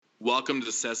Welcome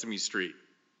to Sesame Street.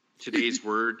 Today's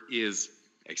word is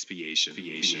expiation.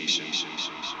 Yeah.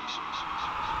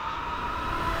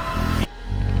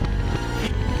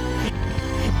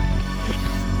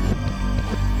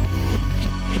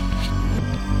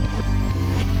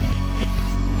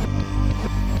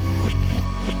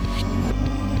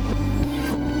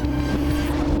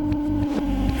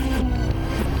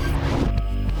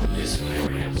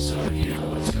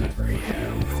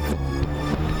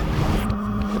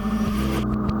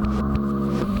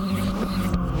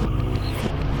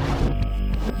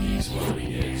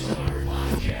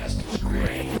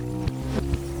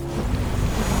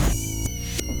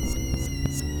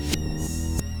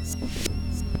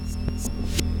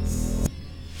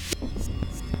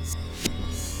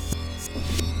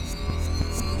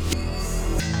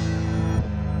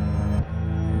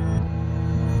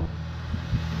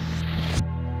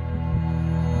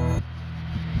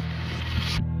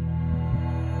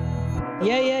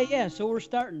 So we're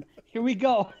starting. Here we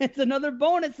go. It's another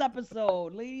bonus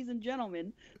episode, ladies and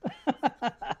gentlemen.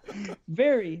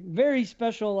 Very, very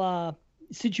special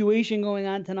situation going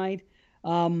on tonight.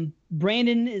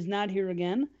 Brandon is not here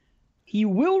again. He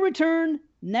will return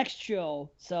next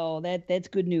show, so that's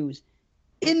good news.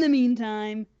 In the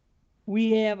meantime,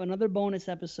 we have another bonus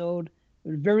episode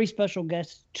with very special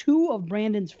guests, two of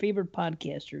Brandon's favorite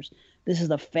podcasters. This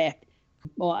is a fact.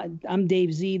 Well, I'm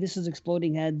Dave Z. This is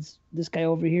Exploding Heads. This guy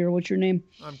over here, what's your name?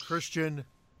 I'm Christian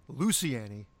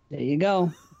Luciani. There you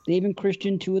go. Dave and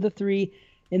Christian, two of the three.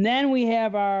 And then we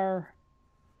have a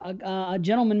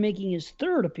gentleman making his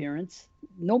third appearance.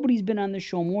 Nobody's been on this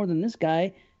show more than this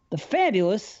guy, the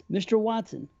fabulous Mr.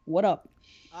 Watson. What up?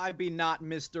 I be not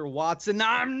Mr. Watson.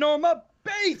 I'm Norma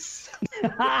Bates.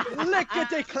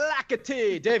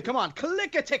 Clickety-clackety. Dave, come on.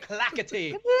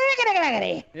 Clickety-clackety.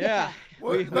 Clickety-clackety. Yeah.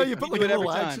 No, you put like a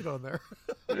little accent on there.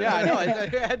 Yeah, I know. I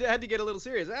had to get a little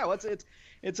serious. Yeah,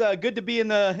 it's good to be in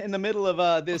the middle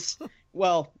of this,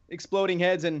 Exploding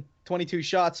Heads and 22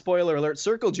 Shots, spoiler alert,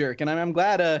 circle jerk, and I'm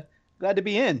glad to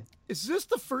be in. Is this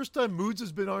the first time Moods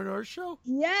has been on our show?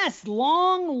 Yes,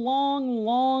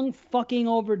 long fucking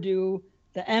overdue.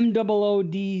 The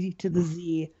MOOD to the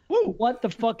Z. Woo. What the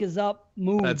fuck is up,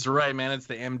 Mood? That's right, man. It's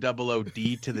the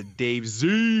MOOD to the Dave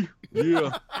Z.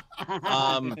 Yeah.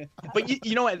 But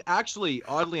you know what? Actually,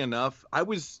 oddly enough, I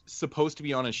was supposed to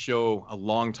be on a show a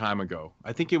long time ago.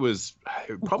 I think it was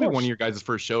probably one of your guys'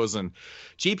 first shows, and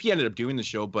JP ended up doing the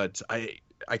show, but I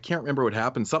can't remember what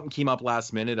happened. Something came up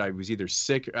last minute. I was either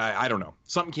sick. I don't know.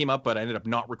 Something came up, but I ended up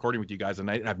not recording with you guys,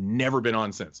 and I've never been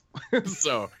on since.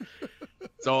 so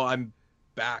I'm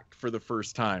back for the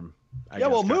first time.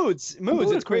 Moods.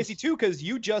 It's crazy too because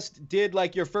you just did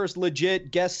like your first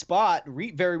legit guest spot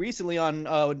very recently on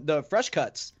the Fresh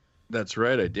Cuts. That's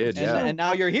right, I did. And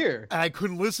now you're here. And I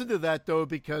couldn't listen to that though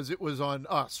because it was on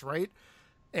us, right?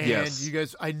 And yes. You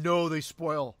guys, I know they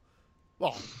spoil.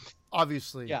 Well,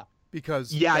 obviously, yeah.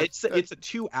 Because it's a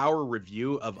 2-hour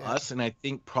review of us, and I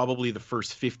think probably the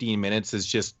first 15 minutes is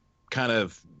just kind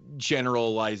of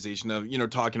generalization of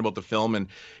talking about the film and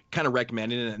kind of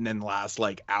recommending it, and then the last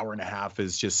like hour and a half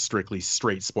is just strictly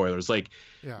straight spoilers. Like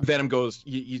Venom goes,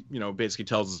 basically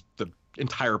tells us the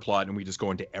entire plot, and we just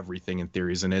go into everything and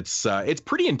theories, and it's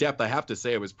pretty in depth. I have to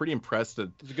say, I was pretty impressed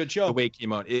that it's a good show. The way it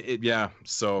came out.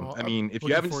 So I mean, if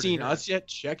you haven't seen us yet,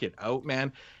 check it out,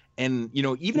 man. And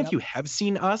even if you have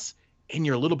seen us and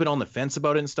you're a little bit on the fence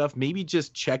about it and stuff, maybe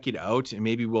just check it out, and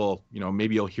maybe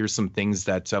maybe you'll hear some things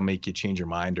that make you change your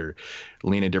mind or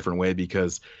lean a different way,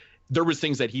 because there was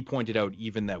things that he pointed out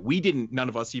even that none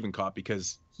of us even caught,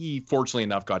 because he fortunately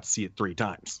enough got to see it 3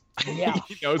 times. Yeah,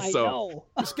 I know.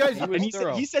 This guy's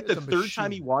he said the third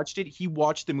time he watched it, he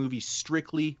watched the movie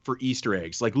strictly for Easter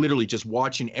eggs, like literally just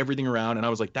watching everything around. And I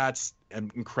was like, that's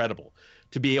incredible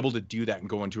to be able to do that and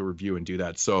go into a review and do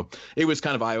that. So it was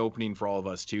kind of eye-opening for all of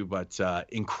us too, but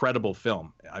incredible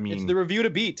film. I mean, it's the review to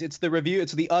beat. It's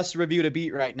the us review to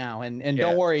beat right now. And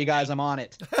don't worry, guys, I'm on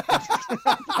it.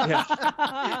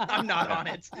 I'm not on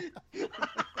it.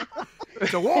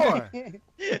 It's a war.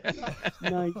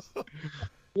 Nice.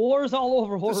 Wars all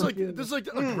over horror. This is like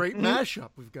a great mashup.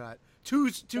 We've got two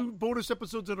bonus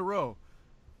episodes in a row.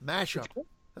 Mashup.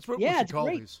 That's what we should call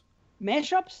these.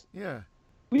 Mashups? Yeah.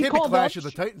 We can't be call Clash of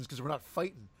the Titans because we're not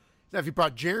fighting. Now, if you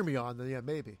brought Jeremy on, then yeah,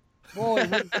 maybe. Boy,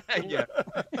 yeah.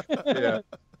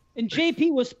 And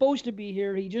JP was supposed to be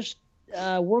here. He just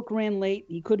work ran late.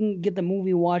 He couldn't get the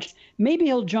movie watched. Maybe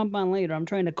he'll jump on later. I'm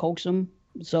trying to coax him,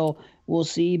 so we'll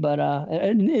see. But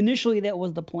initially, that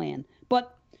was the plan.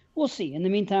 But we'll see. In the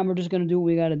meantime, we're just going to do what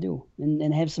we got to do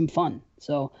and have some fun.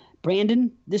 So, Brandon,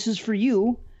 this is for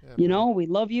you. Yeah, we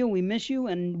love you. We miss you.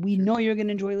 And we know you're going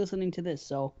to enjoy listening to this.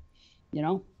 So You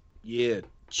know? Yeah,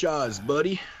 Chaz,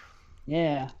 buddy.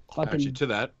 Yeah. Actually, Fucking. to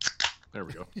that. There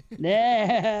we go.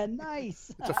 Yeah.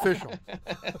 Nice. It's official.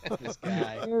 This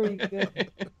guy Very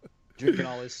good. drinking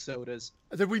all his sodas.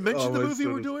 Did we mention the it's movie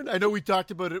sort we're of- doing? I know we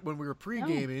talked about it when we were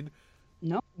pre-gaming.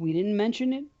 No, we didn't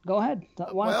mention it. Go ahead.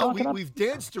 Want to talk it up? We've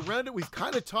danced around it. We've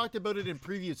kind of talked about it in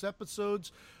previous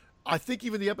episodes. I think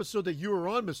even the episode that you were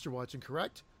on, Mr. Watson,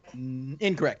 correct?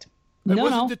 Incorrect. It No,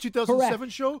 wasn't no. the 2007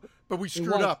 Correct. show, but we screwed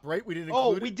was. up, right? We didn't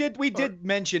Oh, include it. we did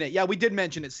mention it. Yeah, we did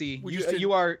mention it. See, We just didn't-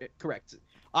 you are correct.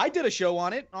 I did a show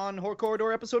on it on Horror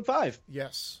Corridor episode 5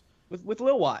 Yes. with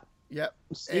Lil Watt. Yep.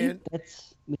 See, And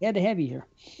we had to have you here.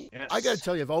 Yes. I got to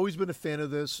tell you, I've always been a fan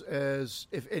of this. As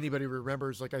if anybody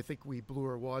remembers, like I think we blew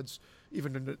our wads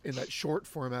even in that short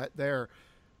format there.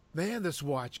 Man, this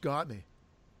watch got me,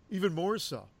 even more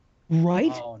so.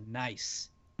 Right? Oh, nice.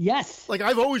 Yes. Like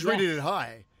I've always Yes. rated it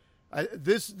high.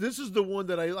 This is the one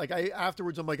that I like. I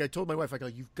afterwards I'm like I told my wife, I go,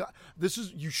 you've got this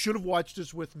is you should have watched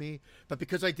this with me, but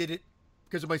because I did it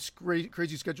because of my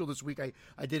crazy schedule this week, I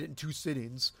did it in 2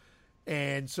 sittings,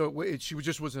 and so she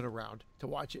just wasn't around to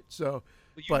watch it. So Well,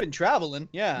 you've But- been traveling,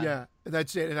 yeah. yeah, and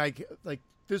that's it. And I like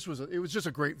this was it was just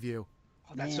a great view.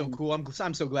 Oh, that's so Man. cool.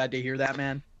 I'm so glad to hear that,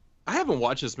 man. I haven't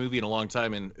watched this movie in a long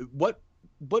time. And what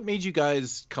made you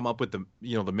guys come up with the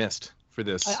Mist for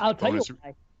this? I'll tell you bonus?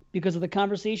 why. Because of the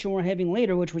conversation we're having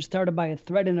later, which was started by a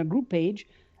thread in a group page.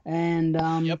 And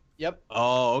Yep.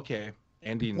 Oh, okay.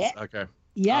 Endings. Yeah. Okay.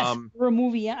 yes, Um, for a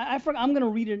movie, I forgot, I'm going to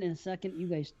read it in a second. You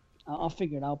guys, I'll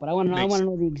figure it out. But I want to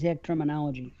know the exact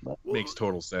terminology. But Makes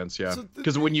total sense, yeah. So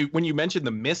Because when you mentioned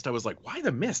the Mist, I was like, why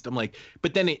the Mist? I'm like,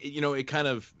 but then it kind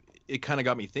of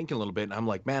got me thinking a little bit, and I'm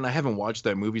like, man, I haven't watched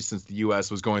that movie since the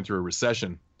U.S. was going through a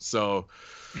recession. So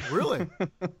Really?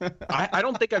 I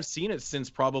don't think I've seen it since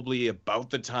probably about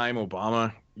the time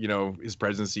Obama, his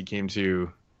presidency came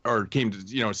to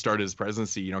start his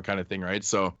presidency, kind of thing, right?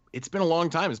 So it's been a long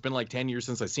time. It's been like 10 years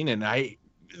since I've seen it, and I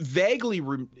vaguely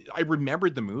I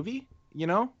remembered the movie,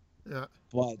 Yeah.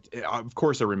 but of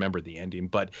course I remembered the ending.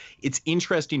 But it's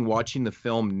interesting watching the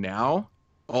film now,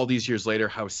 all these years later,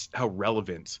 how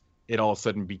relevant it all of a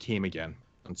sudden became again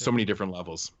on so many different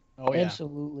levels. Oh yeah.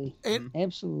 absolutely. And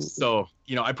Absolutely. So,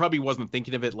 I probably wasn't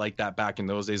thinking of it like that back in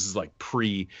those days. It's like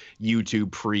pre-YouTube,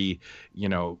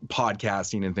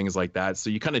 podcasting and things like that. So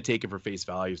you kind of take it for face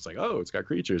value. It's like, oh, it's got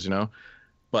creatures,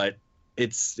 but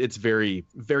it's very,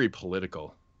 very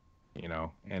political,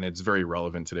 and it's very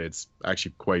relevant today. It's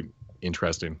actually quite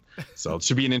interesting. So it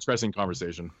should be an interesting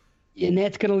conversation. And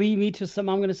that's going to lead me to I'm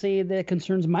going to say that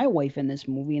concerns my wife in this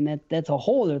movie, and that's a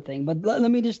whole other thing. But let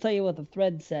me just tell you what the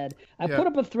thread said. I put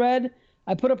up a thread,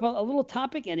 I put up a little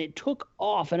topic, and it took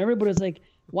off, and everybody was like,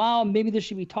 wow, maybe this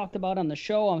should be talked about on the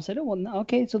show. I said, oh, well,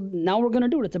 okay, so now we're going to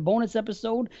do it. It's a bonus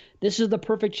episode. This is the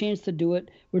perfect chance to do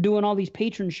it. We're doing all these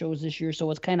patron shows this year,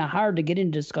 so it's kind of hard to get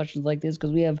into discussions like this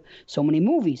because we have so many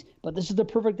movies. But this is the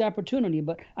perfect opportunity.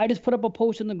 But I just put up a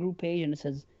post in the group page, and it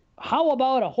says, how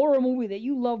about a horror movie that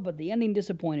you love but the ending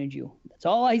disappointed you? That's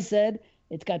all I said.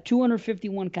 It's got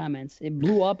 251 comments. It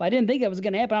blew up. I didn't think that was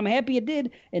going to happen. I'm happy it did.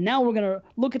 And now we're going to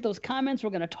look at those comments. We're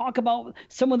going to talk about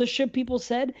some of the shit people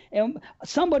said. And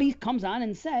somebody comes on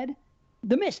and said,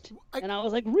 The Mist. And I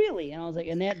was like, really? And I was like,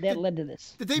 and that led to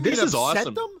this. Did they This mean is upset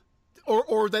awesome. them,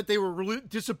 or that they were really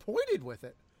disappointed with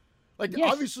it? Like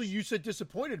Yes. obviously you said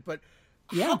disappointed, but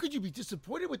Yeah. how could you be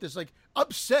disappointed with this? Like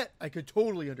upset, I could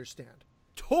totally understand.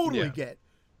 Totally Yeah. get.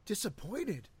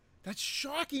 Disappointed. That's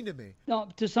shocking to me. No,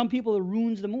 to some people, it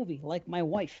ruins the movie, like my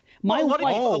wife. A My lot,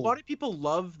 wife. a lot of people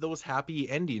love those happy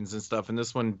endings and stuff, and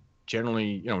this one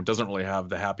generally, doesn't really have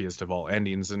the happiest of all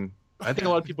endings, and I think a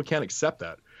lot of people can't accept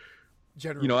that.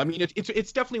 Generally. I mean,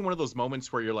 it's definitely one of those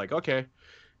moments where you're like, okay,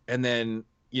 and then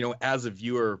as a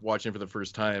viewer watching for the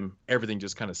first time, everything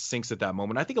just kind of sinks at that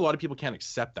moment. I think a lot of people can't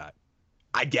accept that.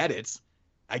 I get it.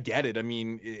 I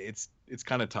mean, it's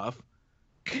kind of tough.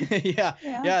 yeah,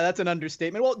 that's an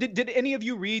understatement. Well, did any of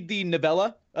you read the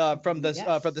novella from the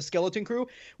Yes. Skeleton Crew?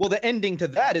 Well, the ending to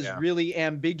that is Yeah. really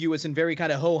ambiguous and very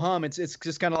kind of ho hum. It's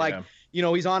just kind of like,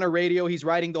 Yeah. he's on a radio, he's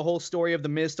writing the whole story of the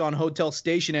Mist on Hotel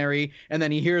Stationery, and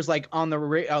then he hears like on the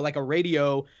like a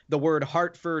radio the word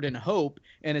Hartford and Hope,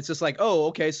 and it's just like, oh,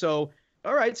 okay, so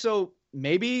all right, so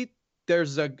maybe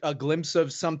there's a glimpse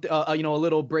of something, a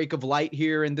little break of light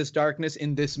here in this darkness,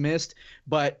 in this mist.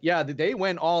 But yeah, they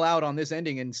went all out on this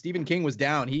ending, and Stephen King was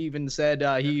down. He even said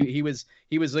he was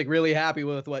like really happy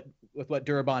with what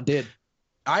Durabon did.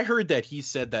 I heard that he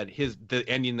said that the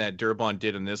ending that Durabon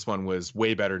did in this one was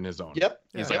way better than his own. Yep.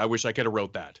 He's Yeah. like, I wish I could have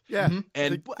wrote that. Yeah. Mhm.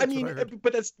 And That's I what mean, heard.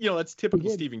 but that's that's typical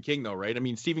did. Stephen King, though, right? I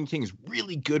mean, Stephen King's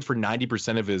really good for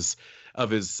 90%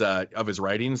 of his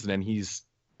writings, and then he's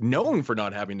known for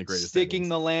not having the greatest Sticking endings.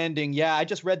 the landing. Yeah, I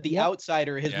just read The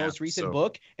Outsider, his most recent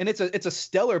book, and it's a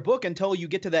stellar book until you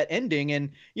get to that ending.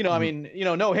 And I mean,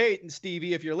 no hate,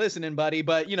 Stevie, if you're listening, buddy,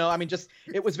 but I mean, just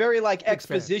it was very like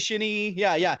exposition-y.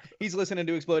 Yeah. He's listening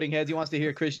to Exploding Heads. He wants to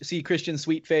hear see Christian's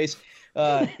sweet face.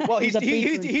 Well,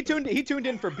 he tuned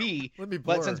in for B,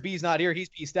 but since B's not here, he's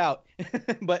peaced out.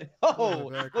 But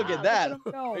look at that!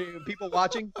 People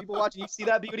watching, you see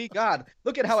that beauty? God,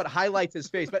 look at how it highlights his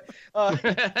face. But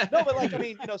no, but like I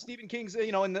mean, Stephen King's,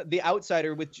 in the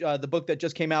Outsider, which the book that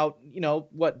just came out,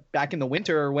 back in the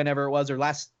winter or whenever it was, or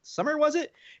last summer was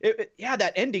it?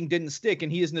 That ending didn't stick,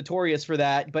 and he is notorious for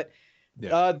that. But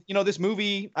this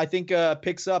movie, I think,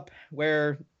 picks up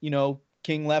where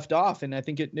King left off, and I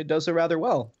think it does so rather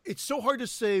well. It's so hard to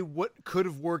say what could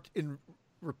have worked in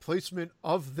replacement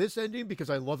of this ending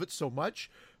because I love it so much.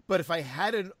 But if I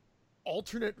had an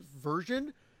alternate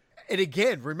version, and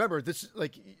again, remember, this is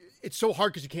like, it's so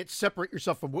hard because you can't separate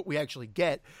yourself from what we actually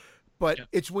get. But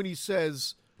it's when he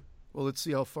says, well, let's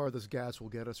see how far this gas will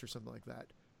get us or something like that.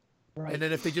 Right. And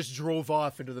then if they just drove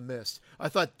off into the mist, I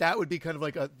thought that would be kind of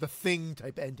like the Thing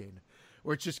type ending,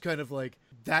 where it's just kind of like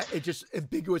that. It's just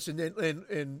ambiguous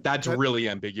and that's really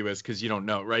ambiguous because you don't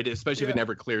know, right? Especially if it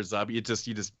never clears up. You just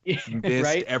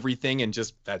missed everything and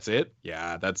just that's it.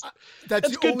 Yeah, that's the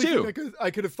good only too. thing I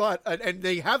could have thought, and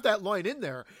they have that line in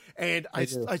there. And I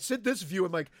said this view,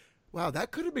 I'm like, wow,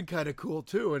 that could have been kind of cool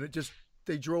too. And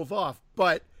they drove off,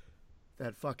 but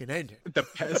that fucking ending. The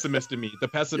pessimist in me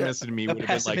would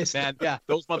have been like, man,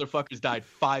 those motherfuckers died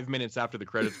 5 minutes after the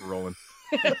credits were rolling.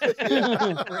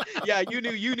 Yeah, you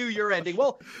knew your ending.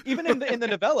 Well, even in the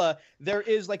novella, there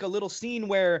is like a little scene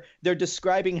where they're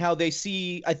describing how they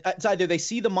see it's either they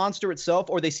see the monster itself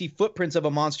or they see footprints of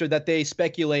a monster that they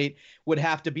speculate would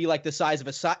have to be like the size of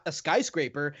a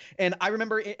skyscraper. And I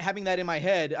remember having that in my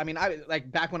head. I mean, I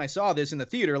like back when I saw this in the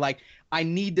theater, like I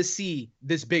need to see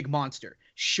this big monster.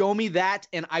 Show me that,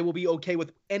 and I will be okay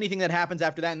with anything that happens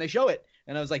after that. And they show it,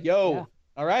 and I was like, yo,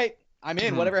 all right. I'm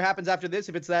in. Whatever happens after this,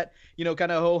 if it's that,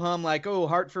 kind of ho-hum, like, oh,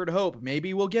 Hartford Hope,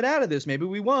 maybe we'll get out of this. Maybe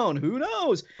we won't. Who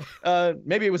knows?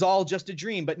 Maybe it was all just a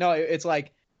dream. But no, it's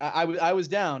like I was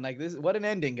down. Like, this, what an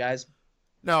ending, guys.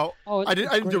 Now, I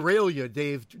didn't derail you,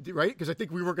 Dave, right? Because I think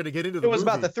we weren't going to get into the movie. It was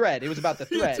about the thread.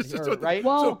 Right?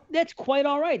 Well, that's quite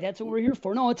all right. That's what we're here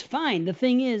for. No, it's fine. The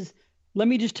thing is, let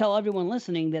me just tell everyone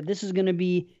listening that this is going to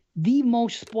be the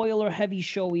most spoiler-heavy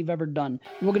show we've ever done.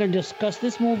 We're going to discuss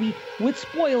this movie with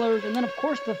spoilers, and then, of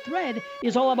course, the thread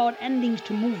is all about endings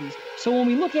to movies. So when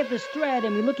we look at this thread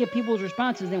and we look at people's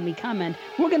responses and we comment,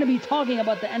 we're going to be talking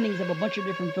about the endings of a bunch of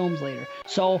different films later.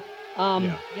 So,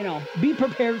 be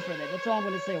prepared for that. That's all I'm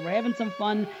going to say. We're having some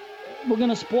fun. We're going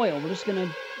to spoil. We're just going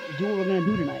to do what we're going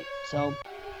to do tonight. So,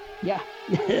 yeah.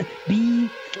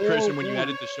 Christian, when you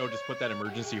edit the show, just put that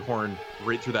emergency horn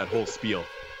right through that whole spiel.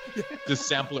 Just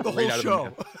sample it right out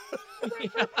of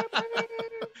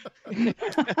the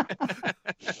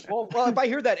well, if I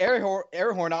hear that air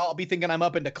horn, I'll be thinking I'm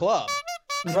up in the club.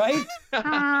 Right?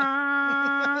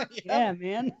 Yeah,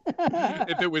 man.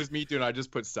 If it was me doing, I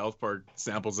just put South Park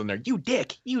samples in there. You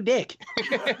dick.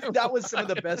 That was some of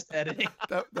the best editing.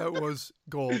 That was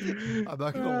gold. I'm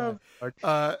not gonna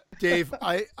lie. Dave,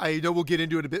 I know we'll get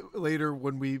into it a bit later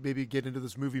when we maybe get into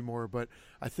this movie more, but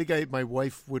I think my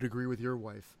wife would agree with your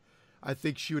wife. I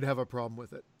think she would have a problem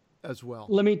with it as well.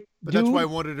 That's why I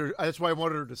wanted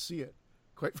her to see it.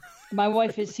 My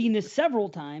wife has seen this several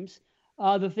times.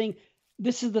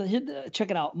 This is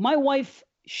check it out. My wife,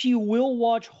 she will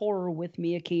watch horror with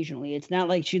me occasionally. It's not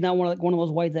like she's not one of those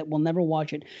wives that will never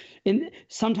watch it. And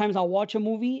sometimes I'll watch a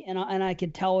movie and I can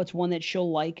tell it's one that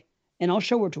she'll like, and I'll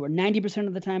show her to her. 90%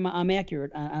 of the time, I'm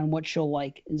accurate on what she'll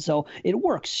like, and so it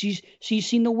works. She's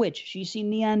seen The Witch, she's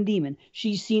seen Neon Demon,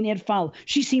 she's seen It Follows,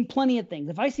 she's seen plenty of things.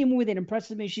 If I see a movie that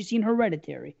impresses me, she's seen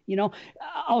Hereditary.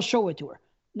 I'll show it to her.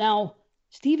 Now,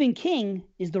 Stephen King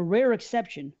is the rare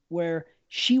exception where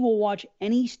she will watch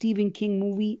any Stephen King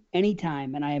movie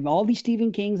anytime. And I have all these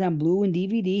Stephen Kings on Blu and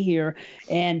DVD here.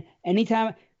 And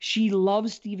anytime she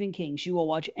loves Stephen King, she will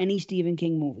watch any Stephen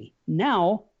King movie.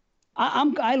 Now,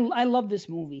 I love this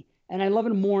movie, and I love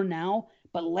it more now.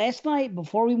 But last night,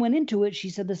 before we went into it, she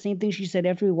said the same thing she said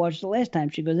after we watched it last time.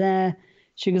 She goes, I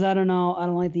don't know. I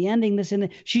don't like the ending. This and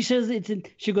that. She says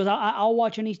she goes, I'll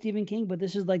watch any Stephen King, but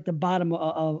this is like the bottom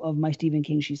of my Stephen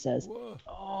King, she says. Whoa.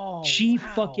 Oh, she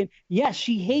fucking, yes,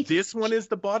 she hates this one is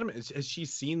the bottom. Has she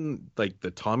seen like the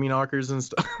Tommyknockers and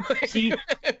stuff? See,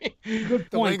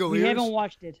 good point. We haven't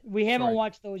watched it. We haven't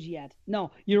watched those yet.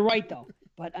 No, you're right though.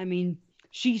 But I mean,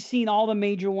 she's seen all the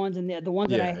major ones and the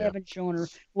ones that I haven't shown her,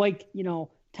 like,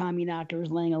 Tommy Knockers,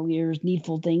 Langoliers,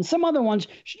 Needful Things. Some other ones,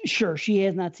 sure, she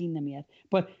has not seen them yet.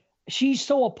 But she's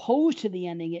so opposed to the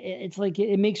ending. It's like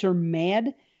it makes her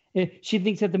mad. She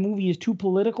thinks that the movie is too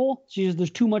political. She says there's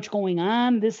too much going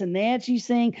on, this and that. She's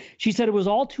saying, she said it was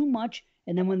all too much.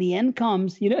 And then when the end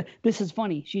comes, this is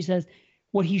funny. She says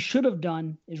what he should have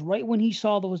done is right when he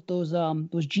saw those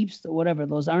Jeeps, or whatever,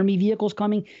 those army vehicles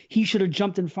coming, he should have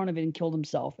jumped in front of it and killed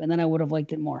himself. And then I would have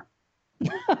liked it more.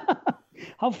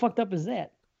 How fucked up is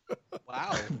that?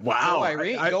 Wow. Wow.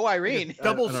 Go Irene.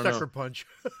 Double I don't sucker know. punch.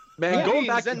 Man, Yeah. going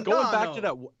back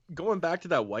Zendano. to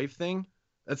that wife thing,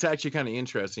 that's actually kind of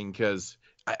interesting because,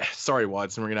 sorry,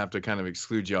 Watson, we're gonna have to kind of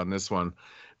exclude you on this one,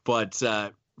 but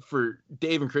for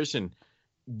Dave and Christian,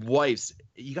 wives,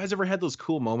 you guys ever had those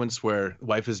cool moments where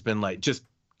wife has been like just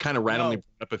kind of randomly bring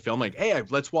up a film like, hey,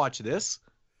 let's watch this,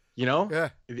 Yeah.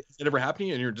 Is it ever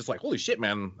happening? And you're just like, holy shit,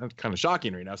 man, that's kind of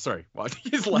shocking right now. Sorry,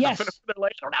 he's laughing. Yes. They're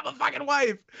like, I don't have a fucking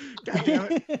wife. God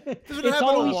damn it. Doesn't It's happen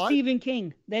a always lot. Stephen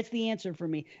King. That's the answer for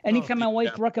me. Anytime my wife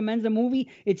yeah. recommends a movie,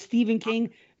 it's Stephen King.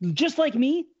 Just like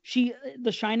me,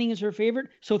 The Shining is her favorite.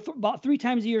 So about 3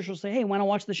 times a year, she'll say, "Hey, want to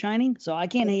watch The Shining?" So I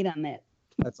can't hate on that.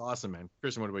 That's awesome, man.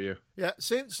 Christian, what about you? Yeah,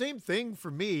 same thing for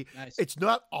me. Nice. It's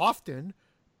not often,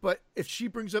 but if she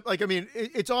brings up, like, I mean,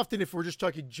 it's often if we're just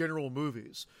talking general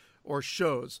movies or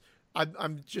shows.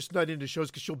 I'm just not into shows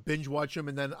because she'll binge watch them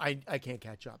and then I can't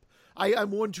catch up.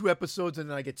 I'm 1-2 episodes and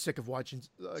then I get sick of watching.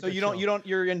 So you don't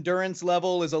your endurance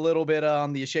level is a little bit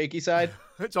on the shaky side.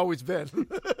 It's always been.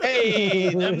 Hey,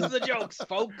 them's the jokes,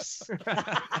 folks.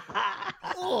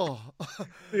 Oh,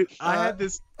 I had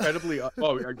this incredibly.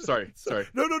 I'm sorry.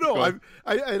 no. Go on.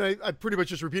 I pretty much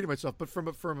just repeating myself, but from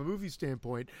a movie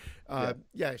standpoint,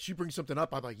 yeah, she brings something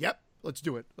up. I'm like, yep, let's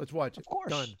do it. Let's watch it. Of course,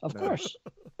 Done. of course.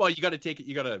 Well, you got to take it.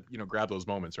 You got to grab those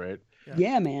moments, right?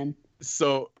 Yeah, man.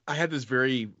 So I had this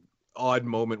very odd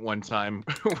moment one time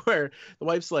where the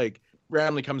wife's like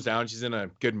randomly comes down. She's in a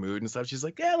good mood and stuff. She's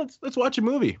like, yeah, let's watch a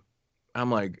movie.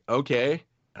 I'm like, okay.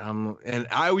 And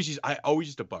I always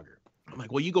used to bug her. I'm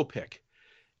like, well, you go pick.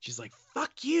 She's like,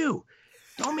 fuck you.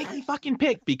 Don't make me fucking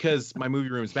pick, because my movie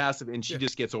room is massive and she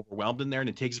just gets overwhelmed in there and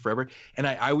it takes forever. And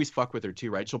I always fuck with her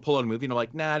too, right? She'll pull out a movie and I'm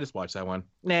like, nah, just watch that one.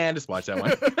 Nah, just watch that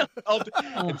one.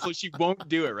 And so she won't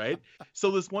do it, right?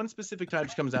 So this one specific time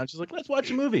she comes down, she's like, let's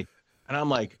watch a movie. And I'm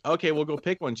like, okay, we'll go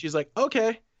pick one. She's like,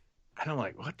 okay. And I'm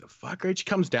like, what the fuck, right? She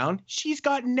comes down. She's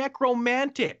got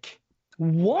Necromantic.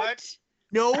 What?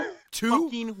 No Two?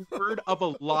 fucking word of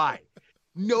a lie.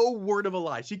 No word of a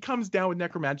lie. She comes down with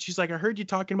Necromantic. She's like, I heard you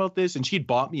talking about this. And she had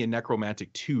bought me a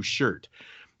Necromantic 2 shirt.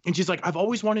 And she's like, I've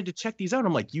always wanted to check these out.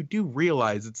 I'm like, you do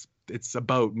realize it's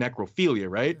about necrophilia,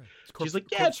 right? She's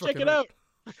like, yeah, check it out.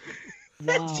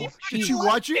 Wow. Did she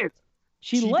watch it?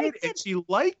 She liked did, it. and she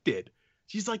liked it.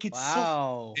 She's like, it's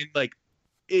Wow. so, and like,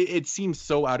 it seems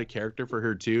so out of character for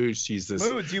her too. She's this.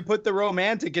 Moods, you put the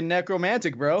romantic in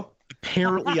necromantic, bro.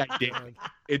 Apparently, I did.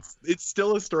 It's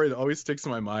still a story that always sticks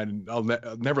in my mind, and I'll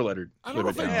never let her I don't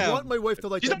live know it if down. I want my wife to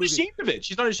like She's that not movie. ashamed of it.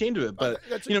 She's not ashamed of it. But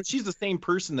That's she's the same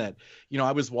person that,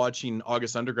 I was watching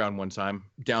August Underground one time.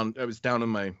 I was down in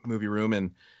my movie room,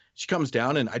 and she comes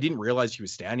down, and I didn't realize she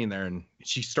was standing there, and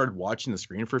she started watching the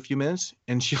screen for a few minutes,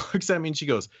 and she looks at me and she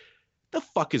goes, "The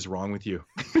fuck is wrong with you?"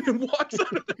 And walks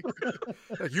out of the room.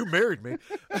 Like, you married me.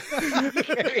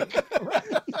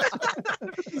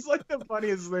 It's like the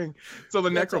funniest thing. So the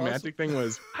That's necromantic thing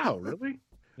was, wow, really?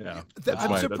 Yeah.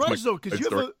 I'm surprised though, because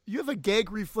story. you have a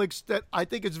gag reflex that I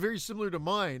think is very similar to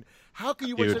mine. How can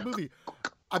you watch Dude. that movie?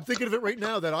 I'm thinking of it right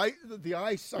now. The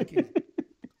eye sucking.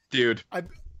 Dude, I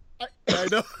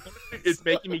know. it's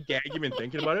making me gag even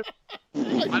thinking about it.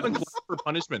 I'm a glutton for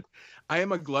punishment. I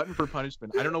am a glutton for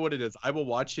punishment. I don't know what it is. I will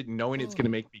watch it knowing it's going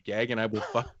to make me gag, and I will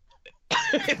fuck.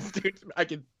 Dude, I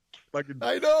can fucking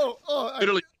I know. Oh,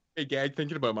 literally a gag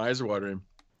thinking about my eyes are watering.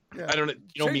 yeah. I don't know.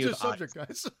 You know Change me the with subject,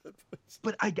 eyes. guys.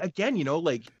 But again,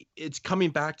 like, it's coming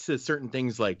back to certain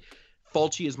things. Like,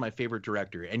 Fulci is my favorite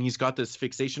director, and he's got this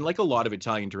fixation, like a lot of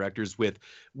Italian directors, with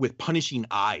punishing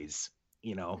eyes.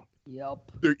 Yep.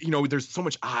 There's so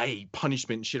much eye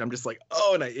punishment and shit. I'm just like,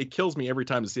 oh, and it kills me every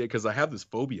time to see it, because I have this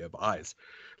phobia of eyes.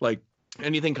 Like,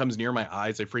 anything comes near my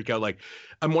eyes, I freak out. Like,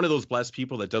 I'm one of those blessed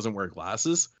people that doesn't wear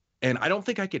glasses, and I don't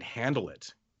think I could handle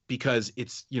it, because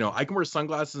it's, I can wear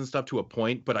sunglasses and stuff to a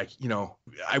point, but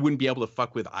I wouldn't be able to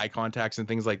fuck with eye contacts and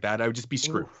things like that. I would just be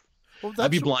screwed. Well,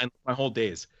 I'd be that's- blind my whole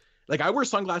days. Like, I wear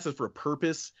sunglasses for a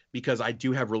purpose, because I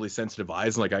do have really sensitive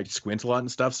eyes, and like I squint a lot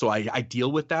and stuff. So I deal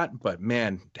with that. But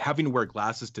man, having to wear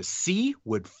glasses to see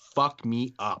would fuck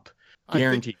me up. I think-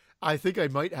 Guaranteed. I think I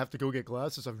might have to go get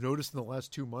glasses. I've noticed in the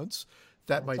last 2 months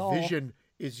that That's my all. vision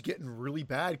is getting really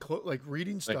bad, like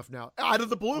reading stuff now out of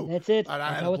the blue. That's it. Out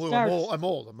That's of how the it blue. starts. I'm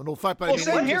old. I'm an old fat. Well,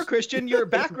 same here, Christian. Your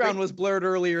background was blurred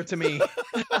earlier to me.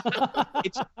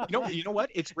 It's you know what?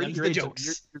 It's really Them's the great.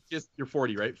 jokes. You're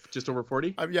 40, right? Just over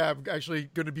 40. I'm actually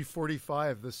going to be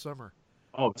 45 this summer.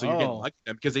 Oh, so you're getting Oh. lucky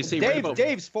then, because they say right about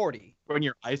Dave's 40. when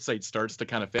your eyesight starts to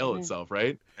kind of fail itself,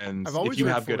 right? And I've always if you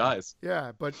read have good 40. eyes,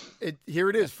 Yeah, but here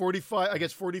it is. 45. I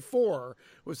guess 44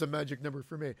 was the magic number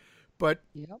for me. But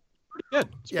Yep. pretty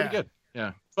good. It's pretty good.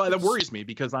 Yeah, but that worries me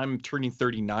because I'm turning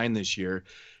 39 this year,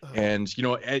 and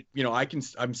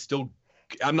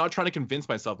I'm not trying to convince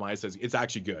myself my eyesight it's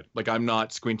actually good. Like I'm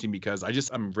not squinting because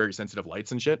I'm very sensitive to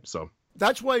lights and shit. So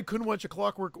that's why I couldn't watch A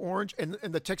Clockwork Orange, and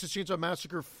the Texas Chainsaw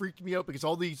Massacre freaked me out because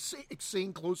all these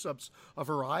insane close-ups of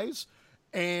her eyes,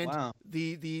 and Wow.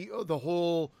 the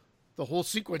whole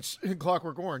sequence in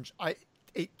Clockwork Orange.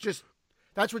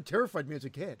 That's what terrified me as a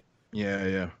kid.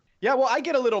 yeah. Yeah, well, I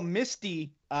get a little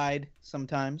misty-eyed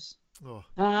sometimes.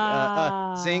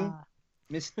 Oh. Zing.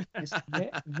 Misty.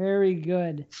 Very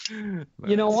good.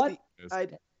 You know what?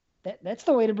 That's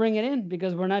the way to bring it in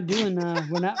because we're not doing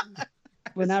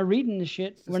we're not reading the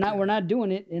shit. We're not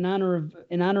doing it in honor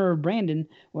of Brandon.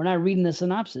 We're not reading the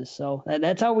synopsis. So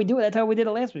that's how we do it. That's how we did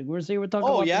it last week. We're talking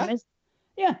about yeah? the mist.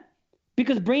 Yeah.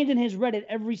 Because Brandon has read it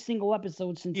every single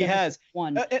episode since He has.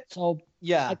 one. So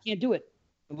Yeah. I can't do it.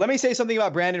 Let me say something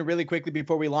about Brandon really quickly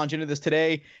before we launch into this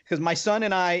today, because my son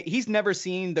and he's never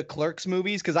seen the Clerks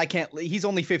movies because he's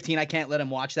only 15. I can't let him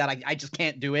watch that. I just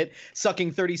can't do it.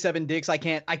 Sucking 37 dicks. I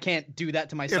can't do that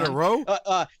to my son. In a row?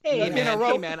 Hey, in a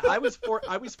row. Hey, man, I was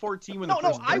 14 when the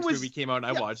first Clerks movie came out, and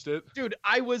I watched it. Dude,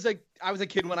 I was a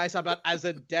kid when I saw about as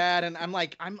a dad, and I'm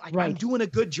like, I'm Right. doing a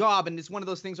good job, and it's one of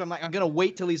those things where I'm like, I'm gonna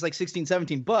wait till he's like 16,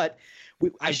 17. But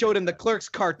I showed him the Clerks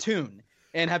cartoon.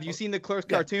 And have you seen the Clerks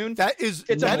cartoon? That is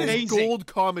amazing. gold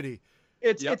comedy.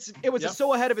 It was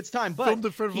so ahead of its time, but Filmed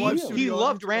in front of a live he studio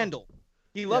loved audience. Randall.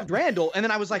 He loved Randall, and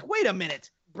then I was like, wait a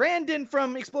minute. Brandon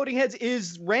from Exploding Heads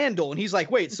is Randall, and he's like,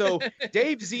 wait, so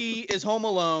Dave Z is Home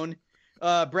Alone,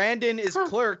 Brandon is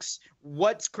Clerks.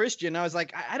 What's Christian? I was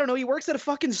like, I don't know. He works at a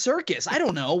fucking circus. I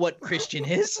don't know what Christian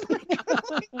is.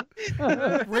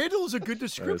 Randall is a good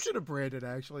description of Brandon,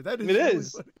 actually. That is. It really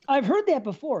is. funny. I've heard that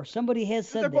before. Somebody has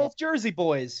said They're that. both Jersey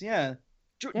boys. Yeah,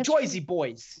 That's Jersey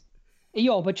boys.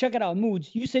 Yo, but check it out, Moods.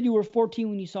 You said you were 14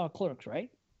 when you saw Clerks, right?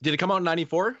 Did it come out in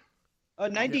 '94?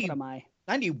 90. What am I?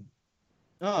 90.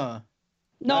 No, I I'll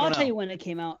don't tell know. you when it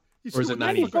came out. Or is it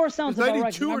 90? 94 sounds It's about right.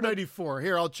 92 or Remember- 94.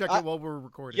 Here, I'll check it while we're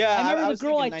recording. Yeah, I remember I the was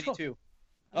girl thinking I took. 92.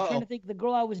 I'm trying to think the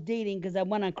girl I was dating because I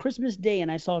went on Christmas Day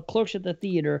and I saw Clerks at the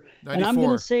theater. And I'm 94.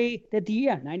 going to say that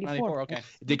 94. 94, okay.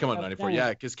 It did come out in '94. Yeah,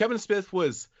 because Kevin Smith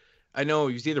was. I know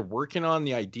he was either working on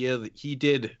the idea that he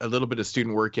did a little bit of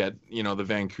student work at the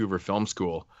Vancouver Film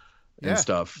School and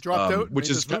stuff. Dropped out, which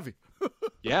made is this movie.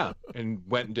 yeah, and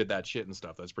went and did that shit and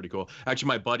stuff. That's pretty cool. Actually,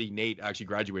 my buddy Nate actually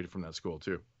graduated from that school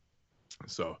too.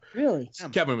 So Really?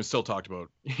 Kevin was still talked about,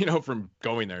 from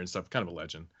going there and stuff. Kind of a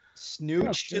legend.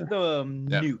 Snooch sure. the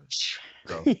nooch.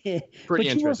 So But pretty you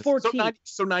were interesting. 14.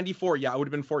 So 94, yeah, I would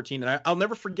have been 14, and I'll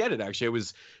never forget it. Actually, it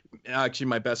was actually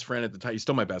my best friend at the time. He's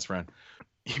still my best friend.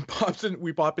 He pops in,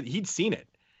 we pop it. He'd seen it,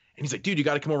 and he's like, "Dude, you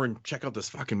got to come over and check out this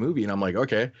fucking movie." And I'm like,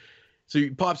 "Okay." So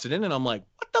he pops it in, and I'm like,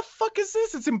 "What the fuck is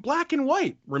this? It's in black and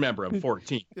white." Remember, I'm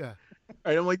 14. Yeah.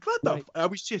 Right? I'm like, "What the?" Right. I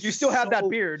was just You still have that so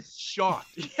beard. shocked.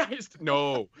 Yeah,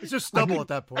 no. It's just stubble at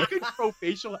that I point. couldn't grow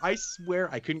facial. I swear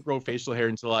I couldn't grow facial hair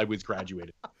until I was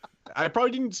graduated. I probably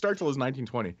didn't start till I was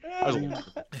 1920. I was,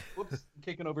 Whoops,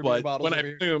 kicking over beer but bottles when over I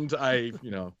here. filmed,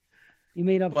 You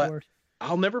made up But- for it.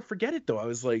 I'll never forget it though. I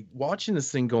was like watching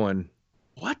this thing going,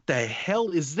 what the hell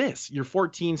is this? You're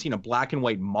 14, seeing a black and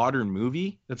white modern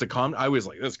movie that's I was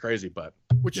like, that's crazy, but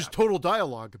Which is total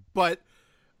dialogue. But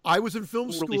I was in film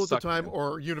Really school at the sucked time, me in.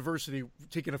 or university,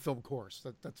 taking a film course.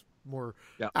 That's more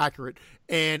Yeah. accurate.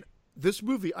 And this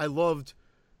movie, I loved.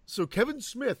 So Kevin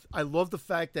Smith, I love the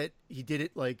fact that he did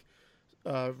it like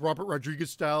Robert Rodriguez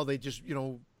style. They just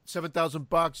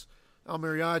 $7,000. El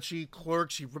Mariachi,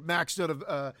 Clerks. He maxed out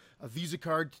a Visa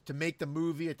card to make the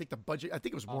movie. I think the budget,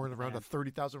 it was more than around a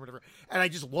 30,000 or whatever. And I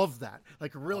just love that,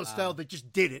 like a real style. They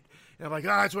just did it, and I'm like,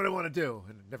 that's what I want to do,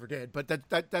 and I never did. But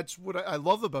that's what I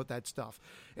love about that stuff.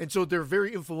 And so they're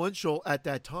very influential at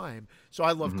that time. So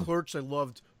I loved Clerks. I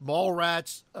loved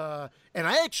Mallrats, and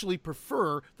I actually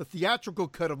prefer the theatrical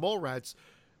cut of Mallrats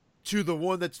to the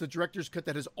one that's the director's cut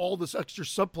that has all this extra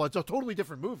subplot. It's a totally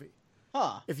different movie.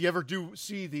 Huh. If you ever do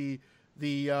see the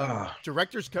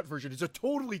director's cut version, it's a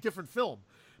totally different film.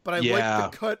 But I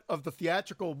like the cut of the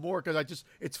theatrical more because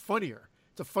it's funnier.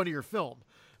 It's a funnier film.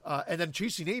 And then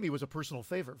Chasing Amy was a personal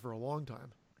favorite for a long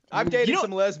time. I've dated You know-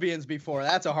 some lesbians before.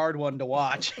 That's a hard one to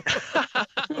watch.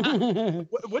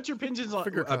 What's your opinions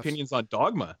Finger cuffs. on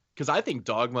Dogma? Because I think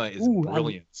Dogma is Ooh,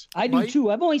 brilliant. I do Mike?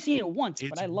 too. I've only seen it once, It's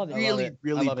but I love it. really, it. I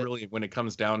really love it. brilliant when it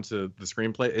comes down to the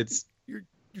screenplay. It's You're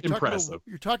impressive.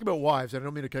 You're talking about wives. I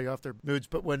don't mean to cut you off their moods,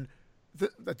 but when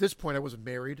at this point I wasn't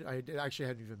married. Actually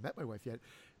hadn't even met my wife yet.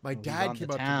 My dad on came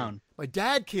to up to me. town. My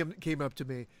dad came up to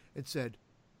me and said,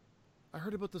 "I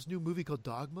heard about this new movie called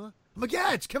Dogma." I'm like,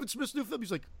 "Yeah, it's Kevin Smith's new film."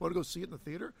 He's like, "Want to go see it in the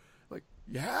theater?" I'm like,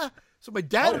 "Yeah." So my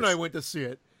dad and I went to see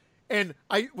it. And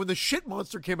when the shit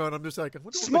monster came out, I'm just like, I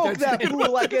wonder what my Smoke dad's that thinking.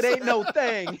 fool like it ain't no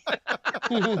thing.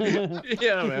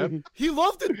 yeah, man. He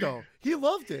loved it though. He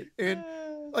loved it, and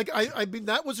like I mean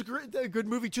that was a good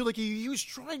movie too. Like he was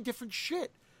trying different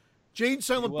shit. Jane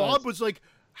Silent Bob was like,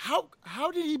 how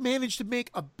did he manage to make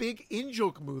a big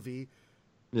in-joke movie,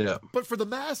 Yeah. but for the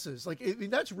masses? Like I mean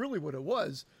that's really what it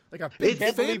was. Like a I big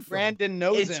can't fan believe film. Brandon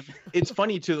knows him. It's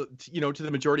funny to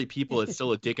the majority of people, it's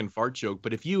still a dick and fart joke.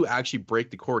 But if you actually break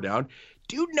the core down,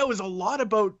 dude knows a lot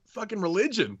about fucking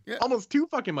religion, almost too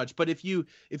fucking much. But if you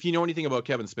know anything about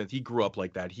Kevin Smith, he grew up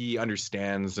like that. He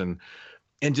understands and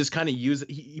just kind of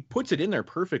he puts it in there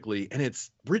perfectly, and it's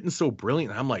written so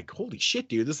brilliant. I'm like, holy shit,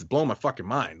 dude, this is blowing my fucking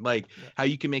mind. Like how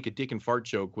you can make a dick and fart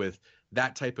joke with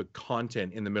that type of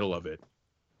content in the middle of it.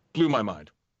 Blew my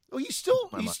mind. Well, he still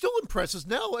impresses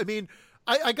now. I mean,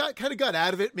 I got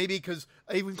out of it maybe because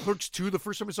even Clerks 2, the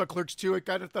first time I saw Clerks 2, I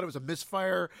kind of thought it was a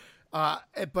misfire.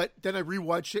 But then I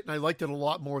rewatched it and I liked it a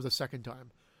lot more the second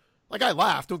time. Like I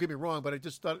laughed, don't get me wrong, but I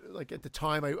just thought like at the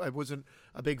time I wasn't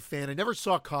a big fan. I never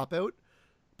saw Cop Out,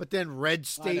 but then Red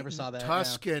State, never saw that,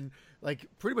 Tusk, and like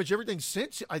pretty much everything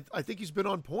since. I think he's been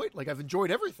on point. Like I've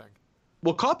enjoyed everything.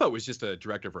 Well, Cop Out was just a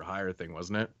director for hire thing,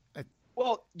 wasn't it?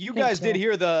 Well, you Think guys so. did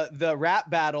hear the rap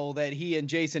battle that he and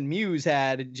Jason Mewes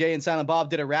had. Jay and Silent Bob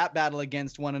did a rap battle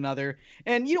against one another.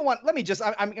 And you know what? Let me just,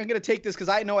 I'm going to take this because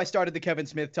I know I started the Kevin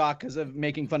Smith talk because of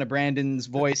making fun of Brandon's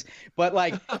voice. But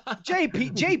like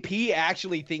JP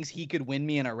actually thinks he could win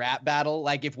me in a rap battle.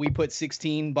 Like if we put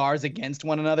 16 bars against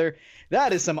one another,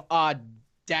 that is some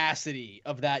audacity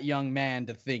of that young man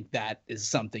to think that is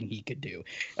something he could do.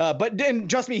 But then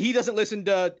trust me, he doesn't listen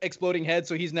to Exploding Head,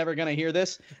 so he's never going to hear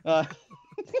this.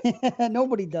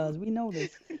 Nobody does. We know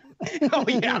this. Oh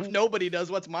yeah, if nobody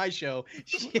does, what's my show?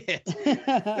 Shit.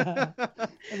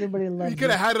 Everybody loves You could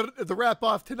it. have had the wrap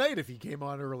off tonight if he came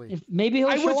on early. If maybe he'll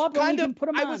show up and we can put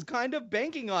him I on. was kind of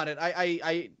banking on it.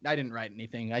 I didn't write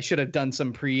anything. I should have done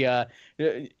some some of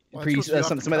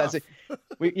that.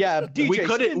 DJ,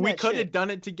 We could have done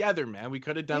it together, man. We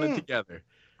could have done it together.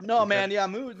 No, man, yeah,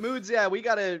 moods, yeah, we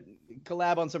gotta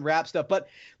collab on some rap stuff. But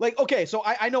like, okay, so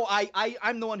I know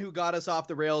I'm the one who got us off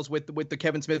the rails with the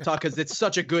Kevin Smith talk because it's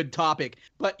such a good topic.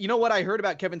 But you know what I heard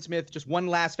about Kevin Smith? Just one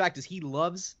last fact is he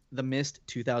loves The Mist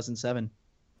 2007.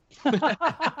 You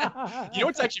know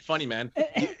what's actually funny, man?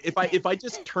 If I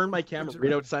just turn my camera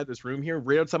right outside this room here,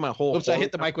 right outside my whole. Oops, I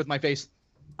hit the mic with my face.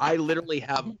 I literally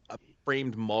have a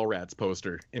framed Mallrats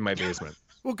poster in my basement.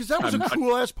 Well, because that was a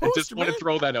cool ass I poster. just want to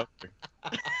throw that out there.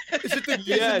 Is it the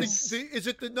Yes. is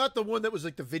it the not the one that was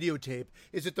like the videotape?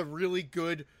 Is it the really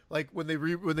good like when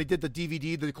they did the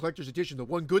DVD, the collector's edition? The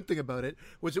one good thing about it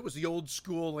was the old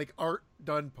school like art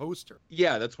done poster.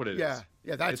 Yeah, that's what it is.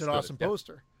 Yeah, that's It's an good, awesome yeah.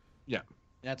 poster. Yeah.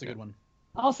 That's a good one.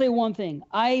 I'll say one thing.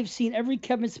 I've seen every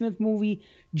Kevin Smith movie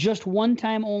just one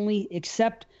time only,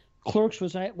 except Clerks,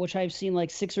 which I've seen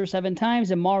like 6 or 7 times,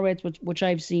 and Mallrats, which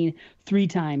I've seen 3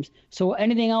 times. So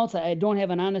anything else, I don't have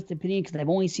an honest opinion because I've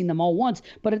only seen them all once.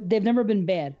 But they've never been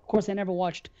bad. Of course, I never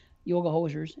watched Yoga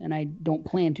Hosers, and I don't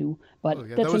plan to. But Oh, yeah,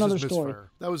 that's that was another his story.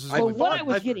 misfire. That was his So only what I fault.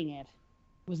 was getting at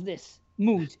was this: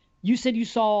 Moods. You said you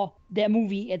saw that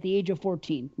movie at the age of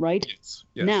 14, right? Yes.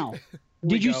 Now,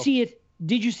 did you go. see it?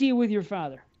 Did you see it with your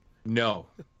father? No.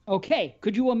 Okay.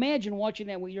 Could you imagine watching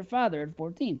that with your father at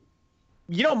 14?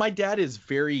 You know, my dad is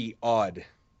very odd.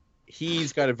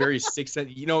 He's got a very sick sense.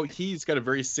 He's got a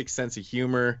very sick sense of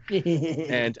humor.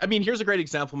 And I mean, here's a great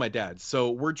example of my dad.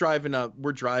 So we're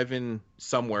driving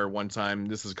somewhere one time.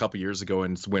 This is a couple years ago,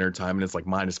 and it's wintertime, and it's like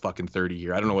minus fucking 30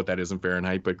 here. I don't know what that is in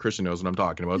Fahrenheit, but Christian knows what I'm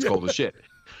talking about. It's cold as shit.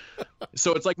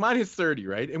 So it's like minus 30,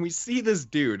 right? And we see this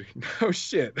dude. Oh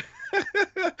shit.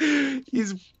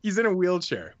 He's in a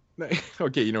wheelchair.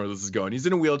 Okay, you know where this is going. He's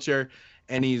in a wheelchair,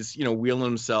 and he's wheeling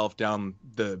himself down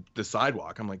the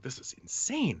sidewalk. I'm like, this is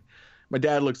insane. My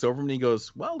dad looks over him and he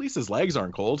goes, well, at least his legs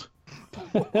aren't cold.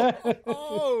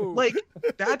 Oh, Like,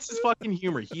 that's his fucking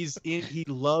humor. He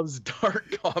loves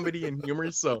dark comedy and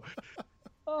humor. So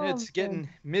Oh, It's getting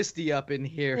misty up in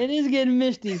here. It is getting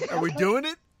misty. are we doing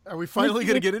it? Are we finally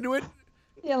going to get into it?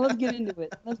 Yeah, let's get into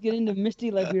it. Let's get into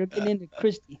Misty like we were getting into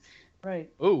Christy. Right.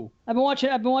 Ooh. I've been watching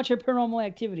Paranormal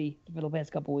Activity for the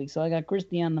past couple weeks, so I got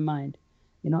Christy on the mind.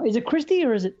 You know, is it Christy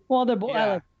or is it? Well, they're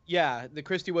both. Yeah. The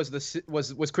Christy was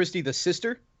Christy the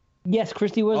sister? Yes,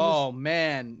 Christy was. Oh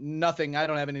man, nothing. I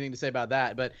don't have anything to say about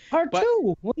that. But Part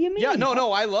 2. What do you mean? yeah,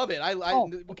 no, I love it.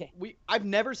 Okay. I've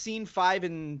never seen 5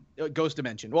 in Ghost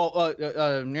Dimension. Well,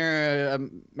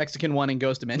 Mexican one in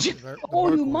Ghost Dimension.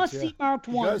 Oh, you must see Marked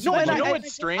You One. guys- No, You and know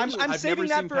what's strange? I'm I've saving never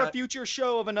that seen for a Pat- future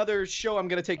show of another show I'm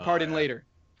gonna take part in yeah. later.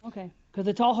 Okay, because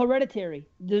it's all Hereditary.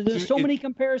 There's so many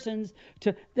comparisons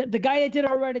to the guy that did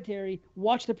Hereditary.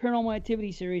 Watched the Paranormal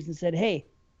Activity series and said, "Hey,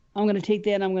 I'm going to take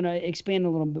that and I'm going to expand a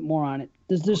little bit more on it."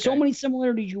 There's so Okay. many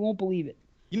similarities you won't believe it.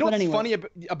 You know But what's anyway. funny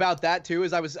about that too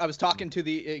is I was talking to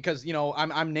because you know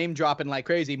I'm name dropping like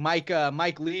crazy. Mike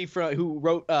Lee who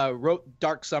wrote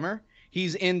Dark Summer.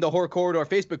 He's in the Horror Corridor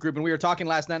Facebook group, and we were talking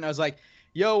last night, and I was like,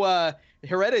 "Yo,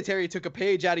 Hereditary took a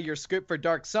page out of your script for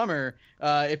Dark Summer.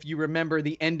 If you remember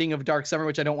the ending of Dark Summer,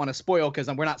 which I don't want to spoil because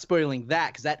we're not spoiling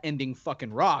that because that ending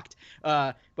fucking rocked.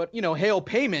 But you know, hail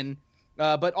Payman,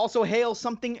 but also hail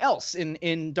something else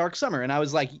in Dark Summer." And I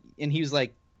was like, and he was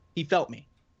like, he felt me.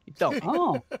 He felt me.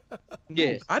 Oh,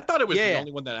 Yeah. I thought it was Yeah. the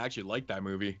only one that actually liked that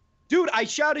movie. Dude, I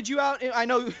shouted you out. I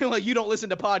know like, you don't listen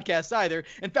to podcasts either.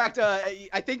 In fact,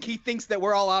 I think he thinks that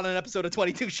we're all on an episode of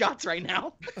 22 Shots right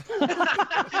now.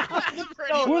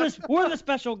 we're the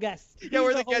special guests. Yeah,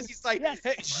 we're the He's guests. He's like, Yes.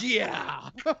 "Hey, yeah."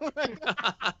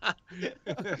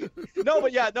 No,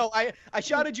 but yeah, no, I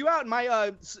shouted you out, and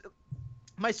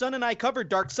my son and I covered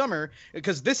Dark Summer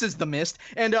because this is The Mist,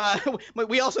 and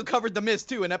we also covered The Mist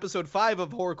too in episode 5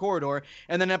 of Horror Corridor,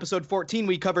 and then episode 14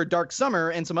 we covered Dark Summer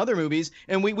and some other movies,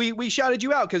 and we shouted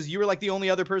you out because you were like the only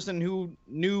other person who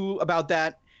knew about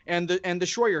that and the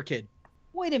Schroyer kid.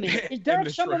 Wait a minute. Is And Dark the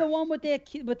Summer short- the one with that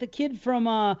kid, with the kid from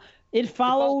It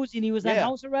Follows, and he was on Yeah.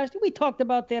 house arrest? We talked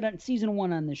about that on season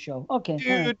 1 on this show. Okay. all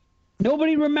right. Dude.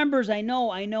 Nobody remembers. I know.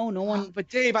 No one. But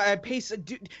Dave, I pace.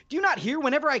 Do you not hear?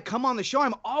 Whenever I come on the show,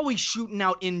 I'm always shooting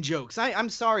out in jokes. I'm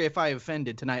sorry if I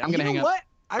offended tonight. I'm gonna hang you up. know what?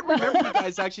 I remember you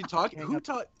guys actually talking. Hang Who up.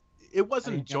 taught? It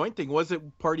wasn't a Hang up. joint thing. Was it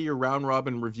part of your round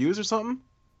robin reviews or something?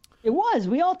 It was.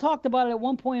 We all talked about it at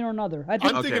one point or another. I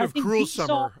think, I'm thinking Okay. of I think Cruel Pete saw-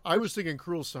 Summer. I was thinking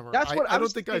Cruel Summer. That's what I I don't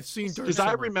was think thinking. I've seen Dark Because I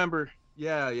Summer. remember.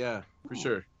 Yeah, for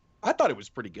sure. I thought it was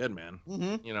pretty good, man.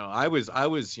 Mm-hmm. You know, I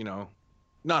was, you know,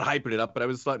 not hyping it up, but I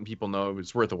was letting people know it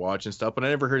was worth a watch and stuff. But I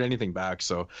never heard anything back,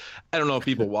 so I don't know if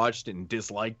people watched it and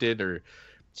disliked it or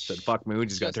said "fuck Moon,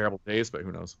 he's got Just- terrible taste." But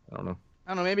who knows? I don't know.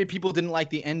 I don't know. Maybe people didn't like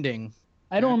the ending.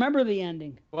 I don't remember the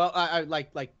ending. Well, I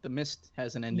like The Mist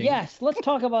has an ending. Yes, let's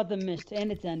talk about The Mist and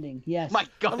its ending. Yes. My I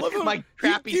God, love how my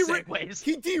crappy he segues.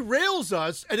 He derails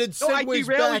us and then No, I segues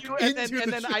derail back you, and into then, the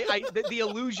and then show. the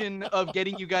illusion of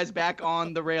getting you guys back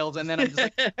on the rails, and then I'm just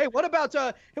like, hey, what about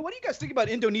hey, what do you guys think about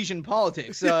Indonesian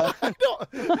politics? No.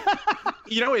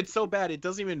 You know, it's so bad. It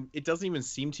doesn't even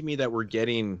seem to me that we're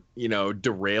getting, you know,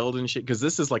 derailed and shit. Because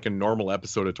this is like a normal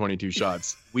episode of 22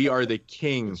 Shots. We are the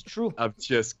king It's true. of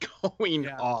just going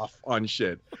Yeah. off on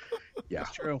shit. Yeah,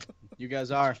 That's true. You guys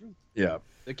are yeah.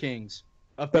 the kings.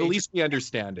 Of But at pages. least we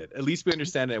understand it. At least we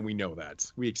understand it, and we know that.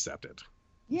 We accept it.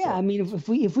 Yeah, I mean, if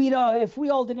we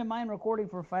all didn't mind recording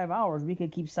for 5 hours, we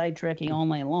could keep sidetracking all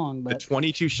night long. The But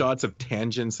 22 shots of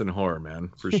tangents and horror, man,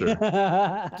 for sure.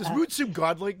 Does Mood seem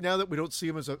godlike now that we don't see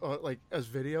him as as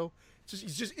video?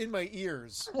 He's just in my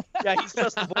ears. Yeah, he's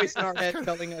just the voice in our head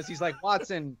telling us, he's like,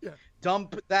 Watson, Yeah.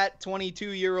 dump that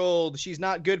 22-year-old. She's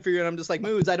not good for you. And I'm just like,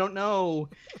 Moods, I don't know.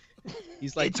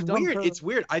 He's like, It's dump weird. her. It's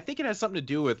weird. I think it has something to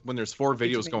do with when there's 4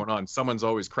 videos me. going on, someone's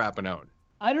always crapping out.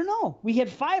 I don't know. We had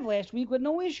 5 last week with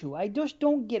no issue. I just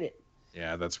don't get it.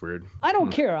 Yeah, that's weird. I don't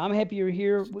care. I'm happy you're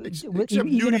here. Except Even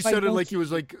Nudie if I sounded don't like see he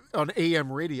was like on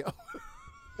AM radio.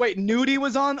 Wait, Nudie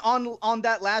was on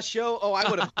that last show? Oh, I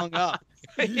would have hung up.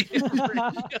 Wait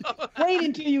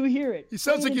until you hear it. He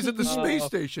sounds Wait like he's at the until you hear space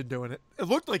station doing it. It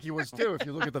looked like he was too if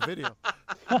you look at the video.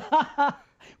 it.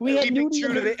 We had Keeping Nudie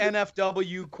true to in the it.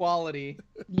 NFW quality.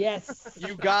 Yes.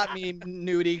 You got me,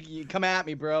 Nudie. You come at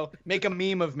me, bro. Make a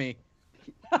meme of me.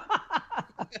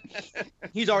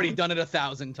 He's already done it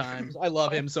 1,000 times. I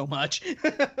love him so much.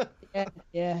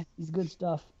 Yeah, he's good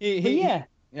stuff. He- But he- yeah,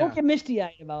 yeah. don't get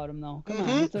misty-eyed about him though. Come on,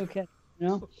 Mhm. it's okay. You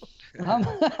know.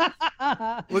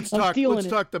 Let's I'm talk. stealing Let's it.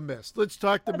 talk the Mist. Let's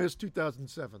talk the Mist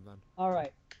 2007 then. All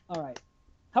right.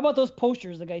 How about those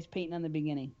posters the guy's painting on the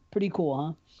beginning? Pretty cool,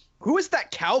 huh? Who is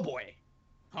that cowboy?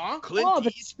 Huh? Clint Oh, the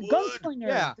Eastwood. gunslinger.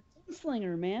 Yeah. The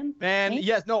gunslinger, man. Man, Ain't-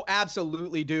 yes, no,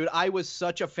 absolutely, dude. I was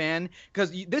such a fan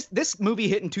because this movie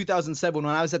hit in 2007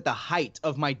 when I was at the height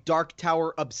of my Dark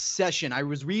Tower obsession. I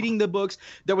was reading the books.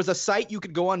 There was a site you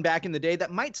could go on back in the day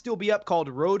that might still be up called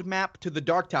Roadmap to the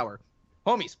Dark Tower.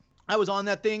 Homies, I was on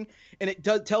that thing, and it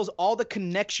tells all the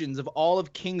connections of all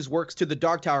of King's works to the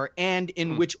Dark Tower and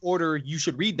in which order you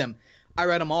should read them. I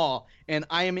read them all, and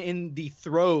I am in the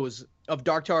throes of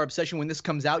Dark Tower obsession when this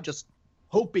comes out, just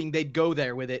hoping they'd go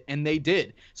there with it, and they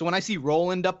did. So when I see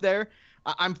Roland up there,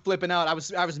 I'm flipping out.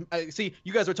 See,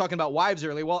 you guys were talking about wives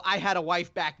earlier. Well, I had a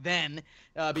wife back then,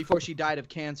 before she died of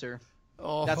cancer.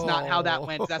 Oh. That's not how that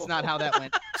went. That's not how that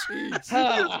went.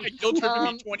 Guilt tripping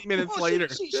me 20 minutes later.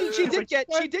 She did get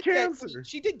cancer.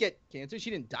 She did get cancer. She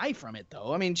didn't die from it,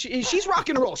 though. I mean, she's rock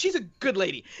and roll. She's a good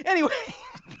lady. Anyway,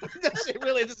 this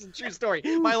is a true story.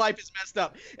 My life is messed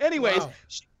up. Anyways, wow.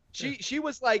 She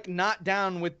was like not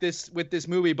down with this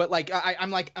movie, but like I'm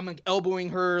like elbowing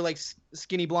her like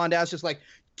skinny blonde ass, just like,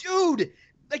 dude.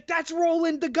 Like, that's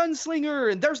Roland the Gunslinger,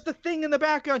 and there's the thing in the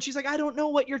background. She's like, I don't know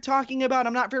what you're talking about.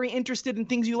 I'm not very interested in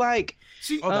things you like.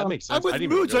 See, that makes sense. I'm with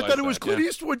Moods. I thought it was Clint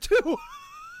Eastwood, too.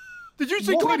 Did you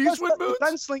see Clint Eastwood, Moods?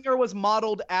 Gunslinger was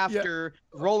modeled after,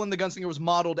 Roland the Gunslinger was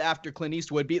modeled after Clint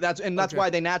Eastwood. That's why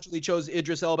they naturally chose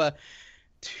Idris Elba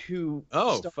to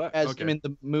star as him in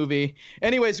the movie.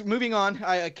 Anyways, moving on.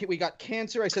 We got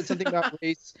cancer. I said something about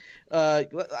race.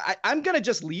 I'm going to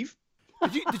just leave.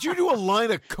 Did you do a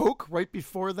line of Coke right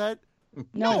before that?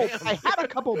 No, I had a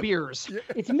couple beers.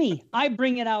 It's me. I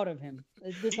bring it out of him.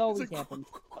 This always happens.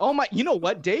 Oh my! You know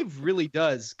what? Dave really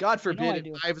does. God forbid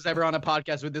if I was ever on a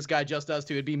podcast with this guy, just us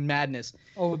two. It'd be madness.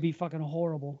 Oh, it'd be fucking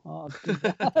horrible. Oh,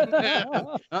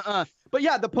 But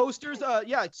yeah, the posters.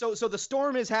 So the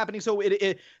storm is happening. So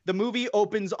the movie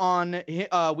opens on.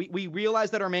 We realize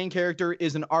that our main character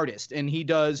is an artist, and he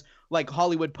does like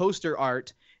Hollywood poster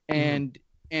art, and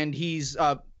he's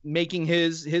making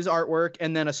his artwork,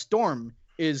 and then a storm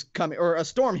is coming, or a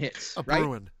storm hits.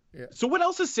 Bruin. Yeah. So what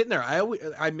else is sitting there?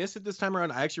 I missed it this time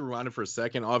around. I actually rewound it for a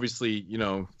second. Obviously,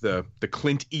 the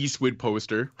Clint Eastwood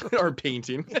poster or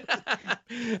painting,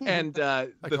 and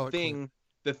the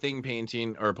thing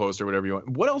painting or poster, whatever you want.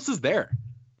 What else is there?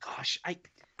 Gosh,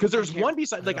 because there's one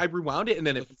beside. Like I rewound it and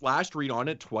then it flashed read on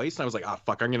it twice, and I was like,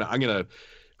 fuck, I'm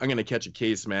gonna catch a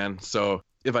case, man. So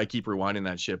if I keep rewinding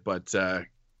that shit, but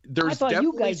there's I thought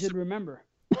definitely you guys would remember.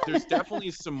 There's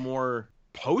definitely some more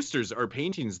posters or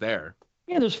paintings there.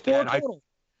 Yeah, there's 4 total.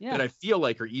 And I feel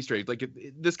like are Easter eggs. Like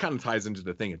this kind of ties into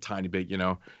the thing a tiny bit,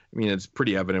 I mean, it's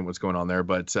pretty evident what's going on there,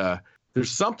 but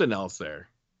there's something else there.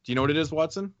 Do you know what it is,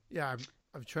 Watson? Yeah,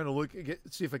 I'm trying to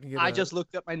see if I can get. I just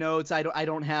looked up my notes. I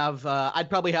don't have. I'd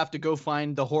probably have to go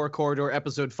find the Horror Corridor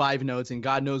episode 5 notes, and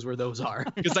God knows where those are.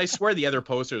 Because I swear the other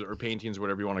posters or paintings,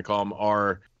 whatever you want to call them,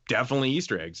 are definitely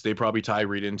Easter eggs. They probably tie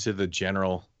right into the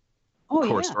general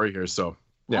core story here. So.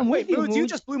 Yeah. Wait, Moods, you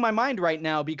just blew my mind right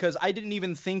now because I didn't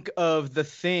even think of the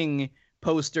Thing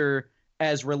poster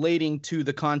as relating to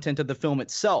the content of the film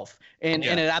itself, and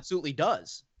it absolutely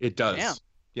does. It does.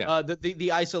 Yeah.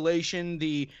 The isolation,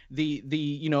 the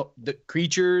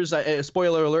creatures.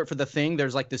 Spoiler alert for the Thing.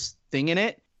 There's like this thing in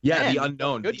it. Yeah, Man, the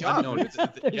unknown. Good job. Unknown.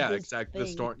 Yeah, exactly. The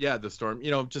storm. Yeah, the storm.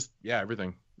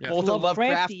 Everything. Yeah. Both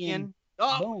Lovecraftian.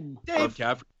 Boom.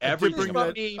 Dave, everything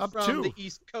about me from the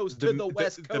East Coast to the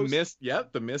West Coast. The mist,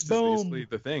 the mist is basically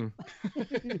the Thing.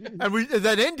 And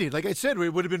that ending, like I said, it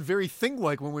would have been very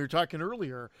Thing-like when we were talking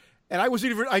earlier. And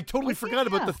I totally forgot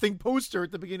about the Thing poster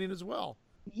at the beginning as well.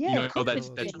 Yeah, that's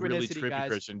really trippy, guys.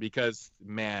 Christian, because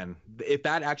man, if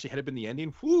that actually had been the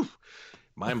ending, whew,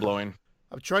 mind blowing.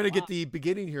 I'm trying to get the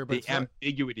beginning here, but the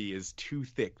ambiguity is too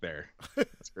thick there.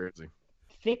 It's crazy.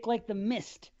 Thick like the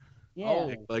mist. Yeah.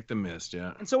 Oh, like the mist,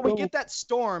 yeah. And so we get that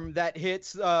storm that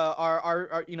hits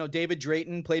our David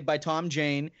Drayton, played by Tom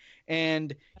Jane,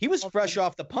 and he was fresh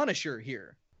off The Punisher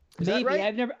here. Is Maybe that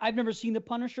right? I've never seen The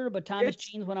Punisher, but Thomas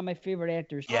Jane's one of my favorite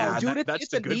actors. Yeah, dude, that's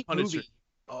it's the a good neat Punisher. Movie.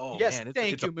 Oh yes, man,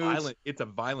 it's a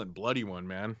violent, bloody one,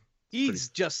 man. He's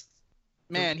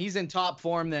in top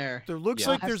form there. There looks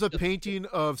like there's a painting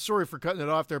of, sorry for cutting it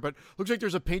off there, but looks like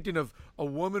there's a painting of a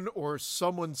woman or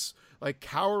someone's like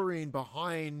cowering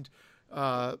behind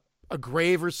a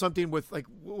grave or something with like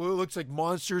what looks like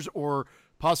monsters or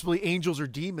possibly angels or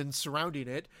demons surrounding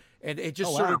it. And it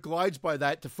just sort of glides by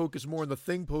that to focus more on the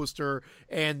Thing poster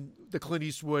and the Clint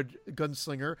Eastwood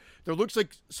Gunslinger. There looks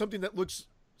like something that looks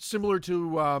similar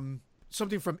to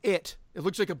something from It. It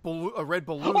looks like a red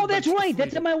balloon. Oh, that's right.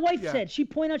 That's what my wife said. She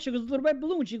pointed out, she goes, little red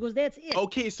balloon. She goes, that's it.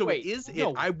 Okay, so it is it.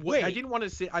 No, I didn't want to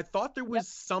say, I thought there was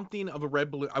something of a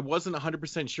red balloon. I wasn't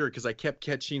 100% sure because I kept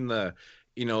catching the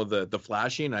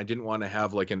flashing. I didn't want to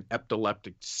have like an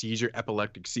epileptic seizure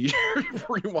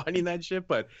rewinding that shit,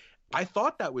 but I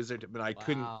thought that was it, but I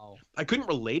couldn't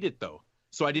relate it though.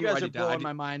 So I You didn't guys write are it down. blowing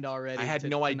my mind already. I had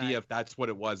no tonight. idea if that's what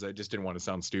it was. I just didn't want to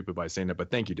sound stupid by saying it. But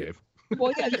thank you, Dave.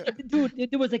 Well, yeah, dude,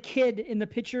 there was a kid in the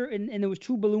picture, and there was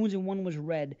 2 balloons, and one was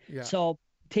red. Yeah. So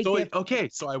take So that. okay,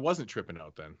 so I wasn't tripping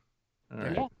out then. All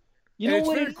right. Yeah. You And know it's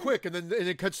what? very quick, and then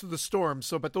it cuts to the storm.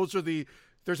 So, but those are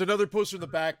there's another poster in the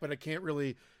back, but I can't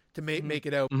really to make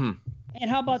it out. Mm-hmm. And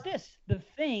how about this? The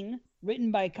Thing,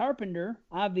 written by Carpenter,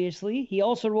 obviously. He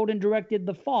also wrote and directed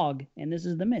The Fog, and this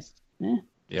is The Mist.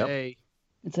 Yep. Hey,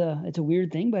 It's a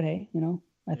weird thing, but hey, I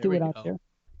There threw we it out go. there.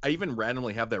 I even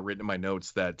randomly have that written in my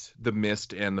notes that The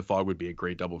Mist and The Fog would be a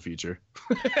great double feature.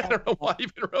 I don't know why I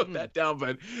even wrote that down,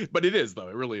 but it is though.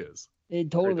 It really is.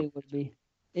 It totally would be.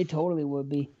 It totally would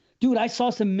be. Dude, I saw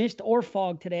some mist or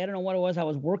fog today. I don't know what it was. I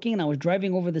was working and I was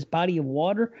driving over this body of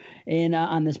water and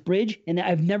on this bridge, and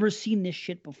I've never seen this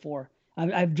shit before.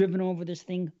 I've driven over this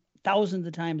thing thousands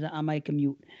of times on my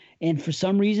commute, and for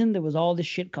some reason there was all this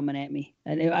shit coming at me.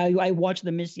 And I watched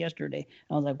the mist yesterday.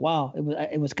 I was like, wow,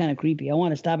 it was kind of creepy. I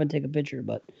want to stop and take a picture,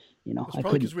 but It's I probably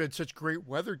couldn't. because we had such great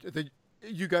weather.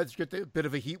 You guys get a bit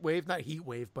of a heat wave, not heat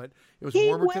wave, but it was Heat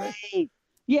warmer wave! today.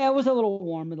 Yeah, it was a little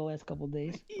warmer the last couple of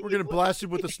days. We're getting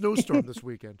blasted with a snowstorm this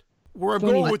weekend. Where I'm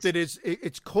Funny. going with it is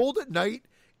it's cold at night,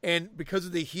 and because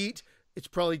of the heat, it's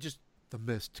probably just the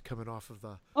mist coming off of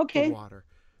the water.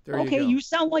 There Okay, you go. you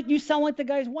sound like the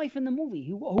guy's wife in the movie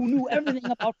who knew everything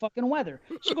about fucking weather.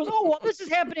 She goes, "Oh, well, this is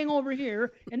happening over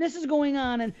here, and this is going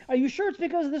on, and are you sure it's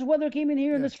because this weather came in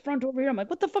here and this front over here?" I'm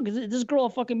like, "What the fuck is this girl a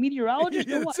fucking meteorologist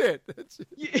or what?" That's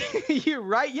it. You're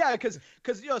right. Yeah, because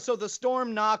so the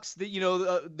storm knocks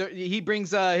he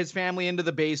brings his family into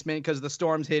the basement because the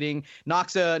storm's hitting.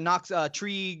 Knocks a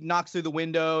tree, knocks through the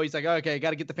window. He's like, okay,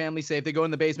 got to get the family safe. They go in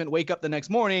the basement. Wake up the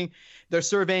next morning. They're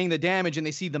surveying the damage and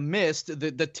they see the mist,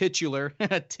 the titular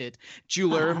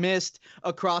mist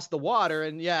across the water.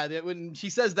 And yeah, when she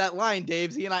says that line,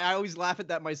 Dave, and I always laugh at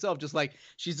that myself. Just like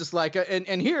she's just like,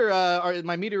 and here are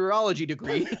my meteorology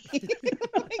degree.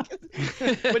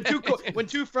 when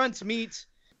two fronts meet.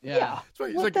 Yeah. That's why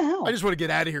he's What like, the hell? I just want to get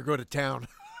out of here, go to town.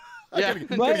 Yeah.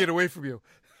 gotta get away from you.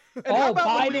 And Oh, how about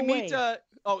by when we the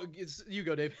meet? You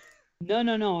go, Dave.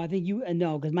 No. I think you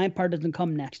no, because my part doesn't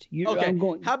come next. Okay. I'm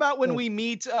going. How about when go. we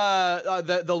meet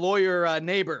the lawyer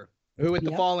neighbor who with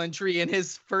the Yep. fallen tree, and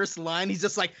his first line, he's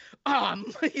just like,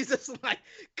 he's just like,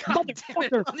 God damn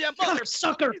it, Motherfucker. yeah,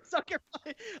 Cocksucker. sucker.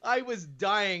 I was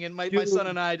dying, and my Dude. son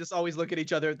and I just always look at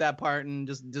each other at that part and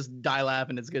just die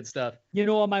laughing. It's good stuff. You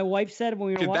know what my wife said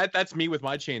when we were watching? That's me with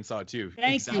my chainsaw too.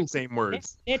 Thank Exact you. same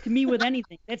words. That's me with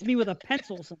anything. That's me with a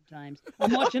pencil sometimes.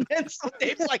 I'm watching Pencil.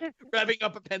 Dave's like revving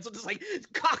up a pencil, just like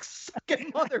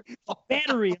cocksucking mother.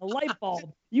 battery, a light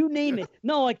bulb, you name it.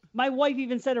 No, like my wife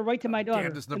even said it right to my daughter.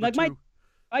 Damn, this And, number like two.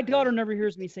 my daughter never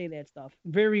hears me say that stuff.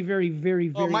 Very, very, very,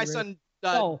 very. Oh, my rare. son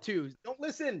Oh. too. Don't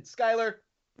listen, Skylar.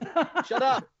 Shut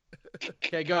up.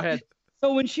 Okay, go ahead.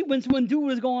 So when dude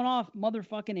was going off,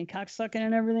 motherfucking and cocksucking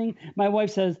and everything, my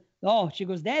wife says, "Oh," she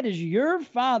goes, "That is your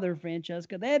father,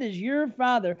 Francesca. That is your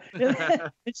father."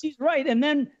 And she's right. And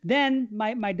then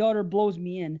my daughter blows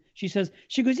me in. She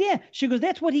goes, "Yeah." She goes,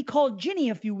 "That's what he called Ginny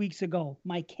a few weeks ago,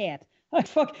 my cat." I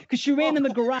fuck, because she ran in the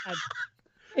garage.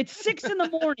 It's 6 a.m.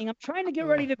 I'm trying to get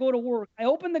ready to go to work. I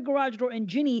open the garage door, and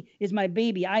Ginny is my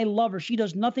baby. I love her. She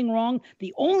does nothing wrong.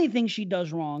 The only thing she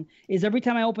does wrong is every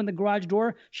time I open the garage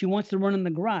door, she wants to run in the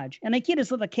garage. And I can't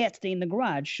just let the cat stay in the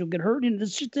garage. She'll get hurt, and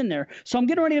there's shit's in there. So I'm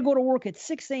getting ready to go to work at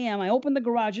 6 a.m. I open the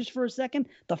garage just for a second.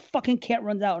 The fucking cat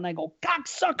runs out, and I go,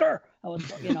 "Cocksucker!" I was,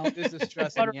 This is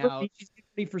stressing me out. She's getting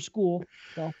ready for school.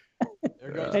 So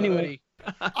There goes Anyway. Buddy.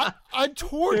 I'm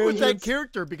torn with that Tangents.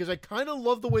 character because I kind of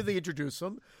love the way they introduce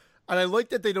him, and I like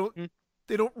that they don't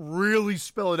really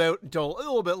spell it out until a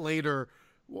little bit later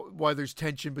why there's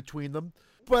tension between them.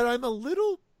 But I'm a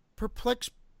little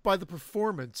perplexed by the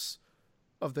performance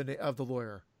of the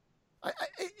lawyer.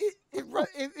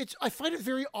 I find it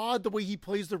very odd the way he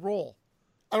plays the role.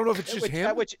 I don't know if it's just him.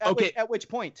 At which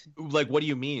point? Like, what do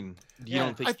you mean? You Yeah.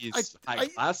 don't think he's high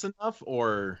class enough,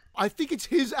 or I think it's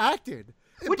his acting.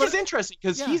 which But- is interesting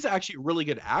because yeah. he's actually a really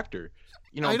good actor.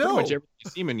 You know, I pretty know. much everything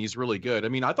you see him in, he's really good. I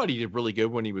mean, I thought he did really good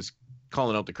when he was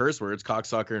calling out the curse words,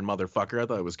 cocksucker and motherfucker. I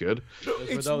thought it was good. No, were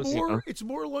it's those, more. you know? It's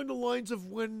more along the lines of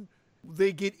when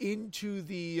they get into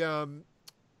the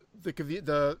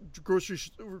grocery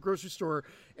store,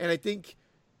 and I think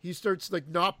he starts like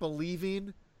not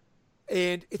believing,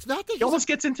 and it's not that He almost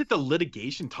gets into the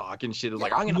litigation talk and shit.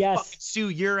 Like, I'm gonna Yes. fucking sue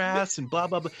your ass and blah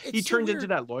blah blah. It's He so turns into weird.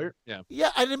 that lawyer. Yeah.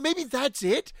 Yeah, and then maybe that's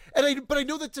it. But I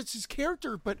know that's his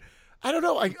character. But I don't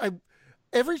know. I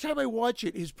every time I watch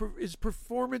it, his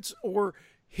performance or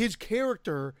his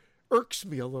character irks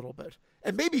me a little bit.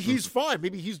 And maybe he's fine.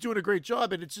 Maybe he's doing a great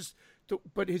job, and it's just,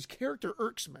 but his character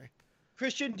irks me.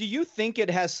 Christian, do you think it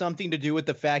has something to do with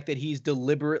the fact that he's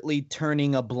deliberately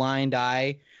turning a blind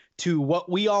eye to what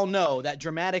we all know, that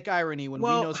dramatic irony when we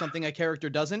know something a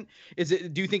character doesn't? Do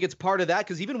you think it's part of that?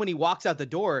 Because even when he walks out the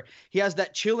door, he has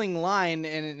that chilling line,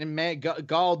 and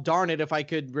gall darn it if I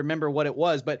could remember what it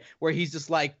was, but where he's just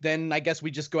like, then I guess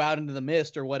we just go out into the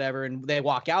mist or whatever, and they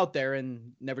walk out there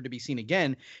and never to be seen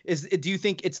again. Do you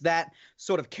think it's that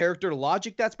sort of character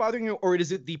logic that's bothering you, or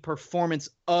is it the performance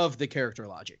of the character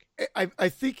logic? I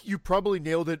think you probably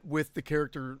nailed it with the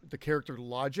character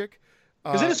logic.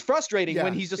 Because it is frustrating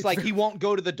when he's just like, he won't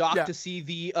go to the dock to see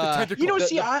the you know,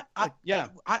 I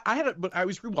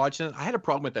was rewatching it. I had a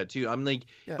problem with that too. I'm like,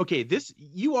 okay,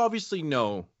 you obviously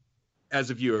know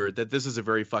as a viewer that this is a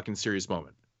very fucking serious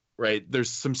moment, right? There's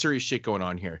some serious shit going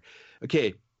on here.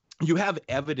 Okay, you have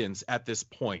evidence at this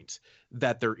point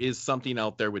that there is something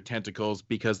out there with tentacles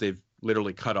because they've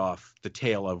literally cut off the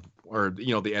tail of, or,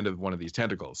 you know, the end of one of these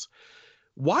tentacles.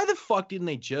 Why the fuck didn't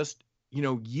they just, you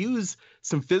know, use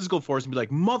some physical force and be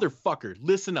like, motherfucker,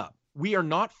 listen up. We are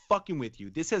not fucking with you.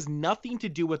 This has nothing to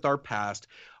do with our past,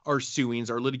 our suings,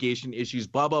 our litigation issues,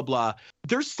 blah, blah, blah.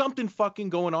 There's something fucking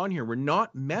going on here. We're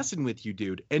not messing with you,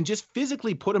 dude. And just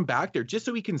physically put him back there just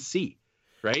so we can see.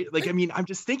 Right? Like, I mean, I'm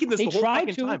just thinking this the whole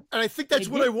fucking time. And I think that's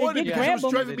what I wanted because it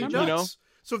was driving me nuts. You know?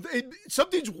 So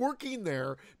something's working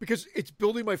there because it's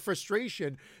building my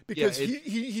frustration because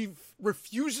he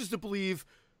refuses to believe,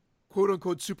 quote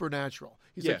unquote, supernatural.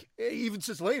 He's like, he even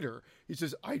says later, he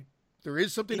says, there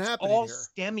is something happening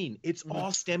here. It's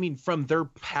all stemming from their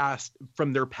past,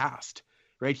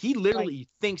 right? He literally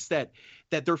thinks that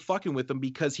they're fucking with him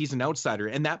because he's an outsider,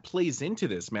 and that plays into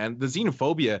this, man. The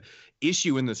xenophobia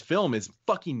issue in this film is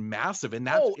fucking massive, and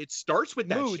it starts with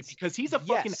that shit because he's a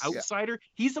fucking outsider.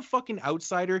 He's a fucking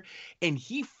outsider, and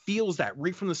he feels that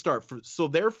right from the start. So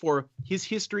therefore, his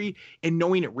history and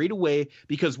knowing it right away,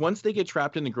 because once they get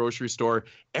trapped in the grocery store,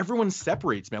 everyone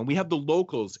separates, man. We have the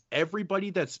locals. Everybody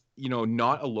that's, you know,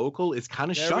 not a local is kind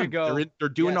of shunned. They're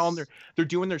doing they're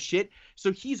doing their shit.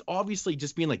 So he's obviously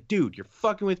just being like, dude, you're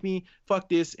fucking with me. Fuck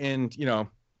this. And, you know,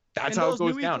 that's how it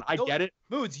goes down. I get it.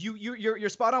 Moods, you're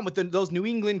spot on with those New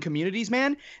England communities,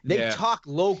 man. They talk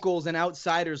locals and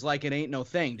outsiders like it ain't no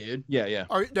thing, dude. Yeah.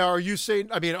 Are you saying,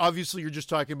 I mean, obviously you're just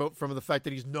talking about from the fact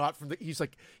that he's not from he's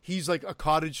like a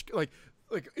cottage, like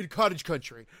in cottage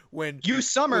country when you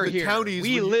summer here, counties,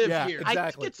 we live here. Exactly.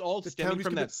 I think it's all stemming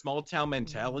from that small town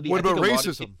mentality. What about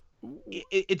racism?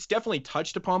 It's definitely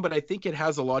touched upon, but I think it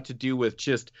has a lot to do with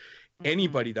just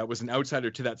anybody that was an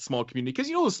outsider to that small community. Because,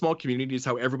 you know, the small community is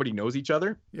how everybody knows each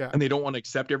other. Yeah. And they don't want to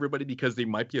accept everybody because they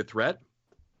might be a threat.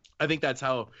 I think that's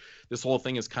how this whole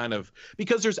thing is kind of,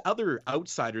 because there's other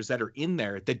outsiders that are in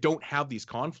there that don't have these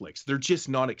conflicts. They're just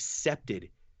not accepted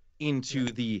into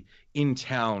the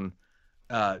in-town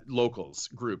locals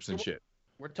groups and shit.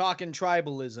 We're talking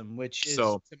tribalism, which is,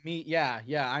 to me,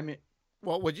 I mean,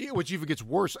 well, which even gets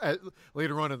worse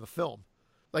later on in the film.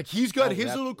 Like, he's got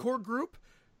his little core group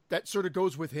that sort of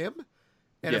goes with him.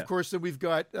 And of course, then we've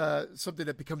got something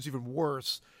that becomes even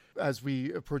worse as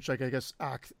we approach, like, I guess,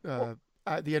 at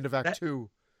the end of Act 2.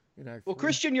 Well,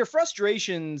 Christian, your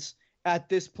frustrations at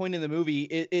this point in the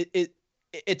movie,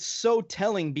 it's so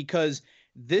telling because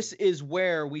this is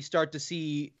where we start to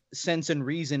see sense and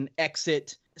reason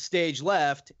exit stage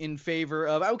left in favor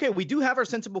of, okay, we do have our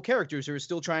sensible characters who are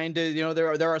still trying to, you know,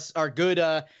 there are good,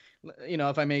 you know,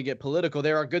 if I may get political,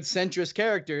 there are good centrist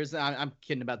characters. I'm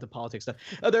kidding about the politics stuff.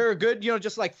 There are good, you know,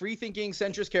 just like free-thinking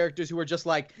centrist characters who are just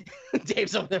like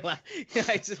Dave's over there,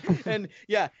 and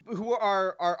who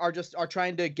are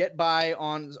trying to get by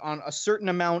on a certain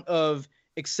amount of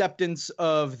acceptance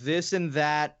of this and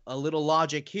that, a little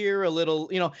logic here, a little,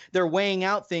 you know, they're weighing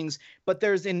out things, but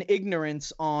there's an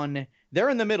ignorance they're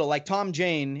in the middle, like Tom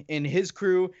Jane and his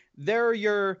crew. They're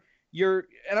your,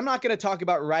 and I'm not going to talk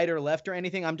about right or left or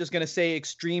anything. I'm just going to say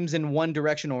extremes in one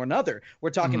direction or another. We're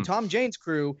talking Tom Jane's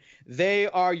crew. They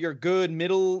are your good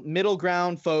middle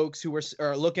ground folks who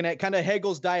are looking at kind of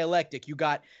Hegel's dialectic. You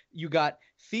got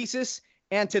thesis,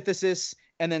 antithesis,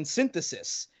 and then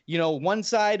synthesis. You know, one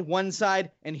side,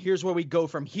 and here's where we go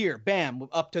from here. Bam,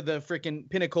 up to the freaking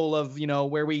pinnacle of, you know,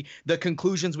 the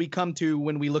conclusions we come to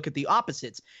when we look at the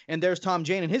opposites. And there's Tom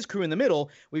Jane and his crew in the middle.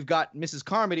 We've got Mrs.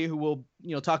 Carmody, who we'll,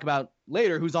 you know, talk about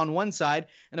later, who's on one side.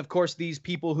 And of course, these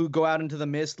people who go out into the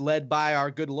mist, led by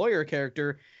our good lawyer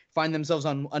character, find themselves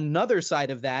on another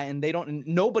side of that. And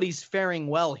nobody's faring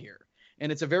well here.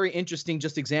 And it's a very interesting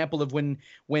just example of when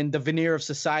the veneer of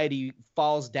society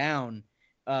falls down.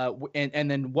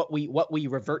 And then what we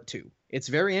revert to. It's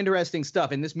very interesting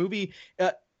stuff. And this movie,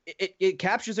 it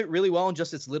captures it really well in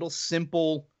just its little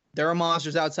simple. There are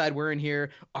monsters outside. We're in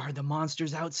here. Are the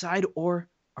monsters outside or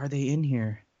are they in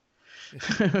here?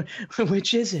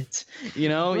 Which is it? You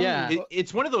know, yeah.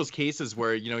 It's one of those cases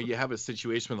where, you know, you have a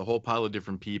situation with a whole pile of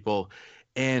different people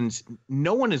and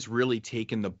no one has really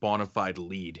taken the bona fide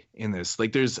lead in this.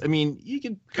 Like I mean, you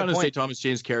can kind of say Thomas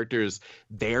Jane's character is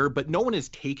there, but no one has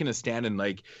taken a stand and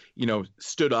like, you know,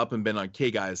 stood up and been like,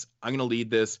 okay, guys, I'm going to lead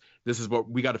this. This is what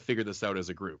we got to figure this out as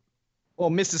a group. Well,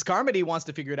 Mrs. Carmody wants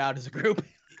to figure it out as a group.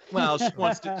 Well, she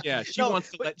wants to, yeah, she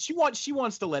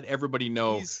wants to let everybody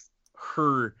know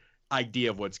her idea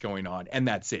of what's going on, and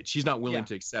that's it. She's not willing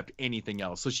to accept anything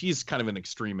else. So she's kind of an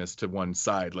extremist to one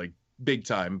side, like big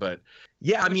time. But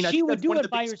yeah, I mean, she would do it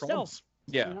by herself. Problems.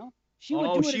 Yeah, you know? She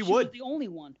would do it if she was the only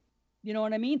one. You know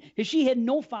what I mean? If she had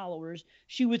no followers,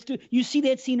 she would still. You see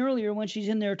that scene earlier when she's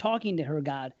in there talking to her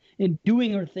God and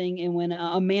doing her thing, and when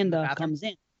Amanda comes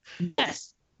in.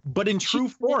 Yes. But in true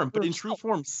form,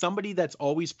 somebody that's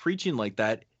always preaching like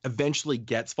that eventually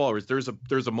gets followers. There's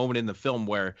a moment in the film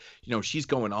where, you know, she's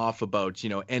going off about,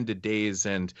 you know, end of days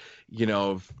and, you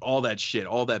know, all that shit,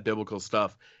 all that biblical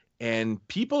stuff. And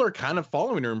people are kind of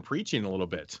following her and preaching a little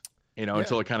bit, you know,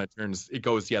 until it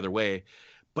goes the other way.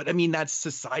 But I mean, that's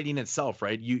society in itself,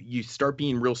 right? You start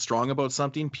being real strong about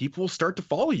something, people will start to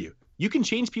follow you. You can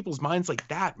change people's minds like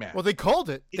that, man. Well, they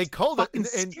called it. They called it. And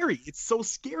scary. It's so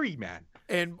scary, man.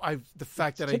 And the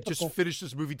fact that I just finished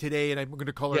this movie today, and I'm going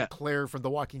to call her Claire from The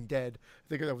Walking Dead. I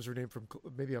think that was her name from.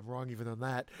 Maybe I'm wrong even on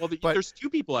that. Well, there's two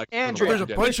people actually. Andrea. There's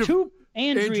a bunch of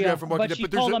Andrea from Walking but Dead. She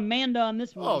called Amanda on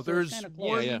this one. Oh, there's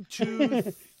one, two,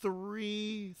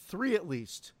 three at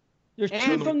least. There's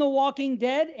two from The Walking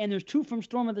Dead, and there's two from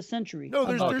Storm of the Century. No,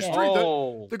 there's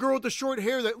three. The girl with the short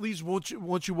hair that leaves once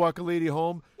you walk a lady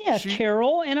home. Yeah,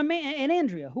 Carol and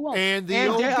Andrea. Who else? And the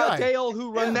old guy. Dale,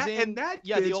 who runs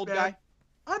the old guy.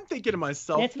 I'm thinking to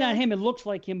myself, that's not him. It looks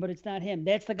like him, but it's not him.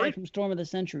 That's the guy from Storm of the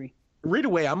Century. Right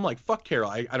away, I'm like, fuck Carol.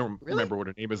 I don't remember what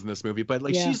her name is in this movie, but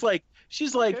like she's like,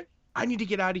 I need to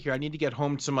get out of here. I need to get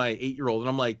home to my 8-year-old. And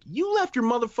I'm like, you left your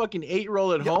motherfucking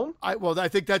 8-year-old at home? I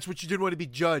think that's what you didn't want to be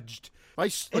judged. My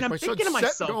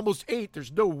son's almost 8.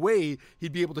 There's no way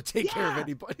he'd be able to take care of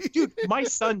anybody. Dude, my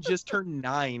son just turned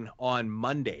 9 on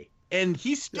Monday, and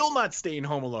he's still not staying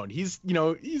home alone.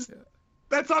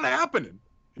 That's not happening.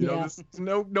 You know, there's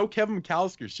no Kevin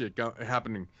McAllister shit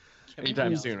happening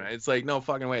anytime soon. Right? It's like, no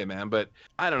fucking way, man. But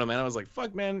I don't know, man. I was like,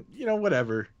 fuck, man. You know,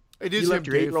 whatever. It is you left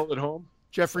your 8-year-old at home.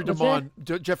 Jeffrey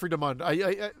DeMond. Jeffrey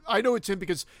DeMond. I know it's him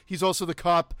because he's also the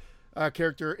cop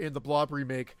character in the Blob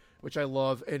remake, which I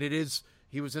love. And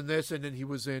he was in this, and then he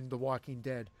was in The Walking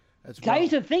Dead as well. I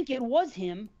used to think it was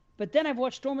him, but then I've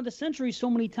watched Storm of the Century so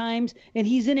many times, and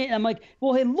he's in it, and I'm like,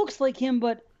 well, it looks like him,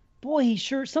 but boy,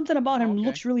 something about him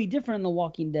looks really different in The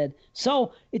Walking Dead.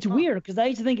 So it's weird because I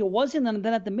used to think it was him, and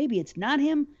then I thought maybe it's not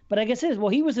him, but I guess it is. Well,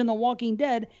 he was in The Walking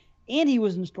Dead, and he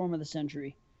was in Storm of the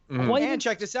Century. Mm-hmm. And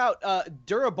check this out.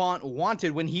 Darabont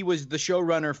wanted, when he was the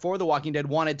showrunner for The Walking Dead,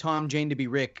 wanted Tom Jane to be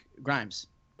Rick Grimes.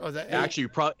 Oh, that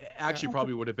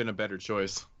probably would have been a better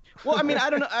choice. Well, I mean, I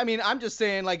don't know. I mean, I'm just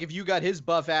saying, like, if you got his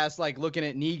buff ass, like, looking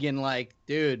at Negan, like,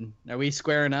 dude, are we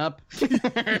squaring up?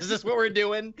 Is this what we're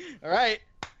doing? All right.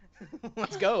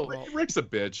 Let's go. Rick's a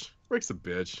bitch.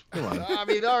 Come on. I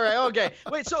mean, all right, okay.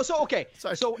 Wait, so okay.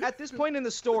 So at this point in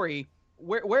the story,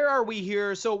 where are we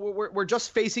here? So we're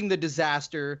just facing the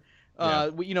disaster.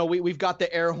 We've got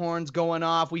the air horns going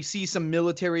off. We see some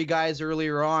military guys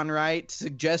earlier on, right,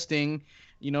 suggesting,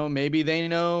 you know, maybe they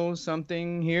know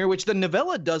something here, which the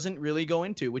novella doesn't really go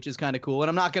into, which is kind of cool. And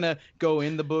I'm not gonna go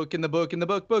in the book,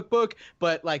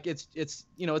 but like it's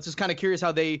just kind of curious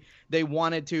how they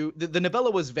wanted to. The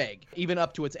novella was vague even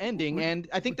up to its ending, and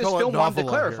I think this film wanted to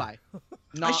clarify.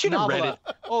 I should have read it.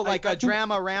 Oh, like a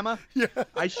drama-rama? Yeah.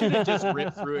 I should have just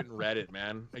ripped through it and read it,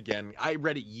 man. Again, I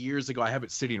read it years ago. I have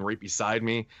it sitting right beside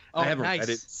me. I haven't read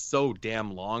it so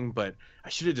damn long, but I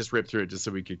should have just ripped through it just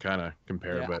so we could kind of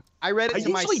compare. But I read it to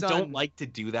my son. I usually don't like to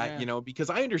do that, you know, because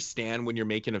I understand when you're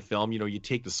making a film, you know, you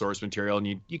take the source material and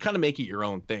you kind of make it your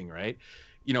own thing, right?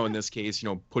 You know, in this case, you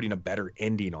know, putting a better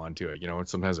ending onto it, you know, and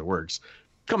sometimes it works.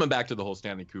 Coming back to the whole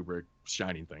Stanley Kubrick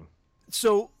Shining thing.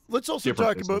 So let's also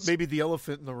talk about maybe the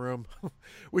elephant in the room,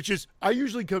 which is I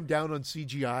usually come down on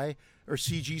CGI or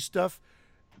CG stuff.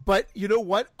 But you know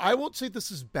what? I won't say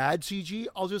this is bad CG.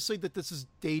 I'll just say that this is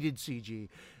dated CG.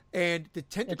 And the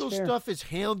tentacle stuff is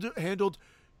handled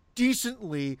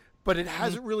decently, but it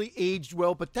hasn't really aged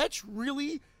well. But that's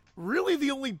really the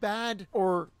only bad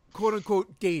or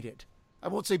quote-unquote dated. I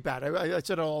won't say bad. I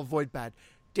said I'll avoid bad.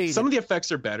 dated. Some of the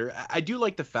effects are better. I do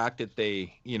like the fact that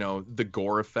they, you know, the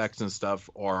gore effects and stuff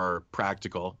are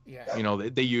practical. Yeah. You know,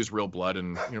 they use real blood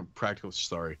and, you know, practical.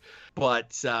 Sorry.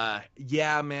 But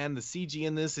yeah, man, the CG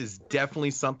in this is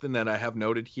definitely something that I have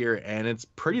noted here. And it's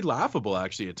pretty laughable,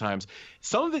 actually, at times.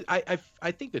 Some of it,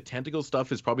 I think the tentacle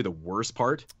stuff is probably the worst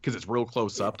part because it's real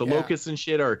close up. The locusts and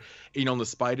shit are, you know, and the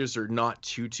spiders are not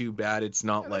too bad. It's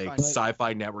not like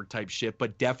Sci-Fi Network type shit.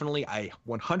 But definitely, I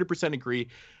 100% agree.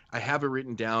 I have it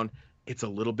written down. It's a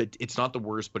little bit, it's not the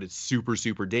worst, but it's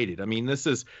super dated. I mean, this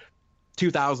is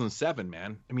 2007,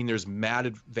 man. I mean, there's mad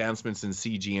advancements in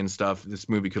CG and stuff. This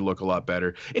movie could look a lot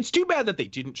better. It's too bad that they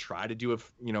didn't try to do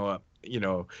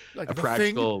Like a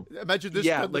practical Thing? Imagine this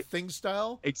from the Thing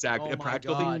style. Exactly. Oh a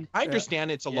practical my God. thing. I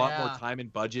understand it's a lot more time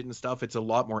and budget and stuff. It's a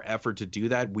lot more effort to do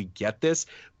that. We get this.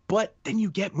 But then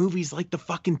you get movies like The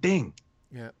fucking Thing.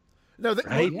 Yeah. No,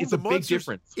 right? It's a big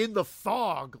difference. In The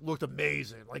Fog looked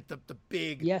amazing. Like the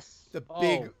big,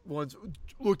 big ones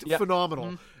looked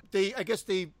phenomenal. Mm-hmm. I guess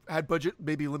they had budget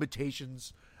maybe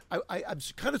limitations. I'm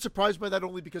kind of surprised by that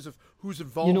only because of who's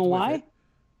involved. You know with why? It.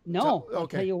 No, I'll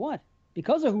tell you what.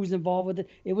 Because of who's involved with it,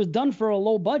 it was done for a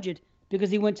low budget because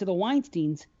he went to the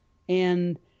Weinsteins,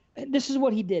 and this is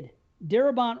what he did.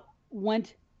 Darabont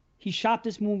he shopped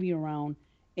this movie around,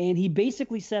 and he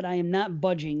basically said, "I am not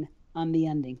budging on the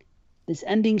ending. This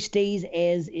ending stays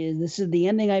as is. This is the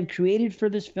ending I've created for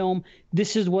this film.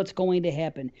 This is what's going to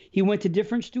happen." He went to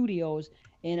different studios,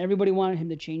 and everybody wanted him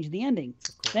to change the ending.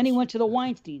 Then he went to the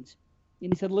Weinsteins,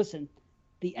 and he said, "Listen,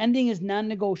 the ending is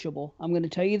non-negotiable. I'm going to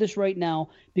tell you this right now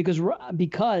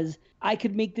because I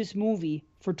could make this movie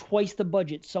for twice the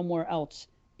budget somewhere else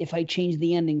if I change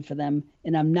the ending for them,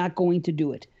 and I'm not going to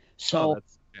do it." So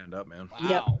that's stand up, man. Wow.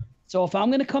 Yep. So if I'm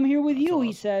going to come here with you,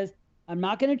 he says, "I'm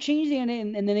not going to change the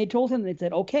ending." And then they told him, they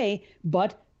said, "Okay,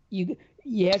 but you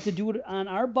have to do it on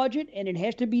our budget, and it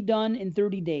has to be done in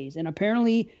 30 days." And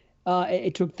apparently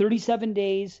it took 37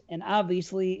 days, and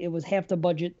obviously it was half the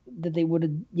budget that they would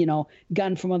have,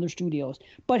 gotten from other studios.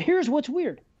 But here's what's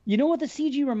weird. You know what the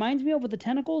CG reminds me of with the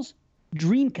tentacles?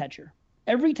 Dreamcatcher.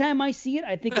 Every time I see it,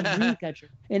 I think of Dreamcatcher,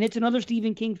 and it's another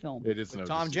Stephen King film. It is with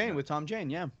Tom Jane,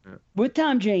 yeah. With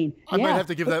Tom Jane. I might have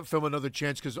to give that film another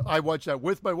chance because I watched that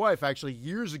with my wife actually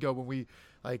years ago when we,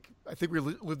 I think we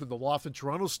lived in the loft in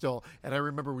Toronto still, and I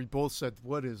remember we both said,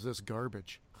 "What is this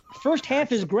garbage?" First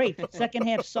half is great. Second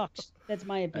half sucks. That's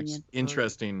my opinion.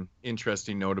 Interesting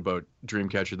note about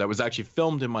Dreamcatcher. That was actually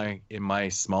filmed in my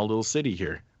small little city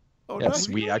here. Oh, yes,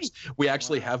 nice. we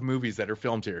actually have movies that are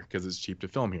filmed here because it's cheap to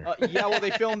film here. Yeah, well,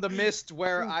 they filmed The Mist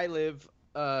where I live.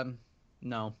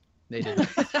 No, they didn't.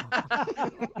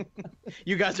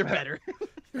 You guys are better.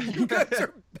 You guys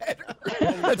are better.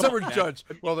 That's how we're judged.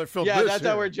 Well, they're filmed. Yeah, that's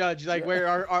how we're judged. Like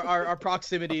where our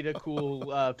proximity to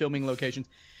cool filming locations.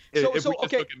 If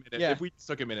we just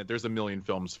took a minute, there's a million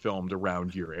films filmed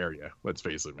around your area. Let's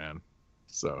face it, man.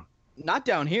 So not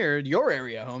down here, your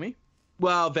area, homie.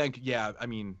 Well,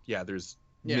 there's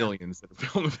millions that are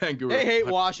filmed in Vancouver. They hate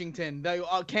Washington.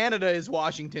 Canada is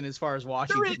Washington as far as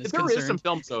Washington is concerned. There is some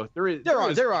films though.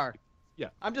 There are. Yeah.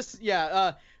 I'm just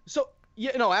So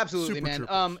yeah, no, absolutely, Super man.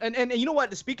 Troopers. And you know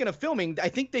what? Speaking of filming, I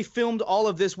think they filmed all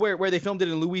of this where they filmed it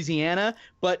in Louisiana,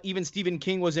 but even Stephen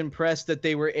King was impressed that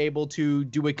they were able to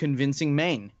do a convincing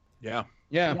Maine. Yeah.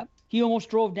 Yeah. Yep. He almost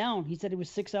drove down. He said it was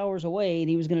 6 hours away, and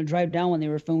he was going to drive down when they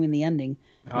were filming the ending.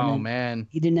 Oh man.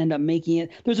 He didn't end up making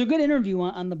it. There's a good interview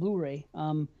on the Blu-ray.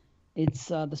 It's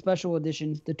the special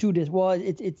edition, the 2-disc. Well,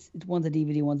 it's one's a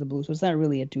DVD, one's a Blu, so it's not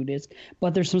really a 2-disc.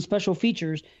 But there's some special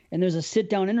features, and there's a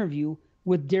sit-down interview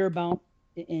with Darabont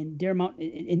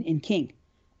and King,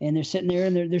 and they're sitting there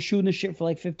and they're shooting the shit for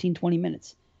like 15-20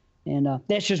 minutes, and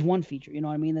that's just one feature. You know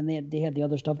what I mean? Then they had the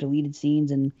other stuff, deleted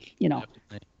scenes, and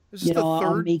This is the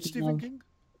third Stephen King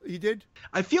he did.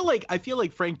 I feel like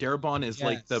Frank Darabont is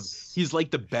he's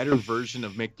like the better version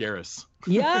of Mick Garris.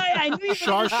 Yeah, I knew you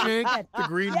Shawshank, The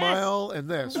Green Mile, and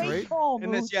this, Great right? call,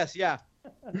 And Moose. this, yes, yeah.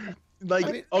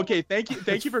 Okay, thank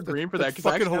you for agreeing for that. That's 'cause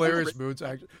I fucking actually have hilarious, Moods.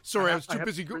 Sorry, I was too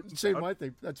busy saying my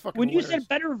thing. That's fucking When you hilarious. said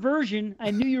better version,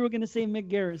 I knew you were going to say Mick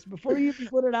Garris before you even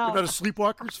put it out. You're not a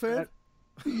Sleepwalkers fan?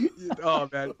 Oh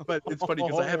man, but it's funny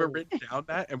because I have it written down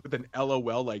that and with an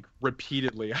LOL like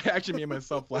repeatedly. I actually made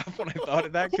myself laugh when I thought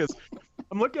of that because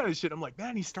I'm looking at his shit. I'm like,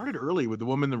 man, he started early with The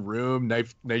Woman in the Room,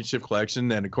 Night Shift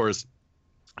Collection, and of course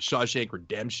Shawshank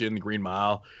Redemption, The Green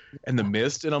Mile, and The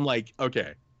Mist. And I'm like,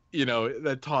 okay,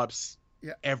 that tops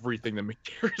everything that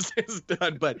McGarris has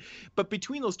done. But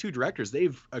between those two directors,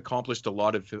 they've accomplished a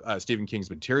lot of Stephen King's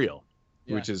material.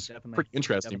 Yeah, which is definitely. pretty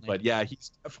interesting. Definitely. But yeah,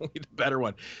 he's definitely the better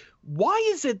one.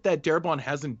 Why is it that Darabont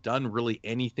hasn't done really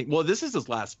anything? Well, this is his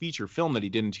last feature film that he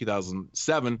did in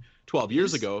 2007, 12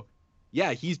 years ago.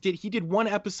 Yeah, he did one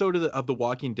episode of the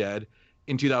Walking Dead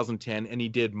in 2010, and he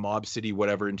did Mob City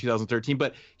whatever in 2013,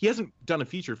 but he hasn't done a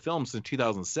feature film since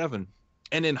 2007.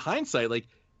 And in hindsight, like,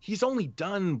 he's only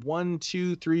done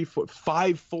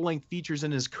 5 full-length features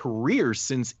in his career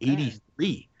since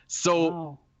 '83. So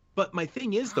Wow. but my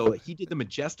thing is, though, he did The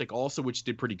Majestic also, which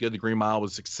did pretty good. The Green Mile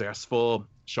was successful.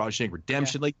 Shawshank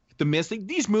Redemption, like The Mist. Like,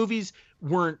 these movies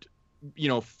weren't,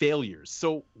 failures.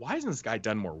 So why hasn't this guy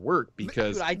done more work?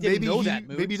 Because Dude, I didn't know that.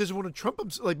 Maybe he doesn't want to trump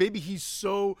himself. Like, maybe he's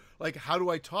so, like, how do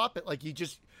I top it? Like, he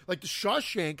just, like, The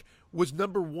Shawshank was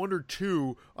number 1 or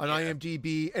 2 on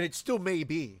IMDb, and it still may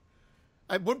be.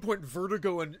 At one point,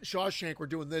 Vertigo and Shawshank were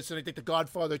doing this, and I think The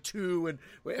Godfather 2 and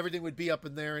everything would be up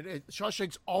in there. And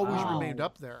Shawshank's always remained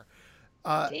up there.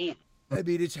 Damn. I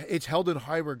mean, it's held in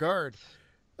high regard.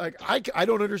 Like, I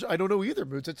don't understand. I don't know either,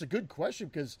 Moods. That's a good question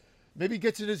because maybe he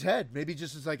gets in his head. Maybe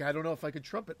just is like, I don't know if I could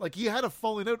trump it. Like, he had a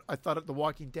falling out, I thought, at The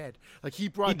Walking Dead. Like, he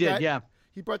brought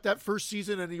He brought that first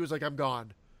season, and he was like, I'm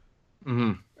gone.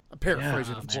 Mm-hmm. I'm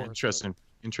paraphrasing, of course.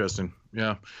 Interesting.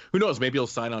 Yeah. Who knows? Maybe he'll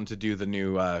sign on to do the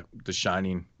new The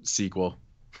Shining sequel.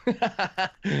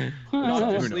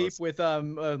 Not Sleep with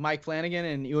Mike Flanagan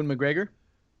and Ewan McGregor.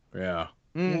 Yeah.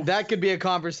 That could be a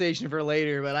conversation for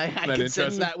later, but I can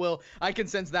sense that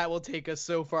will take us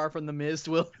so far from the mist.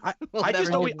 I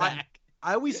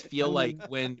always feel like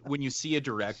when you see a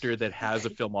director that has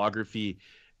a filmography,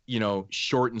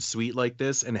 short and sweet like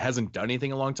this and hasn't done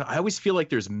anything in a long time, I always feel like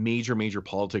there's major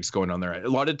politics going on there. A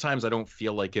lot of times I don't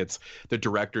feel like it's the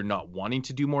director not wanting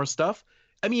to do more stuff.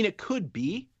 I mean, it could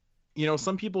be,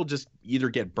 some people just either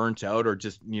get burnt out or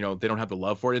just, they don't have the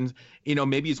love for it. And,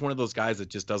 maybe he's one of those guys that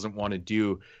just doesn't want to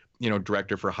do,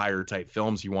 director for hire type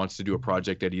films. He wants to do a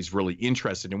project that he's really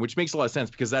interested in, which makes a lot of sense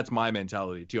because that's my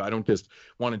mentality too. I don't just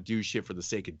want to do shit for the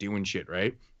sake of doing shit,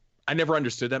 right? I never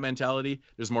understood that mentality.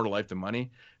 There's more to life than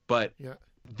money. But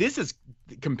this is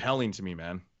compelling to me,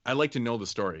 man. I'd like to know the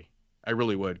story. I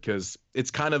really would, because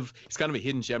it's kind of a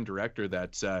hidden gem director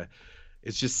that's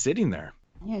it's just sitting there.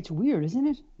 Yeah, it's weird, isn't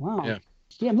it? Wow. Yeah.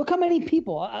 Damn, look how many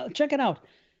people. Check it out.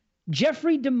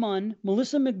 Jeffrey DeMunn,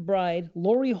 Melissa McBride,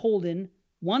 Laurie Holden,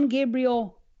 Juan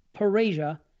Gabriel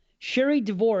Pareja, Sherry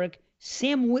Dvorak,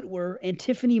 Sam Witwer, and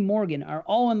Tiffany Morgan are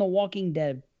all in The Walking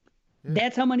Dead. Yeah.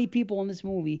 That's how many people in this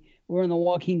movie were in The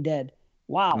Walking Dead.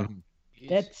 Wow. Mm-hmm.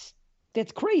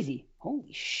 That's crazy.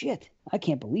 Holy shit. I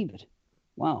can't believe it.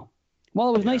 Wow.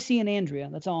 Well, it was nice seeing Andrea.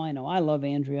 That's all I know. I love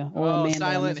Andrea. Amanda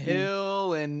Silent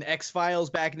Hill and X-Files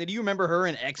back in the day. Do you remember her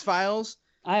in X-Files?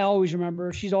 I always remember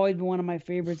her. She's always been one of my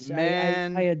favorites.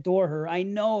 Man. I adore her. I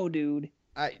know, dude.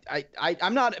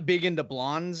 I'm not big into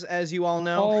blondes, as you all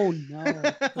know. Oh,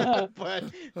 no. but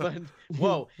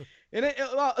whoa. And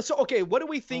so, okay, what do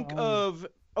we think of...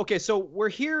 Okay, so we're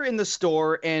here in the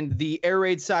store, and the air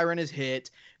raid siren is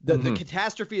hit. The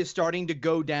catastrophe is starting to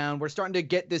go down. We're starting to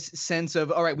get this sense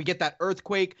of, all right, we get that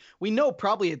earthquake. We know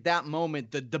probably at that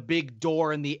moment the big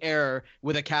door in the air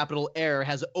with a capital Air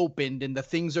has opened, and the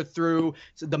things are through.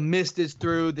 So the mist is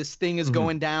through. This thing is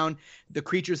going down. The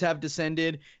creatures have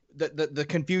descended. The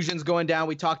confusion's going down.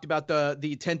 We talked about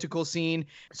the tentacle scene.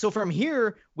 So from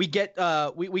here, we get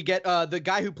the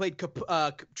guy who played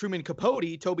Truman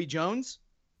Capote, Toby Jones.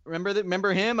 Remember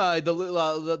him?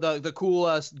 The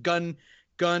cool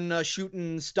gun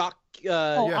shooting stock.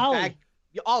 Ollie.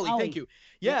 Ollie, thank you.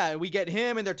 Yeah, we get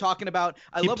him, and they're talking about.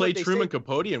 He played Truman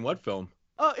Capote in what film?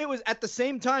 Oh, it was at the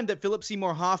same time that Philip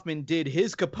Seymour Hoffman did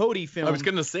his Capote film. I was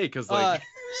gonna say because like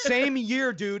same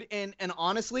year, dude. And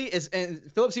honestly,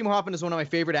 Philip Seymour Hoffman is one of my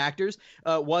favorite actors.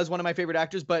 Was one of my favorite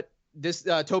actors, but this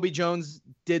Toby Jones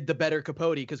did the better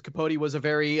Capote because Capote was a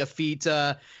very effete,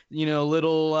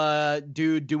 little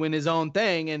dude doing his own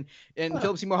thing, and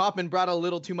Philip Seymour Hoffman brought a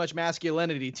little too much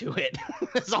masculinity to it.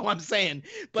 That's all I'm saying.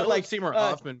 But Philip Seymour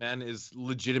Hoffman, man, is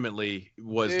legitimately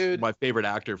my favorite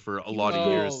actor for a lot of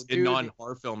years in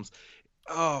non-horror films.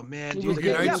 Oh man, he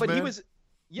was.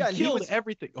 Yeah, he killed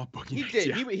everything. Oh, Boogie Nights. He did.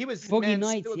 Yeah. He was Boogie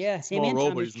Nights. Yeah, small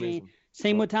role, but he's amazing.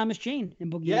 Same with Thomas Jane in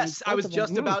Boogie Nights. Yes, I was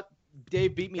just about.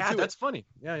 Dave beat me to it. Yeah, that's funny.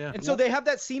 Yeah. And so they have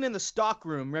that scene in the stock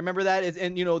room. Remember that?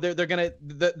 And they're gonna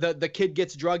the kid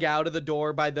gets drug out of the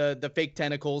door by the fake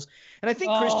tentacles. And I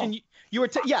think Christian, you were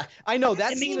I know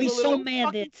that scene is a little so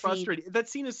mad. Frustrating. That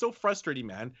scene is so frustrating,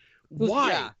 man. Why?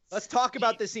 Yeah, let's talk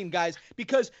about this scene, guys,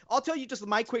 because I'll tell you just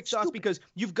my quick thoughts, because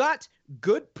you've got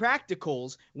good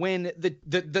practicals when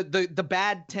the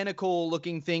bad tentacle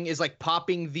looking thing is like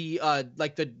popping the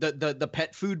the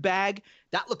pet food bag.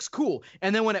 That looks cool.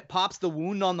 And then when it pops the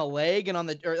wound on the leg and on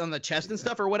the chest and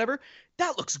stuff or whatever,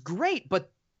 that looks great, but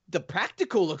the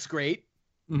practical looks great.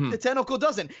 The tentacle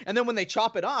doesn't. And then when they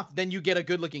chop it off, then you get a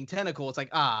good looking tentacle. It's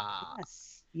like, Yes.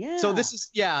 Yeah. So this is,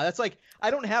 that's like, I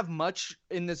don't have much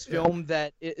in this film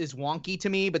that is wonky to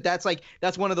me, but that's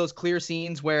one of those clear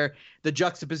scenes where the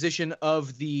juxtaposition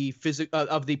of the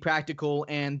practical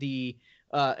and the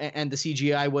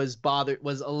CGI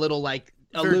was a little like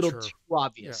too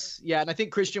obvious. Yeah. And I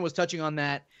think Christian was touching on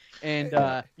that. And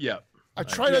I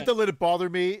try not to let it bother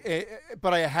me,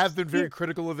 but I have been very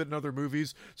critical of it in other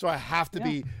movies. So I have to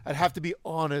be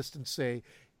honest and say,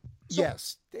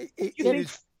 yes, it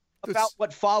is. About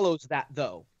what follows that,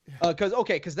 though,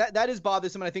 because that is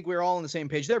bothersome, and I think we're all on the same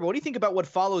page there. But what do you think about what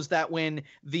follows that when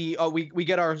we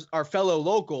get our fellow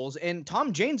locals, and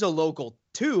Tom Jane's a local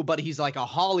too, but he's like a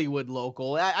Hollywood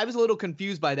local. I was a little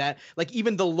confused by that. Like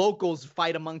even the locals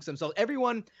fight amongst themselves.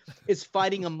 Everyone is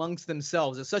fighting amongst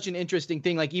themselves. It's such an interesting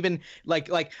thing. Like even like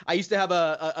I used to have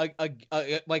a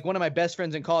like one of my best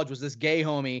friends in college was this gay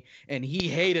homie, and he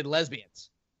hated lesbians.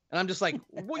 And I'm just like,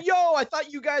 well, I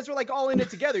thought you guys were like all in it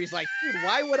together. He's like, dude,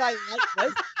 why would I like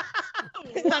this?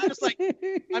 And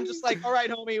I'm just like, all right,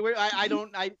 homie.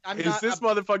 I'm Is not. This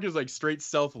motherfucker's like straight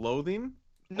self-loathing?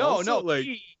 No, like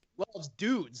he loves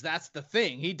dudes. That's the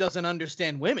thing. He doesn't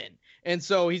understand women. And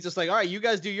so he's just like, all right, you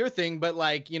guys do your thing, but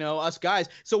like, us guys.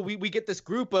 So we get this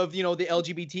group of, the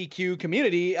LGBTQ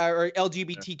community or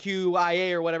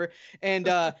LGBTQIA or whatever. And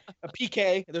a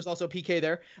PK, there's also PK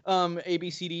there,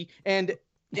 ABCD. And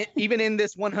even in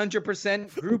this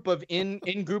 100% group of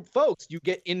in-group folks, you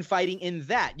get infighting in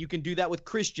that. You can do that with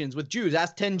Christians, with Jews.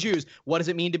 Ask 10 Jews, what does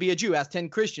it mean to be a Jew? Ask 10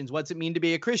 Christians, what's it mean to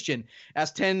be a Christian?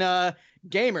 Ask 10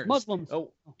 gamers. Muslims.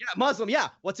 Oh, yeah, Muslim, yeah.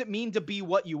 What's it mean to be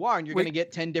what you are? And you're going to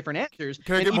get 10 different answers.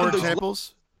 Can I get more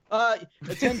examples?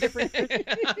 10 different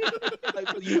like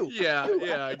you. Yeah,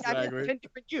 exactly. 10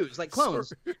 different Jews, like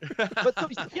clones. But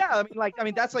I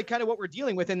mean that's like kind of what we're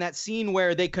dealing with in that scene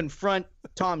where they confront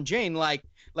Tom Jane,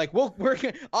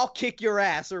 I'll kick your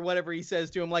ass or whatever he says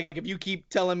to him. Like if you keep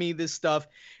telling me this stuff,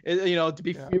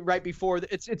 right before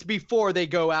it's before they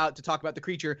go out to talk about the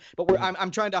creature. But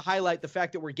I'm trying to highlight the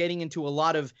fact that we're getting into a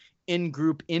lot of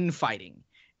in-group infighting,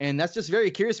 and that's just very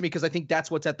curious to me because I think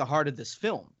that's what's at the heart of this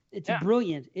film. It's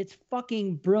brilliant. It's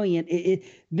fucking brilliant.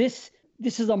 This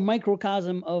is a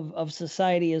microcosm of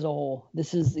society as a whole.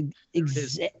 This is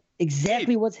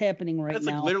exactly what's happening right now. That's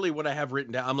like literally what I have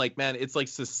written down. I'm like, man, it's like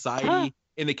society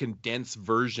in a condensed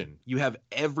version. You have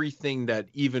everything that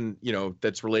even,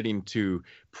 that's relating to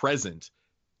present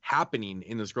happening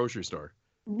in this grocery store.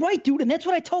 Right, dude. And that's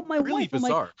what I told my Really wife. I'm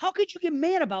bizarre. like, how could you get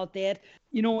mad about that?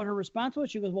 You know what her response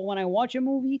was? She goes, well, when I watch a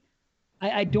movie,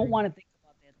 I don't want to think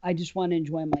about that. I just want to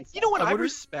enjoy myself. You know what? I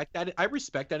respect that. I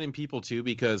respect that in people too,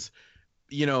 because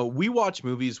we watch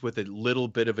movies with a little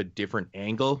bit of a different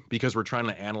angle because we're trying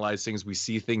to analyze things. We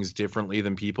see things differently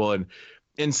than people. And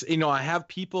I have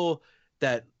people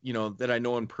that, that I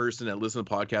know in person that listen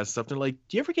to podcasts and stuff. They're like,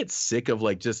 do you ever get sick of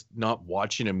like just not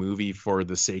watching a movie for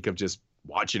the sake of just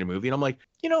watching a movie? And I'm like,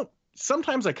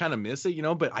 sometimes I kind of miss it,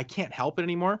 but I can't help it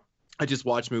anymore. I just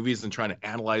watch movies and trying to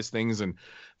analyze things and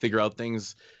figure out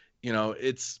things.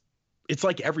 It's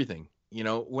like everything.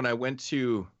 When I went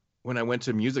to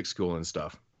music school and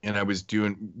stuff, and I was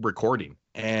doing recording,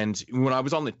 and when I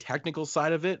was on the technical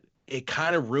side of it, it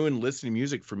kind of ruined listening to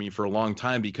music for me for a long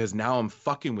time, because now I'm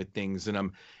fucking with things, and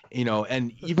I'm,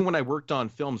 and even when I worked on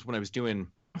films, when I was doing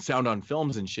sound on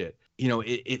films and shit,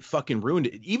 it fucking ruined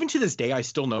it. Even to this day, I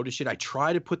still notice shit. I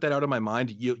try to put that out of my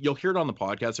mind. You'll hear it on the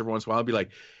podcast every once in a while. I'll be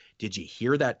like, did you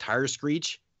hear that tire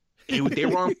screech? They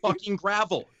were on fucking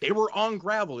gravel. They were on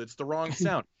gravel. It's the wrong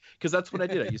sound. Because that's what I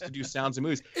did. I used to do sounds and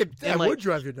movies. That would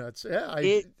drive you nuts.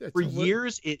 Yeah. For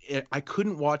years, I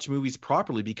couldn't watch movies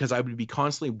properly because I would be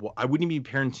I wouldn't be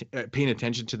paying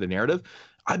attention to the narrative.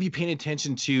 I'd be paying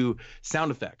attention to sound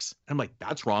effects. I'm like,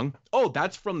 that's wrong. Oh,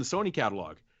 that's from the Sony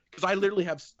catalog. Because I literally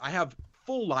have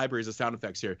full libraries of sound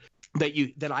effects here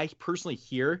that I personally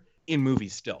hear in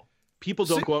movies still. People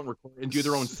don't go out and record and do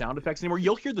their own sound effects anymore.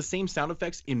 You'll hear the same sound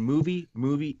effects in movie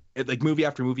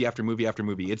after movie after movie after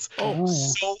movie. It's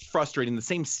so frustrating. The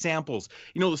same samples.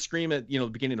 The scream at the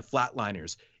beginning of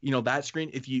Flatliners. That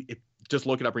screen. If just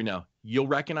look it up right now. You'll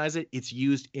recognize it. It's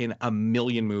used in a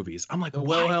million movies. I'm like, The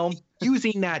why Wilhelm. are they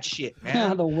using that shit,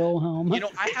 man? The Wilhelm. You know,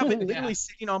 I have it literally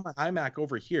sitting on my iMac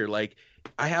over here. Like,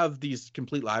 I have these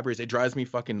complete libraries. It drives me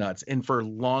fucking nuts. And for a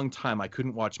long time, I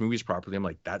couldn't watch movies properly. I'm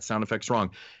like, that sound effect's wrong.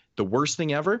 The worst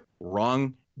thing ever,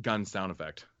 wrong gun sound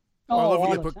effect. I love when all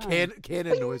they the put time.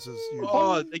 cannon noises.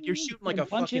 Oh, like you're shooting like a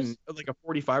Punches. fucking like a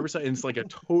 45 or something. And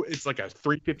it's like a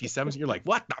 357. You're like,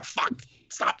 what the fuck?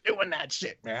 Stop doing that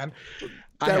shit, man.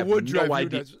 I That have would no drive you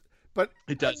idea. nuts. But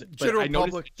It doesn't. But general I noticed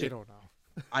public, that they shit. don't know.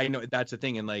 I know that's the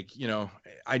thing, and like, you know,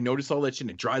 I notice all that shit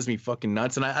and it drives me fucking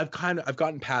nuts. And I've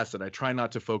gotten past it. I try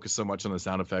not to focus so much on the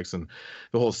sound effects and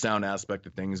the whole sound aspect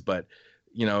of things, but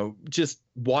you know, just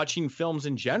watching films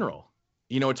in general,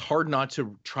 you know, it's hard not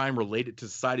to try and relate it to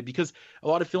society, because a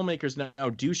lot of filmmakers now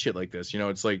do shit like this. You know,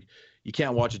 it's like you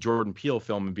can't watch a Jordan Peele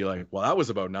film and be like, well, that was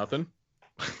about nothing.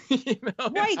 You know?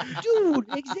 Right, dude.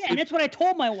 Exactly. And that's what I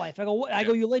told my wife. I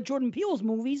go, you like Jordan Peele's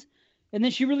movies? And then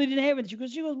she really didn't have it. She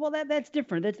goes, well, that's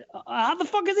different. That's how the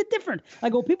fuck is it different? I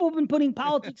go, people have been putting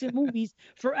politics in movies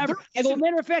forever. I go,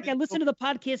 matter of fact, I listened to the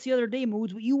podcast the other day,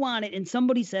 Moods, what you on it, and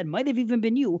somebody said, might have even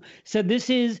been you, said this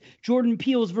is Jordan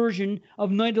Peele's version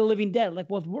of Night of the Living Dead. Like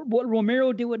what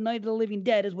Romero did with Night of the Living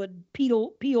Dead is what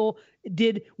Peele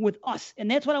did with Us. And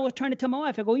that's what I was trying to tell my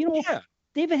wife. I go, you know,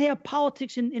 they've had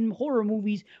politics in horror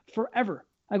movies forever.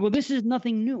 I go, this is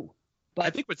nothing new. But I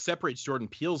think what separates Jordan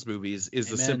Peele's movies is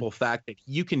the Amen. simple fact that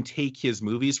you can take his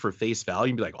movies for face value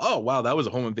and be like, oh, wow, that was a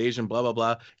home invasion, blah, blah,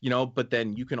 blah. You know, but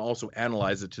then you can also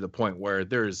analyze it to the point where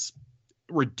there's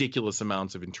ridiculous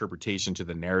amounts of interpretation to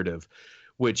the narrative,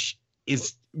 which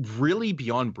is really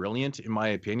beyond brilliant, in my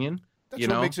opinion. That's you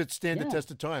what know? makes it stand the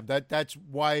test of time. That's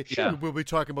why we'll be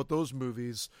talking about those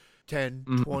movies 10,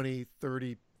 20,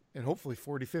 30, and hopefully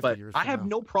 40, 50 But years I from have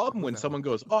now. no problem when someone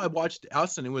goes, oh, I watched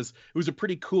Us and it was a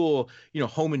pretty cool, you know,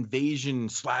 home invasion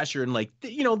slasher. And like,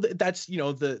 you know, that's, you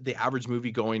know, the average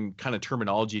movie going kind of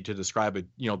terminology to describe it,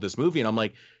 you know, this movie. And I'm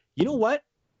like, you know what?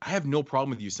 I have no problem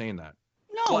with you saying that.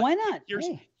 no, But why not?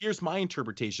 Here's my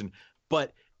interpretation.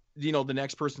 But, you know, the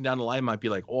next person down the line might be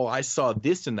like, oh, I saw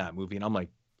this in that movie. And I'm like,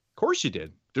 of course you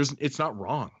did. It's not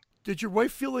wrong. Did your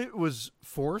wife feel it was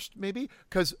forced, maybe?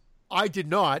 Because I did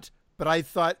not, but I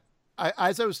thought,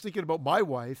 as I was thinking about my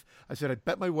wife, I said, I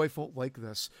bet my wife won't like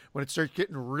this. When it starts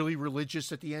getting really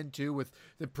religious at the end, too, with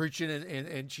the preaching,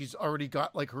 and she's already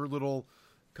got, like, her little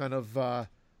kind of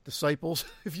disciples,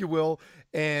 if you will.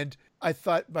 And I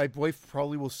thought my wife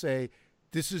probably will say,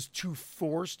 this is too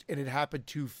forced, and it happened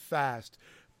too fast.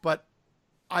 But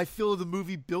I feel the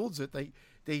movie builds it.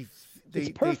 They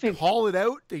call it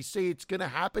out. They say it's going to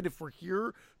happen if we're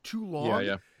here too long.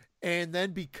 Yeah. And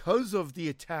then because of the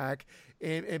attack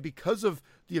and because of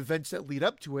the events that lead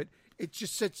up to it, it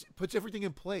just puts everything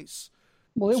in place.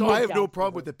 Well, So I have no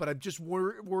problem with it, but I'm just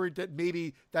worried that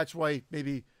maybe that's why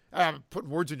I'm putting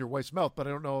words in your wife's mouth, but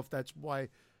I don't know if that's why.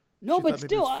 No, she but thought maybe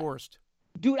still, it's forced.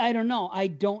 Dude, I don't know. I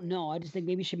just think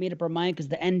maybe she made up her mind because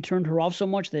the end turned her off so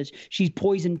much that she's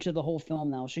poisoned to the whole film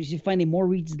now. So she's finding more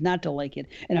reasons not to like it.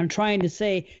 And I'm trying to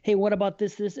say, hey, what about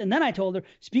this? And then I told her,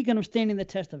 speaking of standing the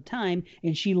test of time,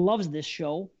 and she loves this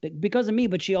show because of me,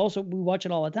 but we watch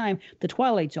it all the time, The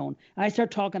Twilight Zone. And I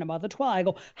start talking about The Twilight. I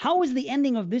go, how is the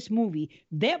ending of this movie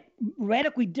that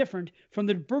radically different from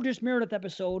the Burgess Meredith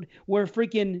episode where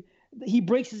freaking he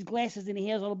breaks his glasses and he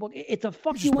has all the book? It's a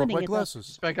fuck you ending. My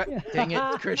glasses. Dang it,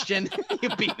 Christian.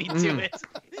 You beat me to it.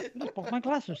 Broke my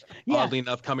glasses. Yeah. Oddly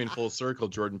enough, coming full circle,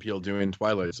 Jordan Peele doing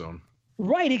Twilight Zone.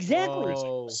 Right, exactly.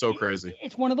 Oh. So crazy.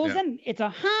 It's one of those it's a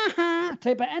ha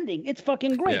type of ending. It's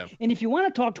fucking great. Yeah. And if you want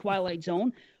to talk Twilight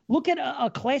Zone, look at a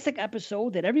classic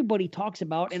episode that everybody talks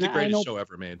about. It's And the I know greatest show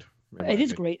ever made. it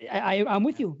is great. I'm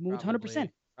with you, 100%.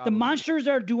 The monsters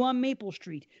are due on Maple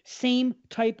Street. Same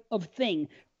type of thing.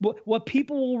 What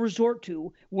people will resort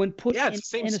to when put Yeah, it's the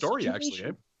same in a story, situation. actually.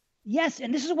 Eh? Yes,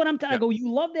 and this is what I'm telling. I go,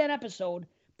 you love that episode,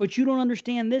 but you don't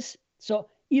understand this. So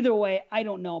either way, I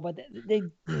don't know, but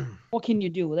what can you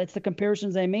do? That's the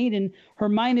comparisons I made, and her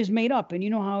mind is made up, and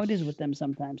you know how it is with them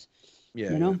sometimes.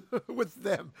 Yeah. You know, With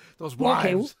them, those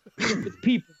okay, wives. with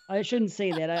people. I shouldn't say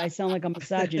that. I sound like a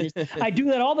misogynist. I do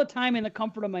that all the time in the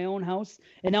comfort of my own house,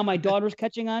 and now my daughter's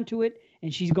catching on to it,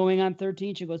 and she's going on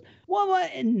 13. She goes, well, what?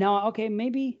 And now, okay,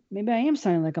 maybe I am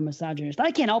sounding like a misogynist.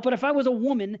 I can't help it. If I was a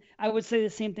woman, I would say the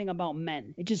same thing about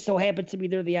men. It just so happens to be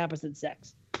they're the opposite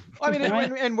sex. I mean,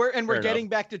 Right? and we're Fair getting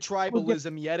back to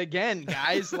tribalism yet again,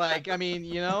 guys. Like, I mean,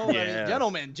 you know, Yeah.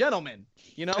 gentlemen,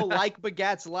 you know, like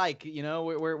begats like, you know,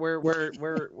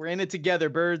 we're in it together,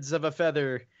 birds of a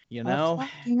feather, you know.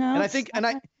 And I think,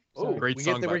 oh, Great we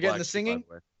song get by we're getting Black the Sheep, by singing.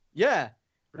 the way. Yeah.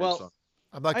 Great Well, song.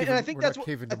 I'm not I giving, think we're that's not what-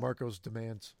 caving to Marco's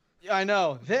demands. I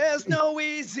know. There's no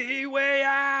easy way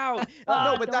out.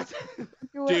 No, but that's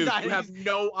Dude, you have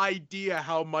no idea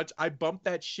how much I bump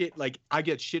that shit. Like, I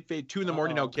get shit faced 2 a.m.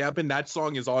 out camping. That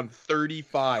song is on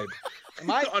 35.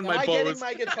 Am I getting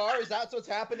my guitar? Is that what's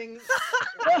happening?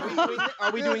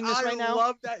 Are we doing this right now? I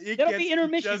love that. It'll be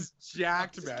intermission. Just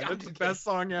jacked, man. That's the best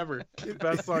song ever. The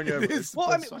best song ever.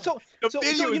 Well, I mean, the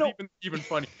video is even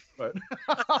funny. But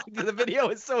the video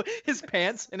is so his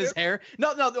pants and his hair.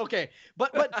 No, okay.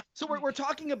 But so we're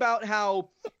talking about how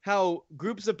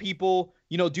groups of people,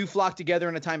 do flock together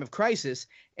in a time of crisis.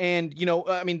 And,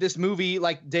 I mean, this movie,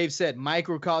 like Dave said,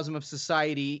 microcosm of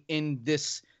society in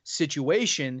this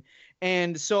situation.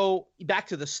 And so back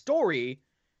to the story,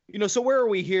 so where are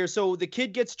we here? So the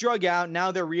kid gets drug out.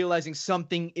 Now they're realizing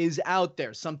something is out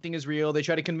there. Something is real. They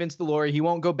try to convince the lawyer he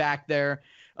won't go back there.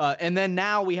 And then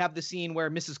now we have the scene where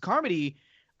Mrs. Carmody,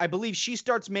 I believe she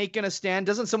starts making a stand.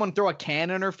 Doesn't someone throw a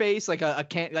can in her face? Like a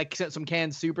can, like some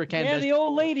canned soup or canned the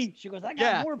old lady. She goes, I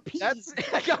got more peas.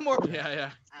 I got more.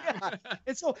 Yeah.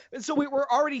 And so we're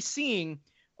already seeing,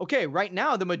 okay, right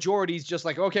now the majority's just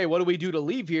like, okay, what do we do to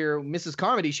leave here? Mrs.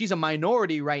 Carmody, she's a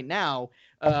minority right now,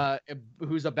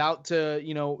 who's about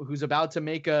to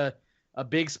make a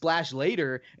big splash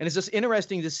later. And it's just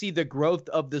interesting to see the growth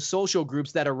of the social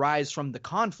groups that arise from the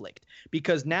conflict,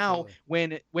 because now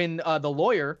when the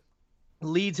lawyer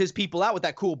leads his people out with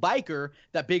that cool biker,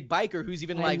 that big biker who's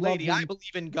even like, lady, I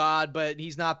believe in God, but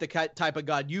he's not the type of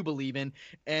God you believe in.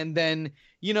 And then,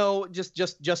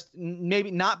 just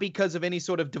maybe not because of any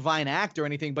sort of divine act or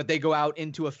anything, but they go out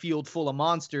into a field full of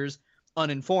monsters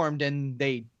uninformed and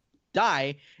they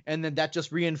die. And then that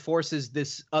just reinforces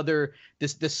this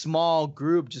small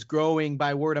group just growing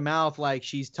by word of mouth. Like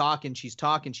she's talking,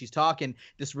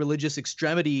 this religious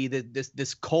extremity,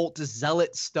 this cult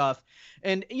zealot stuff.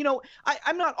 And,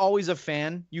 I'm not always a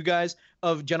fan, you guys,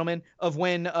 of gentlemen, of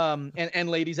when, and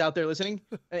ladies out there listening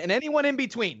and anyone in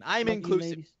between, I'm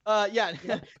inclusive. No,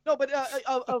 but,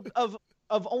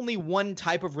 of only one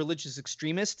type of religious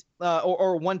extremist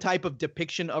or one type of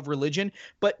depiction of religion.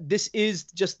 But this is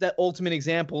just that ultimate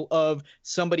example of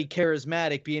somebody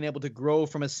charismatic being able to grow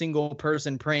from a single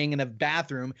person praying in a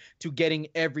bathroom to getting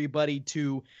everybody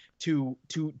to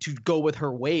go with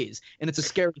her ways. And it's a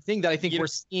scary thing that I think we're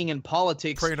seeing in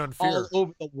politics all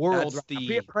over the world.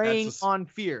 Preying on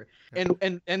fear.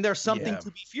 And there's something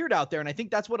to be feared out there. And I think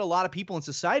that's what a lot of people in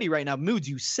society right now, Moods,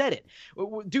 you said it.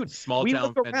 Dude, small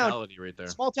town mentality right there.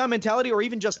 Small town mentality, or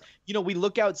even just, we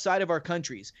look outside of our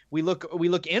countries. We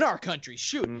look in our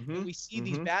countries, and we see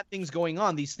these bad things going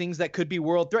on, these things that could be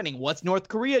world threatening. What's North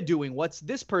Korea doing? What's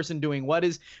this person doing?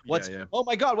 Oh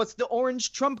my God, what's the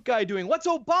orange Trump guy doing? What's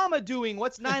Obama doing?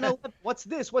 What's 9/11?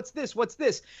 What's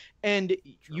this? And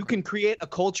you can create a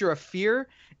culture of fear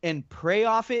and prey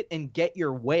off it and get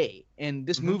your way. And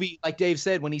this movie, like Dave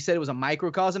said, when he said it was a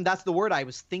microcosm, that's the word I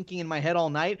was thinking in my head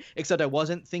all night, except I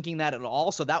wasn't thinking that at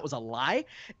all. So that was a lie.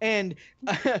 And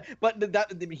but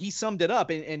he summed it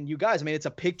up. And you guys, I mean, it's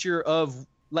a picture of,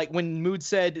 like when Mood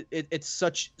said it's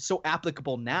so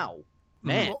applicable now,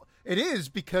 man. Well, it is,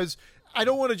 because I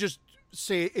don't want to just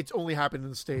say it's only happened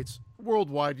in the States.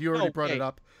 Worldwide, you already brought it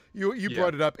up. You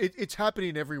brought it up. It's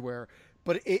happening everywhere,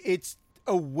 but it's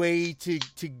a way to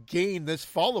gain this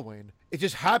following. It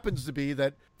just happens to be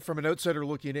that from an outsider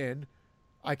looking in,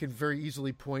 I can very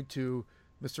easily point to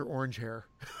Mr. Orange Hair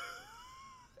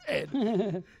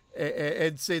and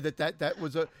say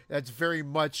that's very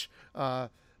much a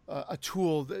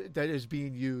tool that is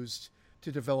being used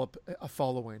to develop a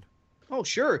following. Oh,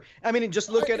 sure. I mean, just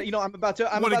look at it. I'm about to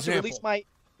release my.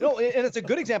 No, and it's a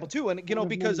good example too. And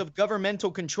because of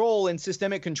governmental control and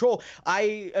systemic control,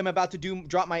 I am about to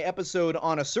drop my episode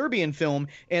on a Serbian film,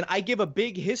 and I give a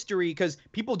big history because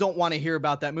people don't want to hear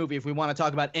about that movie if we want to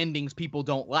talk about endings people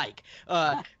don't like.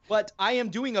 But I am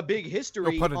doing a big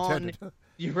history on.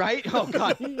 You're right. Oh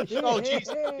God. Oh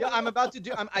geez. Yeah, I'm about to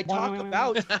do. I talk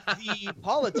about the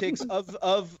politics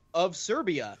of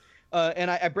Serbia.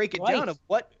 And I break it down of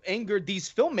what angered these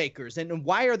filmmakers and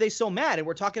why are they so mad. And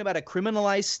we're talking about a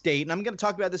criminalized state. And I'm going to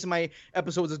talk about this in my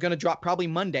episodes. It's going to drop probably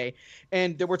Monday.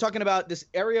 And we're talking about this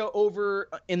area over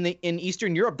in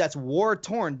Eastern Europe that's war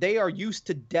torn. They are used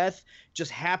to death just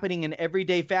happening in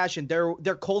everyday fashion.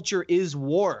 Their culture is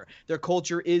war. Their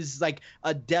culture is like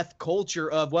a death culture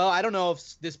of, well, I don't know if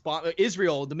this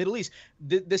Israel, the Middle East,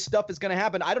 this stuff is going to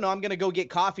happen. I don't know. I'm going to go get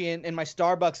coffee and my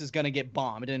Starbucks is going to get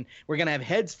bombed and we're going to have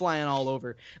heads flying all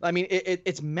over. I mean,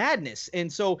 it's madness.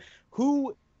 And so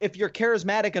if you're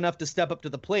charismatic enough to step up to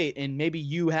the plate and maybe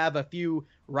you have a few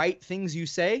right things you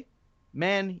say,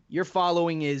 man, your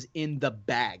following is in the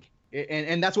bag.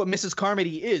 And that's what Mrs.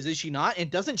 Carmody is she not?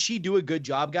 And doesn't she do a good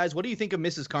job, guys? What do you think of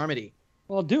Mrs. Carmody?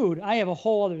 Well, dude, I have a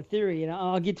whole other theory, and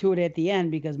I'll get to it at the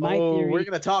end because my theory. We're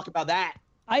gonna talk about that.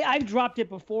 I've dropped it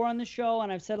before on the show,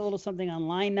 and I've said a little something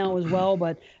online now as well.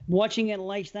 But watching it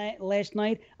last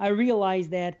night, I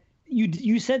realized that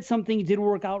you said something did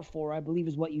work out for, I believe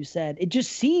is what you said. It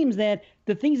just seems that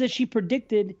the things that she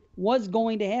predicted was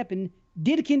going to happen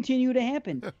did continue to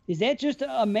happen. Is that just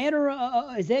a matter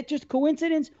is that just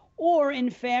coincidence, or in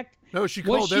fact, no, she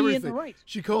called everything. Right?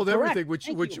 She called Correct.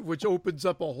 everything, which opens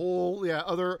up a whole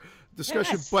other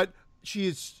discussion. Yes. But she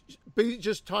is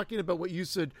just talking about what you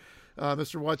said,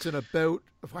 Mr. Watson, about.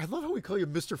 I love how we call you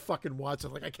Mr. fucking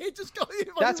Watson. Like, I can't just call you.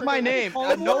 That's my name.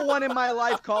 No one in my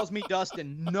life calls me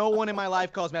Dustin. No one in my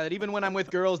life calls me that. Even when I'm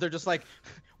with girls, they're just like,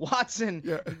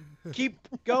 Watson, keep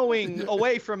going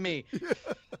away from me.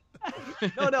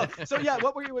 No. So yeah,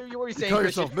 what were you saying? Call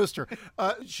yourself Mister.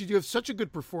 You have such a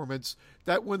good performance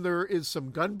that when there is some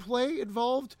gunplay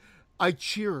involved, I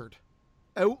cheered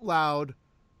out loud.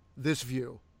 This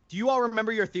view. Do you all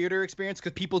remember your theater experience?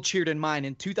 Because people cheered in mine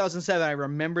in 2007. I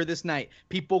remember this night.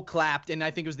 People clapped, and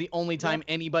I think it was the only time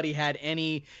anybody had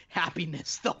any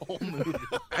happiness the whole movie.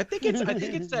 I think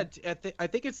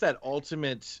it's that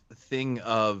ultimate thing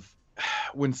of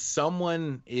when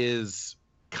someone is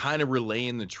kind of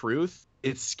relaying the truth,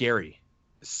 it's scary.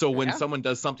 So when someone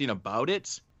does something about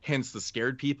it, hence the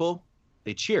scared people,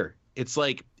 they cheer. It's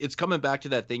like, it's coming back to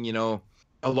that thing,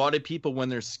 a lot of people when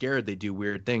they're scared, they do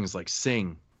weird things like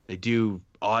sing. They do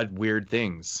odd, weird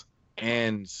things.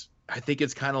 And I think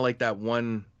it's kind of like that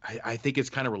one. I think it's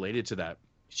kind of related to that.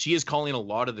 She is calling a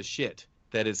lot of the shit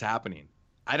that is happening.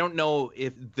 I don't know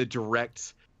if the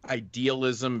direct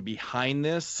idealism behind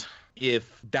this,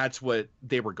 if that's what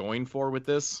they were going for with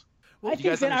this. Well, I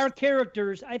think that our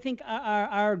characters,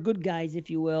 our good guys, if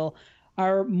you will,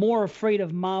 are more afraid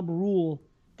of mob rule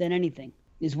than anything.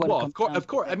 Is what of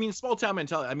course. I mean, small town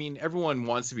mentality. I mean, everyone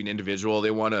wants to be an individual.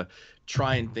 They want to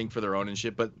try and think for their own and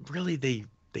shit, but really they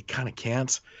kind of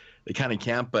can't. They kind of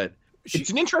can't. But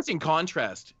it's an interesting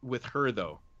contrast with her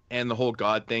though, and the whole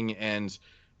God thing. And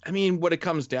I mean, what it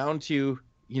comes down to,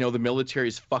 the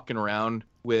military's fucking around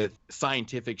with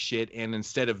scientific shit, and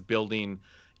instead of building,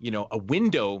 a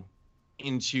window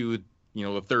into,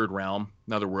 the third realm,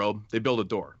 another world, they build a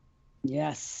door.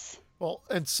 Yes. Well,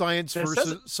 and science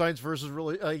versus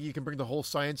really, you can bring the whole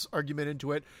science argument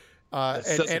into it,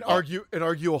 and argue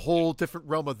a whole different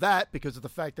realm of that because of the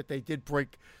fact that they did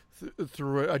break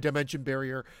through a dimension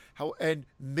barrier. And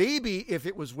maybe if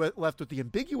it was left with the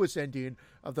ambiguous ending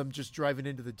of them just driving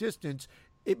into the distance,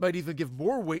 it might even give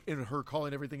more weight in her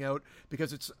calling everything out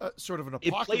because it's sort of an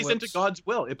apocalypse. It plays into God's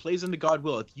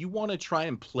will. If you want to try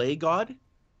and play God,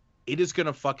 it is going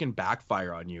to fucking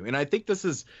backfire on you. And I think this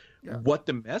is what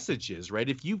the message is, right?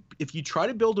 If you try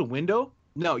to build a window,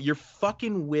 no, you're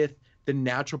fucking with the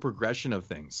natural progression of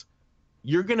things.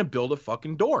 You're going to build a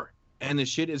fucking door, and the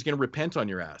shit is going to repent on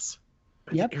your ass.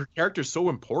 Yep. Her character's so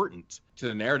important to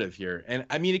the narrative here. And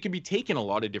I mean, it can be taken a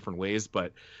lot of different ways,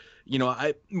 but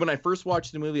when I first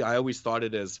watched the movie, I always thought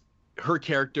it as her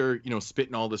character,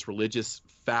 spitting all this religious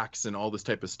facts and all this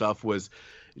type of stuff was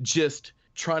just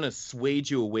trying to sway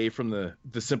you away from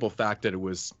the simple fact that it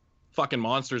was fucking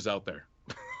monsters out there.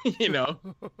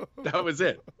 That was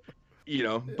it.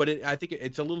 But I think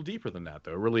it's a little deeper than that,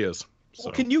 though. It really is. So.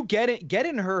 Well, can you get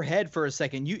in her head for a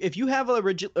second? If you have a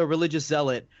religious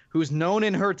zealot who's known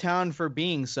in her town for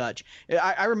being such,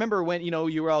 I remember when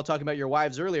you were all talking about your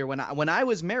wives earlier. When I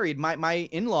was married, my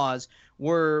in-laws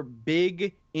were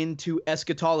big into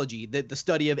eschatology, the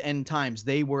study of end times.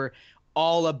 They were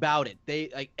all about it. They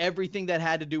like everything that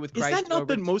had to do with Christ. Is that not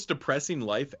the most depressing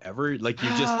life ever? Like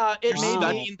you're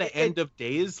studying the end of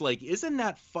days. Like, isn't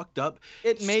that fucked up?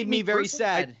 It made me very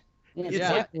sad. You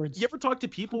ever talk to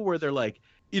people where they're like,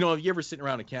 you ever sitting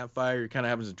around a campfire, you're kind of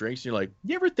having some drinks, and you're like,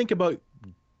 you ever think about,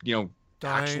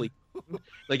 actually,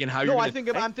 like, and how you're? No, I'm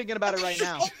thinking about it right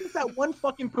now. That one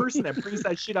fucking person that brings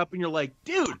that shit up, and you're like,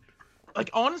 dude, like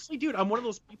honestly, dude, I'm one of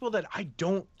those people that I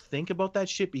don't think about that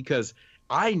shit because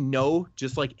I know,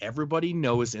 just like everybody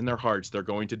knows in their hearts, they're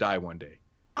going to die one day.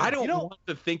 I don't want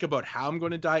to think about how I'm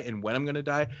going to die and when I'm going to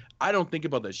die. I don't think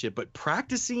about that shit. But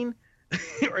practicing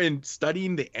and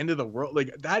studying the end of the world,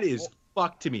 like that is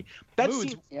fuck to me. That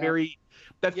seems very.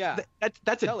 That's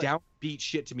a downbeat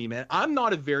shit to me, man. I'm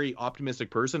not a very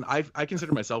optimistic person. I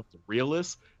consider myself a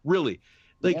realist, really.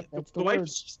 Like the wife,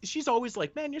 she's always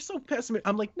like, man, you're so pessimistic.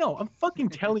 I'm like, no, I'm fucking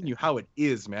telling you how it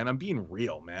is, man. I'm being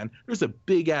real, man. There's a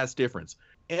big ass difference.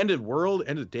 End of world,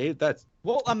 end of day.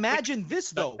 Imagine this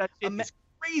though. That's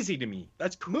crazy to me.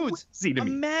 That's crazy to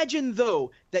me. Imagine though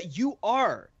that you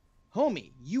are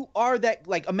homie, you are that,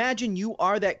 like, imagine you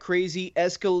are that crazy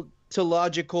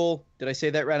eschatological. Did I say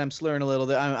that right? I'm slurring a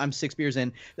little. I'm 6 beers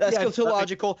in.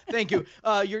 Eschatological. Thank you.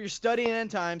 You're studying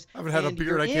end times. I haven't had a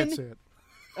beer and I can't say it.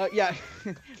 Yeah.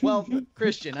 Well,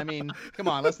 Christian, I mean, come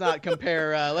on, let's not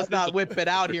compare. Let's not whip it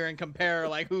out here and compare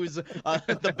like who's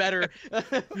the better.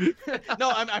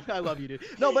 No, I love you, dude.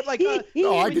 No, but like,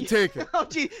 no, I can take it. Oh,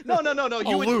 gee, no.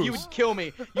 You would kill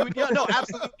me. You would, no,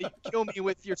 absolutely, you'd kill me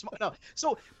with your no.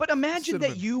 So, but imagine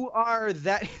that you are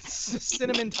that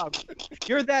cinnamon top.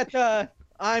 You're that.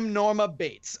 I'm Norma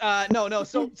Bates. No.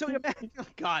 So imagine, oh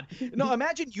God, no.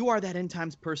 Imagine you are that end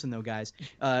times person, though, guys,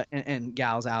 and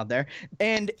gals out there,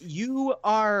 and you're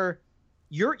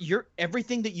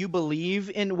everything that you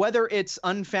believe in, whether it's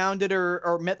unfounded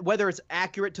or whether it's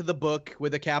accurate to the book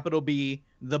with a capital B,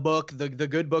 the book, the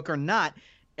good book or not,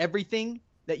 everything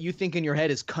that you think in your head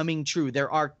is coming true. There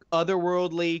are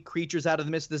otherworldly creatures out of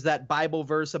the mist. There's that Bible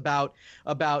verse about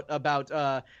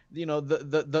the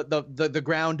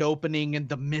ground opening and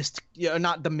the mist,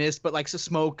 not the mist, but like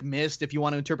smoke mist, if you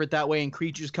want to interpret that way, and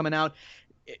creatures coming out.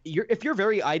 If your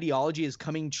very ideology is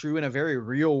coming true in a very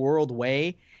real world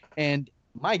way, and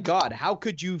my God, how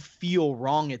could you feel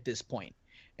wrong at this point?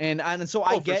 And so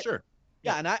I get. For sure.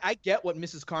 Yeah, and I get what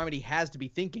Mrs. Carmody has to be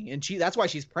thinking, and that's why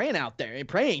she's praying out there and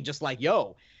praying just like,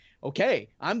 yo, okay,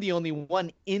 I'm the only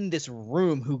one in this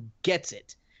room who gets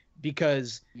it,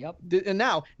 because and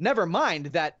now never mind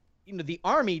that the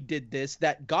army did this,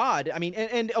 that God, I mean,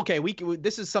 and okay,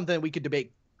 this is something that we could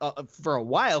debate for a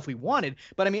while if we wanted,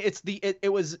 but I mean,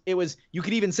 it was you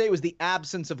could even say it was the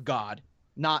absence of God,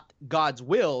 not God's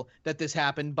will, that this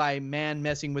happened by man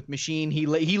messing with machine. He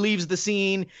leaves the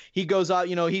scene. He goes out,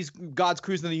 he's God's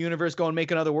cruising the universe, going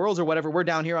making other worlds or whatever. We're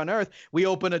down here on Earth. We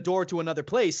open a door to another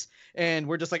place, and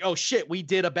we're just like, oh shit, we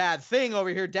did a bad thing over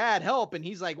here. Dad, help. And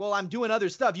he's like, well, I'm doing other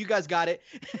stuff. You guys got it.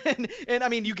 and I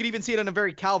mean, you could even see it in a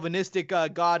very Calvinistic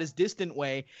God is distant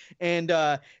way. And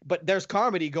but there's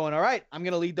Carmody going, all right, I'm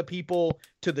gonna lead the people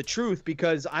to the truth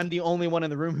because I'm the only one in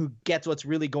the room who gets what's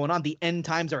really going on. The end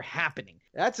times are happening.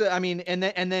 And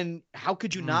then how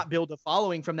could you not build a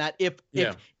following from that? If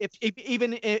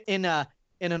even in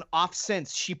an off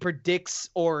sense, she predicts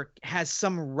or has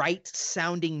some right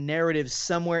sounding narrative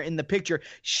somewhere in the picture.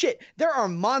 Shit, there are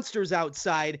monsters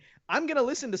outside. I'm going to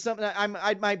listen to something.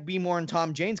 I might be more in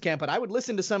Tom Jane's camp, but I would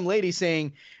listen to some lady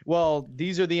saying, well,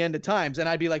 these are the end of times. And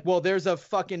I'd be like, well, there's a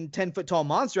fucking 10-foot tall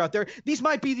monster out there. These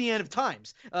might be the end of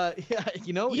times. I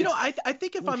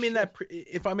think if I'm in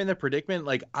that predicament,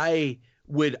 like I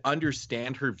would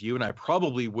understand her view, and I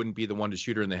probably wouldn't be the one to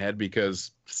shoot her in the head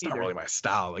because it's not really my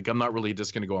style. Like I'm not really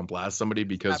just going to go and blast somebody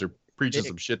because they're preaching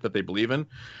some shit that they believe in.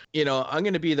 I'm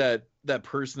going to be that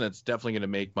person that's definitely going to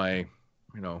make my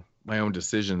own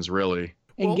decisions, really.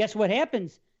 And guess what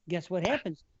happens?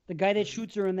 The guy that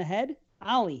shoots her in the head,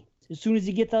 Ollie, as soon as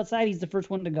he gets outside, he's the first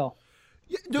one to go.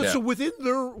 So within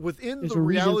the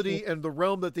reality and the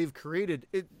realm that they've created,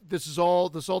 this all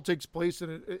takes place,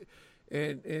 and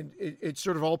it's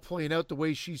sort of all playing out the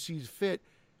way she sees fit.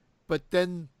 But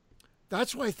then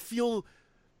that's why I feel.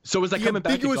 So is that coming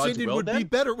back to God's ending will, would then? Be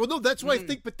better. Well, no, that's why I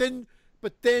think. But then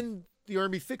the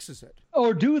army fixes it.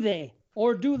 Or do they?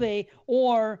 Well,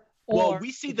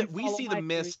 we see the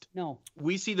mist. No,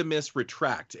 we see the mist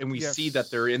retract, and we see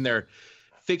that they're in there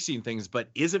fixing things. But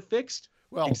is it fixed?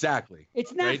 Well, exactly.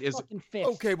 It's not fucking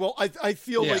fixed. Okay, well, I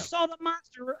feel like I saw the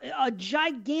monster, a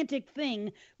gigantic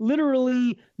thing,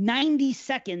 literally 90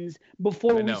 seconds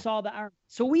before we saw the arm.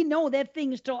 So we know that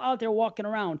thing is still out there walking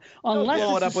around. Unless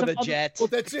blow it up with a jet. Well,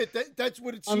 that's it. That's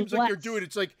what it seems like they're doing.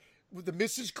 It's like the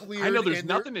mist is clear. I know there's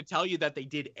nothing to tell you that they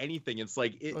did anything. It's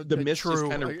like the mist just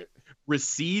kind of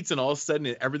recedes, and all of a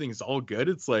sudden everything's all good.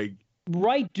 It's like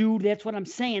right, dude. That's what I'm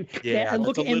saying. Yeah,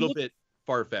 it's a little bit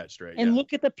far-fetched, right? And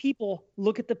look at the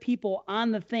people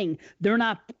on the thing. They're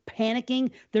not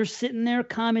panicking. They're sitting there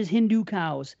calm as Hindu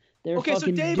cows. They're okay, so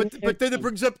Dave, but then it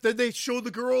brings up, then they show the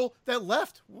girl that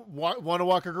left. Want to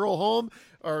walk a girl home,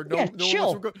 or no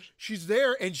chill. One she's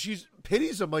there and she's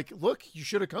pities him, like, look, you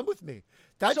should have come with me.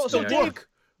 That's so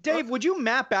Dave, would you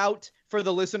map out for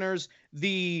the listeners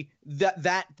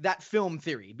that film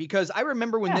theory? Because I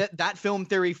remember when that film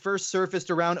theory first surfaced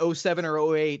around 07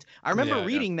 or 08. I remember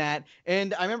reading that,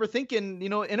 and I remember thinking,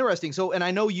 interesting. So, and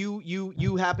I know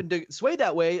you happen to sway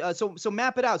that way. So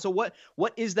map it out. So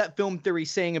what is that film theory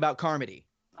saying about Carmody?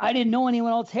 I didn't know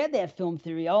anyone else had that film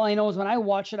theory. All I know is when I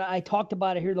watched it, I talked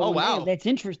about it here. Wow. That's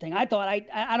interesting. I thought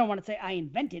I don't want to say I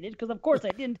invented it because of course I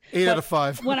didn't. 8 out of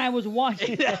 5. When I was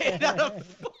watching 8 out of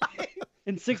 5.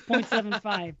 and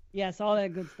 6.75. Yes, all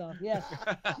that good stuff. Yes.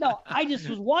 No, I just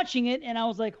was watching it and I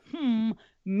was like,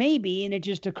 maybe. And it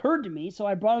just occurred to me. So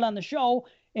I brought it on the show.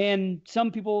 And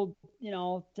some people,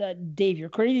 said, Dave, you're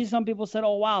crazy. Some people said,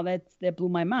 oh, wow, that blew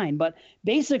my mind. But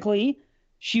basically,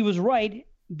 she was right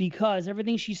because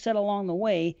everything she said along the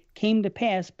way came to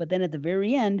pass. But then at the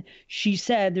very end, she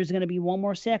said there's going to be one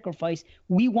more sacrifice.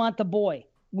 We want the boy.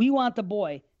 We want the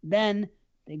boy. Then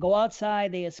they go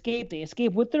outside. They escape. They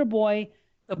escape with their boy.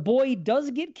 The boy does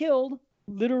get killed.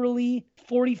 Literally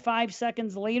 45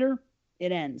 seconds later,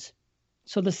 it ends.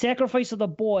 So the sacrifice of the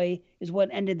boy is what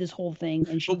ended this whole thing.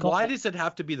 And but why does it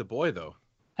have to be the boy, though?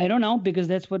 I don't know, because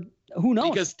that's what, who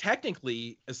knows? Because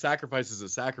technically, a sacrifice is a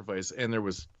sacrifice, and there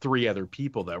was 3 other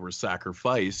people that were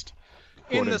sacrificed.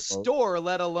 In the store,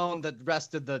 let alone the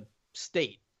rest of the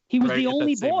state. He was the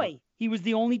only boy. He was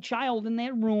the only child in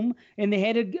that room, and they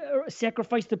had to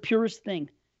sacrifice the purest thing.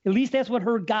 At least that's what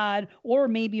her God, or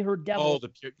maybe her devil, for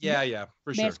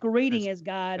sure, masquerading as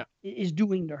God, is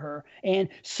doing to her. And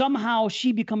somehow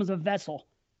she becomes a vessel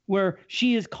where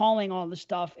she is calling all the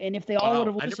stuff. And if they all would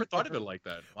have listened, I never thought of it like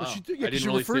that. Wow. Well, I didn't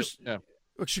really see it. Yeah.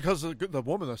 She calls the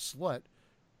woman a slut.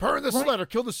 Burn the slut or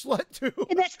kill the slut too.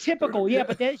 And that's typical, yeah.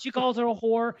 But she calls her a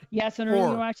whore. Yes, and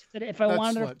her she said, if I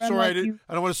wanted a friend Sorry,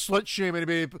 I don't want to slut shame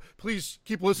anybody. Please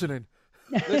keep listening.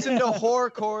 Listen to Horror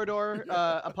Corridor,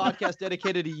 a podcast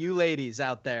dedicated to you ladies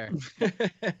out there.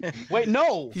 Wait,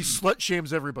 no. He slut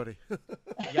shames everybody.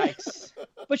 Yikes.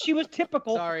 But she was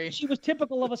typical. Sorry. She was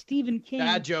typical of a Stephen King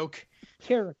bad joke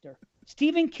character.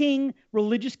 Stephen King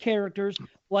religious characters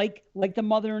like the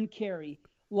mother in Carrie,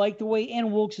 like the way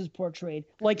Ann Wilkes is portrayed,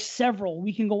 like several.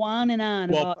 We can go on and on.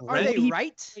 Well, are they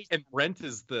right? And Brent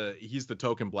is he's the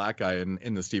token black guy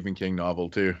in the Stephen King novel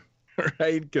too,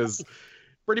 right? Because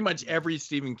pretty much every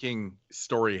Stephen King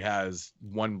story has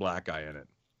one black guy in it.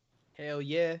 Hell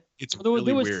yeah. It's there was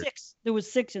weird. 6. There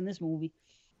was 6 in this movie,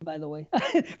 by the way.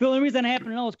 The only reason I happen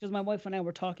to know is because my wife and I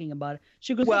were talking about it.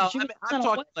 She goes, well, I'm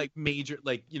talking like major,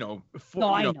 like,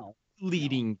 I know.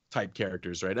 Leading type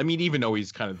characters, right? I mean, even though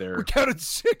he's kind of there. We counted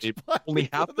 6. Only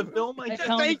half the film.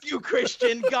 Thank you,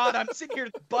 Christian. God, I'm sitting here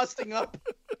busting up.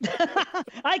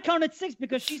 I counted 6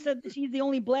 because she said she's the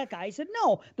only black guy. I said,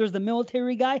 no, there's the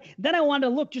military guy. Then I wanted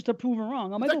to look just to prove her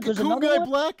wrong. I'm like, there's another guy one?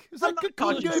 Black? Is I'm that not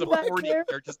talking supporting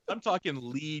characters. I'm talking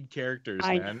lead characters,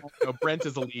 man. Brent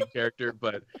is a lead character,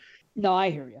 but. No, I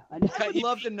hear you. I would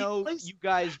love to know, you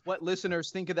guys, what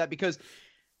listeners think of that, because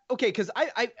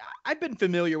I've been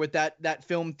familiar with that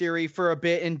film theory for a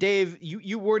bit, and Dave,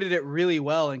 you worded it really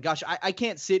well, and gosh, I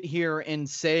can't sit here and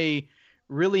say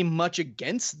really much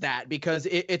against that because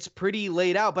it's pretty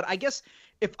laid out. But I guess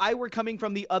if I were coming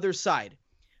from the other side,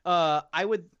 I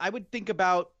would think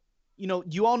about,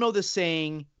 you all know the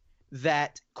saying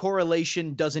that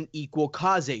correlation doesn't equal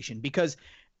causation, because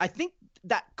I think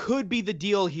that could be the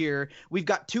deal here. We've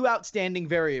got 2 outstanding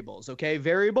variables, okay?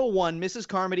 Variable 1, Mrs.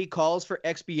 Carmody calls for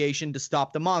expiation to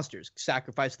stop the monsters,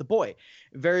 sacrifice the boy.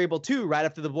 Variable 2, right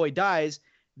after the boy dies,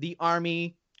 the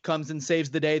army comes and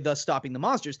saves the day, thus stopping the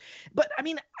monsters. But, I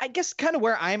mean, I guess kind of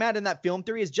where I'm at in that film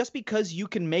theory is just because you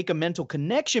can make a mental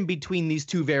connection between these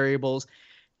 2 variables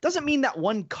doesn't mean that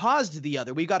one caused the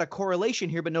other. We got a correlation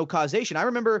here, but no causation. I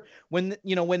remember when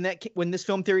this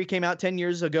film theory came out 10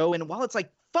 years ago, and while it's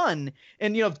like fun,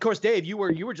 and of course, Dave, you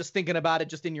were just thinking about it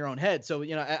just in your own head. So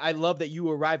I love that you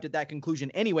arrived at that conclusion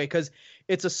anyway, because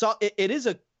it is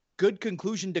a good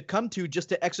conclusion to come to, just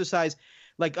to exercise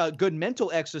like a good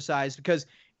mental exercise, because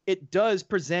it does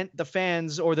present the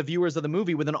fans or the viewers of the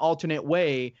movie with an alternate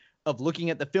way of looking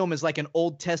at the film as like an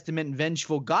Old Testament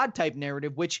vengeful God type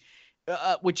narrative, which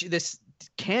this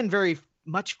can very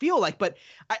much feel like. But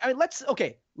let's just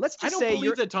I don't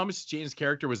believe that Thomas Jane's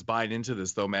character was buying into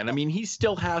this, though, man. I mean, he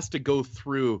still has to go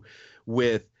through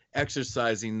with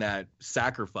exercising that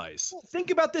sacrifice. Think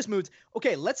about this, Moods.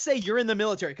 Okay, let's say you're in the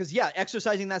military, because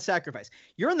exercising that sacrifice.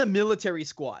 You're in the military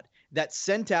squad that's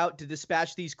sent out to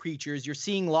dispatch these creatures. You're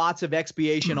seeing lots of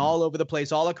expiation all over the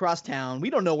place, all across town. We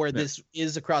don't know where this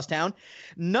is across town.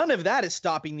 None of that is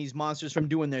stopping these monsters from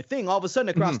doing their thing. All of a sudden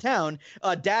across town,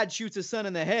 dad shoots his son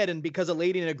in the head, and because a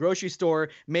lady in a grocery store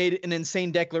made an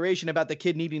insane declaration about the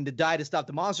kid needing to die to stop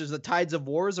the monsters, the tides of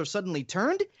wars are suddenly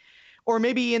turned. Or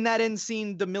maybe in that end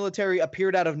scene, the military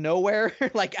appeared out of nowhere,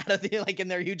 in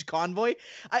their huge convoy.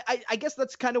 I guess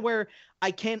that's kind of where I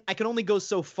can only go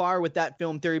so far with that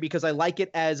film theory, because I like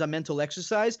it as a mental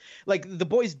exercise. Like, the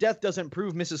boy's death doesn't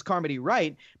prove Mrs. Carmody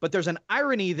right, but there's an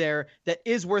irony there that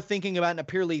is worth thinking about in a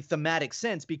purely thematic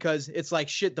sense, because it's like,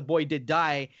 shit, the boy did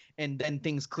die, and then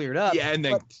things cleared up. Yeah, and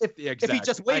then if he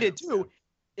just waited too,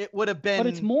 it would have been. But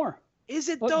it's more. Is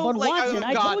it But, though? but Like, Watson,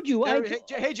 I told you. Hey, There's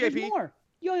JP. more.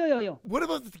 Yo. What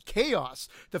about the chaos?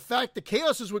 The fact the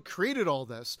chaos is what created all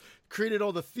this, created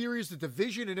all the theories, the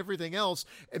division, and everything else.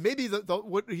 And maybe the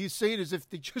what he's saying is if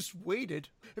they just waited,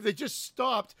 if they just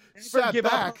stopped, sat give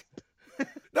back,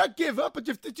 not give up, but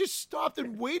if they just stopped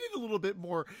and waited a little bit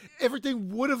more, everything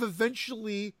would have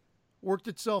eventually worked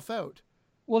itself out.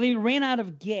 Well, they ran out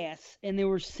of gas, and they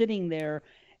were sitting there,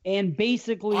 and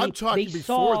basically I'm talking they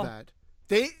before saw. that.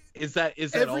 They Is that all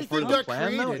Everything part of got the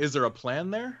plan though? created. Is there a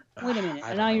plan there? Wait a minute. I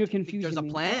don't Now know. you're confusing There's a me.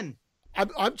 plan.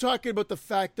 I'm talking about the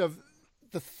fact of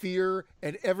the fear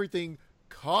and everything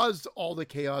caused all the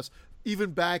chaos,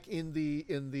 even back in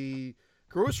the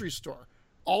grocery store.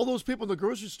 All those people in the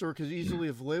grocery store could easily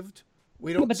have lived.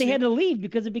 We don't. But they see- had to leave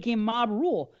because it became mob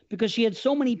rule because she had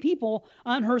so many people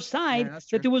on her side that's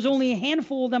true. that there was only a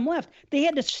handful of them left. They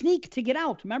had to sneak to get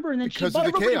out. Remember? And then Because she of the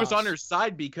Everybody was chaos. on her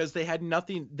side because they had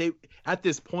nothing. They at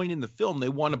this point in the film, they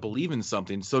want to believe in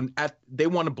something. So they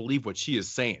want to believe what she is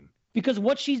saying. because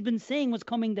what she's been saying was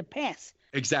coming to pass.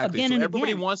 Exactly. Again So and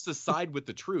everybody again. wants to side with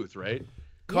the truth, right?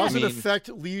 Cause and I mean- effect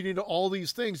leading to all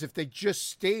these things. If they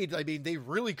just stayed, I mean, they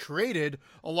really created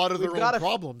a lot of their We've own gotta-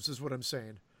 problems, is what I'm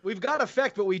saying. We've got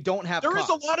effect, but we don't have. There is a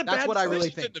cause. lot of That's bad what I really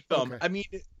decisions think. in the film.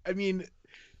 Okay. I mean,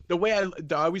 the way I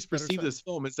always Better perceive said. this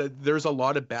film is that there's a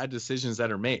lot of bad decisions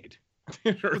that are made,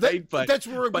 right? Well, that- that's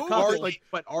where I'm but going with it, are, like-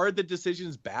 but are the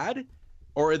decisions bad,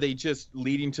 or are they just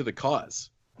leading to the cause?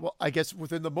 Well, I guess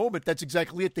within the moment, that's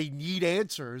exactly it. They need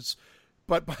answers,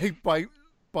 but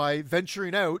by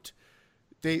venturing out,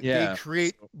 they Yeah.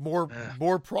 create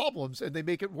more problems and they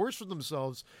make it worse for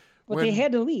themselves. But when- they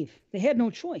had to leave. They had no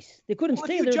choice. They couldn't Well,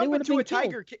 stay if you there. They jump would have into been a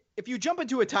tiger, killed. if you jump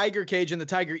into a tiger cage and the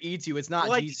tiger eats you, it's not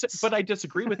Well, Jesus. but I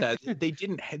disagree with that. They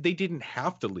didn't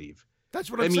have to leave. That's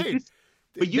what I I'm mean, saying.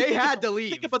 But you They think had about- to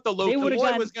leave. Think about the They low. would have boy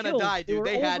gotten was gonna killed. die, They dude. were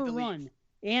They had to leave. overrun.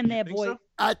 And that think boy. so?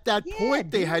 At that Yeah,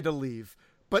 point, they dude. had to leave.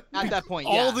 But At that point,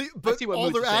 all yeah. I but see what all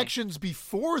Moods their is saying. actions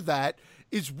before that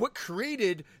is what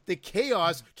created the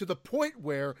chaos to the point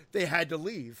where they had to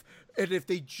leave. And if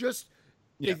they just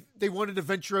Yeah. they wanted to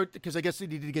venture out because I guess they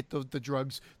needed to get the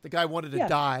drugs. The guy wanted to Yeah.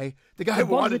 die. The guy The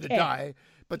bugs wanted to attack. die,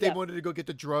 but they Yeah. wanted to go get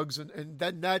the drugs, and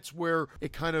then that's where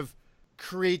it kind of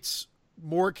creates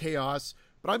more chaos.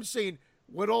 But I'm saying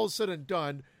when all is said and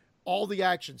done, all the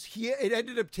actions it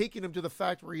ended up taking him to the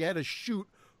fact where he had to shoot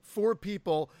 4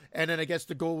 people, and then I guess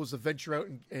the goal was to venture out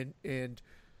and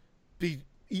be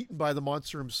eaten by the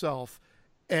monster himself.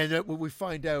 And when we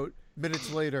find out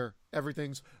minutes later,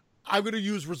 everything's. I'm going to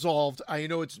use resolved. I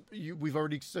know we've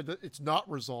already said that it's not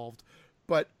resolved,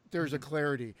 but there's a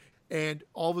clarity. And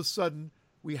all of a sudden,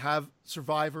 we have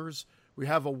survivors. We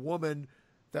have a woman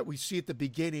that we see at the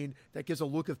beginning that gives a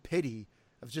look of pity.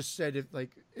 I've just said it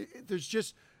there's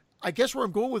just. I guess where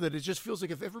I'm going with it, it just feels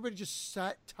like if everybody just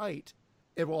sat tight,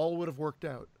 it all would have worked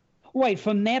out. Right,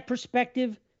 from that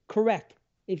perspective, correct.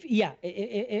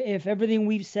 If everything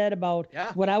we've said about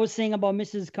Yeah. what I was saying about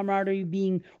Mrs. Camaraderie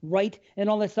being right and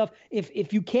all that stuff,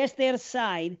 if you cast that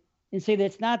aside and say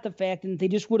that's not the fact and they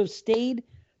just would have stayed,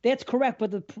 that's correct.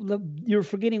 But you're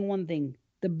forgetting one thing.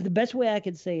 The best way I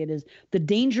could say it is the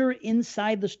danger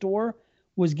inside the store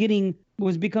was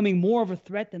becoming more of a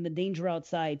threat than the danger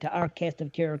outside to our cast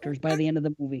of characters by the end of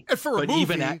the movie. And for a But movie,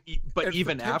 even and for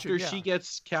even tension, after yeah. she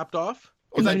gets capped off,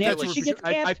 Oh, Even that's after where she gets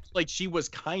I capped, feel like she was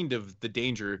kind of the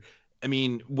danger. I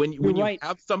mean, when You're you right.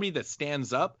 have somebody that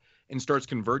stands up and starts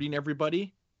converting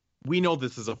everybody, we know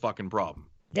this is a fucking problem.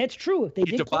 that's true. If they It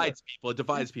did divides people. It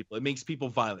divides people. It makes people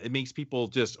violent. It makes people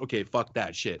just okay. Fuck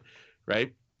that shit,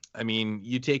 right? I mean,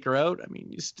 you take her out. I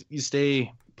mean, you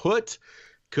stay put.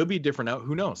 Could be different out.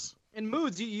 Who knows? And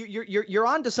Moods, you're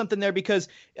onto something there because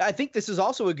I think this is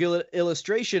also a good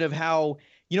illustration of how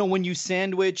when you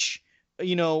sandwich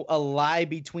a lie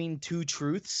between two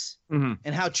truths Mm-hmm.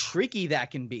 and how tricky that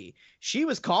can be. She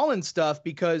was calling stuff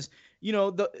because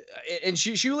and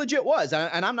she legit was,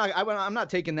 and I'm not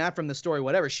taking that from the story,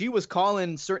 whatever. She was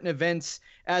calling certain events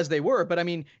as they were, but I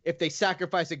mean, if they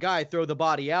sacrifice a guy, throw the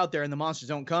body out there, and the monsters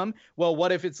don't come, well,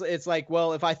 what if it's like,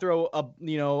 well, if I throw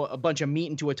a bunch of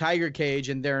meat into a tiger cage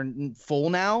and they're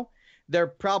full now, they're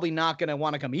probably not going to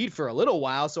want to come eat for a little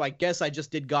while. So I guess I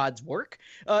just did God's work.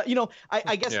 I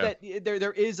guess Yeah. that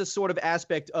there is a sort of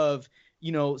aspect of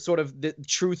sort of the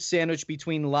truth sandwich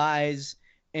between lies.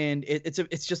 And it's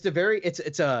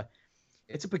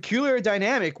a peculiar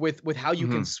dynamic with how you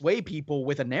can sway people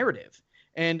with a narrative.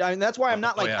 And that's why I'm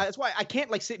not that's why I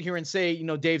can't sit here and say,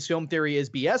 Dave's film theory is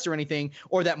BS or anything,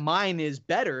 or that mine is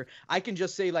better. I can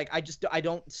just say I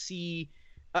don't see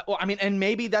Well, I mean, and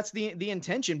maybe that's the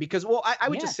intention because, well, I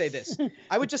would just say this.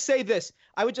 I would just say this.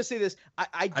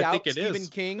 I doubt Stephen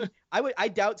King. I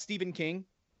doubt Stephen King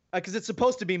because it's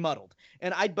supposed to be muddled.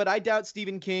 But I doubt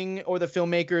Stephen King or the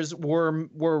filmmakers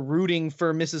were rooting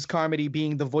for Mrs. Carmody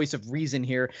being the voice of reason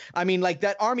here. I mean, like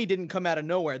that army didn't come out of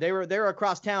nowhere. They were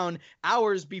across town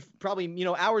hours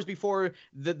before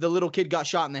the little kid got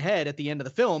shot in the head at the end of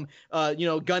the film.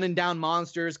 Gunning down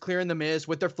monsters, clearing the mist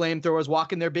with their flamethrowers,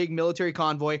 walking their big military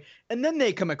convoy, and then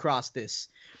they come across this.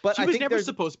 But she was never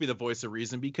supposed to be the voice of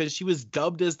reason because she was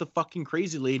dubbed as the fucking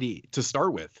crazy lady to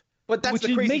start with. But that's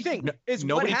the crazy thing. Is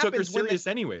nobody took her serious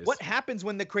anyways. What happens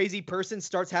when the crazy person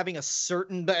starts having a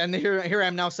certain, and here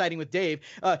I'm now siding with Dave,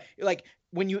 like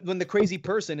when the crazy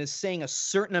person is saying a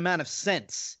certain amount of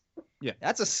sense. Yeah,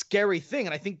 that's a scary thing,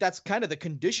 and I think that's kind of the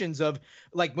conditions of,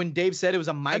 like when Dave said it was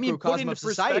a microcosm of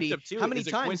society. How many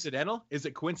times? Coincidental? Is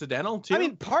it coincidental too? I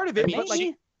mean, part of it, but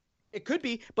like. It could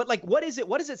be, but like, what is it?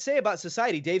 What does it say about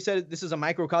society? Dave said this is a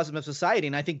microcosm of society,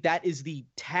 and I think that is the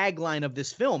tagline of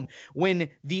this film. When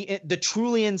the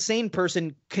truly insane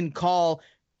person can call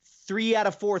 3 out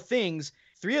of 4 things,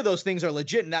 3 of those things are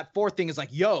legit, and that 4th thing is like,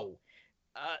 yo,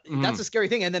 that's a scary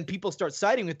thing. And then people start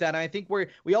siding with that. And I think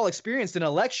we all experienced an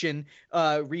election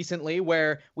recently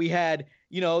where we had.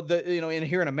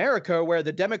 Here in America, where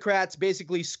the Democrats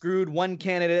basically screwed one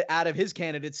candidate out of his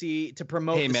candidacy to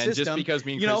promote the system. Just because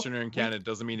me and Christian are in Canada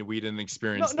doesn't mean we didn't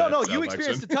experience that. No, you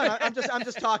experienced a ton. I'm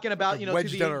just talking about, to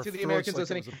the Americans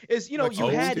listening, is, you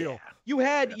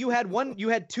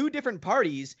had 2 different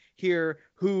parties here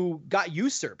who got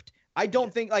usurped. I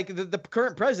don't think like the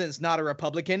current president's not a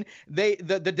Republican. The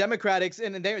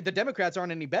Democrats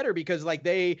aren't any better because like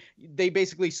they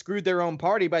basically screwed their own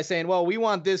party by saying, well, we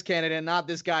want this candidate, not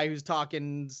this guy who's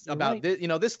talking about this,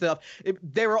 this stuff.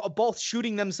 They were both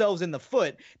shooting themselves in the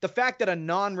foot. The fact that a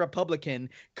non-Republican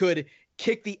could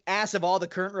kick the ass of all the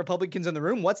current Republicans in the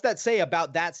room, what's that say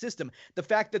about that system? The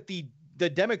fact that the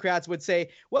Democrats would say,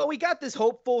 well, we got this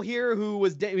hopeful here who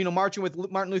was, marching with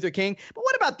Martin Luther King, but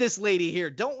what about this lady here?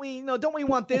 Don't we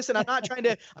want this? And I'm not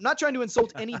trying to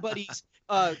insult anybody's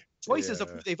choices of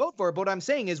who they vote for. But what I'm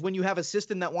saying is when you have a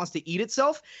system that wants to eat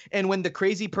itself, and when the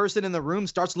crazy person in the room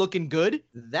starts looking good,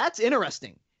 that's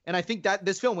interesting. And I think that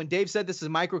this film, when Dave said this is a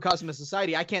microcosm of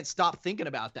society, I can't stop thinking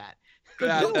about that.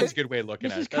 That's a good way of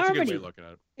looking at it. That's a good way of looking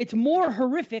at it. It's more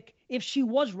horrific if she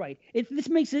was right. This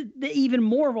makes it even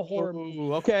more of a horror movie.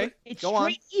 Okay. It's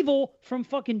straight evil from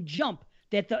fucking jump.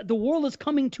 That the world is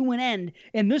coming to an end,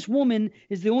 and this woman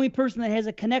is the only person that has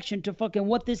a connection to fucking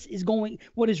what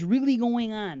is really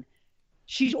going on.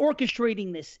 She's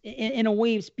orchestrating this in a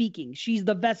way of speaking. She's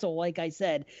the vessel, like I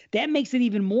said. That makes it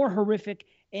even more horrific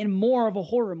and more of a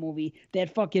horror movie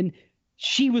that fucking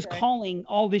she was calling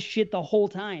all this shit the whole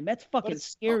time. That's fucking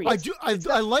scary. I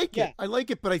like it. I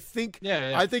like it, but I think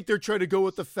I think they're trying to go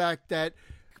with the fact that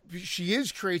she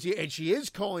is crazy and she is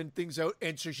calling things out,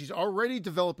 and so she's already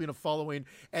developing a following,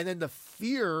 and then the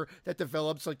fear that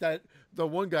develops, like that the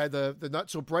one guy, the not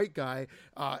so bright guy,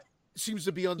 seems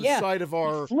to be on the side of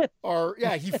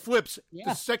he flips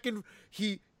the second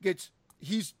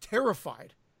he's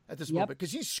terrified at this moment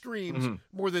because he screams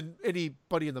more than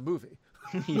anybody in the movie.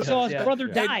 He saw his brother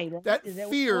die. That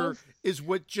fear is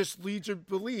what just leads her to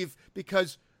believe,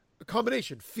 because a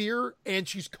combination fear, and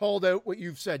she's called out what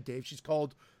you've said, Dave. She's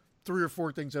called 3 or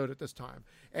 4 things out at this time,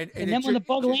 and then when the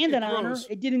bug landed on her,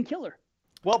 it didn't kill her.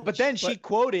 Well, but then she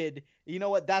quoted. You know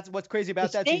what? That's what's crazy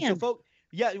about that.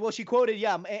 She quoted,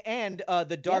 and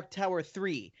The Dark Tower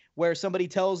 3, where somebody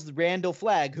tells Randall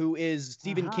Flagg, who is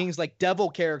Stephen King's like devil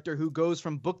character who goes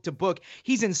from book to book.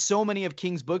 He's in so many of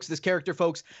King's books. This character,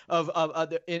 folks,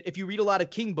 if you read a lot of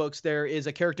King books, there is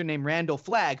a character named Randall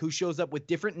Flagg who shows up with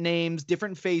different names,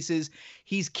 different faces.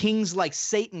 He's King's like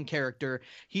Satan character.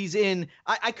 He's in,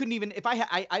 I couldn't even, if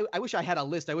I wish I had a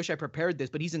list. I wish I prepared this,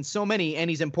 but he's in so many, and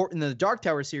he's important in the Dark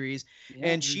Tower series.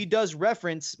 And she does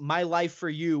reference My Life for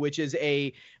You, which is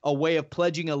a way of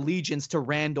pledging allegiance to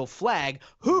Randall Flagg,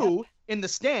 who in The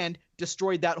Stand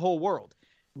destroyed that whole world.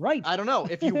 Right. I don't know.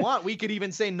 If you want, we could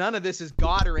even say none of this is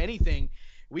God or anything.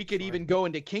 We could even go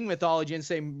into King mythology and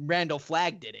say Randall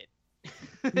Flagg did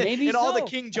it. Maybe and all the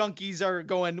King junkies are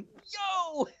going,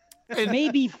 yo! And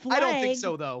maybe Flagg. I don't think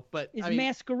so, though. But is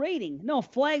masquerading. No,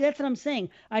 Flagg. That's what I'm saying.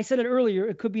 I said it earlier.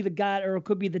 It could be the God, or it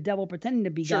could be the devil pretending to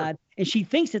be God, and she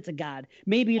thinks it's a God.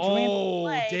 Maybe it's Randall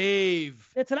Flagg. Dave.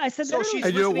 That's what I said. So she's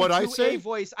and you know what I say? A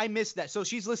voice. I missed that. So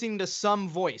she's listening to some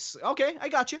voice. Okay, I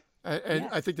got you. And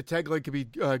I think the tagline could be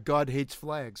God hates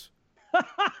flags.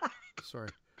 Sorry.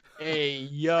 Hey,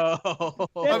 yo.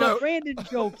 That's a Brandon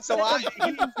joke. So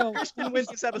Christian wins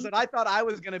this episode. I thought I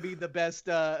was going to be the best,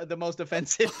 the most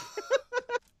offensive.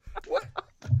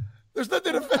 There's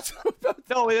nothing offensive about that.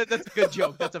 No, that's a good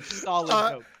joke. That's a solid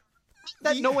joke.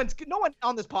 That no one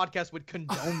on this podcast would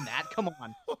condone that. Come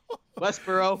on,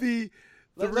 Westboro.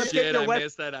 Let's Shit, get I your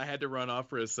missed that. I had to run off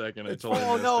for a second. I It's totally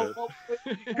Oh missed no! it.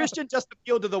 Well, Christian just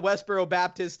appealed to the Westboro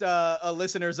Baptist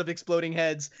listeners of Exploding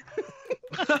Heads.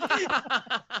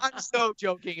 I'm so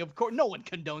joking. Of course, no one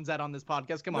condones that on this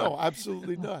podcast. Come on. No,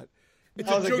 absolutely not. It's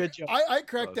That was a good joke. I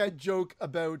cracked that joke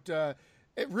about.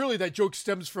 Really, that joke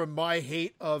stems from my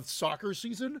hate of soccer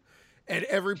season, and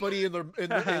everybody and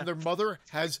their mother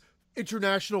has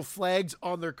international flags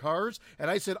on their cars, and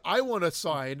I said I want a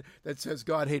sign that says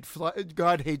God hates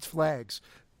flags.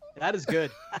 That is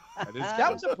good.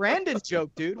 That was a Brandon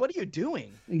joke, dude. What are you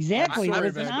doing? Exactly. I'm sorry,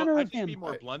 It's in man. honor I'd of just be him.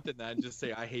 more blunt than that and just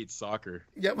say I hate soccer.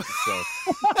 Yep. So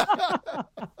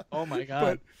Oh my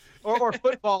god. Or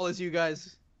football, as you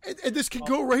guys. And this can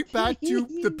go right back to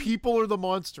the people or the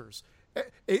monsters.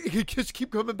 It just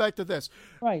keep coming back to this.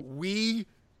 Right. We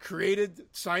created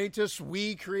scientists.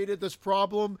 We created this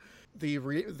problem. The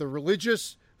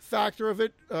religious factor of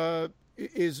it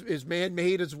is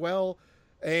man-made as well,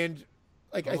 and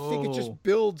like I think it just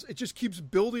builds. It just keeps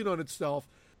building on itself.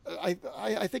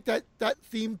 I think that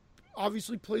theme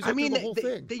obviously plays into the whole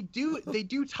thing. They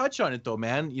do touch on it though,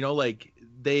 man. You know, like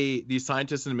these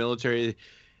scientists in the military,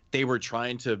 they were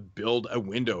trying to build a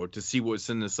window to see what's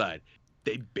in the side.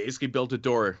 They basically built a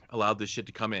door, allowed this shit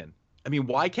to come in. I mean,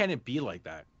 why can't it be like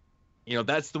that? You know,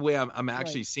 that's the way I'm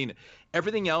actually seeing it.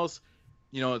 Everything else,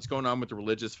 you know, it's going on with the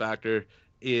religious factor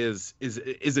is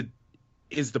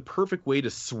the perfect way to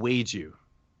swage you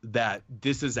that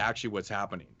this is actually what's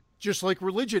happening. Just like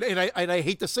religion, and I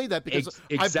hate to say that because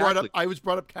Exactly. I was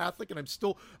brought up Catholic, and I'm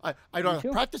still I'm not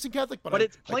practicing Catholic, but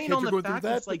it's plain on the fact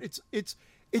it's like It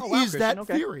Oh, wow, is that Christian,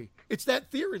 okay. theory. It's that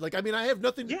theory. Like, I mean, I have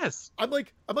nothing. Yes. I'm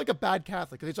like a bad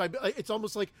Catholic. It's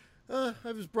almost like I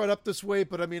was brought up this way,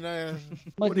 but I mean,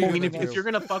 what are you I mean, gonna if do? you're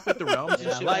gonna fuck with the realms, and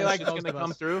Yeah, shit, like like most gonna of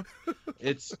come us. through.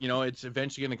 It's it's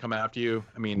eventually gonna come after you.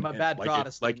 I mean, I'm a bad like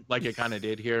Protestant. like it kind of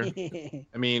did here.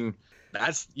 I mean,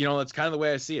 that's kind of the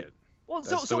way I see it. Well,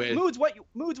 That's so the way-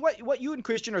 Moods, what you and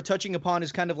Christian are touching upon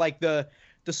is kind of like the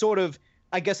sort of,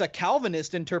 I guess, a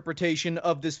Calvinist interpretation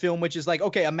of this film, which is like,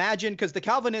 okay, imagine, because the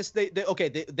Calvinists,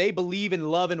 they believe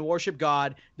in love and worship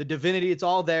God, the divinity, it's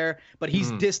all there, but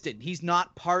he's distant. He's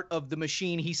not part of the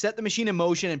machine. He set the machine in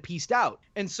motion and pieced out.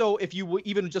 And so if you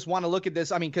even just want to look at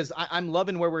this, I mean, because I'm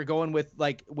loving where we're going with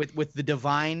the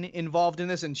divine involved in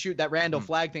this, and shoot, that Randall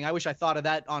Flagg thing. I wish I thought of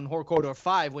that on Horror Corridor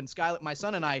 5 when Skylar, my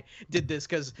son, and I did this,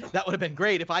 because that would have been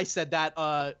great if I said that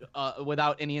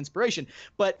without any inspiration.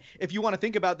 But if you want to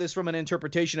think about this from an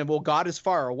interpretation of, well, God is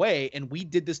far away and we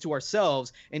did this to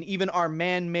ourselves, and even our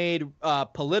man-made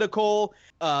political,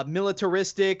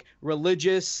 militaristic,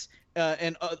 religious,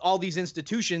 and all these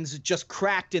institutions just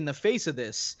cracked in the face of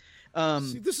this.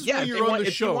 See, this is why you're on the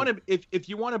show. If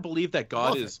you want to believe that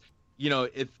God Love is,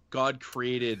 if God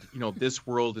created, this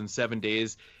world in 7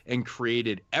 days and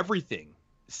created everything,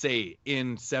 say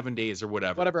in 7 days or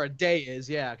whatever A day is,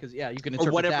 yeah, because you can interpret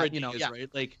or whatever that, it is, right?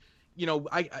 Like,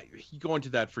 I you go into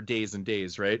that for days and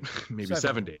days, right? Maybe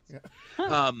 7 days.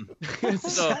 Yeah.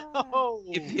 So Oh.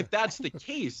 if that's the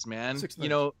case, man, 6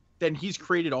 nights. then he's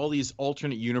created all these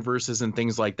alternate universes and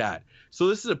things like that. So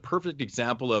this is a perfect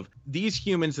example of these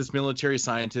humans as military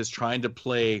scientists trying to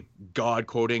play God,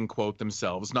 quote unquote,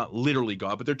 themselves, not literally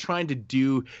God, but they're trying to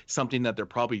do something that they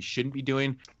probably shouldn't be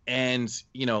doing. And,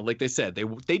 like they said,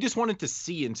 they just wanted to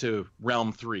see into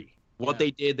Realm 3. What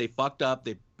they did, they fucked up,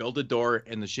 they built a door,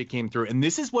 and the shit came through. And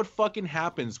this is what fucking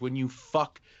happens when you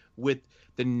fuck with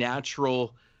the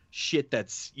natural shit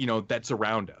that's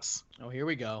around us. Oh, here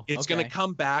we go. It's going to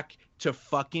come back to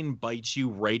fucking bite you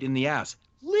right in the ass.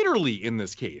 Literally in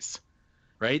this case,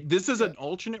 right? This is an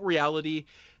alternate reality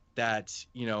that,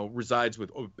 resides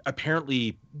with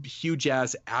apparently huge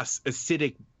ass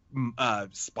acidic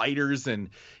spiders and,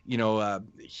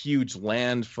 huge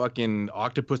land fucking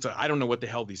octopus. I don't know what the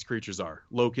hell these creatures are.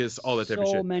 Locusts, all that type of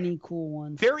shit. So many cool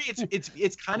ones.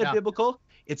 It's kind of biblical.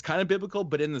 It's kind of biblical,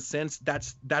 but in the sense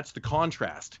that's the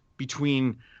contrast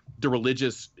between the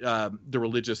religious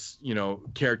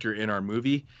character in our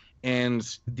movie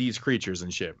and these creatures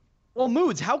and shit. Well,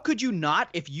 Moods, how could you not,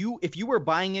 if you were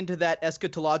buying into that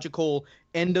eschatological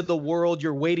end of the world,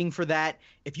 you're waiting for that,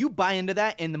 if you buy into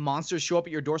that and the monsters show up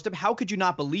at your doorstep, how could you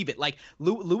not believe it? Like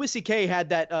Louis C.K. had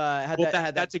that.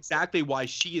 That's exactly why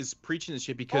she is preaching this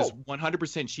shit, because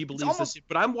 100% she believes this shit.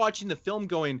 But I'm watching the film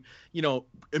going,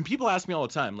 and people ask me all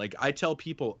the time. Like, I tell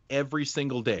people every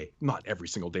single day, not every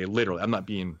single day, literally. I'm not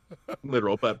being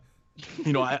literal, but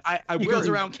he goes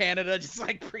around Canada just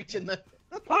like preaching the.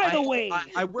 By the way,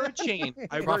 I wear a chain.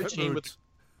 I wear a chain with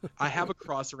I have a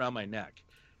cross around my neck,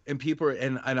 and people are,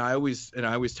 and I always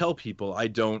tell people I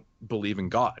don't believe in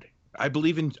God. I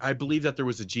believe that there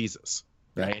was a Jesus,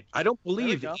 right? I don't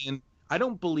believe in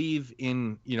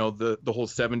the whole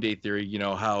 7-day theory,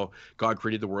 how God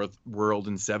created the world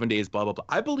in 7 days, blah blah blah.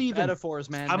 I believe metaphors,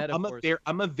 man. Metaphors.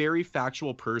 I'm a very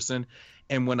factual person,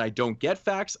 and when I don't get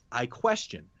facts, I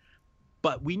question.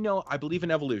 But I believe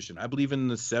in evolution. I believe in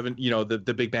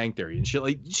the Big Bang Theory and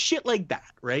shit like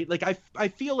that, right? Like I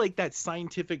feel like that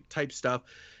scientific type stuff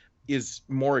is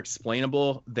more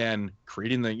explainable than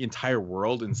creating the entire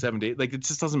world in 7 days. Like, it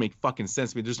just doesn't make fucking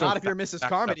sense to me. There's not if you're Mrs.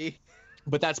 Carmody.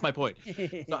 But that's my point.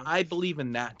 So I believe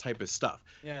in that type of stuff.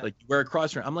 Yeah. Like, where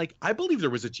across from, I'm like, I believe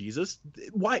there was a Jesus.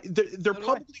 Why? There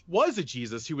probably was a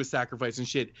Jesus who was sacrificed and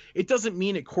shit. It doesn't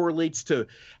mean it correlates to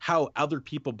how other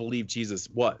people believe Jesus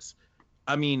was.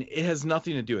 I mean, it has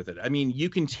nothing to do with it. I mean, you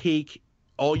can take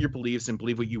all your beliefs and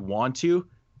believe what you want to.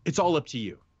 It's all up to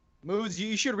you. Moods,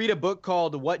 you should read a book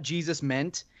called What Jesus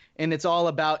Meant. And it's all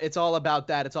about that. It's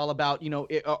all about,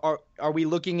 are we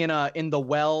looking in the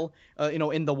well,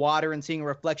 in the water and seeing a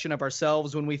reflection of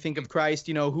ourselves when we think of Christ?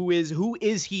 Who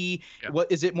is he? Yeah.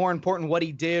 What is it more important what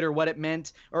he did or what it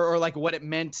meant or like what it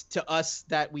meant to us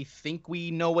that we think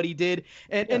we know what he did?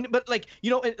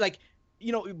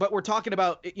 But we're talking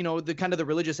about, the kind of the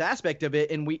religious aspect of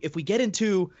it. And if we get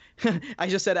into, I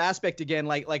just said aspect again,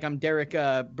 like I'm Derek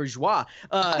Bourgeois,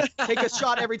 take a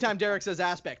shot every time Derek says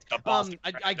aspect.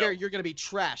 I Gary, you're going to be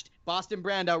trashed. Boston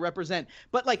Brandau represent.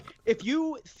 But like, if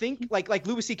you think like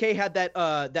Louis C.K. had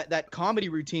that comedy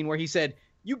routine where he said,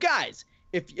 you guys,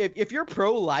 if you're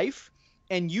pro-life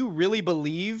and you really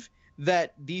believe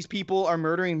that these people are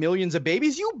murdering millions of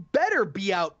babies, you better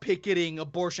be out picketing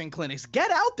abortion clinics. Get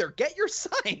out there, get your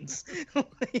signs.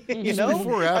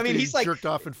 Before after he's like jerked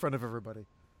off in front of everybody.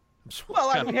 Well,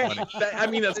 I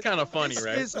mean that's kind of funny,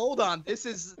 right? Hold on,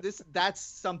 that's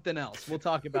something else. We'll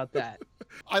talk about that.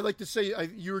 I like to say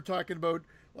you were talking about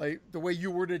like the way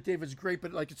you worded it, Dave, is great,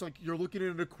 but like it's like you're looking at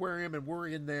an aquarium and we're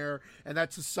in there, and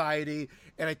that's society,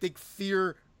 and I think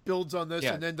fear builds on this,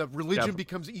 and then the religion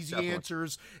becomes easy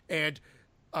answers, and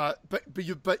but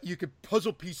you could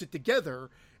puzzle piece it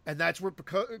together, and that's where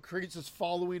it creates this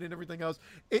following and everything else.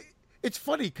 It's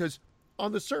funny because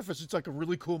on the surface, it's like a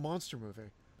really cool monster movie.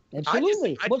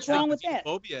 Absolutely. What's wrong with that?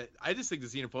 I just think the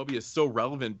xenophobia is so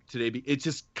relevant today. It's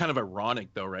just kind of ironic,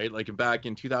 though, right? Like back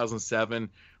in 2007,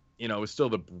 it was still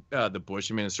the Bush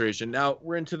administration. Now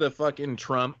we're into the fucking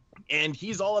Trump, and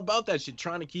he's all about that shit,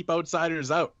 trying to keep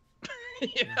outsiders out.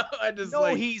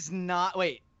 He's not.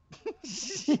 Wait.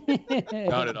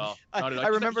 Not at all. I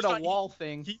remembered a wall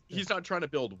thing. He's not trying to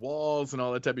build walls and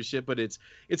all that type of shit, but it's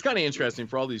kind of interesting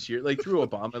for all these years. Like through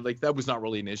Obama, like that was not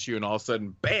really an issue, and all of a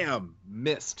sudden, bam,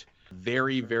 missed.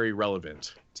 Very, very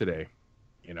relevant today.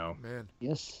 Man.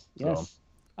 Yes.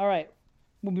 All right,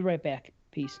 we'll be right back.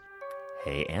 Peace.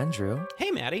 Hey, Andrew.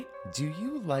 Hey, Maddie. Do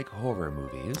you like horror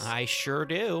movies? I sure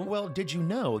do. Well, did you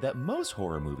know that most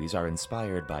horror movies are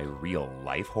inspired by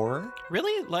real-life horror?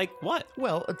 Really? Like what?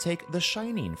 Well, take The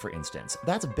Shining, for instance.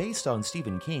 That's based on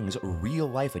Stephen King's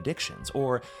real-life addictions,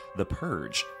 or The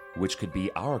Purge, which could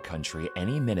be our country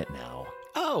any minute now.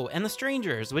 Oh, and The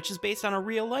Strangers, which is based on a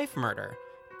real-life murder.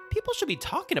 People should be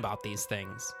talking about these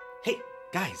things. Hey,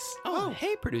 guys. Oh,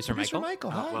 hey, Producer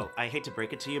Michael. Hi. Well, I hate to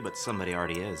break it to you, but somebody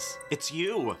already is. It's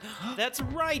you. That's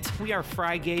right. We are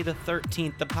Friday the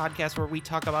 13th, the podcast where we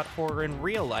talk about horror in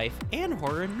real life and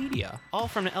horror in media, all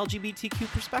from an LGBTQ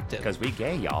perspective. Because we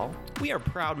gay, y'all. We are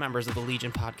proud members of the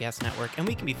Legion Podcast Network, and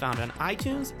we can be found on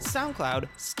iTunes, SoundCloud,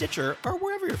 Stitcher, or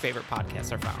wherever your favorite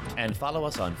podcasts are found. And follow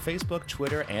us on Facebook,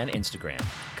 Twitter, and Instagram.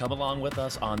 Come along with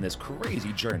us on this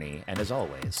crazy journey, and as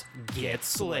always, get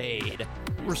slayed.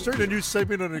 We're starting a new segment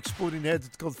on Exploding Heads.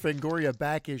 It's called Fangoria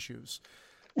Back Issues.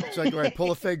 So I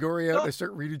pull a Fangoria out and I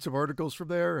start reading some articles from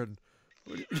there. And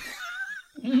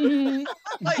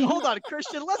hold on,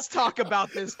 Christian. Let's talk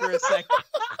about this for a second.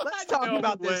 Let's talk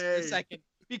about this for a second.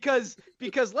 Because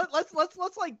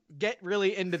let's like get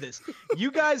really into this.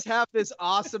 You guys have this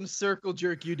awesome circle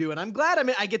jerk you do, and I'm glad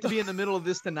I get to be in the middle of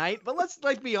this tonight. But let's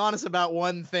be honest about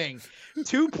one thing.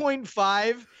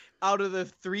 2.5 out of the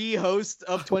 3 hosts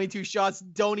of 22 Shots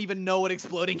don't even know what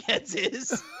Exploding Heads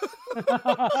is.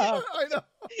 I know.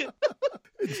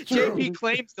 JP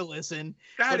claims to listen.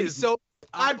 That is so.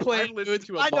 I'm playing. I've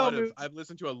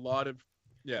listened to a lot of.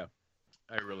 Yeah,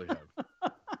 I really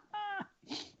have.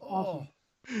 Oh.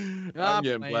 I'm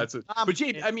getting blasted. But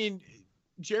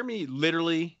Jeremy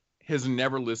literally has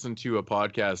never listened to a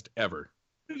podcast ever.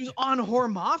 He was on Horror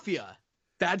Mafia.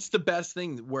 That's the best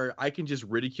thing, where I can just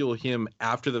ridicule him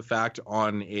after the fact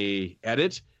on a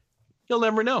edit. He'll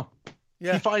never know.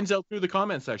 Yeah. He finds out through the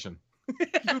comment section. Yeah,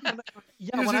 He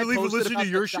when doesn't I even posted listen to about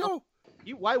your the show.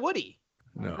 why would he?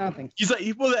 No. Nothing. He's like,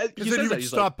 he Because says then you that. would He's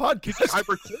stop like, podcasting. I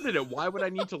recorded it. Why would I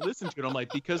need to listen to it? I'm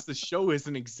like, because the show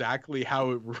isn't exactly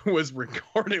how it was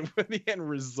recorded with the end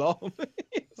result.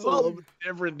 It's a little bit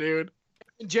different, dude.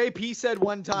 JP said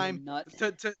one time Nuts.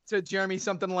 to Jeremy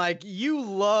something like, "You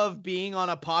love being on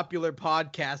a popular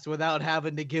podcast without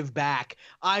having to give back."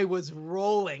 I was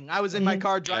rolling. I was in my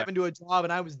car driving to a job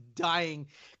and I was dying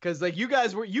because like you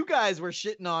guys were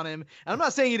shitting on him. And I'm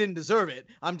not saying he didn't deserve it.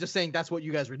 I'm just saying that's what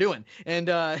you guys were doing. And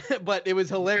but it was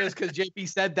hilarious because JP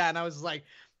said that and I was like,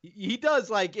 he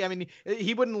does like, I mean,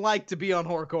 he wouldn't like to be on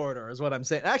Horror Corridor is what I'm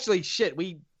saying. Actually, shit,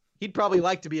 he'd probably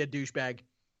like to be a douchebag.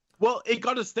 Well, it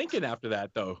got us thinking after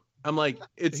that, though. I'm like,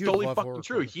 it's He would totally love fucking Horror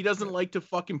true. Corridor. He doesn't like to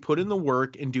fucking put in the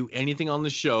work and do anything on the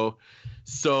show.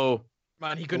 So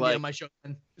Man, he couldn't be Like- on my show.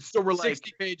 Man. we're like,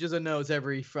 60 pages of notes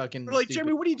every fucking. we're like, stupid-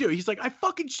 Jeremy, what do you do? He's like,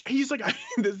 he's like,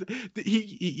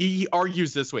 he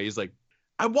argues this way. He's like,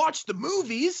 I watch the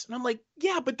movies. And I'm like,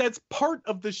 yeah, but that's part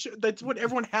of the show. That's what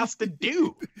everyone has to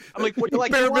do. I'm like, what,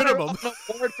 Like, Bare you want minimum. An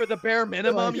award for the bare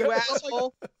minimum, you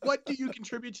asshole. what do you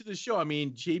contribute to the show? I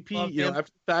mean, JP, Love you know, him.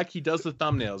 after the fact, he does the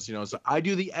thumbnails, you know, so I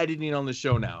do the editing on the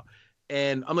show now.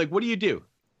 And I'm like, what do you do?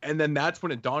 And then that's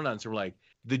when it dawned on us. We're like,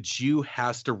 the Jew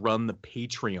has to run the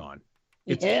Patreon.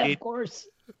 Yeah, of course.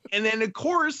 And then, of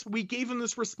course, we gave him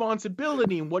this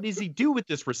responsibility. And what does he do with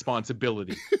this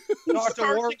responsibility? He Starts a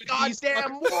war starts a with these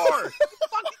goddamn war.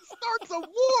 Fucking starts a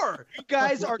war. You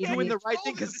guys are Fucking doing the idiots. right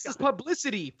thing because this is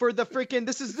publicity for the freaking.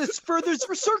 This furthers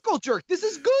for Circle Jerk. This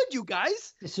is good, you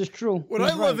guys. This is true. What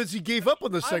He's I love right. is he gave up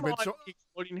on the I'm segment. on So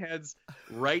Exploding Heads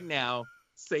right now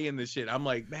saying this shit. I'm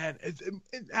like, man,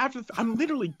 after I'm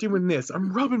literally doing this.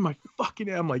 I'm rubbing my fucking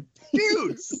head. I'm like,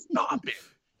 dude, stop it.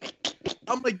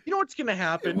 I'm like, you know what's gonna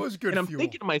happen? It was good and I'm fuel.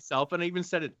 thinking to myself, and I even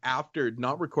said it after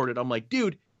not recorded. I'm like,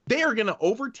 dude, they are gonna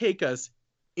overtake us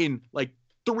in like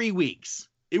 3 weeks.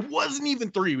 It wasn't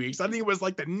even 3 weeks. I think it was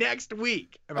like the next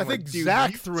week. And I I'm think like, dude,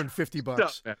 Zach you threw in $50.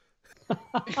 stop, man.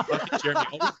 Fucking Jeremy,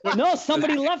 always put- No,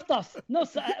 somebody left us. No,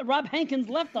 Rob Hankins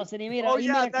left us, and he made a, Oh he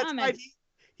yeah, made a that's comment. right.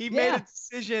 He made Yeah. a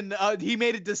decision. He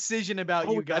made a decision about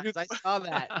Oh, you that guys. is- I saw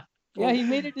that. Yeah, he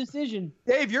made a decision.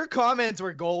 Dave, your comments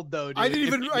were gold though, dude. I didn't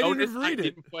even If you I didn't notice, even read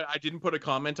it. I didn't put a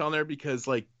comment on there because,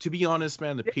 like, to be honest,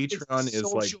 man, the It's Patreon is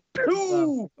like social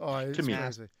poo. Oh, it's To me.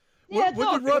 crazy. Yeah, What, it's what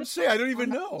all did Rob good. say? I don't even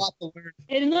know.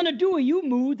 It has nothing to do with you,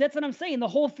 Mood. That's what I'm saying. The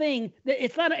whole thing.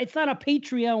 It's not a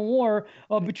Patreon war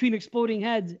between Exploding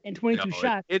Heads and 22 No,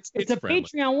 Shots. it's It's a friendly.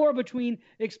 Patreon war between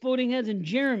Exploding Heads and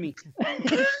Jeremy.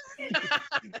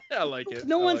 I like it.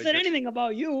 No I one like said it. anything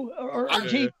about you or Yeah.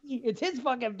 JP. It's his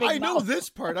fucking big I know mouth. this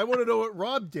part. I want to know what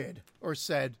Rob did or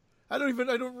said. I don't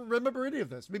remember any of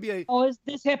this. Maybe I Oh,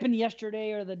 this happened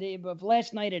yesterday or the day, but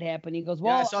last night it happened. He goes, Yeah,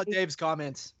 well, I saw Dave's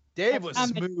comments. Dave was I'm-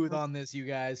 smooth on this, you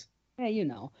guys. yeah, you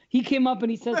know. He came up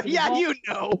and he said, to me, Yeah, well- you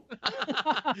know.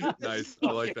 Nice.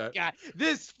 I like that. Guy.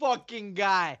 This fucking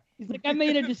guy. He's like, I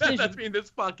made a decision. That's me, this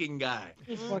fucking guy.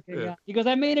 This fucking Yeah. guy. He goes,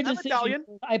 I made a I'm decision. Italian.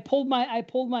 I pulled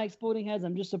my Exploding Heads.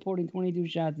 I'm just supporting 22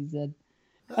 Shots. He said,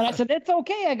 and I said, that's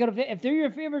okay. I go, if they're your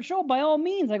favorite show, by all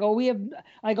means. I go,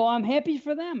 I'm happy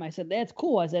for them. I said, that's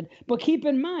cool. I said, but keep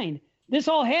in mind, this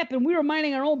all happened. We were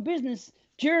minding our own business.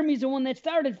 Jeremy's the one that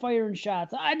started firing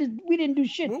shots. We didn't do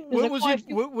shit. It what like, was oh, I it?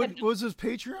 feel- What was his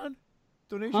Patreon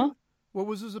donation? Huh? What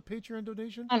was his Patreon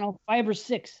donation? I don't know, 5 or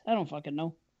 6. I don't fucking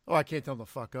know. Oh, I can't tell him to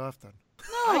fuck off then.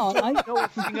 No, I know a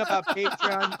thing about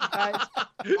Patreon,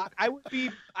 you guys.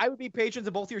 I would be patrons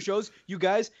of both your shows, you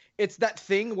guys. It's that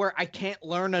thing where I can't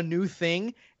learn a new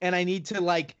thing and I need to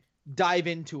like dive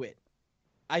into it.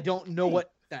 I don't know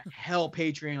what the hell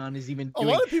Patreon is even A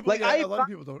doing. lot of people, like a lot of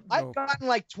people don't know. I've gotten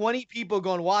like 20 people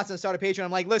going, Watson, start a Patreon.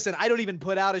 I'm like, listen, I don't even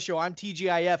put out a show. I'm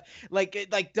TGIF. Like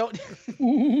don't.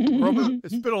 Robert,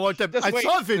 it's been a long time. Just I wait.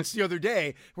 saw Vince the other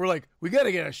day. We're like, we got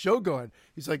to get a show going.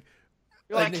 He's like,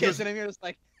 You're like and he goes, kissing him. You're just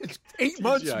like, it's 8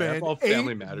 months, Yeah, man. all 8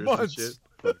 family matters months. and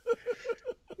shit.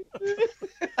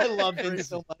 I love him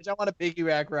so much. I want a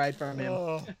piggyback ride from him.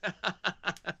 Oh.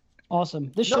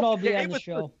 Awesome. This No, should all be Dave on the was-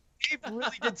 show. Dave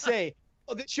really did say,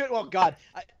 "Oh, this should." Oh God,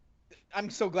 I'm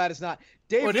so glad it's not.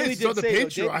 Dave Oh, it really is. did It's on the say, though,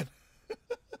 Dave- Patreon.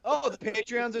 oh, the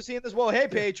Patreons are seeing this. Well, hey,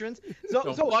 patrons. So,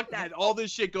 So so fuck that. All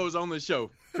this shit goes on the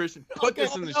show. Christian, put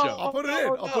this in the no, show. I'll put it in.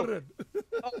 I'll put it in.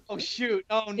 oh shoot.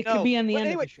 Oh no. It could be on the But end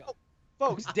anyway, of the show.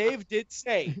 folks, Dave did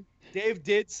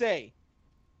say,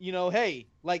 you know, hey,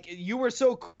 like you were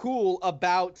so cool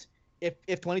about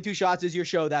if 22 Shots is your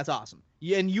show, that's awesome.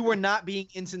 And you were not being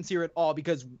insincere at all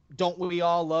because don't we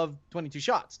all love 22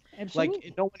 Shots? Absolutely.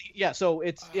 Like no one, yeah. So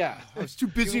it's yeah. I was too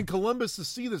busy in Columbus to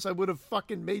see this. I would have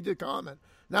fucking made the comment.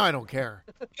 Now I don't care.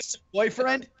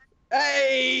 Boyfriend?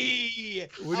 Hey!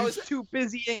 What I do you was say? too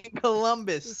busy in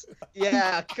Columbus.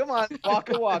 Yeah, come on,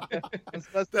 Waka Waka. Let's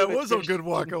do That it, was a Tish. good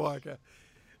Waka Waka.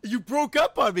 You broke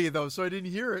up on me though, so I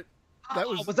didn't hear it. That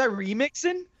Oh, was was I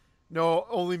remixing? no,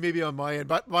 only maybe on my end,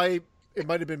 but it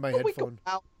might have been my Oh, we go headphone.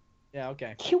 out. Yeah,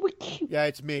 okay. Cute. Yeah,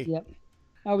 it's me. Yep.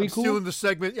 Are we I'm cool? stealing the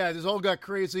segment. Yeah, this all got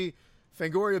crazy.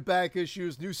 Fangoria back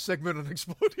issues. New segment on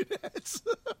Exploding Heads.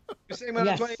 You're saying when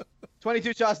Yes.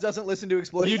 22 Shots doesn't listen to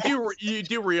Exploding. You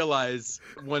do realize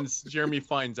once Jeremy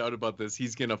finds out about this,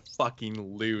 he's gonna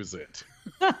fucking lose it.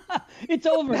 It's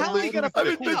over. How now. are you gonna I've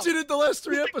been find out? bitching it the last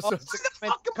 3 episodes. Why the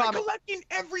fuck am I Comment. collecting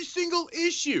every single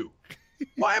issue?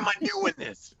 Why am I doing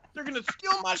this? They're gonna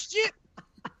steal my shit.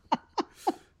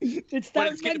 It's But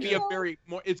time it's gonna be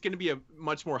it's gonna be a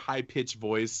much more high pitched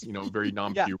voice, very Yeah,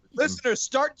 non-pure. listeners,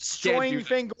 start destroying do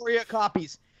Fangoria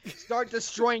copies. Start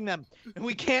destroying them, and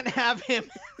we can't have him.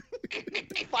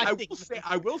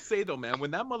 I will say though, man, when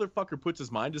that motherfucker puts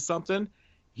his mind to something,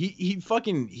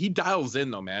 he dials in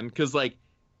though, man, because like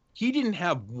he didn't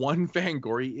have one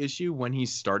Fangoria issue when he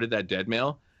started that Dead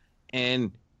Mail,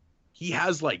 and he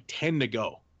has like 10 to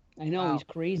go. I know Wow. he's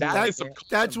crazy. That out is there.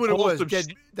 That's what it was. Compulsive Dead,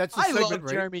 shit. that's the I segment, love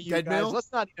right? Jeremy. You Dead guys, Mail.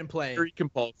 let's not even play. Very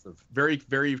compulsive,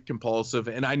 very compulsive,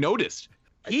 and I noticed.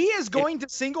 He is going to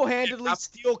single-handedly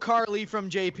steal Carly from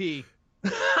JP.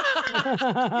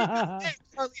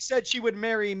 Carly said she would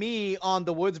marry me on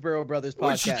the Woodsboro Brothers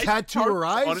Would she podcast. tattoo her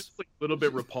eyes? Honestly, a little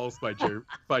bit repulsed by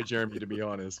Jeremy, to be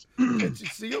honest. Can't you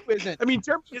see him? Who isn't? I mean,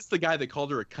 Jeremy is the guy that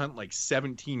called her a cunt like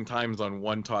 17 times on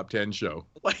one top 10 show.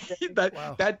 Like that,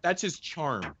 Wow. that's his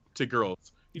charm to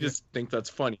girls. You just think that's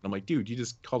funny. I'm like, dude, you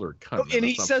just called her a cunt. man. And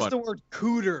he That's says not the word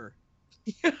cooter.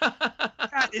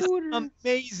 That is Cooter.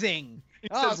 amazing. He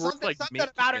Oh, says words something, like something making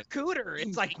about her it. cooter.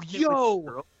 It's like, Making it with yo,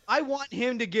 girl. I want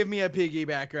him to give me a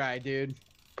piggyback ride, dude.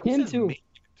 Who Him says too. making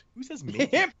it? Who says making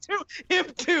it? Him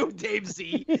too, Dave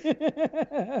Z.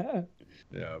 Yeah.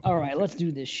 All right, let's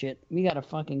do this shit. We gotta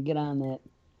fucking get on that.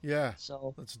 Yeah,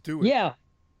 So let's do it. yeah,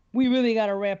 we really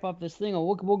gotta wrap up this thing.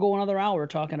 Or we'll go another hour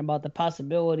talking about the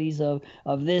possibilities of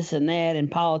this and that and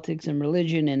politics and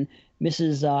religion and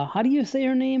Mrs. How do you say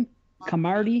her name?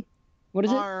 Camardi. What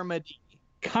is it? Carmody.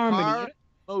 Carmody.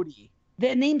 Carmody.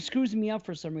 That name screws me up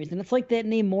for some reason. It's like that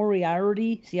name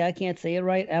Moriarty. See, I can't say it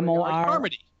right. M-O-R.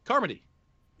 Carmody. Carmody.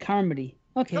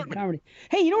 Okay, Carmody. Carmody.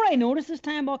 Hey, you know what I noticed this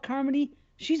time about Carmody?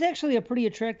 She's actually a pretty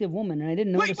attractive woman, and I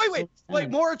didn't notice. Wait. it this Like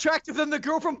time. more attractive than the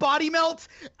girl from Body Melt?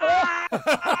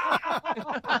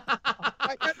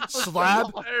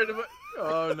 Slab.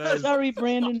 Oh, nice. Sorry,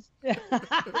 Brandon. And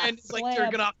it's like Slab.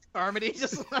 jerking off Carmody,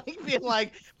 just like being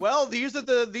like, well, this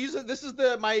is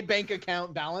my bank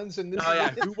account balance, and this Oh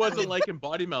yeah, is who wasn't liking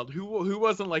Body Melt? Who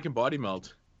wasn't liking Body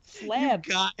Melt? Slab.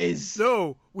 guys.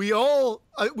 So we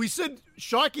said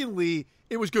shockingly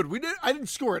it was good. I didn't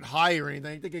score it high or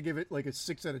anything. I think I gave it like a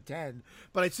 6 out of 10.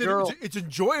 But I said it's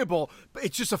enjoyable, but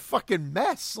it's just a fucking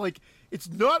mess. Like it's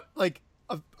not like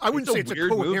I wouldn't It's a say it's a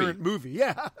weird coherent movie.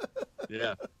 Yeah.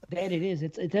 Yeah. That it is.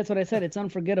 It's that's what I said. It's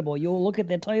unforgettable. You'll look at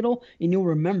that title and you'll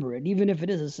remember it, even if it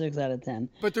is a 6 out of 10.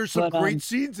 But there's some But, great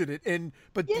scenes in it,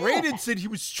 but yeah. Brandon said he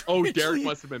was. Oh, strangely- Derek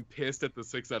must have been pissed at the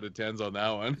 6 out of 10s on that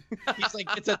one. He's like,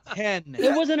 it's a 10.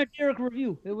 It wasn't a Derek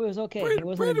review. It was okay. It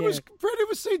wasn't a Derek. Brandon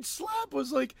was saying Slab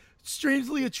was like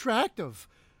strangely attractive.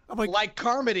 I'm like,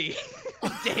 Carmody.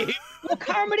 Dave. Well,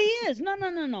 Carmody is. No.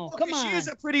 Okay, Come on. she is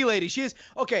a pretty lady. She is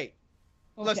okay.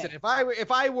 Listen, Okay. if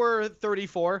I were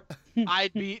 34,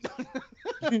 I'd be,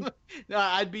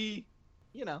 hey.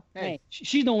 Hey,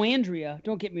 she's no Andrea.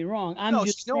 Don't get me wrong. I'm No,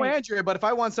 just she's no saying. Andrea, but if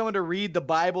I want someone to read the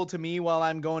Bible to me while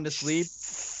I'm going to sleep,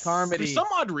 Carmody. For some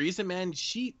odd reason, man,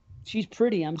 She's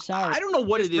pretty. I'm sorry. I don't know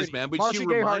what She's it is, pretty. man, but Marcia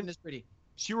Gay Harden is pretty.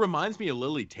 she reminds me of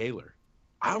Lily Taylor.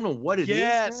 I don't know what it is.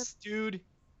 Yes, dude.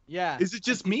 Yeah. Is it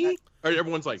just me? Or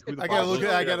everyone's like, who the I fuck gotta is look at.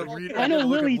 Lily I gotta Taylor? read. I know gotta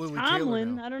look at Lily Taylor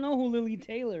Tomlin. now. I don't know who Lily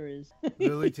Taylor is.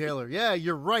 Lily Taylor. Yeah,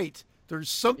 you're right. There's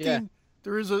something. Yeah.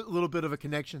 There is a little bit of a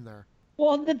connection there.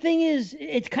 Well, the thing is,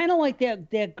 it's kind of like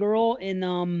that girl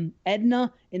in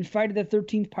Edna in Friday the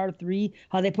 13th Part 3,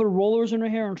 how they put rollers in her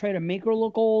hair and try to make her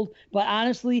look old. But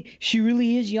honestly, she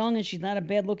really is young and she's not a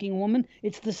bad-looking woman.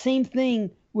 It's the same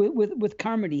thing with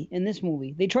Carmody in this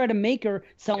movie. They try to make her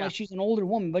sound like she's an older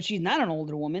woman, but she's not an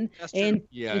older woman. That's true. And,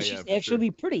 Yeah, and yeah, she's for actually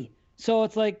pretty. So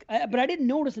it's like, but I didn't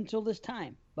notice until this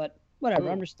time. But whatever,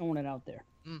 I'm just throwing it out there.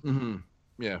 Mm-hmm.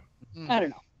 Yeah. I don't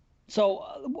know. So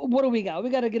what do we got? We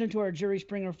got to get into our Jerry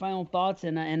Springer final thoughts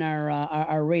and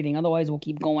our rating. Otherwise, we'll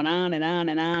keep going on and on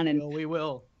and on. And We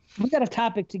will. we got a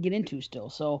topic to get into still.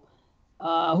 So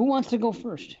who wants to go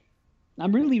first?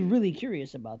 I'm really, really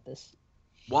curious about this.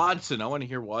 Watson, I want to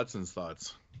hear Watson's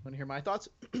thoughts. Want to hear my thoughts?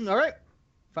 All right.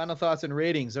 Final thoughts and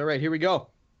ratings. All right, here we go.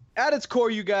 At its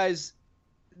core, you guys,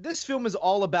 this film is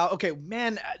all about, okay,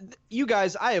 man, you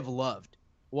guys, I have loved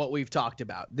what we've talked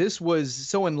about. This was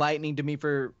so enlightening to me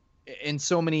in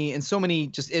so many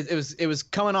just it was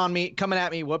coming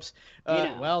at me. Whoops.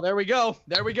 Well, there we go.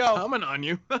 Coming on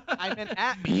you. I meant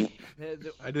at me.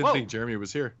 I didn't think Jeremy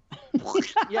was here.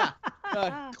 Yeah.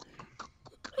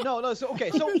 No. So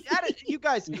okay. So you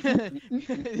guys,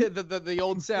 the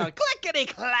old sound, clickety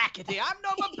clackety. I'm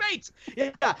Nova Bates.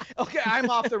 Yeah. Okay. I'm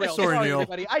off the rails. Sorry, Neil.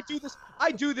 Everybody.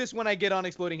 I do this when I get on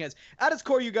Exploding Heads. At its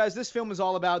core, you guys, this film is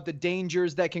all about the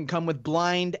dangers that can come with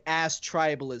blind ass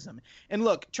tribalism. And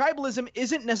look, tribalism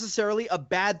isn't necessarily a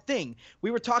bad thing. We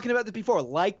were talking about this before.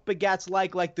 Like begats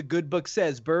like the good book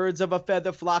says, birds of a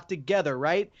feather flock together,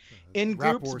 right? In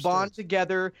groups, bond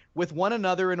together with one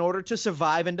another in order to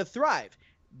survive and to thrive.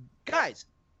 Guys,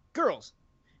 girls,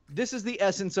 this is the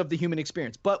essence of the human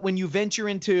experience. But when you venture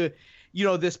into,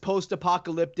 this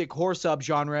post-apocalyptic horror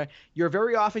subgenre, you're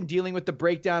very often dealing with the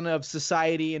breakdown of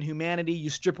society and humanity.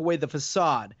 You strip away the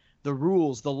facade, the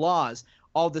rules, the laws,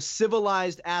 all the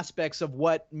civilized aspects of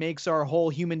what makes our whole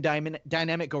human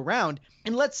dynamic go round.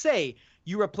 And let's say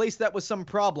you replace that with some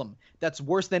problem that's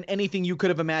worse than anything you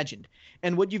could have imagined.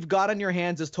 And what you've got on your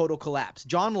hands is total collapse.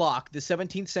 John Locke, the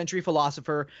 17th century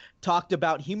philosopher, talked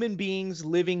about human beings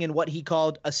living in what he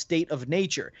called a state of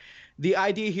nature. The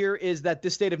idea here is that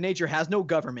this state of nature has no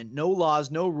government, no laws,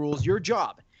 no rules. Your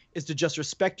job is to just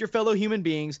respect your fellow human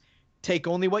beings, take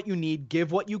only what you need,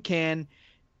 give what you can,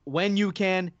 when you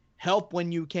can, help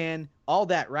when you can, all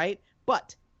that, right?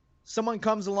 But someone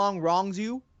comes along, wrongs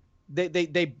you,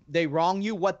 they wrong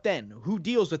you. What then? Who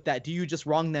deals with that? Do you just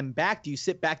wrong them back? Do you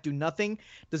sit back, do nothing?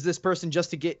 Does this person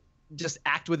just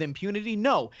act with impunity?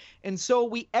 No. And so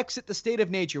we exit the state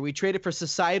of nature. We trade it for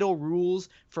societal rules,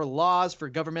 for laws, for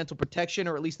governmental protection,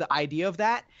 or at least the idea of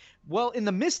that. Well, in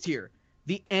the mist here,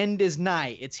 the end is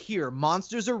nigh. It's here.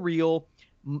 Monsters are real.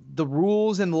 The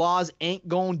rules and laws ain't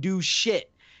gonna do shit.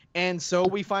 And so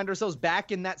we find ourselves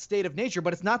back in that state of nature,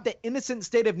 but it's not the innocent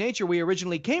state of nature we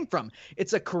originally came from.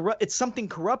 It's something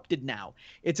corrupted now.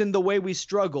 It's in the way we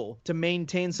struggle to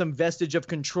maintain some vestige of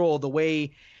control, the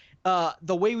way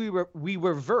we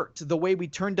revert, the way we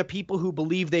turn to people who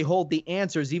believe they hold the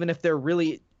answers, even if they're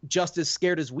really just as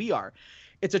scared as we are.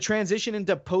 It's a transition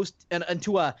into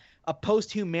a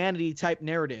post-humanity type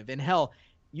narrative. And hell,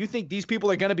 you think these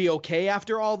people are going to be okay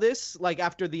after all this? Like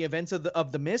after the events of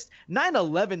the Mist?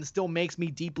 9/11 still makes me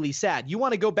deeply sad. You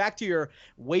want to go back to your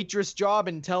waitress job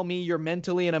and tell me you're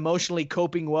mentally and emotionally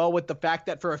coping well with the fact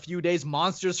that for a few days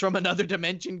monsters from another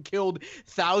dimension killed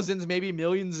thousands, maybe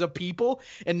millions of people,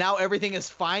 and now everything is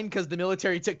fine because the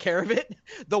military took care of it?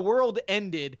 The world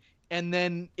ended, and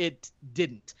then it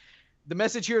didn't. The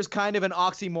message here is kind of an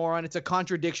oxymoron. It's a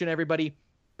contradiction, everybody.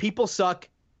 People suck,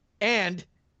 and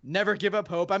never give up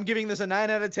hope. I'm giving this a 9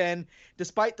 out of 10.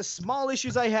 Despite the small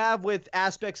issues I have with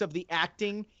aspects of the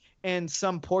acting and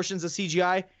some portions of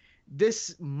CGI,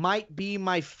 this might be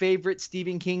my favorite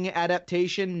Stephen King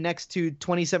adaptation next to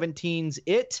 2017's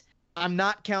It. I'm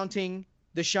not counting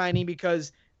The Shining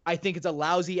because I think it's a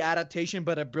lousy adaptation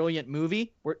but a brilliant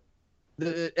movie.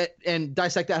 And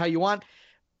dissect that how you want.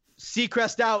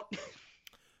 Seacrest out.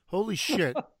 Holy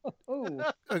shit. Who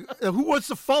wants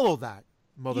to follow that?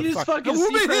 You just Motherfucker. fucking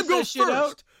Who made him Seacrest go that shit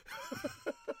out?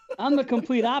 first? I'm the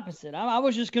complete opposite. I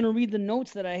was just gonna read the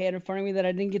notes that I had in front of me that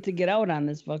I didn't get to get out on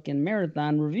this fucking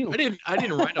marathon review. I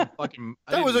didn't write a fucking.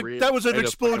 That was an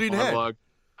exploding head.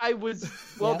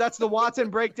 Well, that's the Watson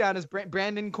breakdown. As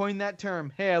Brandon coined that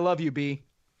term. Hey, I love you, B.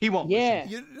 He won't. Yeah.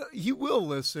 He will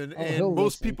listen, and he'll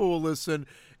most listen. people will listen,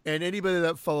 and anybody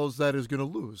that follows that is going to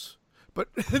lose. But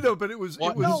no, but it was.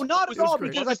 What? It was No, not at all,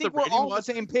 great. because I think we're all on the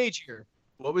same page here.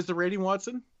 What was the rating,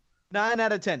 Watson? 9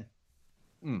 out of 10.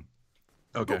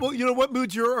 Okay. Well, you know what,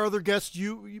 Moods, your other guest,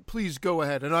 you please go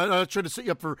ahead. And I'm not trying to set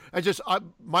you up for.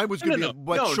 Mine was going to be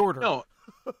much shorter. No,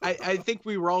 I think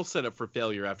we were all set up for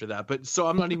failure after that. But so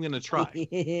I'm not even going to try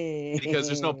because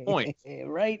there's no point.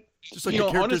 Right. Just like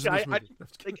the characters honestly, in this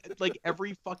movie. like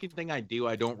every fucking thing I do,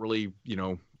 I don't really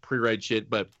pre-write shit.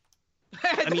 But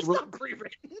I mean, mean, not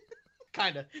pre-written.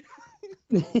 Kind of.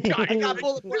 I got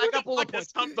bullet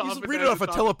points. He's reading off a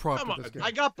teleprompter. Come on. this guy.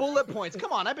 I got bullet points.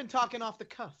 Come on, I've been talking off the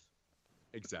cuff.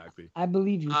 Exactly. I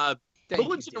believe you. Thank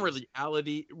Religion you, and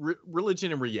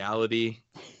Dave. reality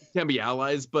can be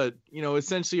allies, but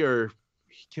essentially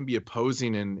can be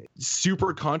opposing and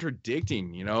super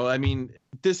contradicting. I mean,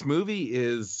 this movie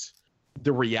is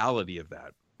the reality of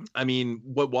that. I mean,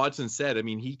 what Watson said, I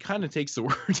mean, he kind of takes the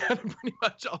words out of pretty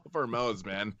much all of our mouths,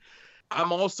 man.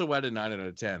 I'm also at a 9 out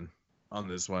of 10. on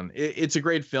this one. It's a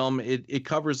great film. It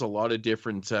covers a lot of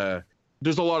different.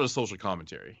 There's a lot of social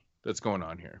commentary that's going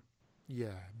on here. Yeah,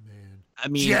 man. I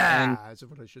mean, that's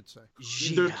what I should say.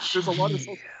 There's a lot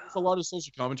of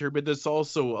social commentary, but there's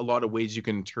also a lot of ways you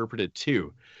can interpret it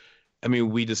too. I mean,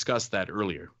 we discussed that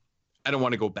earlier. I don't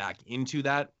want to go back into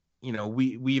that. You know,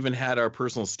 we even had our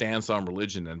personal stance on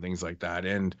religion and things like that.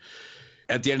 And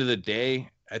at the end of the day,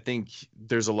 I think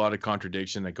there's a lot of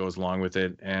contradiction that goes along with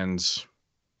it, and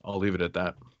I'll leave it at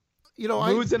that. You know,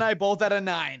 Moods and I both at a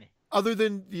 9. Other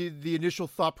than the initial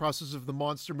thought process of the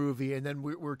monster movie, and then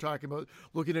we're talking about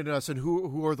looking at us and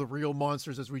who are the real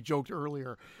monsters, as we joked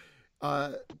earlier.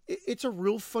 It's a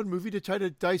real fun movie to try to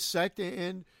dissect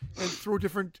and throw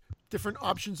different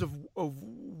options of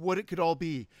what it could all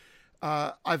be.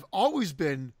 I've always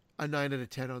been a 9 out of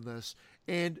 10 on this,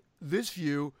 and this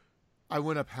view, I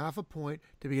went up half a point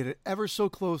to be getting ever so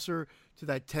closer to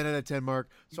that 10 out of 10 mark.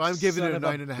 So I'm giving it a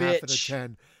 9.5 out of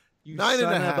 10. You 9.5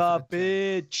 son out of of a 10.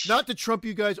 bitch. Not to trump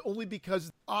you guys, only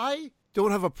because I don't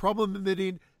have a problem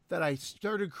admitting that I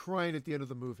started crying at the end of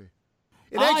the movie.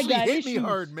 It actually hit me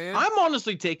hard, man. I'm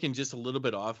honestly taking just a little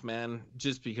bit off, man,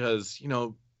 just because, you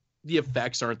know, the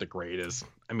effects aren't the greatest.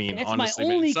 I mean, That's honestly,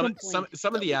 my only man, complaint.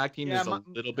 some of the acting is a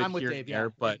little bit I'm with here Dave, and there,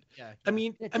 but yeah. I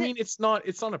mean, it's not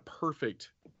a perfect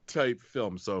type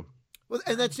film, so. Well,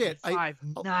 and that's it. Nice.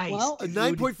 Well, A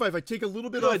 9.5. I take a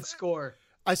little bit Good off. score.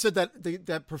 I said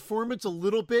that performance a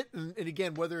little bit, and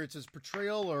again, whether it's his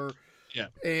portrayal or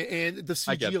and the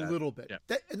I get CG a that. little bit.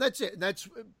 Yeah. And that's it.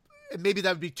 And maybe that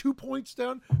would be 2 points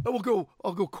down, but I'll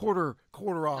go quarter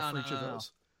off for each of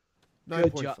those.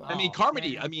 Good 9.5. job. I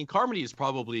mean, Carmody is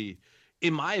probably,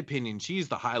 in my opinion, she's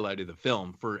the highlight of the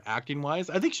film for acting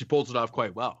wise. I think she pulls it off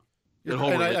quite well. Yeah, The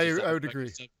whole and religious I would aspect agree.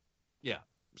 and stuff. Yeah,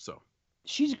 so.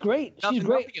 She's great. She's Nothing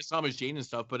great. against Thomas Jane and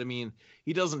stuff, but I mean,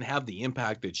 he doesn't have the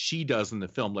impact that she does in the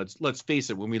film. Let's face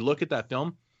it. When we look at that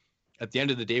film, at the end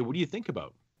of the day, what do you think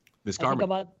about Miss I think Carmody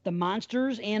about the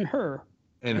monsters and her.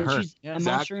 and her? She's a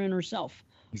monster in herself.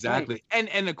 Exactly.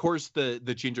 And of course the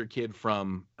ginger kid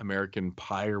from American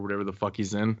Pie or whatever the fuck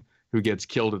he's in, who gets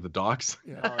killed at the docks.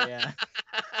 Yeah. Oh, yeah.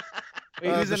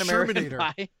 Wait, who's The an American Shermanator.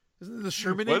 Pie? Isn't it the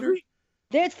Shermanator?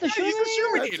 That's the He's the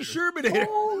Shermanator. That's the Shermanator.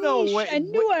 Holy No way. I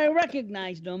knew I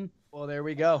recognized him. Well, there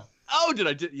we go. Oh,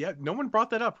 yeah, no one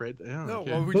brought that up, right? Yeah, No,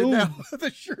 okay. well, we did now. The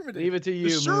Shermanator. Leave it to The you,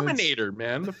 Moods. Shermanator,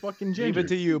 man, the fucking ginger. Leave it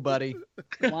to you, buddy.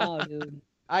 Wow, dude.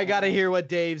 I gotta hear what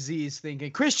Dave Z is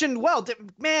thinking. Christian, well,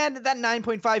 man, that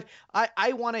 9.5.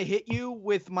 I want to hit you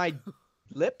with my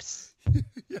lips.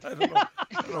 Yeah, I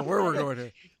don't know where we're going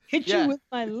here. Hit Yeah. you with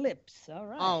my lips. All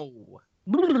right. Oh,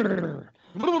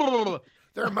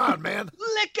 They're mine, man.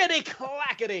 lickety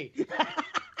clackety.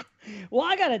 Well,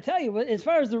 I gotta tell you, as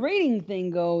far as the rating thing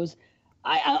goes,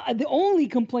 I the only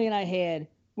complaint I had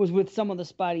was with some of the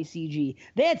spotty CG.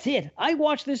 That's it. I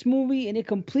watched this movie and it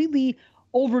completely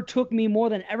overtook me more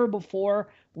than ever before.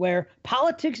 Where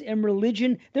politics and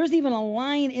religion, there's even a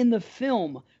line in the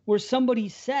film where somebody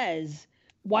says,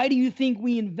 "Why do you think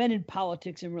we invented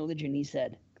politics and religion?" He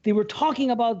said they were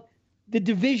talking about the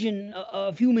division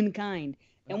of humankind.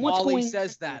 And what's Wally going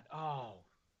says that. Oh,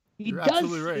 He You're does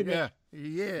absolutely say right. that.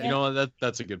 Yeah. You know,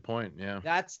 that's a good point. Yeah.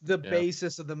 that's the Yeah.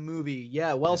 basis of the movie.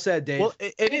 Yeah, well said, Dave. Well,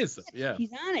 it is. Yeah.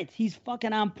 He's on it. He's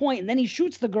fucking on point. And then he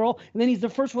shoots the girl, and then he's the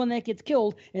first one that gets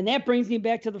killed. And that brings me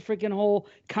back to the freaking whole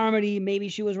Carmody. Maybe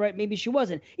she was right, maybe she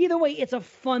wasn't. Either way, it's a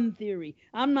fun theory.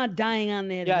 I'm not dying on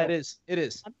that yeah, hill. it is. It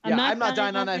is. I'm Yeah, not I'm not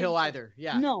dying on that hill hill. either.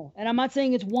 Yeah. No, and I'm not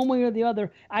saying it's one way or the other.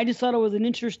 I just thought it was an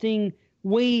interesting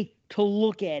way to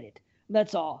look at it.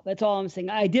 That's all. That's all I'm saying.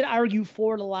 I did argue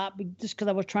for it a lot, but just because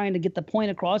I was trying to get the point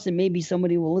across, and maybe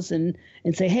somebody will listen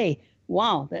and say, "Hey,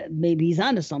 wow, that maybe he's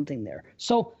onto something there."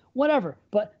 So whatever.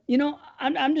 But you know,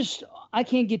 I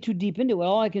can't get too deep into it.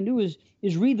 All I can do is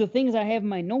read the things I have in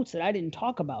my notes that I didn't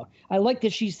talk about. I like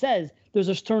that she says there's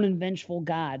a stern and vengeful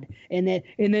God, and then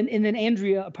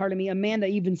Amanda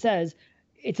even says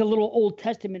it's a little Old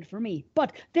Testament for me.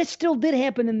 But this still did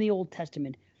happen in the Old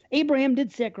Testament. Abraham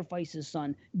did sacrifice his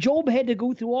son. Job had to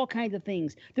go through all kinds of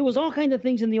things. There was all kinds of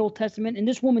things in the Old Testament, and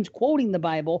this woman's quoting the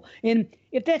Bible. And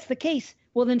if that's the case,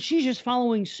 well, then she's just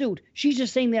following suit. She's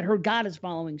just saying that her God is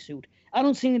following suit. I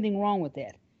don't see anything wrong with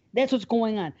that. That's what's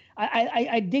going on.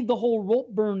 I dig the whole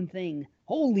rope burn thing.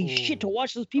 Holy shit, to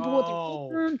watch those people with their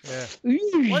rope burn.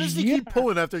 Yeah. Why does he keep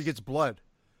pulling after he gets blood?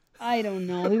 I don't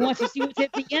know. He wants to see what's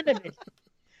at the end of it.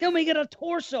 Then we get a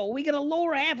torso. We get a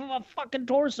lower half of a fucking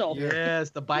torso. Yes,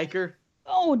 the biker.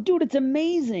 Oh, dude, it's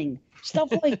amazing.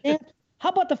 Stuff like that. How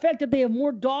about the fact that they have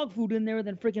more dog food in there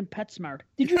than freaking PetSmart?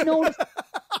 Did you notice?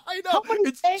 I How know. many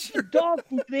It's bags true. of dog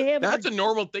food do they have? That's a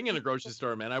normal thing in a grocery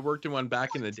store, man. I worked in one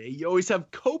back in the day. You always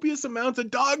have copious amounts of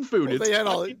dog food. Well, It's they had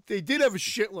fucking- they did have a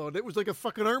shitload. It was like a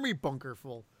fucking army bunker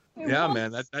full. yeah,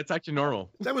 man. That's actually normal.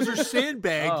 That was their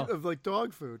sandbag Oh. of like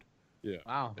dog food. Yeah.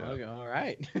 Wow. Yeah. Okay, all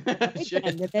right. Hey, Shit.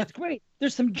 man, that's great.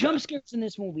 There's some jump scares in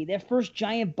this movie. That first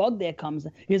giant bug that comes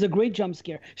is a great jump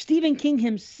scare. Stephen King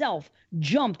himself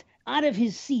jumped out of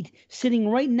his seat, sitting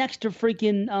right next to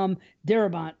freaking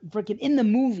Darabont, freaking in the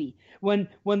movie when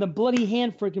the bloody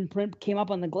hand freaking print came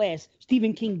up on the glass.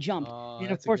 Stephen King jumped, Oh, and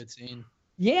that's of course, a good scene.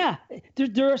 yeah,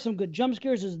 there are some good jump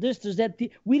scares. There's this, there's that.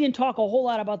 We didn't talk a whole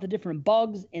lot about the different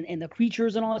bugs and the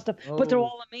creatures and all that stuff, but they're Oh.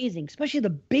 all amazing, especially the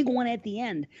big one at the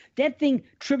end. That thing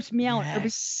trips me out every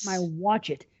Yes. time I watch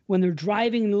it. When they're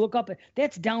driving and look up,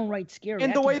 that's downright scary.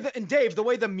 And the That's way that, and Dave, the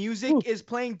way the music Ooh. is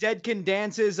playing, Dead Can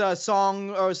Dance's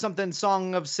song or something,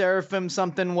 Song of Seraphim,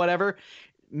 something, whatever.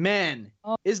 Man,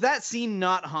 Oh. is that scene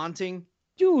not haunting?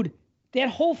 dude, that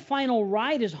whole final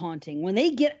ride is haunting. When they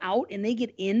get out and they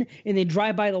get in and they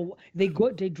drive by they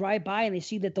drive by and they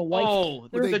see that the white Oh,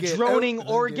 Where they the get droning out and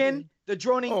they organ, get the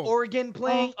droning Oh. organ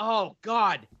playing. Oh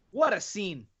God, what a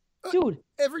scene! dude.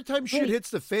 Every time shit Wait.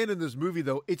 hits the fan in this movie,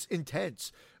 though, it's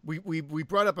intense. We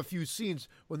brought up a few scenes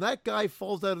when that guy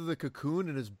falls out of the cocoon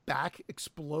and his back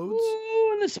explodes. Ooh,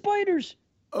 and the spiders.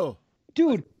 Oh,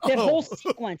 Dude, that Oh. whole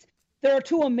sequence. There are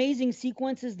two amazing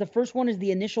sequences. The first one is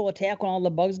the initial attack when all the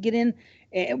bugs get in,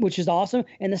 which is awesome.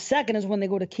 And the second is when they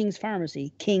go to King's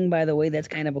Pharmacy. King, by the way, that's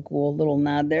kind of a cool little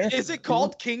nod there. Is it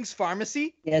called King's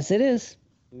Pharmacy? Yes, it is.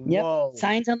 Yep. Whoa.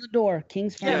 Signs on the door.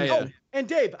 King's Yeah, Pharmacy. yeah. Oh, and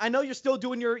Dave, I know you're still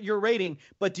doing your rating,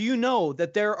 but do you know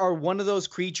that there are one of those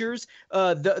creatures?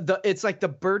 It's like the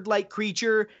bird-like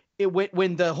creature.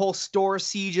 When the whole store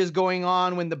siege is going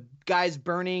on, when the guy's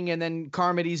burning, and then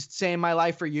Carmody's saying "My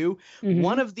life for you." Mhm.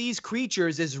 One of these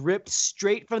creatures is ripped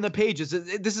straight from the pages.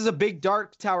 This is a big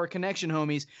Dark Tower connection,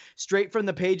 homies. Straight from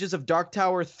the pages of Dark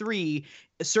Tower 3.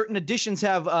 Certain editions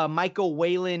have Michael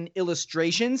Whalen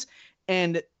illustrations,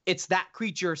 and it's that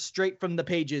creature straight from the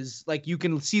pages. Like, you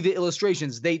can see the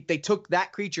illustrations. They took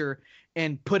that creature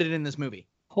and put it in this movie.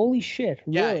 Holy shit.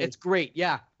 Really? Yeah, it's great.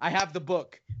 Yeah, I have the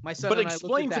book. My son But and I looked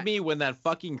explain at to that. me when that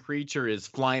fucking creature is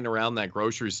flying around that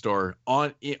grocery store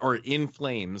or in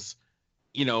flames,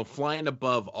 flying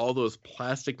above all those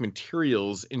plastic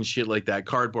materials and shit like that,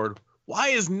 cardboard. Why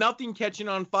is nothing catching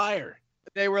on fire?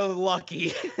 They were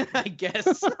lucky, I guess.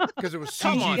 because it was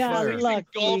Come CG on, God, fire. lucky.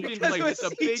 Engulfed in Because like it was it's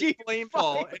a big CG flame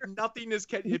ball, and nothing is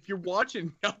if you're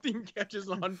watching, nothing catches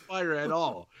on fire at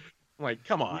all. I'm like,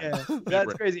 come on. Yeah,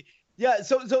 that's crazy. Yeah,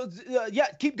 so yeah,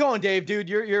 keep going, Dave, dude.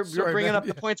 You're Sorry, bringing man. up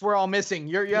the points we're all missing.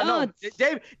 No,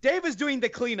 Dave is doing the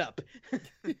cleanup.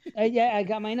 Yeah, I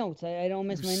got my notes. I don't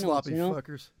miss You my sloppy notes,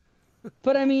 fuckers.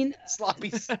 But I mean,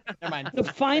 Sloppy. Never mind. the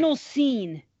final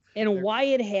scene and why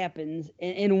it happens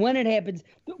and when it happens,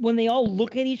 when they all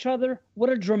look at each other, what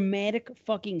a dramatic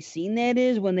fucking scene that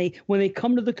is when they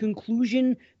come to the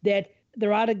conclusion that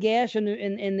they're out of gas and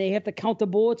they have to count the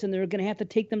bullets and they're going to have to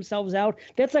take themselves out.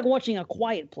 That's like watching A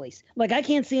Quiet Place. Like, I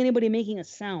can't see anybody making a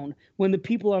sound when the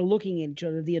people are looking at each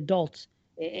other, the adults,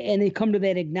 and they come to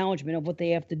that acknowledgement of what they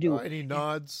have to do. And he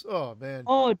nods. Oh man.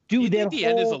 Oh, You dude, think that the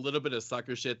end is a whole... little bit of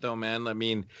sucker shit though, man? I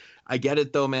mean, I get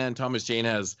it though, man. Thomas Jane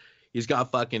he's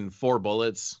got fucking 4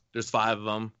 bullets. There's 5 of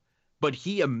them, but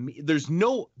there's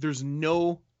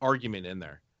no argument in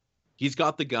there. He's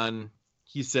got the gun.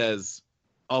 He says,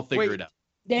 "I'll figure it out."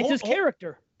 That's his Hold-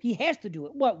 character. He has to do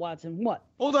it. What, Watson? What?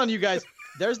 Hold on, you guys.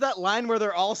 There's that line where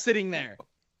they're all sitting there.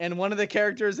 And one of the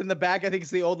characters in the back, I think it's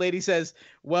the old lady, says,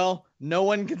 "Well, no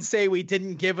one can say we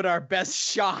didn't give it our best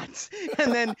shot."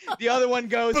 And then the other one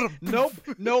goes, "Nope,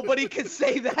 nobody can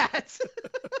say that."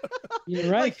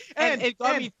 You're right. Like, And it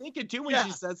got and- me thinking too when yeah.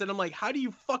 she says it. I'm like, how do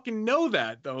you fucking know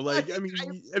that though? Like, I mean,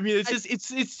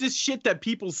 it's just shit that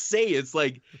people say. It's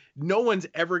like no one's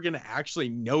ever gonna actually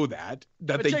know that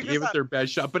But they check this gave it out. their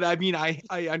best shot. But I mean, I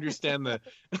understand the,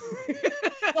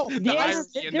 the Yeah,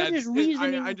 irony in they're that. just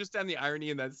reasoning- I understand the irony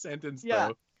in that sentence Yeah.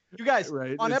 though. You guys,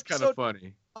 Right? on It's kind episode of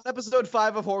funny. on episode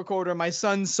 5 of Horror Quarter, my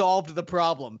son solved the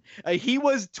problem. He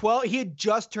was 12. He had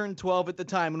just turned 12 at the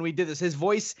time when we did this. His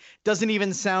voice doesn't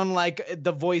even sound like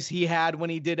the voice he had when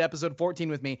he did episode 14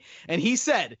 with me. And he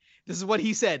said, this is what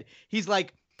he said. He's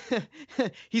like,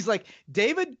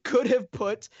 David could have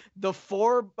put the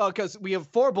 4, because we have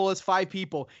 4 bullets, 5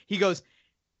 people. He goes,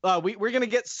 we're going to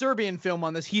get Serbian film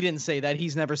on this. He didn't say that.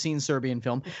 He's never seen Serbian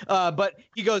film. But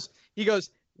he goes,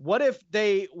 what if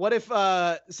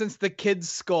since the kid's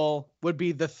skull would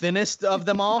be the thinnest of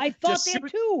them all, I thought just that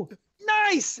too.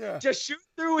 nice. Yeah. Just shoot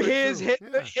through Right his,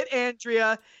 through, hit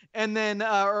Andrea, and then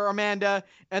or Amanda,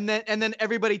 and then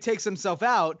everybody takes himself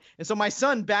out. And so my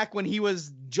son, back when he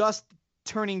was just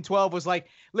turning 12, was like,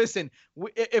 listen,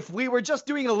 if we were just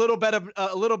doing a little bit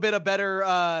of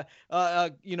better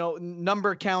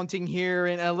number counting here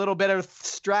and a little better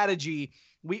strategy,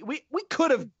 we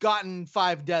could have gotten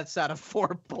 5 deaths out of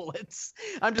 4 bullets.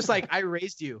 I'm just like, I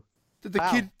raised you. Did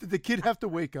the kid have to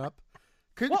wake up?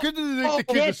 Could the kid Yeah,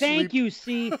 asleep? thank you.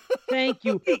 See, thank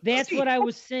you. That's what I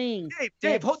was saying.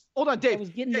 Dave, hold on, Dave. I was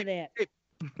getting to that.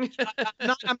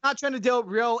 I'm not trying to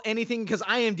derail anything because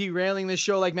I am derailing this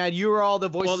show like mad. You are all the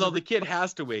voices. Well, no, the kid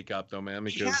has to wake up though, man,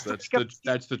 because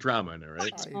that's the drama in it,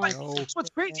 right? That's what's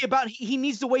crazy about he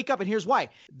needs to wake up, and here's why.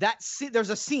 There's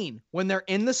a scene when they're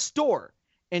in the store,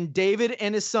 and David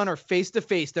and his son are face to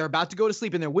face. They're about to go to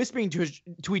sleep, and they're whispering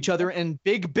to each other. And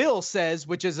Big Bill says,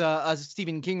 which is a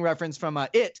Stephen King reference from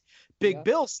It. Big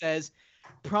Bill says,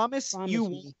 "Promise you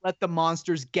won't let the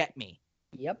monsters get me."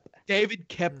 Yep. David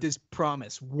kept his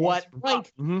promise. What? Right.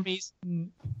 Mm-hmm.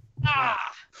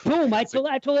 Boom. I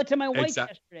told that to my wife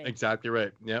yesterday. Exactly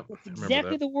right. Yep. That's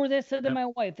exactly the word I said to my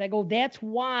wife. I go, that's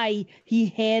why he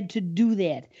had to do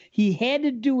that. He had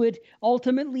to do it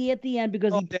ultimately at the end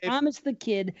because he promised the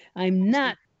kid, I'm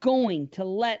not going to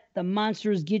let the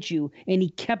monsters get you. And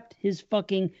he kept his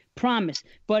fucking promise.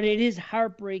 But it is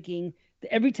heartbreaking.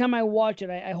 Every time I watch it,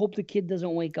 I hope the kid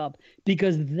doesn't wake up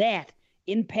because that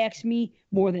impacts me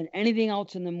more than anything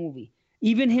else in the movie.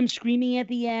 Even him screaming at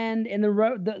the end and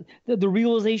the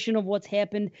realization of what's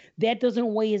happened, that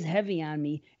doesn't weigh as heavy on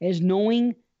me as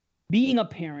knowing, being a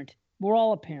parent. We're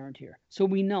all a parent here, so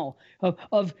we know.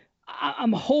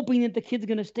 I'm hoping that the kid's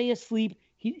going to stay asleep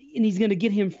and he's going to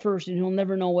get him first and he'll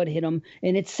never know what hit him.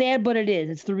 And it's sad, but it is.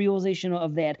 It's the realization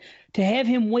of that. To have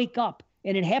him wake up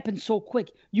and it happened so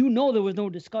quick, there was no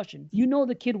discussion.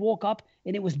 The kid woke up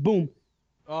and it was boom.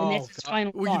 And that's his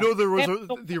final well, thought. there was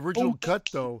the original cut,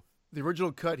 though. The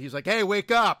original cut, he's like, hey,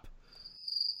 wake up.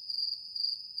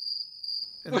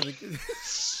 And then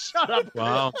Shut up.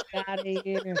 Wow. Get out of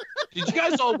here. Did you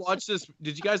guys all watch this?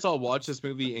 Did you guys all watch this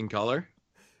movie in color?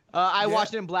 I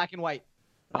watched it in black and white.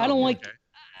 I don't like.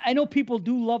 I know people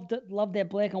do love that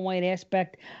black and white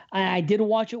aspect. I did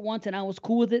watch it once and I was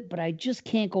cool with it, but I just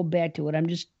can't go back to it. I'm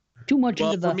just too much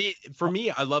into the. For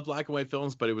me, I love black and white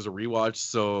films, but it was a rewatch,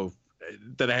 so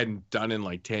that I hadn't done in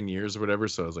like 10 years or whatever.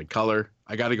 So I was like, color.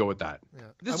 I got to go with that. Yeah.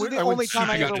 This is the only time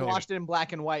I ever watched it in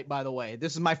black and white, by the way.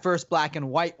 This is my first black and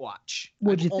white watch.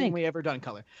 What'd you think? Only ever done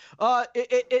color.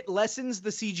 It lessens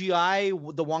the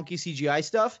CGI, the wonky CGI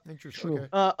stuff. Interesting.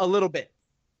 Okay. A little bit.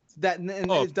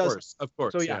 It does. Of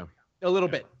course. So yeah, a little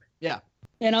bit. Yeah.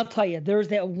 And I'll tell you, there's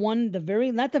that one,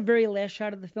 not the very last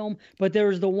shot of the film, but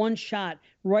there's the one shot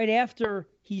right after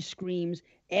he screams,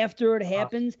 after it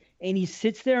happens, and he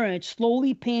sits there and it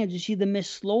slowly pans. You see the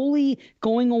mist slowly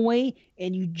going away,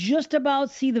 and you just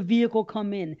about see the vehicle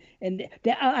come in. And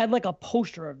I'd like a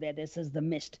poster of that says the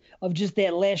mist, of just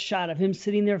that last shot of him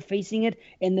sitting there facing it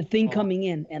and the thing coming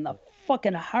in, and the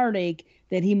fucking heartache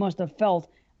that he must have felt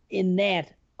in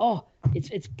that. Oh,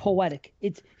 it's poetic.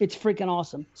 It's freaking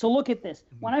awesome. So look at this.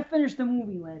 When I finished the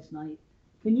movie last night,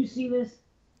 can you see this?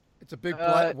 It's a big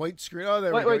black white screen. Oh,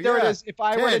 there we go. Wait, there it is. If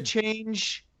I were to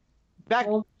change back.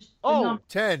 10.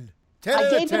 10 I out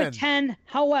of gave 10. it a 10.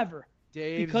 However,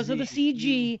 Dave because of the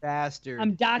CG, bastard.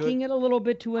 I'm docking it a little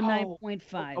bit to a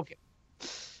 9.5. Okay.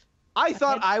 I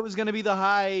thought I was going to be the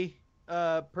high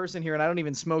person here, and I don't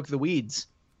even smoke the weeds.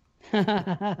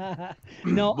 No.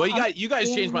 Well, you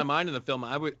guys changed my mind in the film.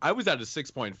 I was at a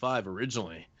 6.5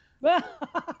 originally.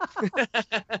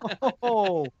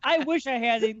 Oh, I wish I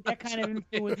had that kind of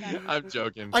influence on you. I'm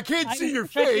joking. I can't see your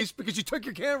face because you took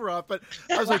your camera off, but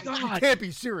I was like, you can't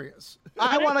be serious.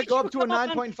 I want to go up to a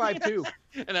 9.5 too.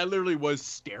 And I literally was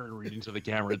staring right into the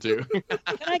camera too.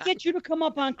 Can I get you to come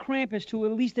up on Krampus to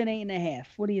at least an 8.5?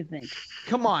 What do you think?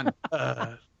 Come on.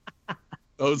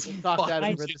 Those Talk that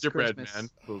fucking over this gingerbread, Christmas. man.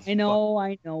 Those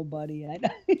I know, buddy. I know.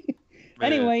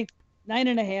 Anyway,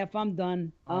 9.5. I'm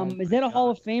done. Is that a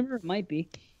Hall of Famer? It might be.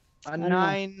 A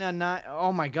 9.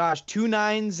 Oh my gosh, 2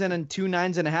 9s and 2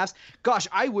 9.5. Gosh,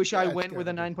 I wish I went with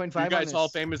a 9.5. You guys Hall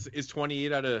of Fame is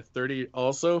 28 out of 30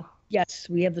 also? Yes,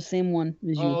 we have the same one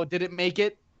as you. Oh, did it make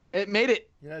it? It made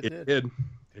it. Yeah, It did.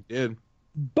 It did.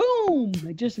 Boom!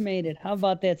 I just made it. How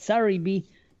about that? Sorry, B.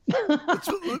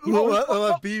 I'll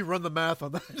let B run the math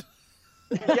on that.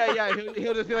 Yeah.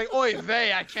 He'll just be like, "Oy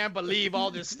vey, I can't believe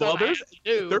all this stuff." Well, I have to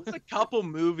do. there's a couple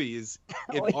movies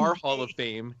in our Hall of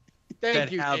Fame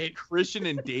that have Dave. Christian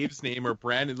and Dave's name or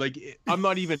Brandon. Like, I'm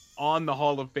not even on the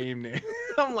Hall of Fame name.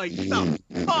 I'm like, no,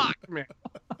 fuck, man.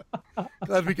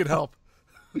 Glad we could help.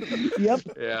 Yep.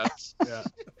 Yeah.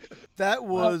 That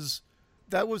was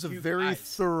a very guys.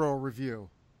 thorough review.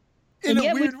 And In a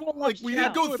yet we weird, still like watched we it.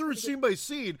 didn't go through scene by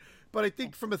scene, but I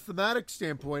think from a thematic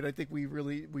standpoint, I think we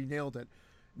nailed it.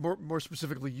 More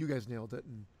specifically, you guys nailed it,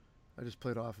 and I just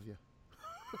played off of you.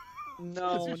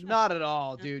 No, not at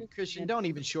all, dude. Christian, don't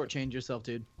even shortchange yourself,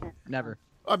 dude. Never.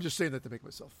 I'm just saying that to make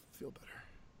myself feel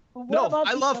better. No,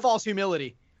 I love false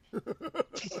humility. You're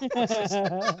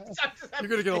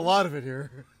gonna get a lot of it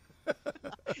here.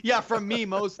 Yeah, from me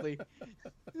mostly.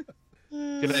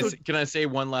 Can I say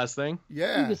one last thing?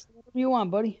 Yeah. Whatever you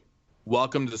want, buddy.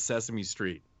 Welcome to Sesame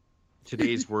Street.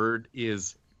 Today's word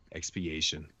is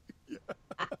expiation.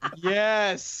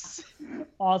 Yes.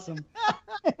 Awesome.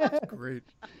 Great.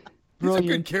 He's a Brilliant.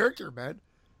 good character, man.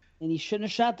 And he shouldn't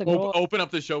have shot the girl. Open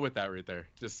up the show with that right there.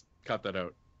 Just cut that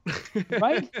out.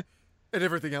 Right? And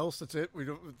everything else, that's it. We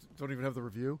don't even have the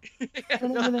review. And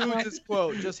everything No, else. just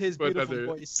quote, just his Put that beautiful there.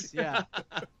 voice. Yeah.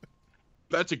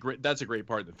 That's a great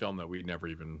part of the film that we never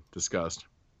even discussed.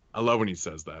 I love when he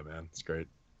says that, man. It's great.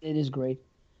 It is great.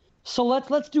 So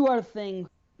let's do our thing.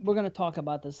 We're gonna talk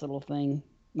about this little thing,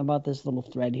 about this little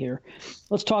thread here.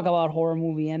 Let's talk about horror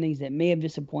movie endings that may have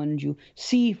disappointed you.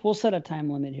 See, we'll set a time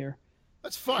limit here.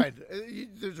 That's fine.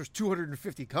 There's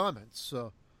 250 comments,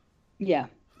 so Yeah.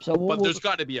 So But there's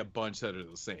got to be a bunch that are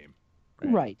the same.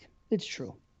 right. It's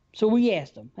true. So we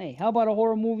asked him, hey, how about a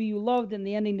horror movie you loved and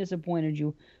the ending disappointed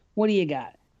you? What do you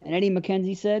got? And Eddie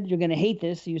McKenzie said, you're going to hate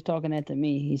this. He was talking that to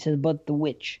me. He said, but The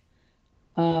Witch.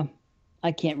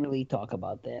 I can't really talk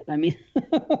about that. I mean,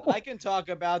 I can talk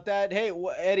about that. Hey,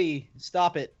 Eddie,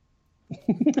 stop it.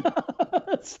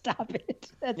 stop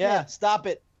it. That's Yeah, it. stop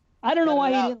it. I don't know Cut why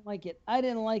it he out. didn't like it. I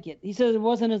didn't like it. He says it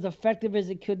wasn't as effective as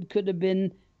it could have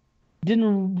been.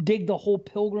 Didn't dig the whole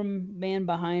Pilgrim man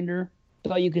behind her.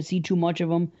 Thought you could see too much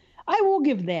of him. I will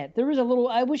give that. There is a little.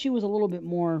 I wish he was a little bit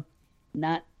more,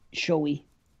 not showy.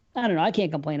 I don't know. I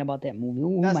can't complain about that movie.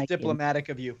 Who am I That's kidding? diplomatic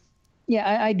of you.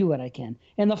 Yeah, I do what I can.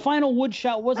 And the final wood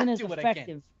shot wasn't I as do what I can.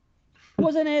 effective.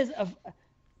 Wasn't as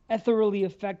thoroughly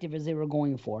effective as they were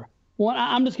going for. Well,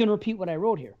 I'm just going to repeat what I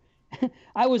wrote here.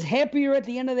 I was happier at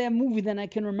the end of that movie than I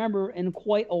can remember in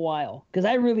quite a while. Because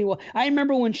I really was. I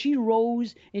remember when she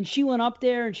rose and she went up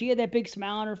there and she had that big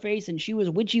smile on her face and she was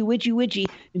witchy.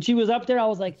 And she was up there. I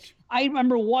was like, I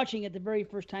remember watching it the very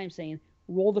first time saying,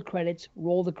 roll the credits,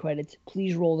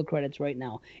 please roll the credits right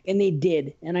now. And they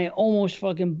did. And I almost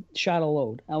fucking shot a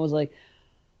load. I was like,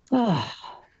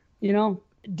 you know,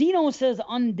 Dino says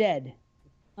undead.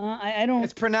 I don't.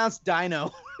 It's pronounced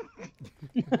Dino.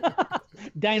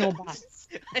 Dinobots.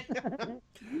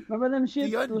 Remember them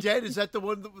shit? the undead is that the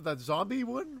one that zombie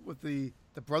one with the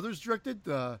brothers directed?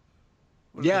 What are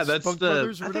Yeah, they, that's Spunk the.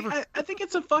 Brothers or whatever? I think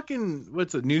it's a fucking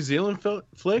what's a New Zealand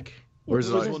flick, or is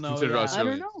it Well, no, considered yeah. I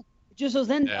Australian? don't know. It just says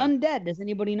Yeah. undead. Does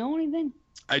anybody know anything?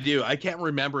 I do. I can't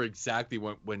remember exactly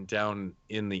what went down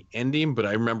in the ending, but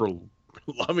I remember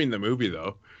loving the movie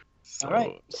though. So, All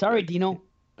right. Sorry, Dino.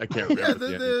 I can't Yeah, remember.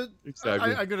 the ending.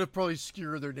 Exactly. I'm gonna probably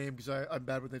skewer their name because I'm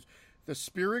bad with names. The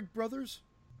Spierig brothers,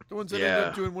 the ones that Yeah. ended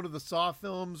up doing one of the Saw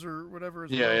films or whatever.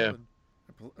 As Yeah, well. yeah. And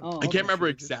Oh, I okay. can't remember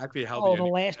exactly how Oh, the the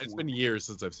ending. last It's one. been years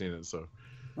since I've seen it, so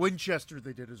Winchester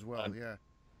they did as well. Yeah.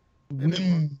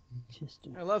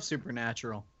 Winchester. I love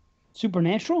Supernatural.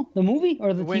 Supernatural? The movie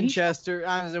or the TV? Winchester.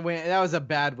 That was a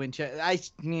bad Winchester.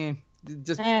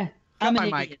 Just I'm cut an my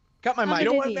idiot. mic. Cut my I'm mic. you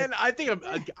know what, idiot. man? I think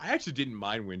I actually didn't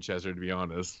mind Winchester, to be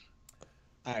honest.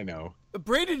 I know.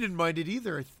 Braden didn't mind it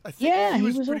either. I think Yeah, he he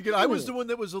was, was pretty good. okay I with was it. the one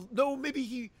that was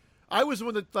I was the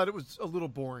one that thought it was a little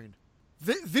boring.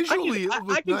 Visually, it I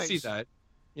looked can nice. see that.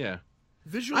 Yeah.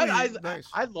 Visually, nice.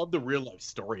 I love the real life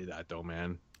story of that though,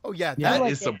 man. Oh yeah, Yeah, I that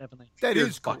like is that. some Definitely. that weird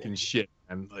is cool. fucking shit,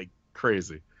 and like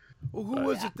crazy. Well, who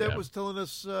was it that yeah. was telling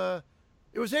us?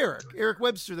 It was Eric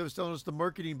Webster that was telling us the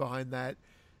marketing behind that.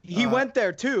 He went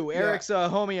there too. Eric's a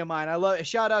homie of mine. I love.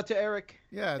 Shout out to Eric.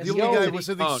 Yeah, the Let's only go. guy with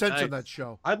any Oh, sense nice. on that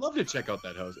show. I'd love to check out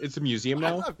that house. It's a museum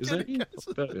now, I'm is it? kidding.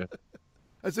 Yeah.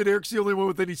 I said Eric's the only one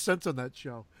with any sense on that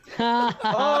show.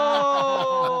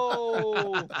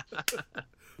 Oh.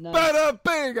 No. Bada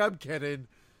bing! I'm kidding.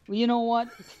 Well, you know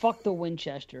what? Fuck the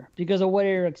Winchester because of what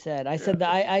Eric said. I said that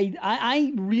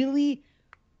I really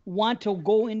want to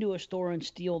go into a store and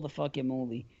steal the fucking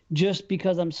movie just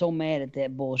because I'm so mad at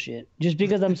that bullshit. Just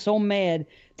because I'm so mad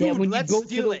that Dude, when let's you go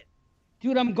steal to it.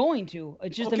 Dude, I'm going to.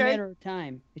 It's just a Okay. matter of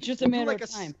time. It's just a Do matter like a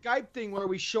of time. Skype thing where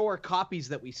we show our copies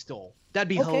that we stole. That'd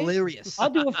be Okay. hilarious. I'll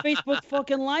do a Facebook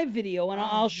fucking live video and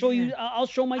I'll show you. I'll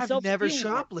show myself. I've never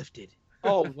stealing it. shoplifted.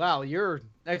 Oh wow, you're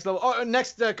Next level. Oh,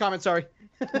 next comment. Sorry.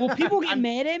 Will people get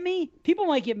mad at me? People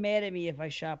might get mad at me if I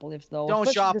shoplift, though. Don't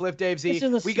Especially shoplift, Dave Z. this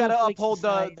is a We got to snowflake uphold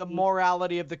the society.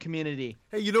 morality of the community.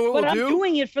 Hey, you know what But we'll I'm do?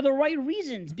 doing it for the right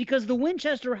reasons, because the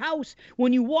Winchester house,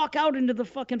 when you walk out into the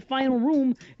fucking final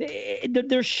room,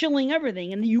 they're shilling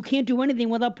everything, and you can't do anything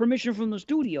without permission from the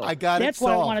studio. I got it That's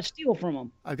why I solved. want to steal from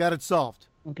them. I've got it solved.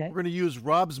 Okay. We're going to use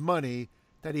Rob's money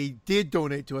that he did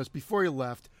donate to us before he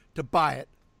left to buy it.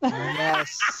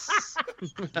 Yes.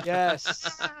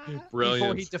 Yes. Brilliant.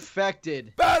 Before he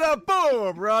defected. Bada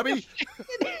boom, Robbie.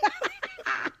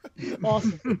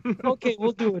 Awesome. Okay,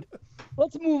 we'll do it.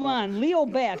 Let's move on. Leo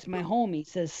Bats, my homie,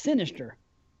 says Sinister.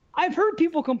 I've heard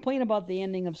people complain about the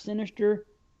ending of Sinister,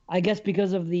 I guess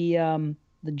because of the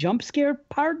jump scare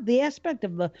part, the aspect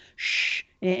of the shh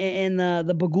and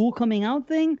the Bagul coming out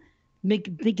thing,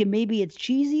 thinking maybe it's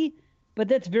cheesy, but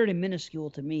that's very minuscule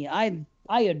to me.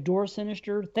 I adore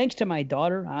Sinister. Thanks to my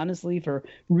daughter, honestly, for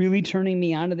really turning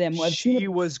me on to that. She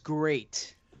was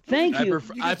great. Thank you. You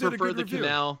I guys did a prefer good the review.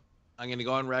 Canal. I'm going to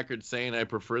go on record saying I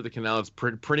prefer the Canal. It's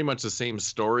pretty much the same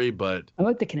story, but I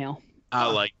like the Canal. I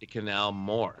like the Canal I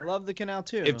more. love the Canal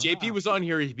too. If JP Wow. was on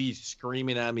here, he'd be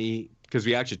screaming at me because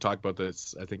we actually talked about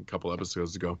this, I think, a couple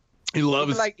episodes ago. He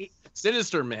loves like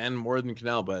Sinister, man, more than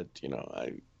Canal, but, you know,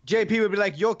 JP would be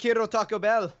like, "Yo quiero Taco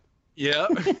Bell." yeah.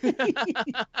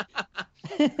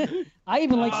 I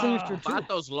even like Sinister too.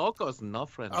 Patos locos, no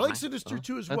friends. I like man. Sinister Oh.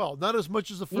 2 as well. Not as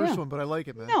much as the first Yeah. one, but I like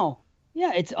it, man. No.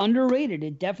 Yeah, it's underrated.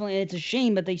 It's a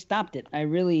shame that they stopped it. I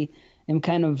really am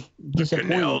kind of disappointed.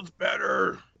 Canal's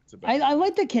better. It's a better- I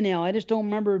like the Canal. I just don't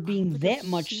remember it being I think that I've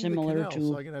much seen the similar Canal, to. So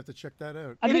I'm going to have to check that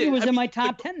out. I think It it is. was I in mean, my the-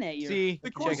 top 10 that year. See,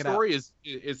 The core check it out. story is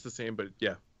it's the same, but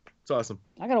yeah, it's awesome.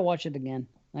 I gotta watch it again.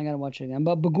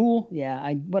 But Bagul,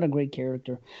 yeah, what a great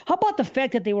character. How about the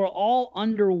fact that they were all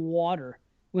underwater?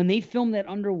 When they filmed that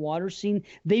underwater scene,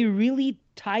 they really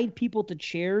tied people to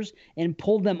chairs and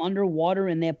pulled them underwater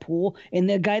in that pool. And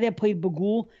the guy that played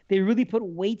Bagul, they really put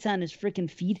weights on his freaking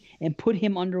feet and put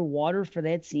him underwater for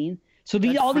that scene. So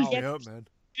all these Freaked me actors out, man.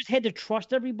 just had to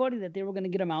trust everybody that they were going to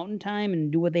get him out in time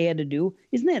and do what they had to do.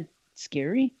 Isn't that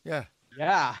scary? Yeah.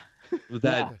 Yeah.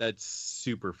 That's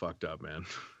super fucked up, man.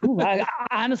 Ooh,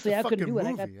 honestly, It's a I couldn't fucking do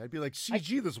it. movie. I'd be like,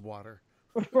 CG this water.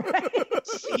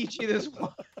 CG this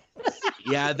one.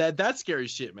 Yeah, that's scary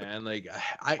shit, man. Like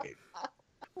I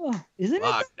Isn't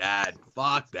fuck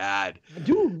that. it?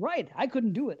 Dude, right. I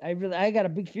couldn't do it. I got a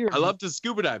big fear of I it. love to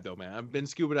scuba dive though, man. I've been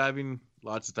scuba diving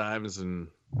lots of times, and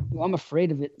I'm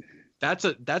afraid of it. that's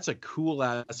a cool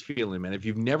ass feeling, man. If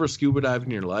you've never scuba dived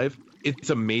in your life, it's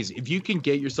amazing. If you can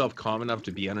get yourself calm enough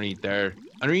to be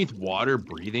underneath water,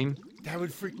 breathing. That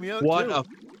would freak me out, What too. a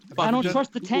I don't fucking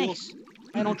trust the cool- tanks.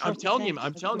 I don't trust I'm the telling you, tanks.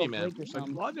 I'm That's telling you, gonna man. break or Like,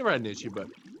 something. well, I've never had an issue, but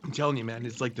I'm telling you, man,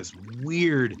 it's like this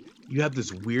weird. You have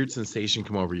this weird sensation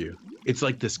come over you. It's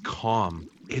like this calm.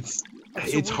 It's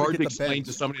weird to hard to get the explain bends.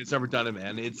 to somebody that's never done it,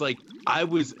 man. It's like I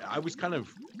was kind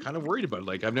of worried about it.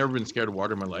 Like I've never been scared of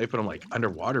water in my life, but I'm like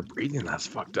underwater breathing. That's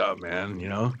fucked up, man. You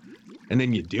know. And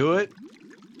then you do it.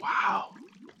 Wow,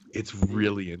 it's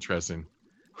really interesting.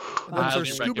 And that's our highly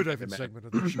scuba recommend diving it, man. segment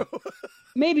of the show.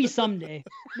 Maybe someday.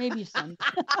 Maybe someday.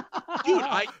 Dude,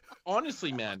 I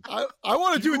honestly, man. I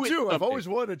want to do Do it it too. I've someday. always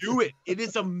wanted to. Do it. It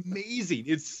is amazing.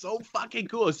 It's so fucking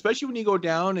cool, especially when you go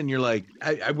down and you're like,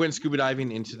 I went scuba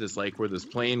diving into this lake where this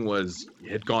plane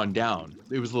had gone down.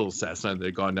 It was a little Cessna that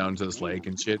had gone down to this lake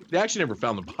and shit. They actually never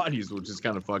found the bodies, which is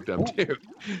kind of fucked up too.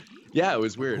 Yeah, it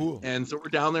was weird. Cool. And so we're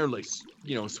down there, like,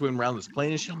 you know, swimming around this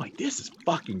plane and shit. I'm like, this is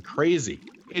fucking crazy.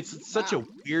 It's such a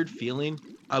weird feeling.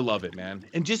 I love it, man.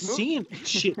 And just seeing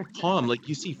shit calm, like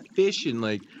you see fish and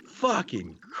like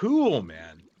fucking cool,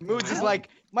 man. Moods is like,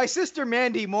 my sister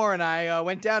Mandy Moore and I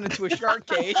went down into a shark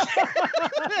cage,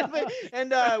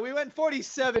 and we went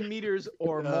 47 meters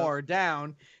or more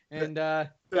down, and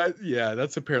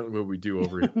That's apparently what we do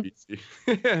over in BC.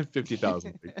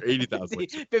 50,000, 80,000.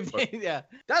 50, yeah,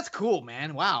 that's cool,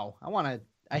 man. Wow,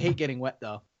 I hate getting wet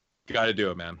though. Gotta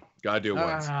do it, man. Gotta do it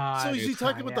once. So is he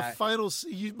talking about the final?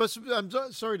 You must. I'm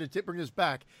sorry to bring this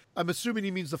back. I'm assuming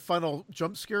he means the final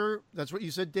jump scare. That's what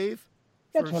you said, Dave.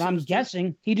 That's For what I'm Sinister?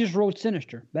 guessing. He just wrote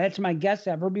Sinister. That's my guess.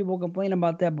 I've heard people complain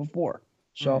about that before.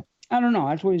 So I don't know.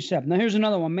 That's what he said. Now here's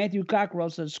another one. Matthew Cockrell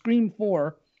says, Scream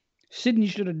 4, Sydney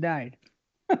should have died.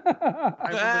 I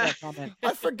remember that comment.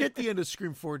 I forget the end of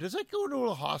Scream 4. Does that go into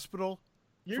a hospital?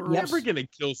 You're for- never gonna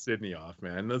kill Sydney off,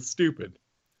 man. That's stupid.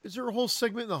 Is there a whole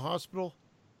segment in the hospital?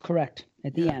 Correct.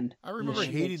 At the end. I remember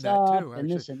She hating wakes that up too. And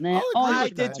Actually. this and that. I'll agree Oh, I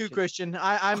with did that. too, Christian.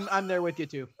 I'm there with you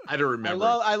too. I don't remember.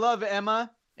 I love Emma,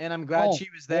 and I'm glad Oh, she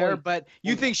was there. boy. But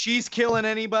you think she's killing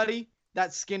anybody?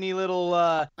 That skinny little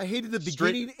I hated the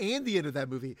Straight- beginning and the end of that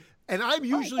movie. And I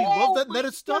usually love that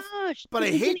meta stuff, gosh. but I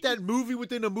hate that movie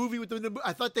within a movie within a movie.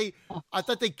 I thought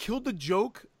they killed the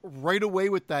joke right away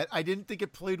with that. I didn't think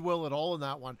it played well at all in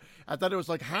that one. I thought it was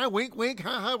like, wink, wink,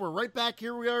 we're right back,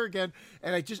 here we are again.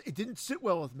 And it didn't sit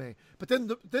well with me. But then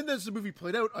as the movie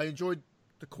played out, I enjoyed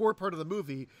the core part of the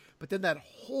movie, but then that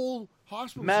whole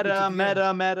hospital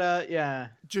meta, yeah,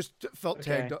 just felt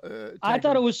tagged. I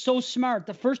thought it was so smart.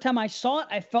 The first time I saw it,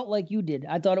 I felt like you did.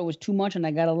 I thought it was too much, and I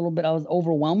was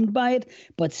overwhelmed by it.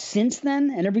 But since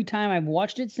then, and every time I've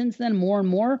watched it since then, more and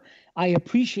more, I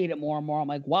appreciate it more and more. I'm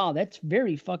like, wow, that's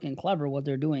very fucking clever what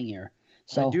they're doing here.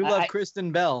 So I do love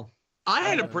Kristen Bell. I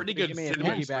had a pretty good Give me a cinema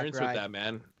piggyback experience with ride. that,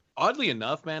 man. Oddly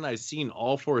enough, man, I've seen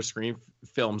all 4 Scream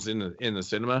films in the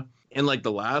cinema, and like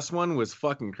the last one was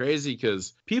fucking crazy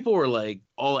because people were like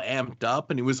all amped up,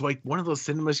 and it was like one of those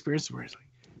cinema experiences where it's like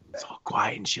it's all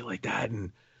quiet and shit like that,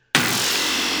 and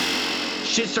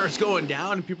shit starts going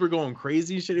down, and people are going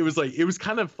crazy and shit. It was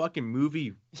kind of fucking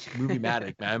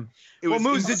movie-matic, man. Well,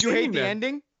 Moose, did you hate insane, the man.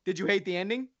 ending? Did you hate the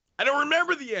ending? I don't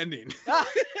remember the ending. well,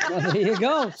 there you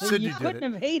go. So Sydney you did couldn't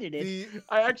it. have hated it.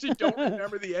 I actually don't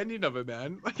remember the ending of it,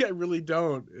 man. Like I really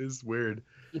don't. It's weird.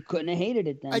 You couldn't have hated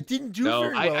it then. I didn't do No,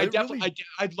 very well. I It definitely, really-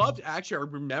 I loved, actually, I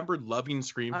remembered loving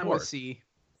Scream I'm 4. with C.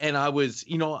 And I was,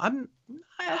 I'm not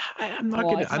Well,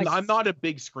 gonna, it's like- I'm not a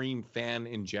big Scream fan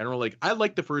in general. Like, I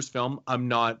like the first film. I'm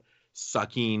not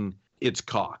sucking its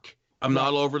cock. I'm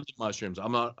not over the mushrooms.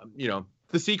 I'm not,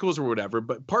 the sequels or whatever.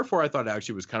 But part 4, I thought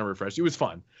actually was kind of refreshing. It was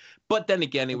fun. But then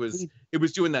again, it was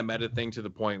doing that meta thing to the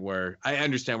point where I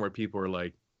understand where people are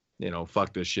like,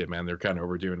 fuck this shit, man. They're kind of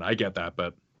overdoing it. I get that,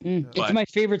 but It's but- my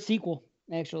favorite sequel,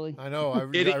 actually. I know. I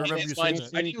It, remember it's you fine. saying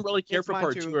I that. didn't really care It's for mine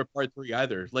part too. 2 or part 3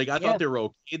 either. Like I Yeah. thought they were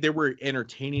okay. They were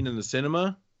entertaining in the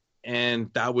cinema, and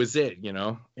that was it. And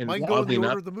Mine go in oddly the order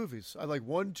enough, of the movies. I like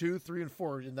 1, 2, 3, and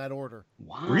 4 in that order.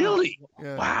 Wow. really,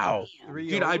 Yeah. wow, Three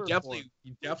dude, I over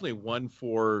definitely 1,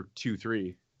 4, 2,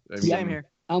 3. I mean, Same here.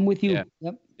 I'm with you. Yeah.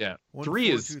 Yep. Yeah, 1, 3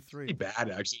 4, is 2, 3. pretty bad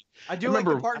actually. I do I like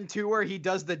remember- the part in 2 where he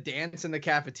does the dance in the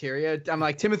cafeteria. I'm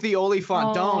like, Timothy Olyphant,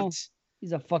 Oh. don't.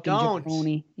 He's a fucking Don't.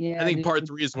 jabroni. Yeah. I think dude. part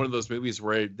 3 is one of those movies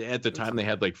where at the time they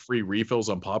had like free refills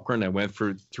on popcorn. I went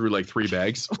through like 3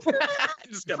 bags. I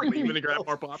just kept leaving to grab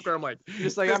more popcorn. I'm like,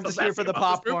 Just like, this I'm is just the here best for the thing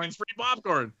about this movie popcorn. is free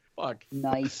popcorn. Fuck.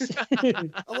 Nice. I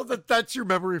love that. That's your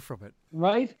memory from it.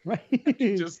 right?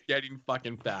 Just getting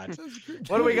fucking fat.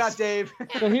 What do we got, Dave?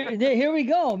 So here we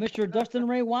go, Mr. Dustin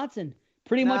Ray Watson.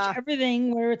 Pretty Nah. much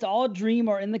everything where it's all a dream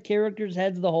or in the characters'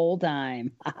 heads the whole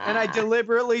time. And I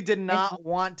deliberately did not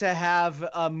want to have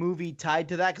a movie tied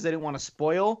to that because I didn't want to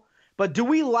spoil. But do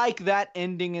we like that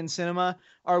ending in cinema?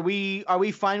 Are we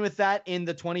fine with that in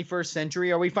the 21st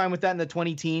century? Are we fine with that in the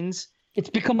 20-teens? It's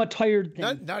become a tired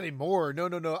thing. Not anymore. No.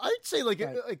 I'd say like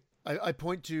Right. I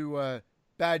point to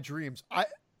Bad Dreams.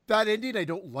 That ending I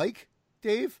don't like,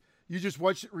 Dave. You just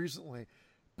watched it recently,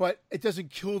 but it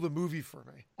doesn't kill the movie for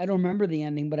me. I don't remember the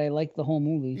ending, but I like the whole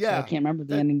movie. So I Yeah. can't remember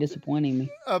the ending disappointing me.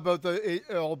 About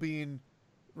it all being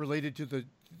related to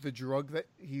the drug that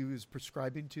he was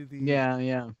prescribing to the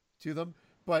Yeah. to them,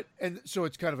 and so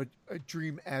it's kind of a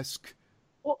dream-esque.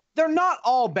 Well, they're not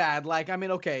all bad. Like, I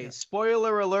mean, okay,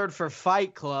 spoiler alert for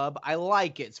Fight Club. I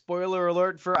like it. Spoiler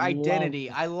alert for Love Identity.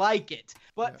 it. I like it.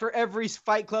 But for every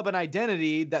Fight Club and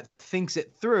Identity that thinks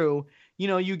it through,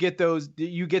 you get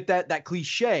that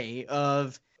cliche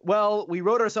of, well, we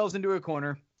wrote ourselves into a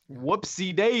corner.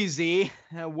 Whoopsie daisy,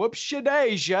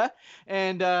 whoopsie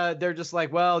and they're just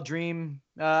like, well, dream.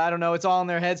 I don't know. It's all in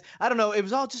their heads. I don't know. It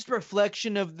was all just a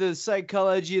reflection of the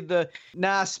psychology of the.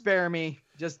 Nah, spare me.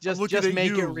 Just Looking at make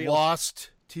you, it real.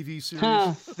 Lost TV series.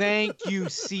 Huh. Thank you,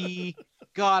 C.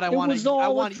 God, I It want was to. I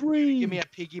all a want you to dream. give me a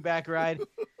piggyback ride.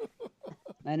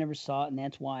 I never saw it, and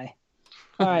that's why.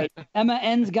 All right. Emma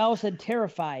Ensgau said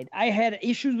Terrified. I had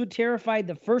issues with Terrified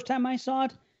the first time I saw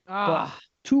it. Ah,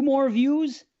 2 more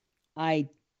views.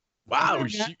 Wow,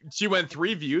 she went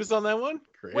 3 views on that one.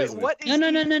 Crazy. wait, what is?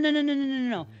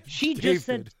 No. She just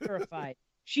said David. Terrified.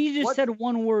 She just What? said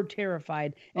one word,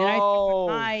 Terrified. And I Oh.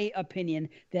 my opinion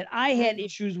that I had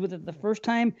issues with it the first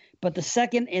time, but the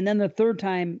second and then the third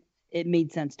time it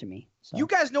made sense to me. So You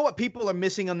guys know what people are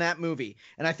missing on that movie,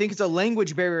 and I think it's a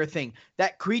language barrier thing.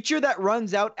 That creature that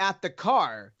runs out at the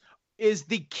car is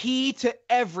the key to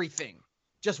everything.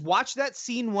 Just watch that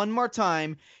scene one more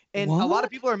time, and a lot What?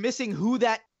 of people are missing who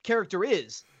that character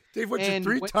is. Dave watched it And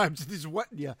 3 when- times and he's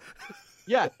wetting you.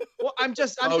 Yeah. Well, I'm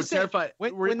just saying. Terrified.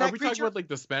 When Are that we talking creature, about like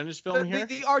the Spanish the, film here?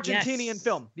 the Argentinian Yes.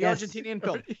 film, the Yes. Argentinian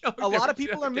film. Okay, A lot of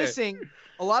people are okay. missing.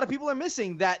 A lot of people are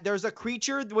missing that there's a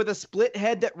creature with a split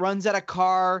head that runs at a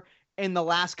car in the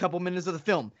last couple minutes of the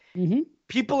film. Mhm.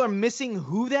 People are missing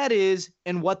who that is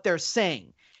and what they're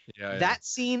saying. Yeah, That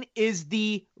scene is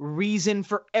the reason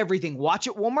for everything. Watch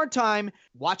it one more time.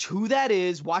 Watch who that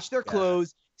is. Watch their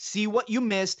clothes. See what you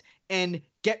missed. And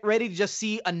get ready to just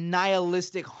see a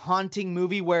nihilistic, haunting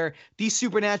movie where these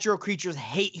supernatural creatures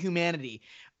hate humanity.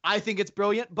 I think it's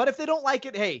brilliant. But if they don't like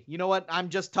it, hey, you know what? I'm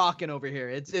just talking over here.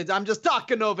 I'm just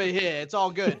talking over here. It's all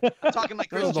good. I'm talking like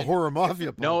That was Christian. the Horror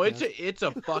Mafia. No, podcast. it's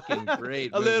a fucking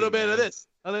great A little movie, bit of man. this.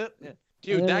 A little, yeah.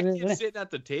 Dude, that Yeah. kid sitting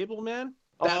at the table, man.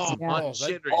 That's Oh, fun yeah.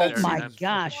 shit that- right Oh there. my man.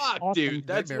 gosh, Fuck, awesome. dude,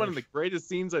 that's one of the Nightmarish. greatest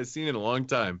scenes I've seen in a long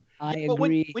time. I But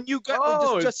agree. when you got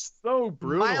Oh, just it's so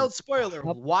brutal. mild spoiler,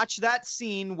 Yep. watch that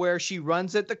scene where she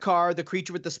runs at the car. The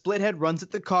creature with the split head runs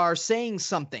at the car, saying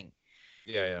something.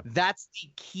 Yeah. That's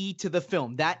the key to the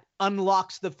film. That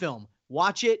unlocks the film.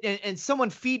 Watch it and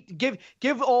someone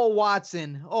give old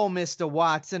Watson, Mr.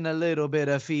 Watson, a little bit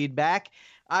of feedback.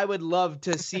 I would love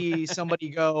to see somebody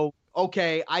go,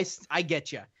 okay, I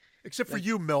get you. Except for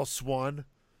you, Mel Swan.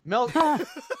 Mel Swan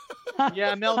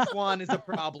is a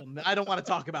problem. I don't want to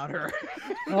talk about her.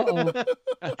 Uh-oh.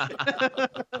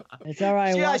 It's all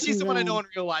right. Yeah, Watson's she's someone I know on. in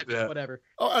real life. Yeah. Whatever.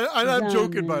 Oh, and I'm He's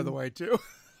joking, on, by man. the way, too.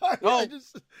 I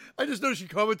just know she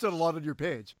commented a lot on your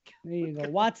page. There you go.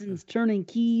 Watson's turning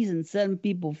keys and setting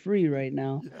people free right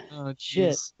now. Oh,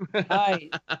 Shit. All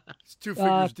right. It's 2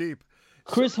 fingers deep.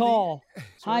 Chris So the- Hall,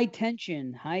 Sorry. high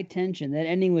tension. That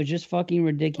ending was just fucking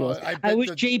ridiculous. I I bet wish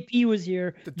the- JP was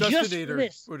here The just for Dustinator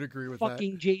this. would agree with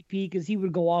Fucking JP, because he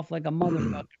would go off like a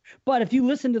motherfucker. But if you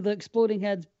listen to the Exploding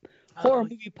Heads horror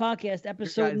movie podcast,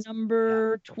 episode guys-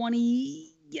 number 20,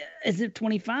 is it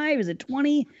 25? Is it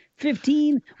 20?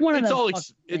 15? One of It's them. all fucking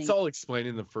it's things. all explained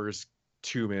in the first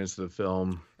 2 minutes of the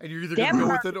film. that. And you're either Damn going to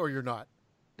go right. with it or you're not.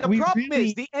 The We problem really-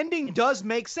 is the ending does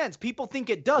make sense. People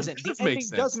think it doesn't. It The does make ending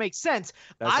does sense. make sense.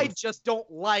 That's I what- just don't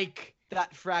like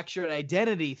that fractured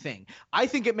identity thing. I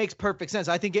think it makes perfect sense.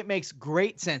 I think it makes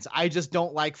great sense. I just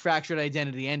don't like fractured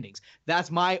identity endings. That's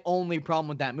my only problem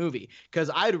with that movie. Because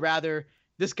I'd rather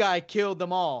this guy killed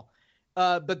them all.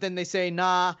 But then they say,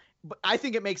 nah. But I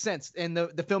think it makes sense. And the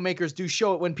filmmakers do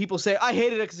show it when people say, I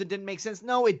hated it because it didn't make sense.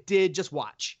 No, it did. Just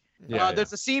watch. Yeah,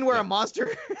 There's a scene where Yeah. a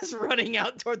monster is running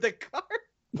out toward the car.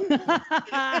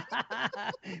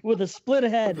 With a split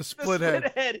head. The split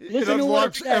head. It Listen to what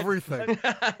unlocks it said. everything.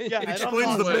 Yeah, It I don't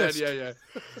explains know. the mist.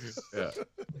 Yeah.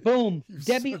 Boom. You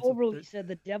Debbie sons of Overly bitch. said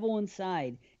The Devil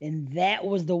Inside. And that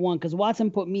was the one. Because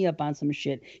Watson put me up on some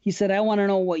shit. He said, I want to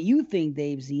know what you think,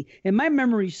 Dave Z. And my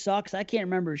memory sucks. I can't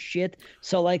remember shit.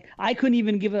 So, like, I couldn't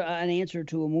even give an answer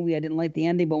to a movie. I didn't like the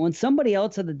ending. But when somebody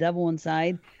else said The Devil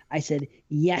Inside, I said,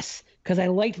 yes. Because I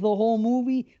liked the whole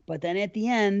movie. But then at the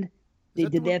end, they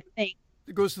that the did one- that thing.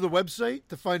 It goes to the website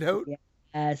to find out. Yeah.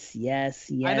 Yes.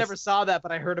 I never saw that,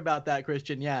 but I heard about that,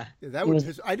 Christian. Yeah. Yeah, that It would was-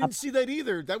 piss, I didn't see that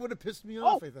either. That would have pissed me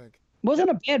off, I think. Wasn't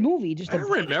a bad movie. Just I a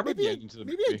don't remember Maybe, the end to the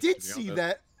maybe I movie, did to be see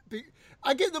honest. that.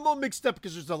 I get them all mixed up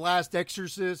because there's the Last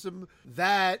Exorcism,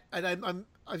 that, and I'm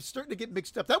starting to get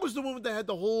mixed up. That was the one that had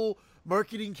the whole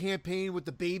marketing campaign with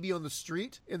the baby on the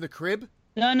street in the crib.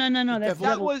 No. That's Devil- That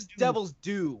Devil's was Due. Devil's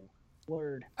Due.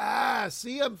 Word. Ah,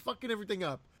 see, I'm fucking everything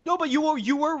up. No, but you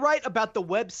were right about the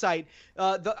website.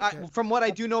 From what I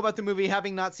do know about the movie,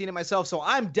 having not seen it myself, so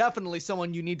I'm definitely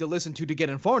someone you need to listen to get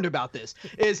informed about this.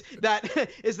 Is that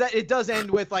it does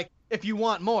end with, like, if you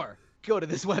want more, go to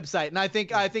this website. And I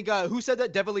think who said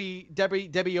that?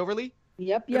 Debbie Overly.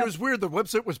 Yep. And it was weird. The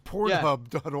website was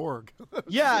Pornhub.org.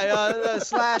 Yeah,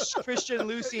 slash Christian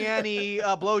Luciani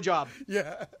blowjob.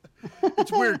 Yeah.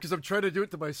 It's weird because I'm trying to do it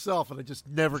to myself and I just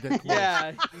never get close.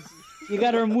 Yeah, You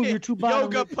got to remove your two bottom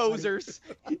yoga lips, buddy. posers.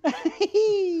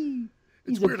 It's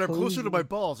He's a weird. I'm closer to poser. my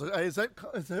balls. Is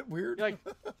that weird? You're like,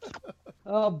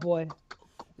 Oh boy.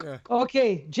 Yeah.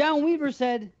 Okay, John Weaver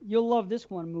said you'll love this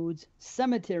one, Moods.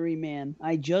 Cemetery Man.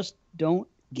 I just don't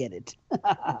get it.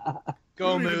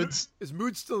 go Moods. Is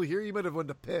Mood still here? He might have went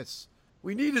to piss.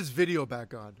 We need his video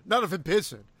back on. Not of him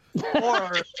pissing.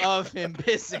 Or of him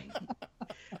pissing.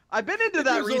 I've been into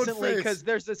that His own recently face. because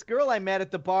there's this girl I met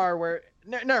at the bar where.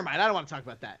 Never mind. I don't want to talk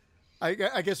about that.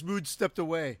 I guess Mood stepped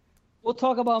away. We'll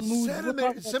talk about Moods. We'll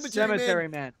talk about Cemetery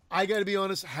Man. I got to be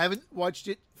honest. Haven't watched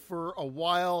it for a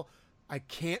while. I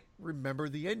can't remember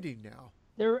the ending now.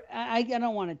 I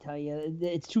don't want to tell you.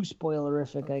 It's too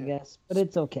spoilerific, I guess. But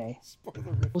it's okay.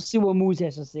 Spoiler. We'll see what Moods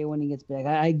has to say when he gets back.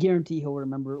 I guarantee he'll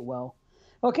remember it well.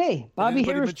 Okay, Bobby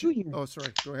Anybody Harris mention- Jr. Oh, sorry.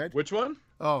 Go ahead. Which one?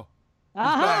 Oh,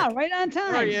 Aha, back. right on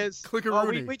time. There he is.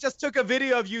 Click-a-rooney. We just took a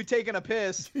video of you taking a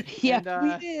piss. Yeah,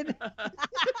 And, we did.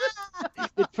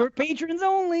 It's for patrons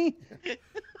only.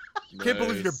 can't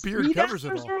believe your Nice. beard $3 covers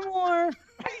it all. or more.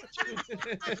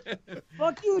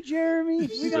 Fuck you, Jeremy.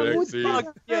 We got Moods Sexy. back.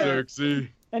 Yeah.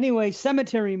 Sexy. Anyway,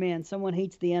 Cemetery Man. Someone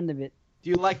hates the end of it. Do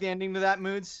you like the ending to that,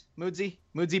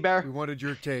 Moodsy Bear? We wanted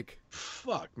your take.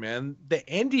 Fuck, man. The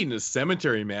ending of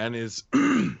Cemetery Man is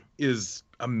is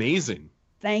amazing.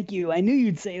 Thank you. I knew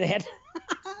you'd say that.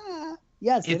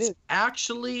 Yes, it It's is.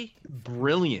 actually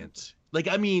brilliant. Like,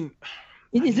 I mean,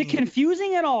 Is it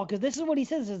confusing at all? Because this is what he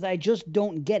says: "Is I just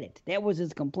don't get it." That was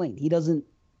his complaint. He doesn't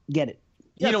get it.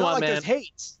 Yeah, you know it's not what, like man? there's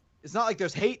hate. It's not like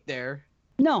there's hate there.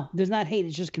 No, there's not hate.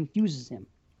 It just confuses him.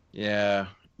 Yeah.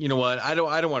 You know what? I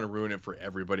don't want to ruin it for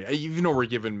everybody. Even though we're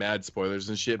giving mad spoilers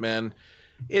and shit, man.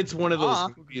 It's one of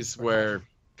those movies where,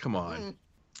 come on.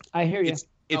 I hear you.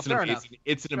 It's an fair amazing. enough.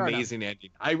 It's an Fair amazing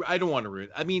ending. I don't want to ruin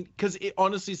it. I mean, because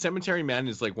honestly, Cemetery Man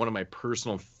is like one of my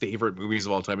personal favorite movies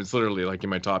of all time. It's literally like in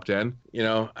my top 10. You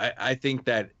know, I think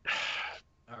that.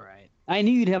 All right. I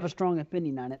knew you'd have a strong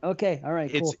opinion on it. Okay, all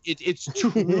right, cool. It's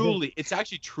truly it's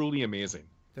actually truly amazing.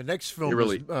 The next film It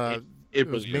really was, it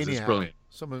was really is. It's Maniac. brilliant.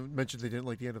 Someone mentioned they didn't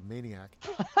like the end of Maniac.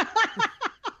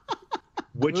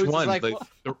 Which Moods is one? like, Like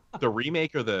the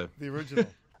remake or the? The original.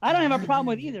 I don't have a problem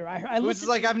with either. I Moods looked is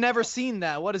like, I've never seen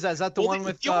that. What is that? Is that the one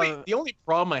with the only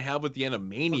problem I have with the end of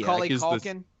Maniac Macaulay is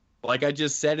Culkin? like I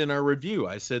just said in our review.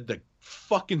 I said the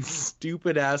fucking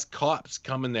stupid ass cops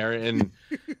come in there and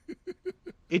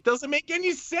it doesn't make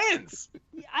any sense.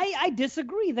 I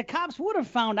disagree. The cops would have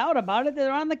found out about it.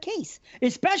 They're on the case,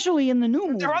 especially in the new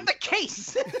movie. They're on the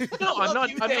case. No, I'm not.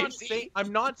 You,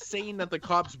 I'm not saying that the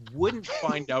cops wouldn't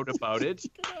find out about it.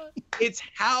 It's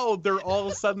how they're all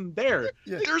of a sudden there.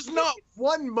 Yeah. There's not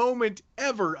one moment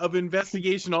ever of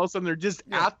investigation. All of a sudden they're just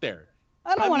out there.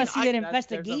 I don't I want mean, to see I- that there's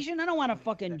investigation. I don't want a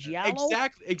fucking giallo.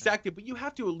 Exactly. But you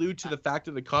have to allude to the fact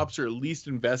that the cops are at least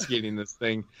investigating this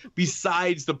thing,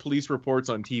 besides the police reports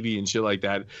on TV and shit like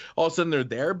that. All of a sudden they're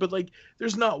there, but like,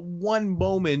 there's not one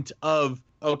moment of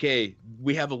okay,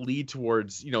 we have a lead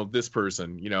towards this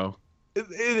person.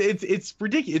 It's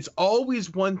ridiculous. It's always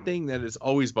one thing that is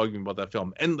always bugging me about that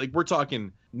film. And like we're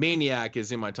talking, Maniac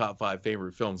is in my top 5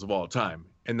 favorite films of all time,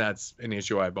 and that's an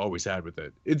issue I've always had with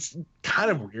it. It's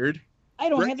kind of weird. I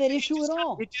don't Right? have that issue at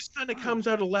all. It just kind of comes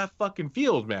out of left fucking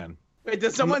field, man. Wait,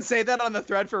 did someone say that on the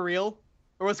thread for real?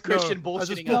 Or was Christian No, I was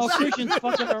just bullshitting No, us? Christian's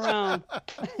fucking around.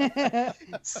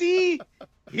 See?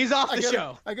 He's off the got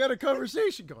show. I got a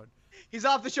conversation going. He's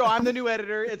off the show. I'm the new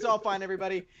editor. It's all fine,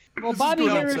 everybody. Well, This is Bobby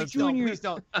good Harris nonsense. Jr. Don't, please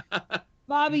don't.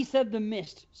 Bobby said The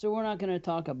Mist, so we're not going to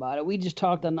talk about it. We just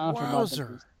talked enough about The Wowzer.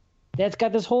 Mist. That's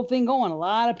got this whole thing going. A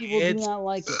lot of people do It's not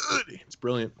like it. good. It's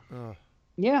brilliant.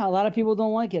 Yeah, a lot of people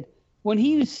don't like it. When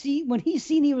he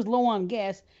seen he was low on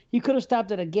gas, he could have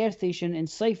stopped at a gas station and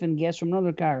siphoned gas from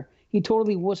another car. He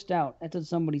totally wussed out. That's what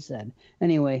somebody said.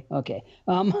 Anyway, okay.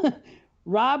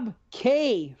 Rob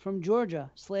K from Georgia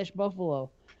 / Buffalo,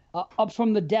 up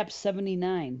from the depths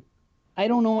 79. I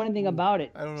don't know anything about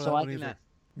it. I don't know so that I, one either.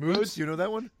 Moods, you know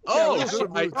that one? Oh, Yeah, sure.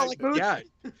 Moods. Yeah,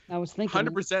 I was thinking.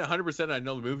 100%. I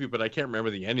know the movie, but I can't remember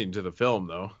the ending to the film,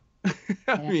 though. I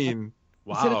Yeah. mean,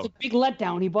 He said wow. it's a big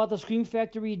letdown. He bought the Scream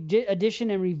Factory edition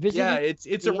and revisited. Yeah, it.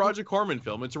 it's a Roger Corman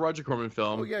film. It's a Roger Corman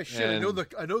film. Oh yeah, shit. I know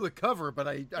the cover, but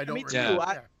I don't Me too.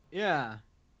 remember. Yeah.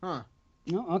 Huh.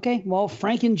 Oh, okay. Well,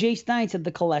 Frank and Jay Stein said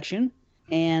the collection,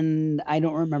 and I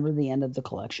don't remember the end of the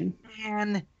collection.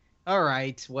 Man. All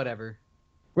right. Whatever.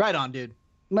 Right on, dude.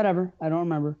 Whatever. I don't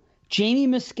remember. Jamie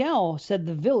Mescal said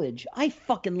The Village. I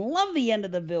fucking love the end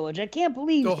of The Village. I can't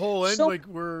believe The whole end, so-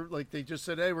 they just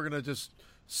said, hey, we're gonna just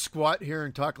squat here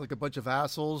and talk like a bunch of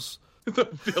assholes. The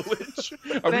Village.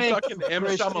 Are we Thank talking M.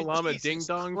 Christ, Shamalama Jesus Ding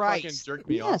Dong Christ. fucking jerk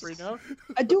me Yes. off right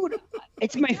now? Dude,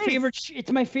 it's my favorite.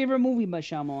 It's my favorite movie by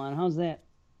Shyamalan. How's that?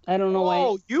 I don't know why.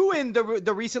 Oh, you and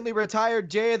the recently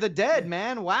retired Jay of the Dead,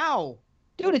 man. Wow.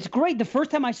 Dude, it's great. The first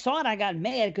time I saw it, I got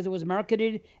mad because it was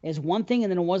marketed as one thing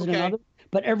and then it wasn't Okay. another.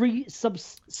 But every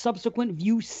subsequent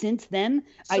view since then,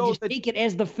 I So just take it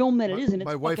as the film that it is, and it's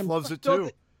My wife fucking loves it so too,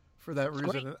 the- for that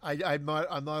reason. I'm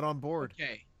not on board.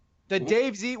 Okay. The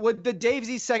Dave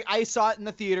Z second, I saw it in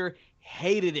the theater,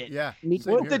 hated it. Yeah, Me-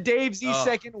 same Would here. the Dave Z Oh.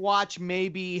 second watch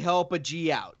maybe help a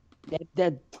G out?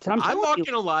 That's what I'm I'm telling not you.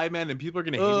 gonna lie, man, and people are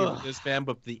gonna hate me Ugh. for this, man.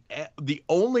 But the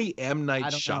only M. Night I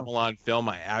don't know. Shyamalan film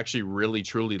I actually really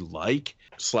truly like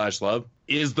 / love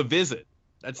is The Visit.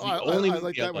 That's the Oh, only I movie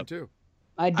like I that one love. too.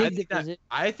 I I did think, the visit.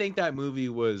 I think that movie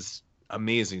was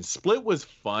amazing. Split was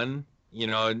fun,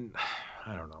 and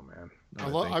I don't know, man.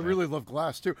 I really love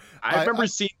Glass too. I remember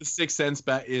seeing The Sixth Sense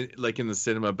back in the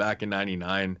cinema back in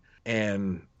 '99,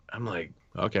 and I'm like,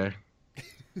 okay.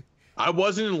 I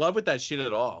wasn't in love with that shit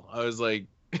at all. I was like,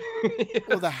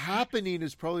 Well, The Happening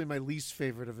is probably my least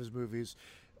favorite of his movies.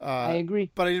 I agree.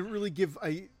 But I didn't really give.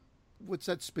 What's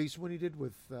that space one he did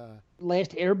with?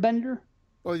 Last Airbender.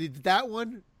 Oh, he did that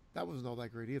one. That wasn't all that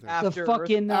great either. The After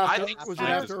fucking I After- think was it Signs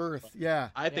After is Earth? crap. Yeah.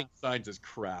 I think Signs is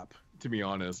crap. To be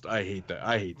honest, I hate that.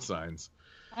 I hate Signs.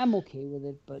 I'm okay with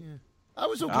it, but Yeah. I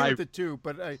was okay with it too,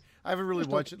 but I haven't really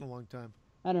watched it in a long time.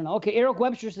 I don't know. Okay, Eric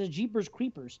Webster says Jeepers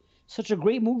Creepers. Such a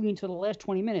great movie until the last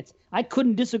 20 minutes. I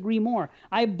couldn't disagree more.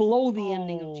 I blow the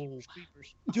ending of Jeepers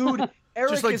Creepers. Dude,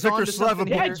 Eric Just like is Victor on to something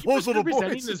Slava, here. but those little Creepers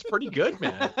ending boys. is pretty good,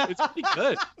 man. It's pretty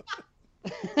good.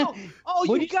 Oh, What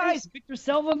you did say? guys, Victor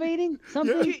salivating?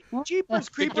 Something? What? Jeepers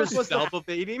Creepers was the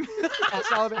Self-evading.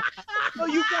 No,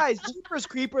 you guys, Jeepers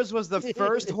Creepers was the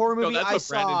first horror No, movie that's I what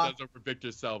Brandon saw does over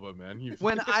Victor Salva, man.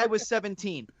 when I was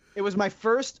 17. It was my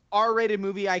first R-rated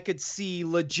movie I could see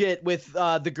legit with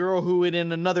the girl who would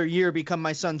in another year become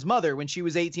my son's mother. When she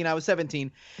was 18, I was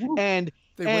 17, and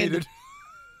They waited.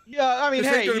 yeah, I mean,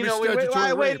 This ain't hey, gonna you be know, statutory I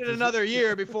rape, waited is it? another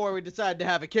year before we decided to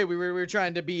have a kid. We were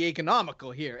trying to be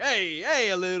economical here. Hey,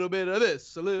 a little bit of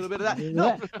this, a little bit of that.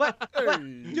 No, but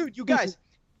dude, you guys,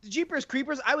 the Jeepers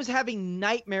Creepers, I was having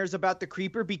nightmares about the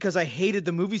creeper because I hated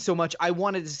the movie so much. I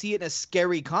wanted to see it in a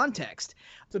scary context.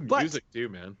 The But- music too,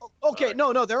 man. Okay,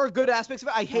 no, there are good aspects of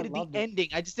it. I hated the loved it. ending.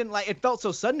 I just didn't like it. Felt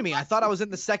so sudden to me. I thought I was in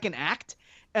the second act,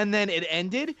 and then it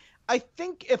ended. I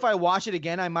think if I watch it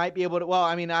again, I might be able to. Well,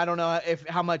 I mean, I don't know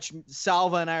how much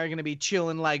Salva and I are going to be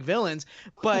chilling like villains,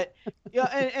 but yeah,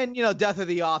 and you know, death of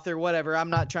the author, whatever. I'm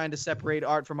not trying to separate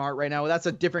art from art right now. That's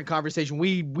a different conversation.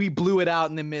 We blew it out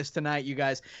in the mist tonight, you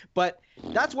guys. But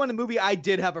that's one movie I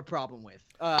did have a problem with.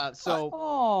 So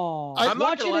Oh, I'm not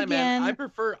watch gonna it lie, again. man. I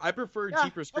prefer Yeah,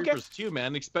 Jeepers okay. Creepers too,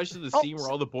 man. Especially the Oh. scene where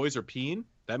all the boys are peeing.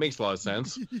 That makes a lot of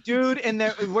sense. dude, and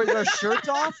were their shirts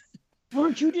off?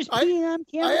 Weren't you just I- peeing on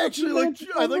camera? I actually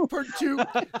I like part 2.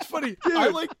 It's funny. I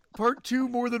like part 2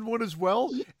 more than 1 as well.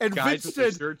 And Guys Vince with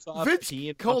their said, shirts off, Vince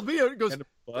peeing called me out and goes, and a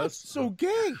 "That's bus. so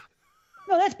gay."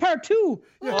 No, that's part 2.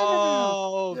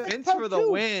 Oh, Yeah. Vince Part for the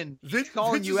two. win. Vince- He's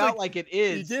calling Vince you is out like, like it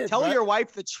is. did, Tell right? your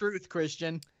wife the truth,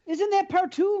 Christian. Isn't that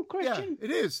part 2, Yeah, Christian? it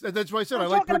is. And that's why I said I'm I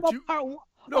like talking part about 2. part 1.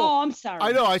 No, Oh, I'm sorry.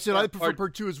 I know. I said Yeah, I prefer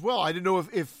part 2 as well. I didn't know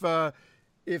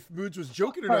if Moods was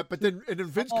joking or not. But then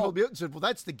Vince called me out and said, "Well,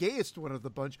 that's the gayest one of the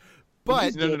bunch."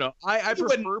 But No. I You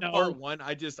wouldn't prefer know. part 1.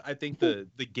 I think the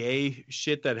gay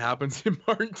shit that happens in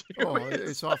part 2. Oh,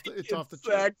 it's off the chart.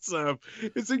 excessive.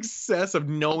 It's excessive.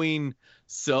 Knowing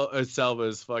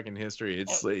Salva's fucking history,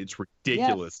 it's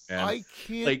ridiculous, man. I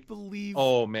can't Like, believe.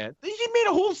 Oh man, he made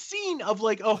a whole scene of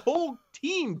like a whole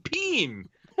team peeing,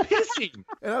 pissing.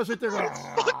 And I was right there going,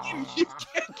 Fucking, you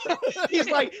can't He's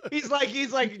like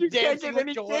you can't dancing get with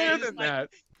any joy. gayer He's than like, that.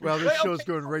 "Well, this Wait, show's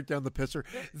going right down the pisser."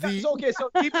 So, okay, so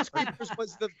Jeepers Creepers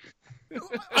was the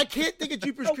I can't think of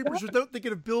Jeepers Creepers without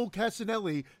thinking of Bill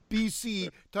Casanelli, BC,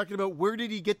 talking about where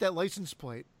did he get that license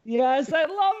plate. Yes, I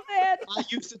love that. I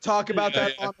used to talk about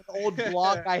that Yeah. on an old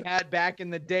blog I had back in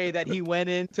the day that he went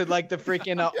into like the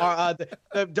freaking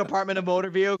the Department of Motor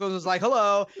Vehicles and was like,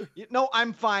 "Hello, no,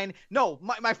 I'm fine. No,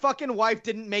 my fucking wife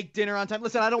didn't make dinner on time.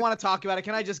 Listen, I don't want to talk about it.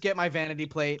 Can I just get my vanity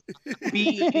plate? Be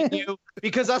eating you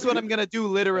because that's what I'm gonna do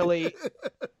literally."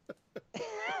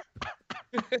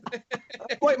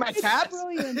 Wait, my tabs?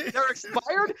 Brilliant. They're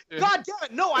expired? God damn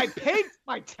it! No, I paid for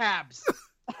my tabs.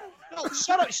 No,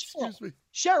 shut up, Cheryl. Excuse me.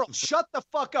 Cheryl, shut the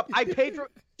fuck up. I paid for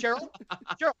Cheryl.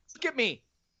 Cheryl, look at me.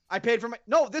 I paid for my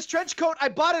this trench coat. I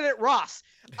bought it at Ross.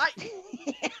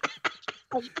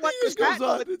 What, It this goes hat?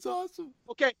 on. It's awesome.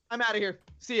 Okay, I'm out of here.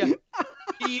 See ya.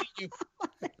 Be eating you.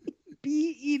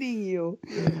 Be eating you.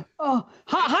 Oh,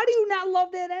 how do you not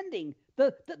love that ending?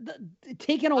 The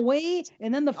taken away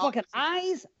and then the fucking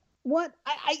eyes. What?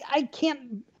 I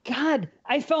can't. God,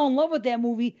 I fell in love with that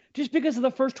movie just because of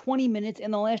the first 20 minutes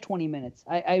and the last 20 minutes.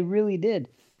 I really did.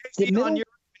 The See, middle- on your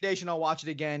recommendation, I'll watch it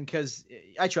again because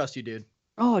I trust you, dude.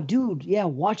 Oh, dude, yeah,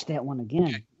 watch that one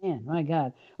again. Man, my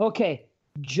God. Okay,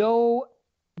 Joe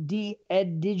D.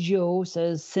 Edigio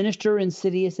says Sinister,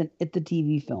 Insidious, and It the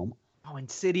TV film. Oh,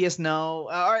 Insidious, no.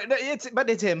 All right,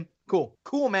 it's him.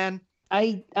 Cool, man.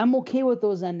 I'm okay with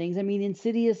those endings. I mean,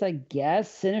 Insidious, I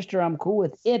guess. Sinister, I'm cool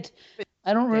with it.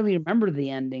 I don't really remember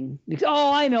the ending.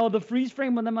 Oh, I know. The freeze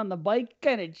frame of them on the bike,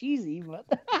 kind of cheesy, but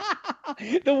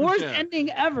the worst Yeah.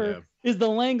 ending ever Yeah. is the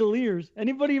Langoliers.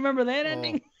 Anybody remember that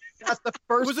ending? That's the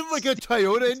first. Was it like a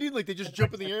Toyota ending? Like they just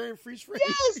jump in the air and freeze frame?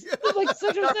 Yes! It was like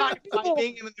such a High people.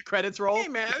 fiving and then the credits roll. Hey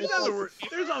man,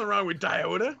 there's nothing wrong with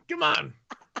Toyota. Come on.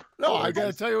 No, I got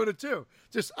a Toyota too.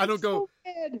 Just I don't go. So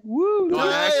bad. Woo! No,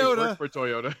 I actually Toyota. work for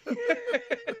Toyota.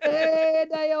 Hey,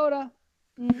 Toyota.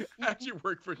 I actually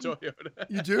work for Toyota.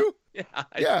 You do? Yeah.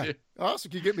 Yeah. do.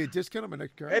 Awesome. Can you get me a discount on my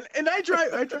next car? And I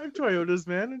drive Toyotas,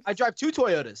 man. I drive 2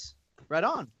 Toyotas. Right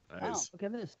on. Wow, Nice. look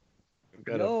at this. I've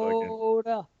got a fucking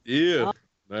Yoda. yeah.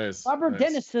 Nice. Robert nice.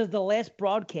 Dennis says the last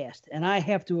broadcast, and I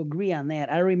have to agree on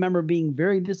that. I remember being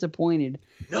very disappointed.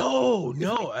 No.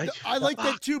 I like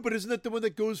that too, but isn't that the one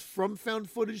that goes from found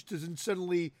footage to then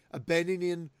suddenly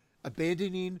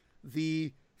abandoning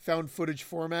the found footage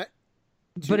format?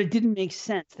 But it didn't make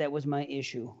sense. That was my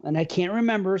issue, and I can't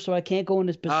remember, so I can't go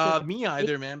into specifics. Me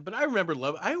either, man. But I remember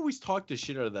I always talked the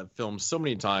shit out of that film so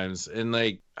many times, and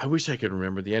like I wish I could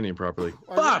remember the ending properly.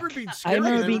 I Fuck. remember being scared. I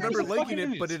remember liking it,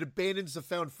 fucking but it abandons the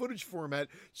found footage format.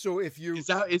 So if you Is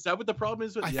that what the problem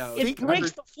is with? Yeah. It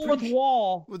breaks the fourth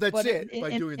wall. Well, that's but it,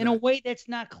 by doing in a that. way that's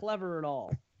not clever at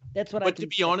all. That's what I. But to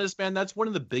be honest, man, that's one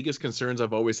of the biggest concerns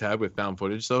I've always had with found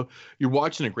footage. So you're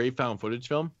watching a great found footage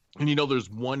film, and you know there's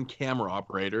one camera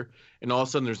operator, and all of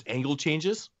a sudden there's angle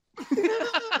changes.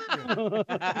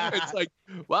 It's like,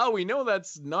 wow, we know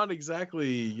that's not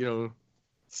exactly,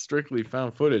 strictly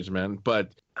found footage, man.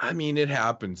 But I mean, it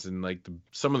happens in like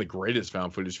some of the greatest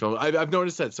found footage films. I've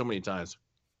noticed that so many times.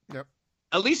 Yep.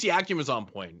 At least the acting was on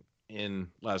point in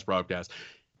Last Broadcast.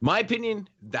 My opinion,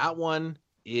 that one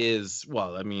is,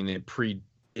 well, I mean, it predates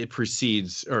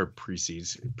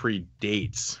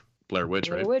Blair Witch,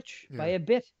 right? Blair Witch Yeah. by a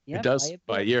bit. Yeah, It does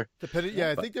by a year. depending,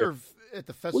 yeah, I think they're at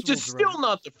the festival. Which is still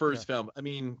not the first film. I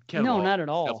mean, No, not at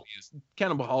all.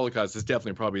 Cannibal Holocaust is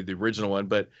definitely probably the original one,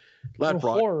 but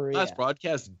Last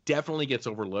Broadcast definitely gets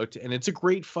overlooked, and it's a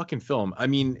great fucking film. I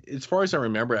mean, as far as I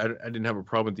remember, I didn't have a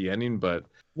problem with the ending, but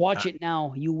Watch it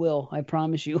now. You will. I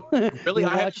promise you. really, You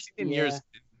I haven't watch- seen it in years.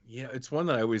 Yeah, it's one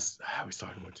that I always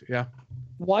talk about too. Yeah.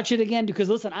 Watch it again because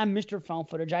listen, I'm Mr. Found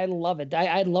Footage. I love it.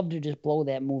 I'd love to just blow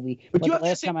that movie. But But you the have the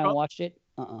last same time I problem- watched it,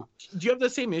 Do you have the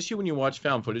same issue when you watch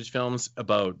found footage films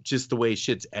about just the way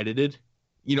shit's edited?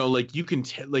 Like you can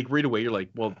like right away you're like,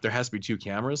 well, there has to be two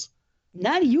cameras.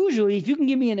 Not usually. If you can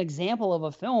give me an example of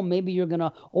a film, maybe you're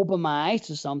gonna open my eyes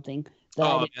to something that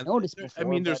I didn't notice before. I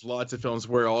mean, there's lots of films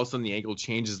where all of a sudden the angle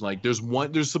changes. Like there's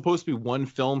supposed to be one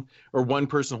film or one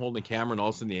person holding the camera, and all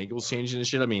of a sudden the angle's changing and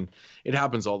shit. I mean, it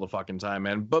happens all the fucking time,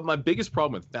 man. But my biggest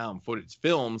problem with found footage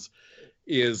films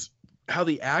is how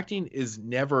the acting is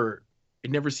never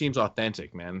seems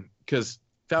authentic, man. Because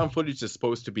found footage is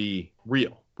supposed to be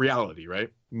reality, right?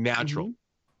 Natural. Mm-hmm.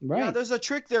 Right. Yeah, there's a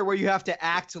trick there where you have to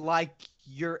act like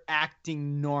you're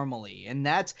acting normally, and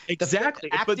that's Exactly.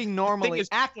 Acting But the thing normally, is,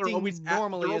 people are acting always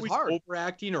normally they're is always hard.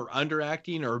 overacting or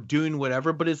underacting or doing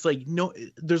whatever. But it's like, no,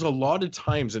 there's a lot of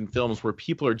times in films where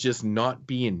people are just not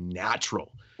being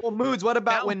natural. Well, Moods, what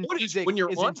about Found when footage, music when you're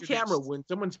is on introduced? camera, when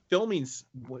someone's filming,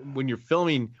 when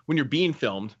you're being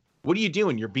filmed, what are you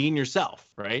doing? You're being yourself,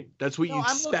 right? That's what you No,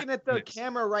 I'm expect. looking at the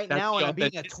camera right That's now, the and I'm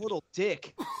being a authenticity. total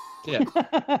dick. Yeah.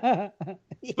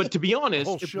 But to be honest,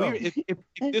 whole show. if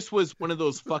this was one of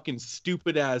those fucking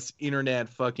stupid ass internet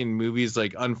fucking movies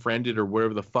like Unfriended or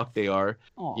whatever the fuck they are,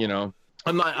 Aw.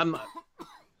 I'm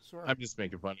Sorry. just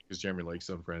making fun because Jeremy likes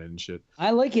Unfriended and shit. I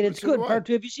like it. It's So good. do I. Part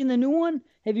 2. Have you seen the new one?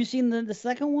 Have you seen the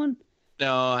second one?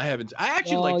 No, I haven't. I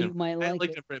actually Oh, liked you might I like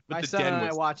liked it. Unfriended, My but the son den and I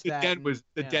was watched the that, den and- was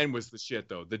the yeah. den was the shit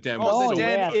though. The den Oh, was the so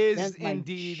den yeah, is that's my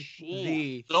indeed shit.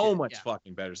 the so shit, much yeah.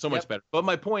 fucking better, so much Yep. better. But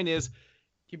my point is,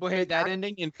 People hate that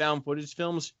ending. in found footage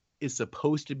films is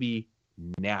supposed to be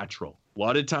natural. A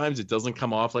lot of times it doesn't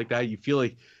come off like that. You feel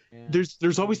like Yeah.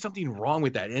 there's always something wrong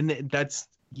with that, and that's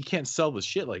you can't sell the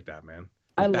shit like that, man.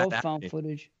 I Bad love found acting.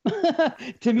 footage.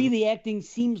 To me, the acting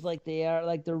seems like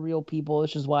they're real people,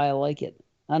 which is why I like it.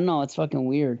 I don't know, it's fucking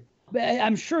weird. But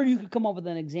I'm sure you could come up with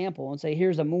an example and say,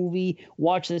 here's a movie,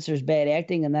 watch this, there's bad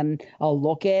acting, and then I'll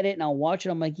look at it and I'll watch it.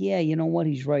 I'm like, yeah, you know what?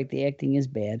 He's right. The acting is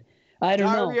bad. I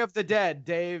don't Diary know. of the Dead,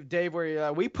 Dave,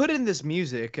 where we put in this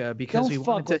music because we Don't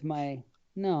fuck wanted with to. my...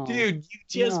 No. Dude, you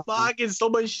just No. fucking so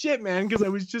much shit, man. Because I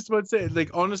was just about to say,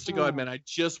 like, honest to God, No. man, I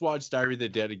just watched Diary of the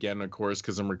Dead again, of course,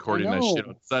 because I'm recording that know. shit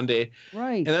on Sunday.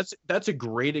 Right. And that's a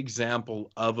great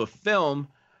example of a film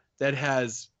that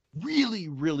has really,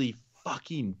 really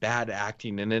fucking bad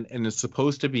acting in it, and it's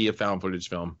supposed to be a found footage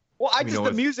film. Well, You know, the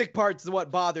it's- music part's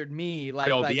what bothered me. Like,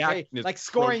 Oh, like, the acting is like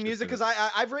scoring atrocious music, in it.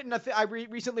 because I've written I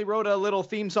recently wrote a little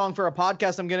theme song for a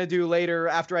podcast I'm gonna do later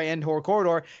after I end Horror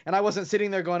Corridor, and I wasn't sitting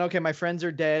there going, okay, my friends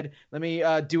are dead. Let me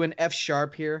do an F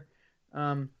sharp here.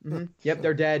 Yep,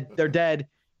 they're dead. They're dead.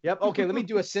 Yep. Okay, let me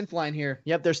do a synth line here.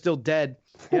 Yep, they're still dead.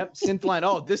 Yep, synth line.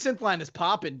 Oh, this synth line is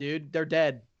popping, dude. They're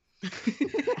dead.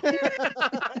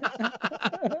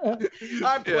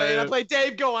 I'm playing. I play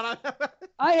Dave. Go on.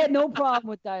 I had no problem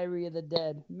with Diary of the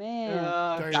Dead. Man.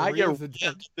 Diary Diary of of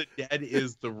the the Dead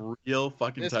is the real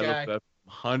fucking This title guy. of that.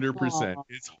 100%.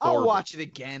 It's I'll horrible. watch it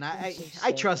again.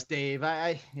 I trust Dave.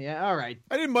 Yeah, all right.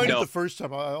 I didn't mind No. it the first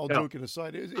time. All joking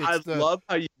aside, I love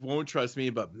how you won't trust me,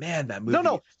 but man, that movie.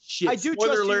 No, shit. I do Spoiler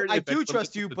trust you. alert I if do anyone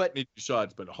trust you, listens to but 22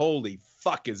 shots, but holy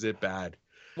fuck, is it bad?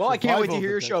 Well, I can't wait to Survival hear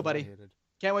your of the show, Dead buddy. I hated.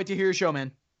 Can't wait to hear your show,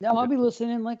 man. Yeah, I'll be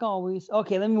listening like always.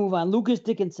 Okay, let me move on. Lucas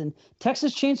Dickinson,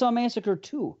 Texas Chainsaw Massacre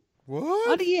 2. What?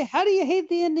 How do you hate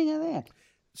the ending of that?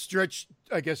 Stretch,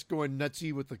 I guess, going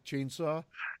nutsy with the chainsaw.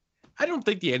 I don't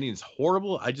think the ending is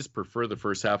horrible. I just prefer the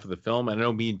first half of the film. I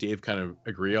know me and Dave kind of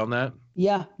agree on that.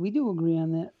 Yeah, we do agree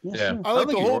on that. Yes, Yeah. sir. I like think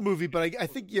the you're- whole movie, but I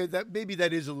think that maybe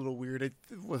that is a little weird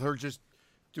with her just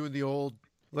doing the old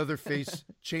Leatherface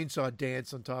chainsaw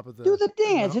dance on top of the. Do the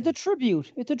dance. mountain. It's a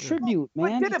tribute. It's a tribute, But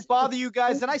man. did it bother you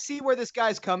guys? And I see where this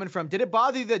guy's coming from. Did it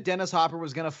bother you that Dennis Hopper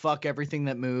was gonna fuck everything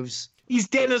that moves? He's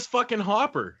Dennis fucking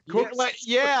Hopper.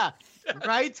 Yeah,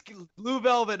 right. Blue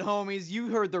Velvet, homies. You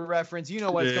heard the reference. You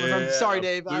know where it's coming from. Sorry,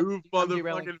 Dave. Blue I'm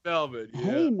derailing. motherfucking velvet. Yeah.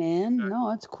 Hey, man. No,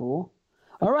 that's cool.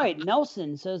 All right.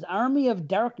 Nelson says Army of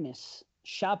Darkness.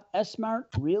 Shop S-Mart.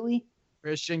 Really?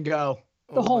 Christian, go.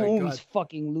 The Oh whole my movie's God.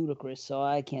 fucking ludicrous, so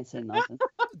I can't say nothing.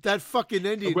 That fucking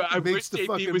ending I wish makes the JP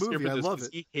fucking was here movie. for I this love 'cause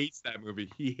it. He hates that movie.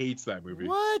 He hates that movie.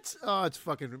 What? Oh, it's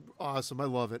fucking awesome. I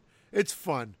love it. It's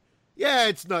fun. Yeah,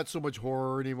 it's not so much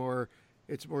horror anymore.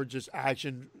 It's more just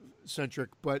action centric.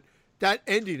 But that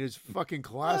ending is fucking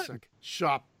classic.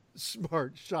 Shop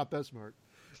smart. Shop S smart.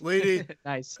 Lady,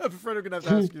 Nice. I'm afraid I'm gonna have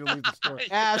to ask you to leave the store.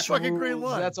 Ash Fucking great rules.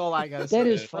 line. That's all I gotta say. That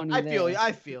is funny. I feel there. you.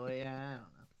 I feel it. Yeah. I don't know.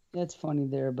 That's funny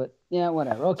there, but yeah,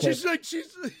 whatever. Okay. She's like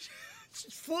she's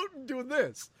floating doing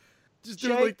this. Just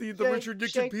doing Shake, like the shake, Richard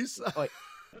Nixon shake. piece.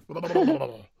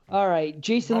 Oh, All right.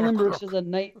 Jason Limburg says a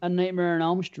Nightmare on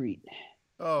Elm Street.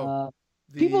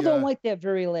 People don't like that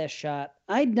very last shot.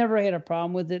 I'd never had a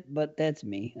problem with it, but that's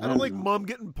me. I don't like know. mom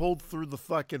getting pulled through the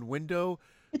fucking window.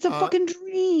 It's a fucking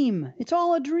dream. It's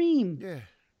all a dream. Yeah,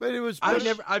 but it was.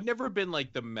 I've never been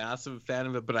like the massive fan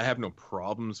of it, but I have no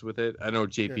problems with it. I know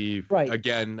JP. Right.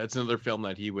 Again, that's another film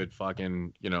that he would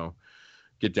fucking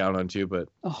get down onto. But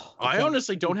Oh, I okay.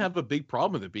 honestly don't have a big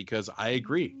problem with it because I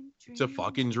agree. It's a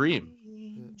fucking dream,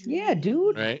 Yeah,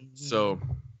 dude. right? So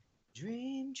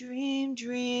Dream, dream,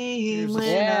 dream. Here's When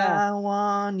Yeah. I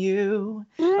want you.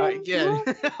 All right, yeah.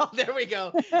 Oh, there we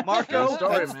go. Marco. True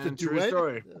story, That's man. the True duet.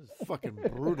 story. That's fucking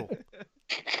brutal.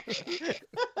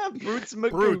 Brutes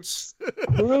Brutes.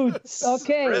 Roots.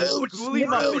 Okay.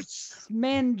 Roots.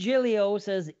 Mangilio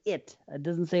says it. It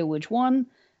doesn't say which one.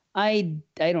 I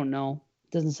don't know.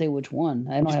 It doesn't say which one.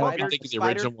 I don't have. Probably think the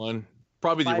original one.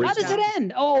 Probably the Spider- How original. does it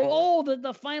end? Oh,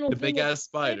 the final. The thing big ass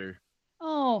spider.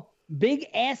 Oh, big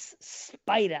ass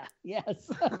spider. Yes.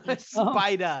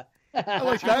 Spider. I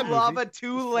like Two that movie. lava,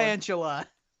 two lantula.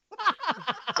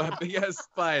 A big ass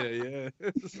spider. Yeah.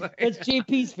 It's like- That's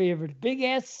JP's favorite. Big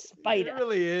ass It spider.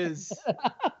 really is.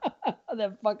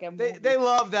 That fucking. They movie. they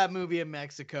love that movie in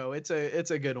Mexico. It's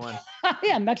a good one.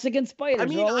 Yeah, Mexican spiders. I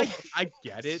mean, are all- I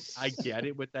get it. I get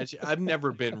it with that shit. I've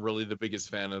never been really the biggest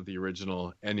fan of the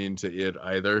original and into it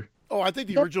either. Oh, I think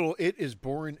the original It is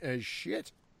boring as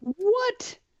shit.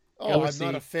 What? Oh, Yeah, I'm let's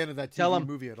not see. a fan of that Tell TV 'em.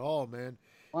 movie at all, man.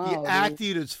 Wow, The dude.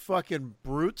 acting is fucking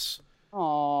brutes,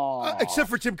 Aw. except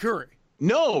for Tim Curry.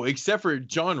 No, except for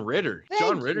John Ritter. Thank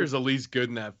John you. Ritter's at least good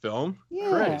in that film. Yeah,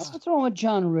 Christ. what's wrong with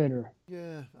John Ritter?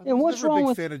 Yeah, I'm Yeah, what's never wrong a big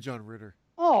with- fan of John Ritter.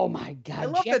 Oh my God! I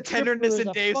love Jack the tenderness Tripper in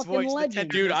is a Dave's fucking voice. The legend.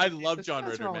 tenderness. Dude, I love John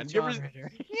What's Ritter, wrong man. with You ever- John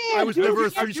Ritter? Yeah, I was dude, never a yeah, Are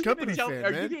Three's you gonna Company tell- fan,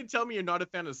 Are man. you going to tell me you're not a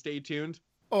fan of Stay Tuned?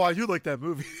 Oh, I do like that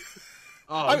movie.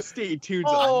 Oh, Stay Tuned's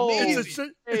Oh, amazing.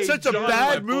 It's Hey, such a John,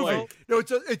 bad my boy. movie. No,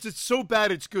 it's a so bad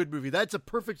it's good movie. That's a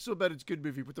perfect so bad it's good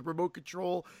movie with the remote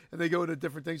control and they go into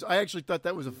different things. I actually thought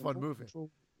that was a fun movie.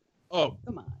 Oh,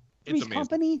 Come on, It's Three's amazing.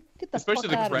 Company. Get the especially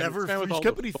fuck the out of Friends Never fan with Three's all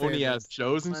Company the fan, phony man. ass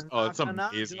shows. And, oh, it's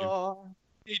amazing.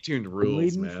 Stay Tuned rules,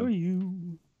 Waiting man. for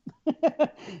you. Dave.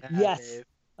 Yes.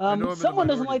 I know I'm in the Someone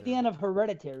doesn't minority like the there. end of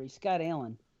Hereditary. Scott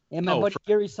Allen and my Oh, buddy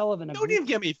Gary Sullivan. Don't agreed. even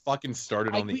get me fucking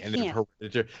started on We the end can't. of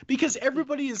Hereditary because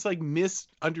everybody is like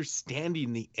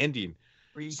misunderstanding the ending.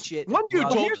 Preach it. One dude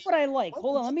Well, told here's me- what I like.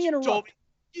 Hold on, let me interrupt.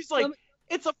 He's like, Let me-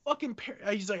 it's a fucking.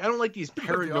 He's like, I don't like these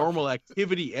paranormal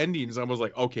activity endings. I was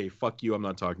like, okay, fuck you. I'm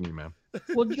not talking to you, man.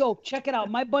 Well, yo, check it out.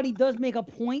 My buddy does make a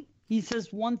point. He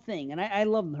says one thing, and I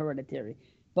love Hereditary.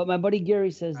 But my buddy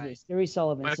Gary says Right. this. Gary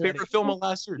Sullivan. My says, favorite film of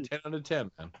last year, 10 out of 10,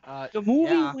 man. The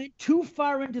movie yeah. went too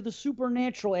far into the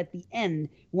supernatural at the end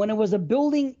when it was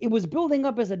building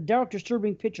up as a dark,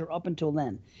 disturbing picture up until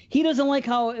then. He doesn't like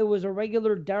how it was a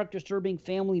regular dark, disturbing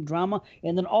family drama,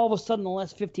 and then all of a sudden, the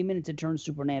last 15 minutes, it turns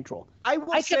supernatural. I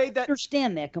will I say can that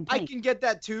understand that I complaint. can get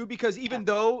that too because even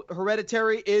though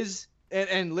Hereditary is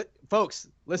folks,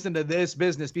 listen to this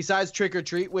business. Besides Trick or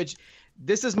Treat, which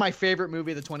this is my favorite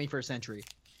movie of the 21st century.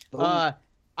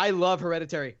 I love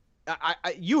Hereditary.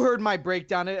 You heard my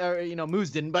breakdown, or Moose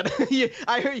didn't, but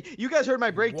I heard you guys heard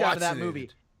my breakdown of that movie.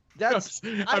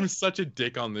 I'm such a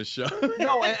dick on this show.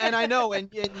 No, and I know, and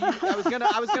I was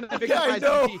gonna victimize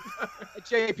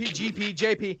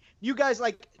JP. You guys,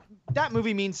 like, that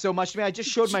movie means so much to me. I just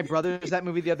showed my brothers that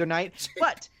movie the other night.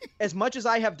 But as much as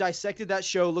I have dissected that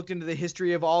show, looked into the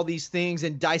history of all these things,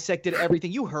 and dissected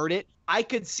everything, you heard it. I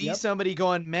could see somebody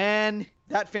going, man,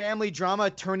 that family drama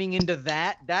turning into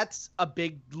that's a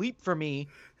big leap for me.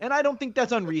 And I don't think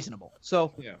that's unreasonable.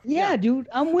 So yeah, dude,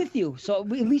 I'm with you. So at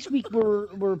least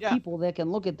we're people that can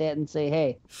look at that and say,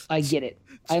 hey, I get it.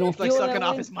 I don't feel like sucking that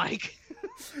off way. his mic.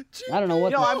 I don't know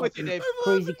what I'm with you, Dave.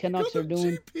 Crazy Canucks are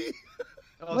doing.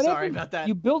 Oh, sorry about that.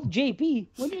 You built JP.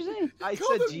 What did you say? I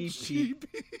said GP.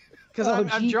 Because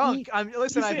I'm drunk.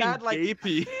 Listen, I've had like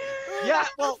JP. Yeah,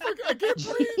 well, I can't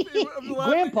believe it. I'm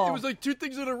laughing. Grandpa. It was like two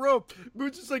things in a row.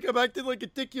 Moon's just like, I'm acting like a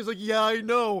dick. He was like, yeah, I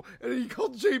know. And then he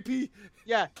called JP.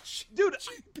 Yeah, dude.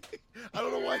 JP. I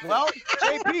don't know why. Well,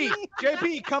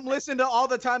 JP, come listen to all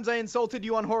the times I insulted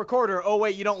you on Horror Quarter. Oh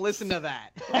wait, you don't listen to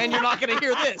that, and you're not gonna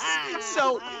hear this.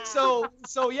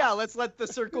 So yeah, let's let the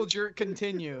circle jerk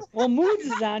continue. Well, Moods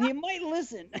is on. You might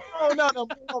listen. Oh no,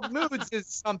 Moods is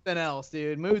something else,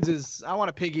 dude. Moods is. I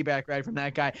want to piggyback right from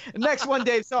that guy. Next one,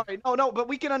 Dave. Sorry, no, but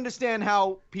we can understand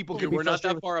how people can be We're not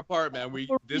frustrated. that far apart, man. This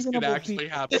could reasonable actually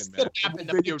people. happen, This man. could happen.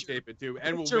 We'll videotape it too,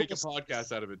 and we'll Sure. make a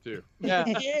podcast out of it too. Yeah.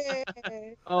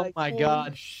 Oh my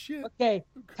God. Shit. Okay,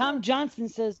 Tom Johnson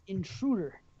says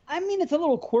Intruder. I mean, it's a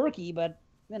little quirky, but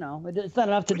it's not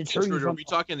enough to deter you Intruder, are from. we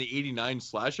talking the '89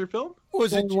 slasher film?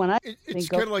 Was it? The one I It's think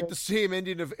kind of of like the- the same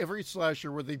ending of every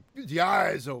slasher where the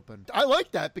eyes open. I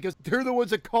like that because they're the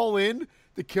ones that call in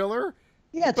the killer.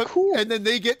 Yeah, it's cool. And then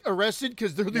they get arrested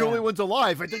because they're the only ones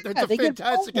alive. I think that's a they get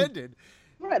fantastic pulled. ending.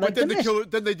 Right, But like then the the killer,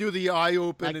 then they do the eye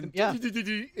open Like and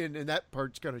the- and that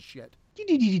part's kind of shit.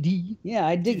 Yeah,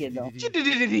 I dig it though.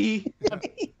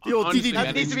 The old Honestly, that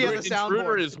man, needs to be on the Intruder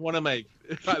soundboard. is one of my.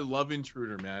 I love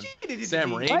Intruder, man.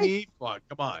 Sam Right? Raimi, fuck,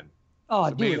 come on, Oh,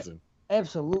 it's dude, amazing.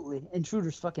 absolutely.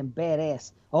 Intruder's fucking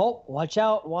badass. Oh, watch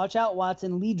out,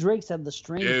 Watson. Lee Drake said the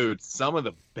stranger. Dude, some of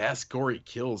the best gory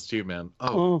kills too, man. Oh,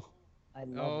 Oh, I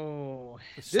love it. Oh,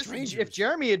 The Strangers. if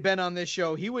Jeremy had been on this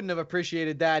show, he wouldn't have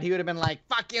appreciated that. He would have been like,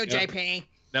 "Fuck you, Yeah. JP."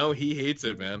 no, he hates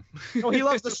it, man. No, he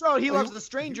loves the show. He loves the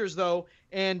Strangers though,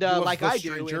 and loves like The I do.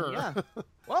 Stranger. And, yeah. Well,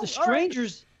 The all right.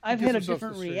 Strangers, I've gives had a himself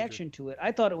different The Stranger. reaction to it.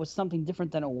 I thought it was something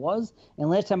different than it was. And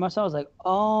last time I saw it, I was like,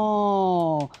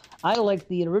 oh, I like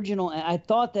the original. And I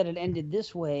thought that it ended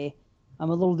this way. I'm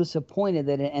a little disappointed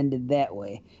that it ended that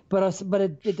way. But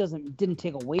it didn't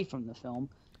take away from the film.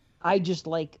 I just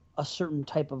like a certain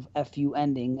type of FU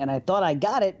ending. And I thought I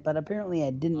got it, but apparently I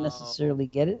didn't necessarily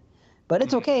get it. But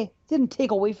it's okay. It didn't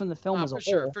take away from the film as a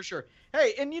whole. For sure.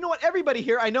 Hey, and you know what? Everybody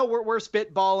here, I know we're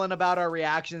spitballing about our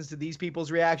reactions to these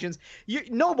people's reactions.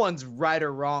 No one's right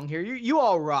or wrong here. You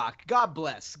all rock. God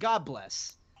bless. God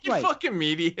bless. You Right. fucking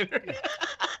mediator.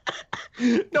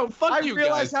 No, fuck I you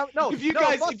realize guys. if you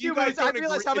guys I don't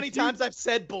realize agree- how many if you- times I've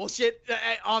said bullshit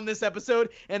on this episode,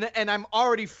 and I'm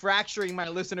already fracturing my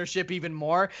listenership even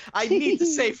more. I need to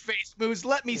save face, Moose.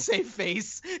 Let me save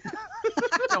face.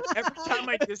 No, every time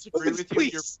I disagree with you,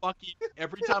 Please. you're fucking.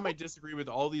 Every time I disagree with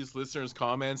all these listeners'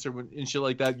 comments and shit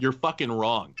like that, you're fucking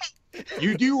wrong.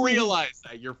 You do realize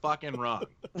that you're fucking wrong.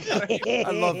 I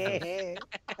love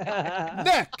that.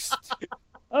 Next.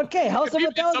 Okay, House of a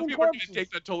Some Thousand people are gonna Corpses.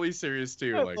 take that totally serious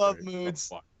too. I like, love right, moods.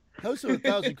 fuck. House of a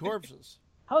Thousand Corpses.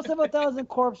 House of a Thousand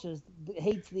Corpses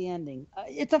hates the ending.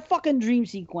 It's a fucking dream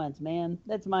sequence, man.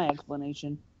 That's my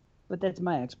explanation. But that's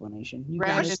my explanation. You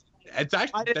Rash. guys, It's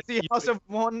actually. I didn't see House of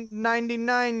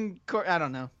 199. I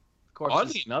don't know. Corpses.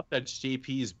 Oddly enough, that's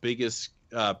JP's biggest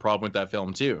problem with that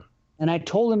film too. and I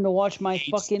told him to watch my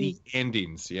Hates fucking. the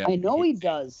endings. Yeah, I know he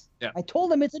does. Yeah. I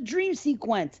told him it's a dream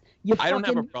sequence. You I don't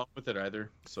have a fucking- problem with it either,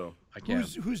 so I can't.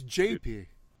 Who's JP?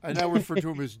 I now refer to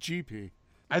him as GP.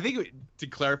 I think to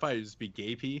clarify, it'd just be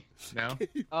gay P now.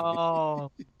 Oh,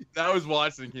 That was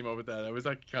Watson came up with that. That was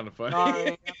like kind of funny. sorry,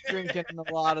 I'm drinking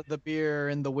a lot of the beer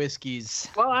and the whiskeys.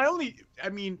 Well, I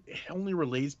mean, it only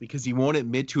relates because he won't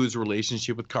admit to his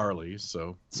relationship with Carly.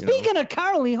 So you know. Speaking of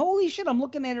Carly, holy shit, I'm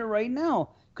looking at her right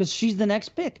now because she's the next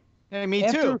pick. Hey, me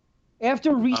too.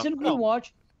 After recent oh.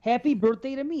 rewatch, happy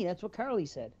birthday to me. That's what Carly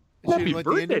said. She Happy didn't like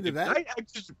the birthday! ending to that? I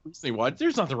just recently watched.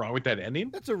 There's nothing wrong with that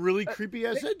ending. That's a really creepy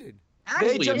ass ending.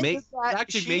 Actually, just it makes, did that.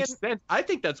 actually She makes and- sense. I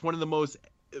think that's one of the most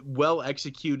well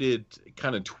executed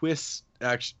kind of twists,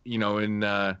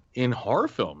 in horror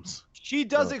films. She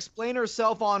does So- explain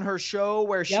herself on her show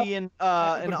where Yep. she and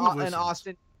but who listens?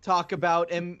 Austin talk about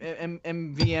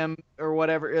MVM or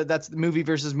whatever. That's the movie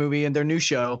versus movie and their new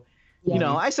show. Yeah. You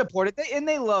know, I support it, and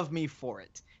they love me for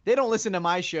it. They don't listen to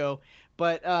my show,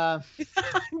 but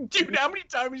Dude, how many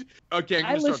times? Okay,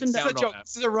 I I'm gonna listened start to- a this is a count joke. on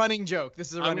This is a running joke. This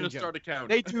is a that. I'm running gonna joke. start a count.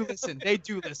 They do listen. They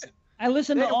do listen. I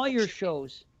listen to They all your worship-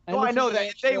 shows. I listen know to that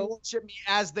your they show. worship me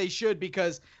as they should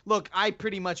because look, I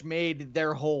pretty much made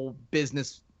their whole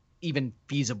business even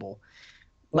feasible.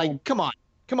 Like, Boom.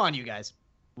 come on, you guys.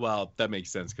 Well, that makes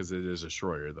sense because it is a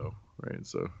Schroyer, though, right?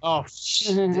 So. Oh,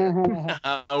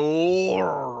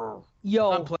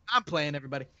 Yo, I'm playing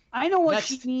everybody. I know what Next.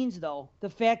 she means though. The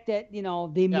fact that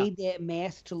they made that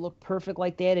mask to look perfect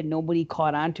like that, and nobody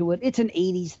caught on to it. It's an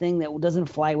 '80s thing that doesn't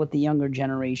fly with the younger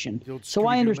generation. The old So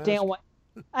I Scooby-Doo understand mask. why.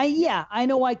 I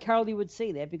know why Carly would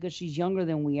say that because she's younger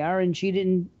than we are, and she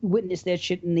didn't witness that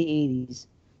shit in the '80s.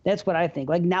 That's what I think.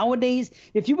 Like nowadays,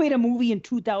 if you made a movie in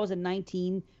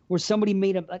 2019 where somebody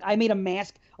I made a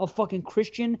mask of fucking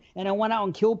Christian and I went out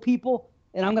and killed people,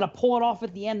 and I'm gonna pull it off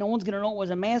at the end, no one's gonna know it was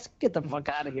a mask. Get the fuck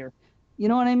out of here. You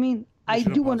know what I mean? I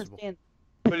Mission do Impossible. understand.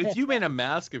 But if you made a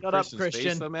mask of Shut up, Christian's face,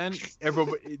 Christian. though, man,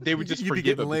 everybody they would just You'd be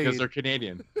forgive getting it because laid. they're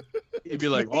Canadian. You'd be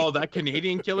like, "Oh, that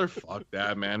Canadian killer? Fuck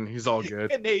that, man. He's all good.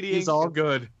 Canadian. He's all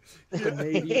good.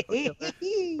 Canadian.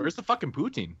 Where's the fucking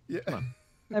poutine?" Yeah. Come on.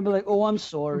 I'd be like, "Oh, I'm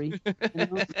sorry." You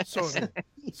know? Sorry.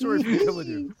 Sorry for killing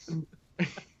you.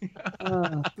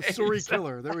 Uh, The sorry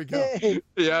killer. There we go.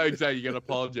 Yeah, exactly. You gotta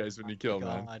apologize when you kill,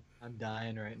 man. God, I'm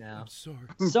dying right now. I'm sorry.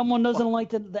 Someone doesn't like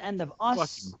the end of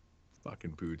Us.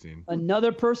 Fucking poutine.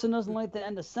 Another person doesn't like the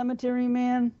end of Cemetery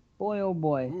Man. Boy, oh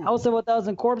boy. House of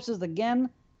 1,000 Corpses again.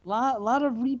 Lot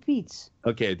of repeats.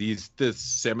 Okay, this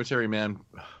cemetery man.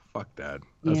 Fuck that.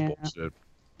 That's Yeah. bullshit.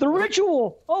 The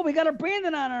Ritual. Oh, we got a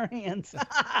Brandon on our hands.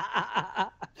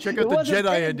 Check It out the wasn't Jedi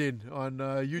bad. ending on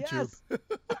YouTube. Yes.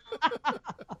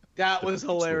 That was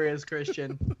hilarious,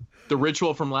 Christian. The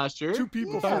Ritual from last year. Two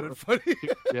people Yeah. found it funny.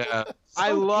 Yeah. I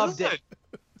So loved good. it.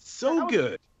 So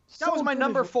good. That was my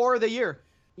number 4 of the year.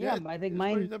 Yeah, I think it's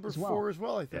mine number as well. 4 as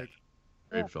well, I think.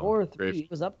 Great Yeah, film. 4 or 3. Great. It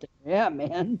was up there. Yeah,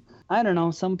 man. I don't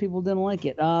know. Some people didn't like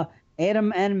it.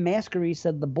 Adam and Maskery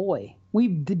said The Boy.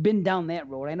 We've been down that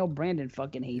road. I know Brandon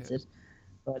fucking hates it.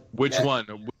 But Which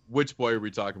one? Which boy are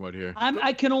we talking about here?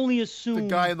 I can only assume The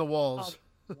guy in the walls.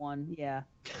 one. Yeah.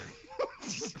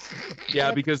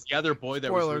 Yeah, because the other boy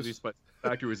that was Spoilers. released by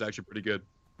Factory was actually pretty good.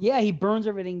 Yeah, he burns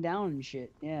everything down and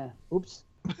shit. Yeah. Oops.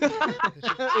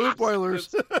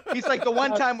 Spoilers. He's like, the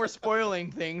one time we're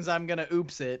spoiling things, I'm gonna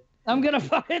oops it. I'm gonna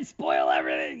fucking spoil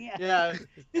everything. Yeah.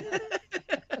 Yeah.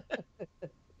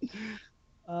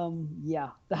 Yeah.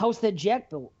 The House That Jack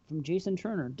Built from Jason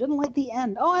Turner. Didn't like the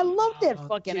end. Oh, I love that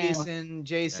fucking end.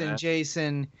 Jason, Yeah.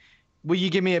 Jason. Will you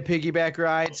give me a piggyback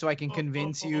ride so I can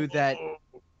convince you that?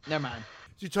 Never mind.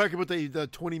 So you talking about the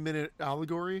 20-minute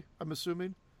allegory, I'm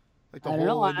assuming? Like the I don't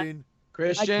whole know, ending?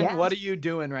 Christian, guess. what are you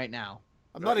doing right now?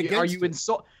 I'm not against Are you it.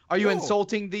 Are you No.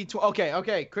 insulting the?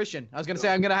 Okay, Christian. I was gonna say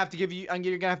I'm gonna have to give you.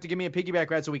 You're gonna have to give me a piggyback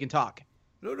ride so we can talk.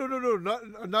 No.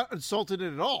 I'm not insulting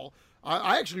it at all.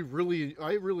 I actually really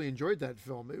enjoyed that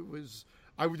film. It was.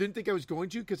 I didn't think I was going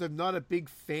to because I'm not a big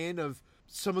fan of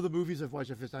some of the movies I've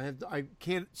watched of his. I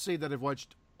can't say that I've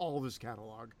watched all of his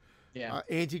catalog. Yeah.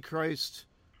 Antichrist.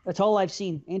 That's all I've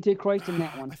seen. Antichrist in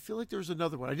that I one. feel like there was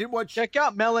another one. I didn't watch. Check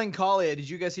out Melancholia. Did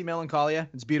you guys see Melancholia?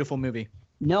 It's a beautiful movie.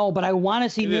 No, but I want to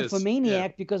see It is,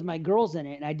 Nymphomaniac yeah. because my girl's in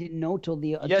it, and I didn't know till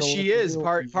the. Yes, till- she is. till-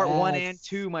 Part 1 Yes. and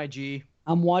 2, my G.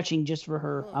 I'm watching just for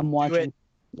her. I'm Do watching. it.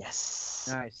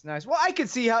 Yes. Nice. Well, I could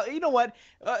see how. You know what?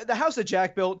 The House that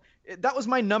Jack Built. That was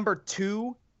my number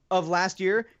 2 of last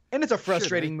year, and it's a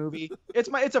frustrating movie.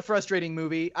 It's a frustrating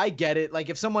movie. I get it. Like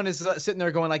if someone is sitting there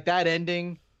going like that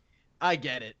ending, I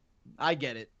get it. I I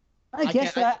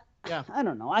guess can't- that. yeah. I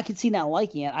don't know. I could see not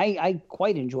liking it. I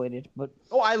quite enjoyed it, but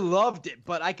Oh, I loved it,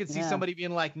 but I could see Yeah. somebody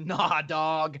being like, "Nah,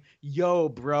 dog, yo,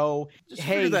 bro, Just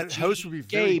hey, figured that G, house would be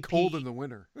very gay cold P." in the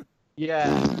winter. Yeah,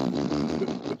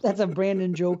 that's a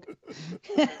Brandon joke.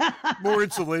 More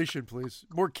insulation, please.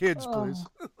 More kids, Oh. please.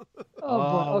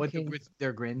 Oh, boy. with, Okay. with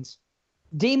their grins.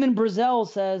 Damon Brazel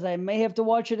says, I may have to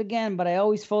watch it again, but I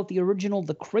always felt the original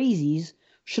The Crazies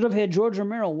should have had George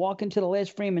Romero walk into the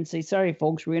last frame and say, sorry,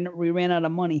 folks, we ran out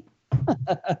of money.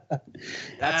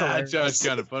 That's hilarious. That's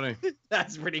kind of funny.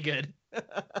 That's pretty good.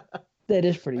 That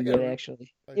is pretty I good, gotta-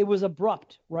 actually. It was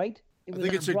abrupt, right? I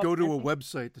think it said go to a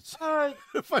website that's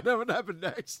to find out what happened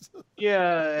next.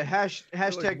 Yeah,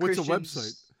 hashtag what's a Christians,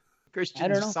 website? Christians I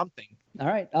don't know. something. All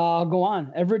right, I'll go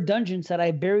on. Everett Dungeon said,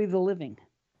 I Bury the Living.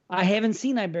 I haven't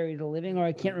seen I Bury the Living, or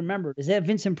I can't remember. Is that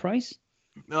Vincent Price?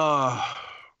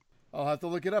 I'll have to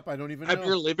look it up. I don't even know. If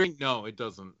you're living, no, it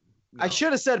doesn't. No. I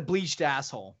should have said bleached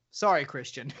asshole. Sorry,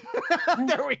 Christian.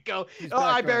 There we go. He's Oh,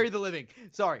 I background. buried the living.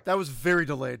 Sorry. That was very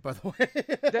delayed, by the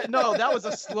way. No, that was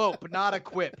a slope, not a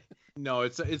quip. No,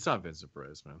 it's not Vincent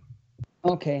Perez, man.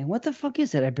 Okay, what the fuck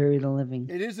is it? I buried the living.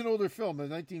 It is an older film,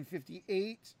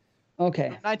 1958. Okay.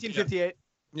 1958.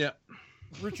 Yeah.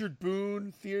 Richard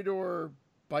Boone, Theodore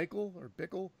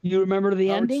Bickel. You remember the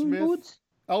Howard ending, Smith. Boots?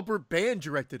 Albert Band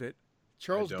directed it.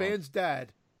 Charles don't. Band's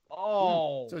dad.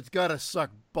 Oh. So it's gotta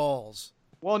suck balls.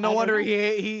 Well, I no don't wonder know.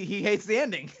 he hates the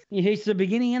ending. He hates the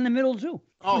beginning and the middle too.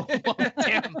 Oh,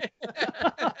 damn.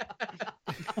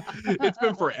 It's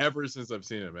been forever since I've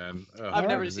seen it, man. I've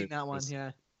never it's- seen that one. it's-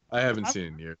 Yeah. I haven't seen it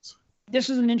in years. This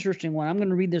is an interesting one. I'm going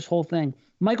to read this whole thing.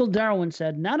 Michael Darwin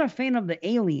said, not a fan of the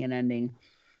alien ending.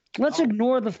 Let's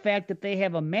ignore the fact that they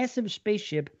have a massive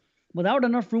spaceship without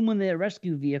enough room in the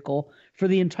rescue vehicle for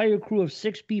the entire crew of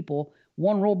 6 people,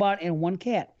 1 robot and 1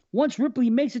 cat. Once Ripley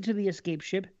makes it to the escape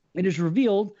ship, it is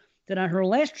revealed that on her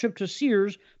last trip to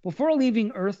Sears, before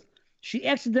leaving Earth, she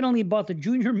accidentally bought the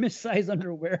Junior Miss size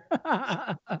underwear.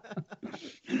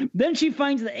 Then she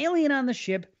finds the alien on the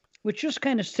ship, which just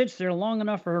kind of sits there long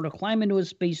enough for her to climb into a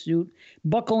spacesuit,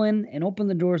 buckle in, and open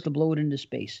the doors to blow it into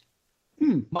space.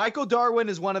 Michael Darwin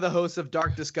is one of the hosts of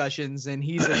Dark Discussions, and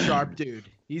he's a sharp dude.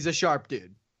 He's a sharp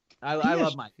dude. I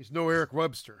love Mike. He's no Eric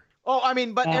Webster. Oh, I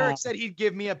mean, but Oh. Eric said he'd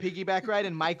give me a piggyback ride,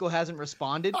 and Michael hasn't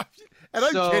responded. And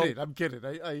I'm So- kidding. I'm kidding.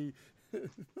 I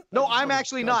No, I'm Oh,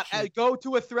 actually God, not. shit. Go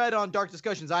to a thread on Dark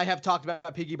Discussions. I have talked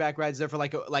about piggyback rides there for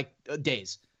like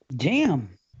days. Damn.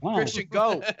 Wow. Christian,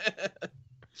 go.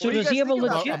 So what do you does he guys have a think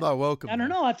about legit? I'm not welcome. I don't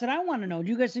know. That's what I want to know. Do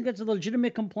you guys think that's a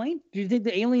legitimate complaint? Do you think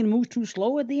the alien moves too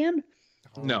slow at the end?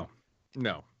 No,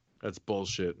 that's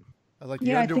bullshit. I like the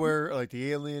Yeah, I think- underwear. I like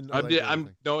the alien. I I'm like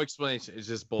everything. no explanation. It's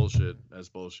just bullshit. That's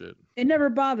bullshit. It never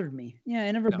bothered me. Yeah,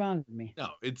 it never No. bothered me. No,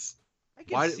 it's I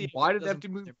can why see why it did they have to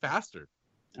doesn't- move faster?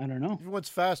 I don't know. If you want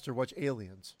faster, watch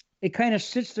Aliens. It kind of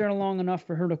sits there long enough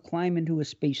for her to climb into a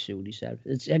spacesuit. He said.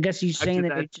 I guess he's saying Actually,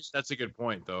 that it just. that's a good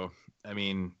point, though. I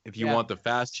mean, if you Yeah. want the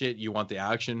fast shit, you want the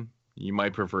action, you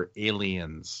might prefer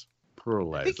Aliens.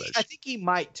 I think he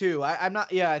might too. I'm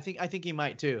not. Yeah, I think he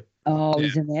might too. Oh,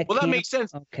 he's in that. Well, that camp? makes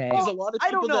sense. Okay. Because a lot of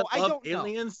I don't people know, that I love don't know.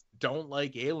 Aliens don't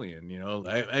like Alien. You know,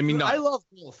 I mean, I not, love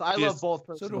both. I love both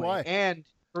So personally. do I. And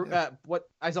what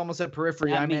I almost said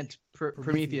periphery. I meant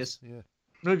Prometheus. Yeah.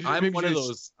 I'm one of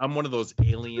those. I'm one of those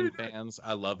Alien fans.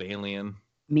 I love Alien.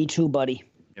 Me too, buddy.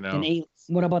 You know, And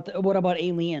what about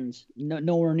Aliens? No,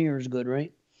 nowhere near as good,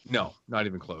 right? no, not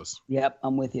even close. Yep,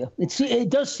 I'm with you. It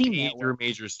does seem that way.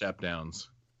 Major step downs.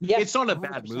 Yes, It's not a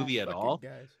bad 100%. movie at all. Fucking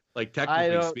guys. Like I technically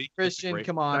don't. speaking, it's Christian, great.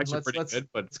 come It's on. actually pretty Let's good,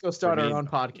 but let's go start for our me, own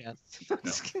podcast.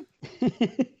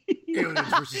 Aliens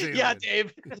versus Aliens. Yeah,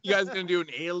 Dave. You guys gonna do an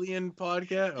Alien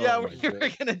podcast? Yeah, Oh my we're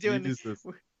God. gonna do it. Jesus.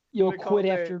 You'll We're called quit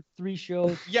the- after 3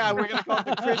 shows. Yeah, we're gonna call it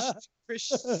the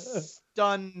Chris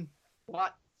Stun.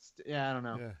 What? Yeah, I don't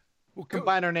know. Yeah. Well,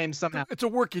 Combine our names somehow. It's a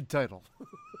working title.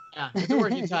 Yeah, it's a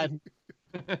working title.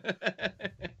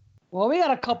 Well, we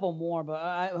got a couple more,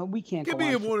 but we can't Give go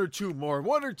me on. one or two more.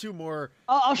 One or two more.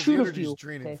 I'll 'cause shoot the a energy's few.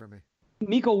 draining Okay. for me.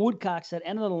 Miko Woodcock said,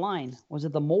 "End of the line." Was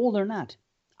it the mold or not?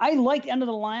 I liked End of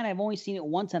the Line. I've only seen it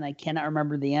once, and I cannot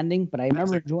remember the ending, but I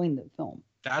remember enjoying the film.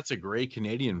 That's a great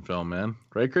Canadian film, man.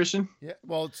 Right, Christian? Yeah,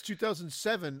 well, it's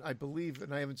 2007, I believe,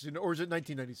 and I haven't seen it. Or is it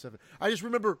 1997? I just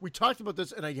remember we talked about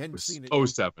this, and I hadn't seen it.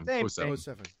 07. Same 07.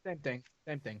 07. Same thing.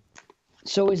 Same thing.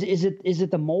 So is it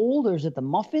the mold or is it the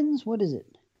muffins? What is it?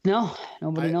 No,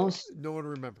 nobody knows. No one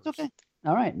remembers. It's okay.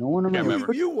 All right, no one remembers.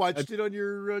 remember. You watched it on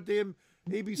your damn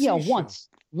ABC Yeah, show.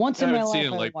 once I in my haven't life. seen it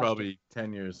in I like watched probably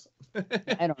 10 years.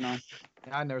 it. I don't know.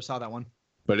 I never saw that one.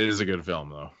 But it is a good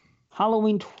film, though.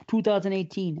 Halloween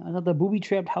 2018. I thought the booby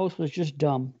trapped house was just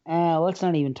dumb. Let's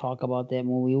not even talk about that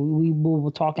movie.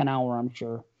 We'll talk an hour, I'm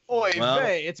sure. Oi, Well-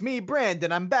 hey, it's me,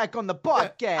 Brandon. I'm back on the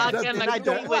podcast. I and can I agree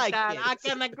don't with like that. it. I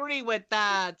can agree with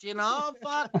that. You know,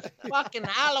 fucking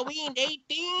Halloween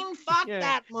 18. Fuck Yeah.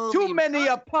 that movie. Too many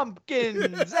man.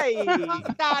 pumpkins. Hey.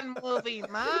 Fuck that movie,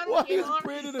 man. Why you is know what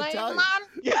Brandon I'm saying, Italian? man?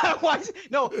 Yeah, what?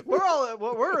 No,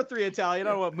 we're 3 Italian. I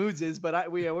don't know what moods is,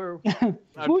 but we're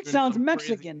Food sounds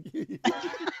Mexican.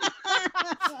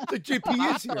 The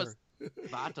JP is here.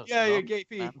 Vatos, yeah, bro. you're gay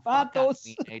feet. Man, fuck that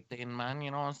Vatos. 18, man. You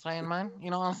know what I'm saying, man?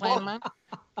 You know what I'm saying, man?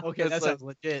 Okay, that It's sounds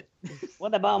legit.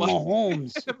 What about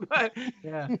Mahomes? But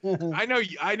Yeah.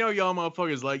 I know y'all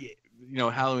motherfuckers like, you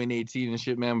know, Halloween 18 and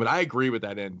shit, man, but I agree with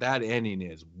that end. That ending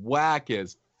is whack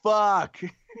as fuck.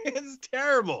 It's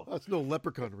terrible. That's no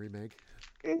Leprechaun remake.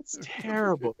 It's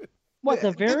terrible. What,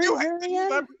 the very, The very end?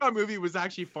 Leprechaun movie was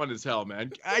actually fun as hell,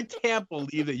 man. I can't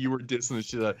believe that you were dissing the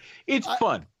shit out. It's I-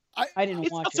 fun. I didn't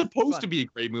It's watch not it. supposed to be a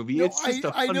great movie. No, It's just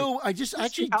I know. I just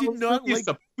actually did not It's like.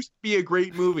 supposed to be a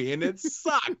great movie, and it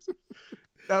sucked.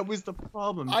 That was the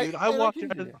problem, dude. I walked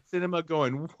can out do of the that. cinema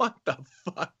going, "What the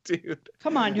fuck, dude?"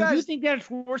 Come on, dude. Guys- You think that's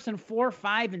worse than 4,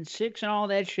 5, and 6 and all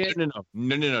that shit?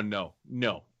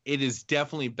 No. It is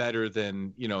definitely better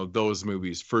than those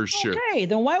movies for sure. Okay,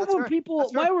 then why That's were fair. people?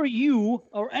 That's fair. Why were you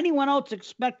or anyone else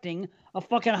expecting a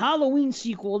fucking Halloween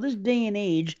sequel this day and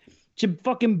age to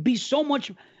fucking be so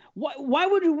much? Why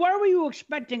were you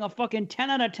expecting a fucking 10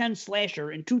 out of 10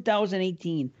 slasher in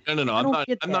 2018? No. I don't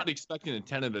get I'm that. not expecting a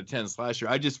 10 out of 10 slasher.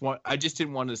 I just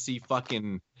didn't want to see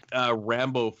fucking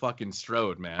Rambo fucking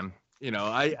Strode, man.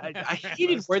 I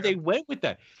hated where they went with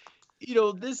that.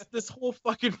 This whole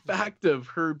fucking fact of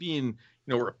her being,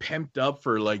 we're pimped up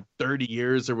for like 30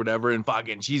 years or whatever, and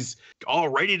fucking she's all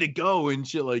ready to go and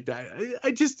shit like that.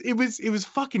 It was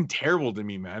fucking terrible to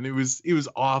me, man. It was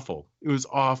awful. It was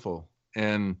awful.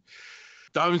 And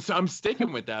I'm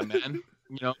sticking with that, man.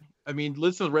 I mean,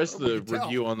 listen to the rest of the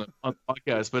review on the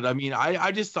podcast, but I mean,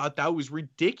 I just thought that was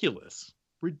ridiculous.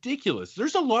 Ridiculous.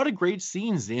 There's a lot of great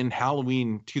scenes in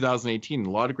Halloween 2018, a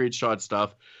lot of great shot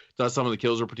stuff. Thought some of the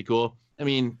kills were pretty cool. I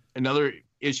mean, another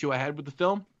issue I had with the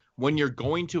film, when you're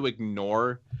going to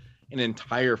ignore an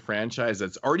entire franchise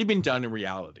that's already been done in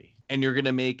reality, and you're going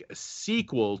to make a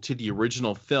sequel to the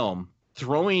original film,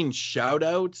 throwing shout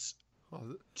outs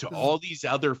to all these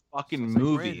other fucking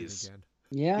movies.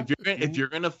 Yeah. If you're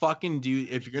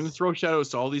gonna throw shadows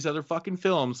to all these other fucking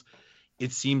films,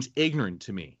 it seems ignorant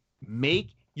to me.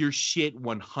 Make your shit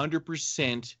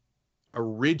 100%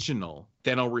 original,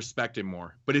 then I'll respect it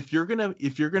more. But if you're gonna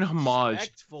homage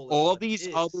Respectful is all what it these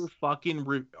is. other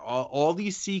fucking all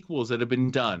these sequels that have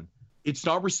been done, it's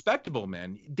not respectable,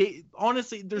 man. They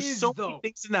honestly, there's Is, so though. many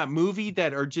things in that movie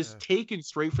that are just taken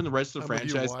straight from the rest of the I'm with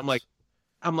you, franchise. Watts.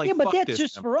 I'm like, Yeah, but fuck that's this,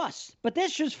 just man. for us. But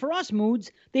that's just for us,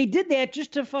 Moods. They did that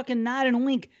just to fucking nod and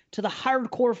wink to the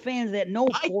hardcore fans that know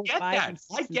I 4, get 5, that. and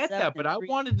 6, I and get 7, that, but and I 3.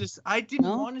 wanted to. I didn't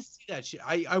No? want to see that shit.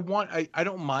 I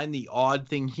don't mind the odd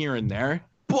thing here and there,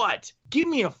 but give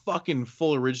me a fucking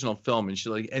full original film and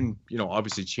shit and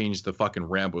obviously change the fucking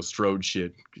Rambo Strode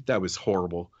shit. That was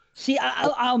horrible. See,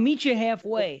 I'll meet you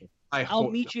halfway. I'll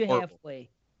Horrible. meet you halfway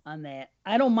on that.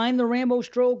 I don't mind the Rambo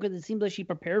stroke because it seems like she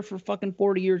prepared for fucking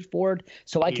 40 years for it,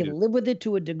 so I Hate can it. live with it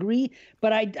to a degree.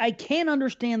 But I can't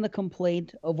understand the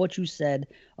complaint of what you said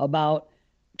about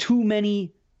too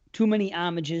many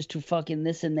homages to fucking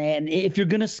this and that. And if you're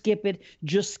gonna skip it,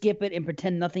 just skip it and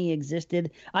pretend nothing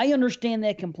existed. I understand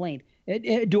that complaint.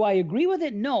 Do I agree with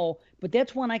it? No, but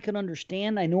that's one I can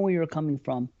understand. I know where you're coming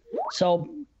from, so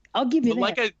I'll give you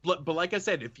that. But like I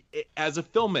said, if as a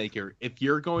filmmaker, if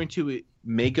you're going to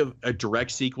make a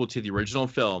direct sequel to the original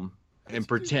film and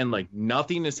pretend like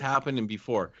nothing has happened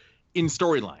before in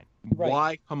storyline, Right.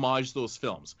 why homage those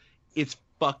films? It's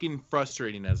fucking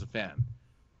frustrating as a fan.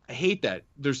 I hate that.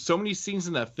 There's so many scenes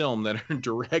in that film that are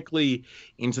directly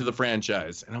into the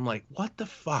franchise, and I'm like, what the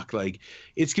fuck? Like,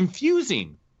 it's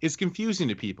confusing. It's confusing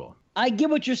to people. I get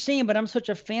what you're saying, but I'm such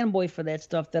a fanboy for that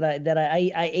stuff that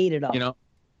I ate it up.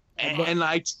 And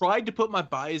I tried to put my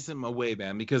bias in my way,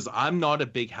 man, because I'm not a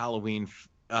big Halloween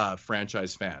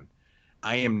franchise fan.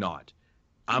 I am not.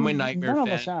 I'm a Nightmare None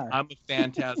of us fan. are. I'm a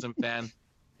Phantasm fan.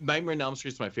 Nightmare on Elm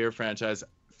Street is my favorite franchise.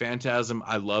 Phantasm,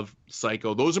 I love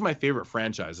Psycho. Those are my favorite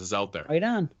franchises out there. Right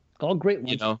on. All great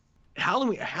ones.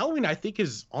 Halloween, I think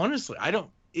is honestly,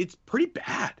 it's pretty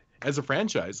bad as a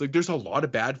franchise. Like, there's a lot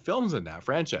of bad films in that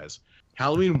franchise.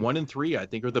 Halloween 1 and 3, I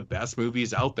think, are the best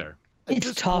movies out there. At It's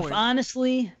this tough, point-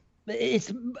 honestly.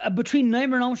 It's between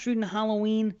Nightmare on Elm Street and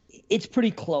Halloween. It's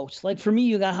pretty close. Like for me,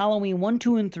 you got Halloween 1,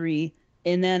 2, and 3,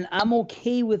 and then I'm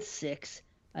okay with 6.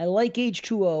 I like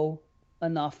H2O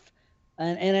enough,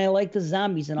 and I like the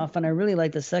zombies enough, and I really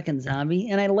like the second zombie,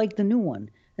 and I like the new one.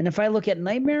 And if I look at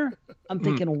Nightmare, I'm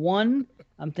thinking 1.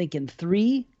 I'm thinking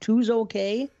 3. 2's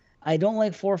okay. I don't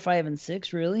like 4, 5, and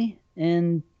 6 really,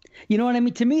 and you know what I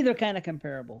mean. To me, they're kind of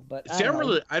comparable. But See, I don't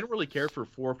know. I don't really care for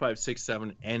 4, 5, 6,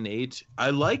 7, and 8.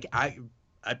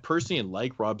 I personally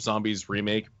like Rob Zombie's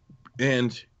remake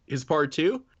and his part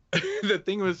 2. The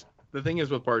thing is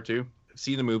with part 2, I've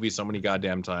seen the movie so many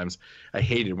goddamn times. I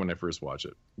hated it when I first watched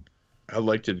it. I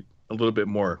liked it a little bit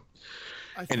more.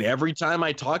 And every time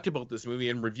I talked about this movie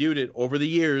and reviewed it over the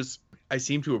years, I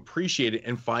seem to appreciate it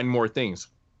and find more things.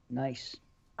 Nice.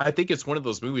 I think it's one of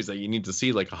those movies that you need to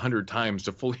see like 100 times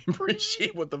to fully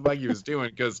appreciate what the fuck he was doing,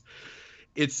 because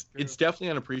it's definitely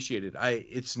unappreciated.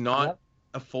 It's not Yep.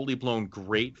 a fully blown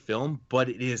great film, but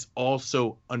it is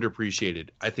also underappreciated.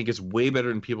 I think it's way better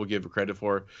than people give it credit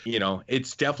for.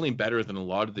 It's definitely better than a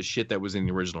lot of the shit that was in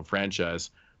the original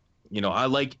franchise. You know, I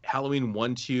like Halloween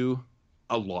 1, 2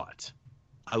 a lot.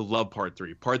 I love Part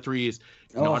 3. Part 3 is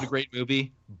not a great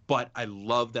movie, but I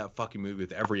love that fucking movie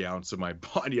with every ounce of my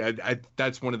body.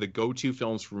 That's one of the go-to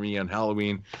films for me on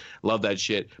Halloween. Love that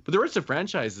shit. But the rest of the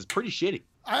franchise is pretty shitty.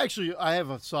 I have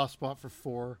a soft spot for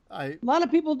 4. A lot of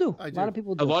people do. I do. A lot of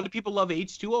people do. A lot of people love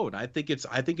H2O, and I think it's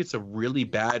a really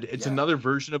bad. It's another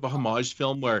version of a homage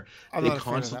film where I'm they not a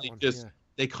fan of that constantly one. just Yeah.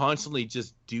 they constantly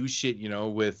just do shit, you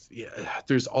know.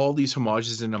 There's all these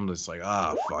homages, and I'm just like,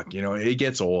 fuck, you know, it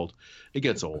gets old,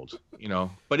 you know.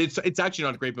 But it's actually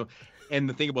not a great movie. And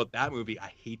the thing about that movie,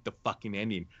 I hate the fucking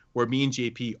ending. Where me and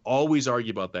JP always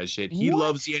argue about that shit. He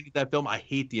loves the ending of that film. I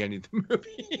hate the ending of the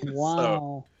movie. Wow.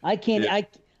 So, I can't. yeah.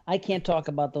 I can't talk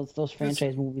about those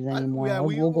franchise movies anymore.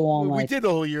 We we'll go all we night. did a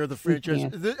whole year of the franchise.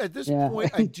 can't. At this Yeah.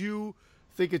 point, I do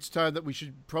think it's time that we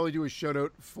should probably do a shout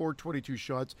out for 22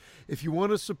 Shots. If you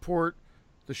want to support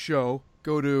the show,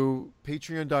 go to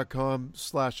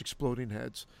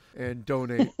patreon.com/explodingheads and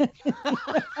donate.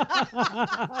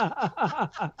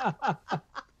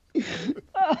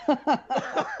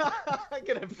 I'm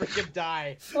gonna freaking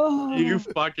die. Oh. you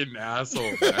fucking asshole,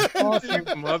 man. You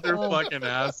motherfucking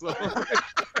asshole.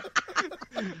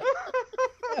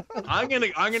 I'm gonna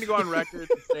go on record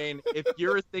saying if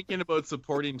you're thinking about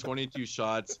supporting 22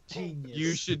 Shots, Genius.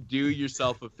 you should do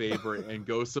yourself a favor and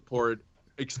go support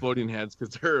Exploding Heads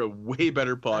because they're a way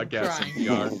better podcast than we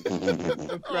are.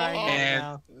 I'm crying right And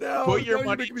now. No, put your don't you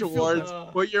money make me feel towards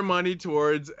bad. put your money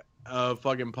towards a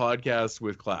fucking podcast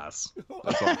with class.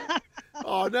 That's all.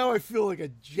 Oh, now I feel like a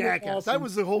jackass. awesome. That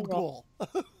was the whole You're goal.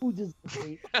 Who just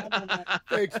wait.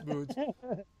 Thanks, Moods.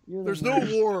 You're the There's no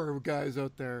man. war, guys,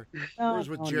 out there. No, Where's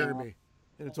with no, no. Jeremy?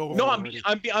 And it's over. No, already.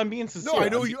 I'm being sincere. No, I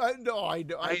know I'm you. I know. I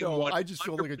know. I just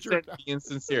feel like a jerk. 100% being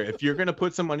sincere. If you're gonna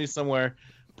put some money somewhere,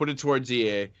 put it towards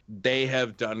EA. They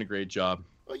have done a great job.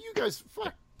 Oh, you guys,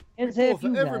 fuck. It's Both, half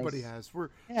you everybody guys. has. We're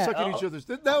Yeah, sucking each other's.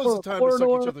 That was the time to suck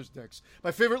corridor. each other's dicks.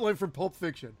 My favorite line from Pulp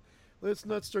Fiction. Let's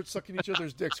not start sucking each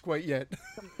other's dicks quite yet.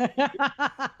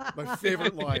 My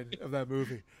favorite line of that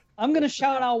movie. I'm gonna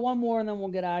shout out one more and then we'll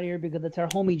get out of here because it's our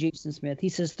homie Jason Smith. He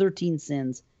says 13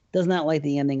 Sins. Does not like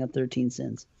the ending of 13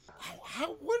 Sins.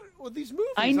 What these movies?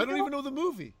 I I know. don't even know the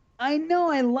movie. I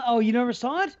know. Oh, you never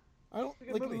saw it? I don't.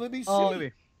 good Like, movie. let me see. Oh,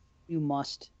 You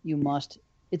must. You must.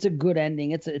 It's a good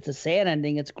ending. It's a sad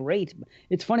ending. It's great.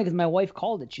 It's funny because my wife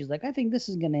called it. She's like, I think this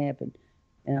is gonna happen,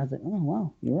 and I was like, oh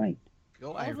wow, you're right.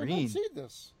 Go I have not seen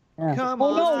this. Yeah. Come Oh,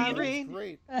 on, no, Irene.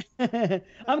 Great.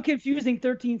 I'm confusing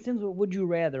 13 Sins with Would You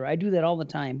Rather. I do that all the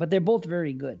time, but they're both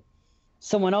very good.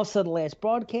 Someone else said the last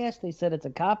broadcast. They said it's a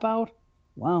cop out.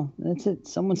 Wow, that's it.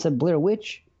 Someone said Blair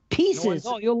Witch. Pieces.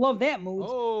 said- Oh, you'll love that, Mood.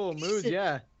 Oh, Pieces. Mood,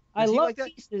 yeah. I Is he love like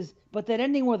that? Pieces, but that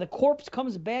ending where the corpse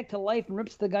comes back to life and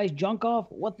rips the guy's junk off.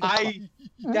 What the fuck?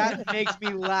 That makes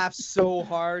me laugh so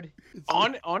hard.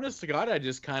 Honest to God, I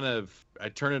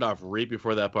turn it off right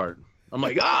before that part. I'm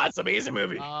like, it's an amazing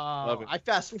movie. Oh, it. I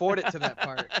fast forwarded to that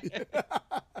part.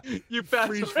 You fast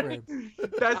Freeze frame.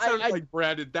 That sounded I- like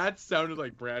Brandon. That sounded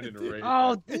like Brandon already.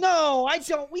 Oh no, I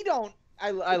don't. We don't.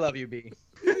 I love you, B.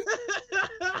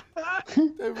 That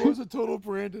was a total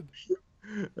Brandon.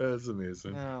 That's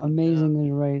amazing. Amazing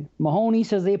is right. Mahoney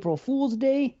says April Fool's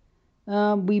Day.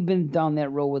 We've been down that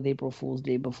road with April Fool's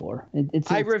Day before.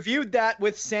 I reviewed that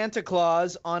with Santa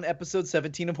Claus on episode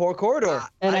 17 of Horror Corridor.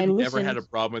 and I I've never listened- had a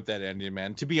problem with that ending,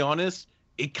 man. To be honest,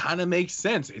 it kind of makes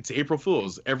sense. It's April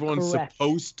Fool's. Everyone's Correct.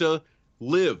 supposed to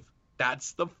live.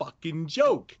 That's the fucking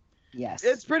joke. Yes.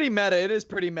 It's pretty meta. It is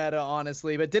pretty meta,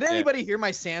 honestly. But did anybody hear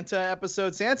my Santa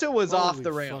episode? Santa was off Holy the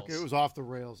fuck, rails. it was off the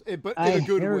rails, but I in a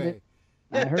good heard way. it.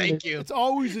 I heard Thank it. you. It's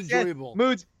always enjoyable.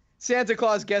 Moods. Santa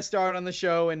Claus guest starred on the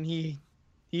show, and he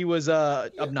was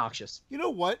obnoxious. You know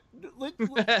what?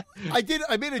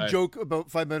 I made a joke about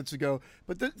 5 minutes ago,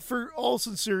 but for all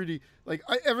sincerity,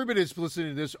 everybody that's listening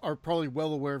to this are probably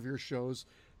well aware of your shows,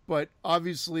 but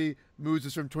obviously Moods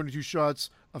is from 22 Shots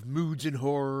of Moods in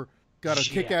Horror. Got a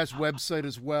kick-ass website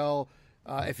as well.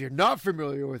 If you're not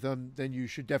familiar with him, then you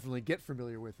should definitely get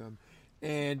familiar with him.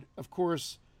 And of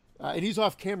course, and he's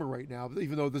off camera right now,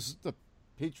 even though the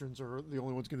patrons are the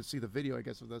only ones going to see the video, I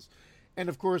guess, of this. And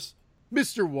of course,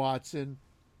 Mr. Watson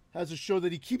has a show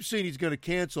that he keeps saying he's going to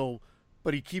cancel,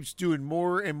 but he keeps doing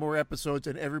more and more episodes,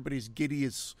 and everybody's giddy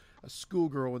as a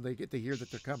schoolgirl when they get to hear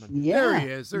that they're coming. Yeah. There he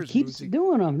is. There's he keeps Moodsy.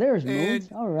 doing them. There's And Moods.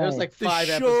 All right. There's like The 5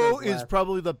 show episodes is left.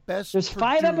 probably the best. There's 5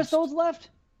 produced- episodes left.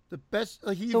 The best.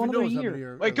 He So even another knows how year. many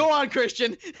are. Wait, go on,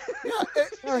 Christian.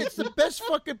 Yeah, it's the best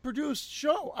fucking produced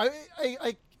show.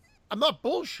 I'm not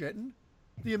bullshitting.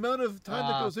 The amount of time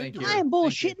that goes thank into you. I it. am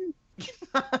bullshitting.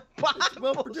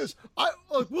 well produced.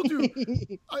 We'll do.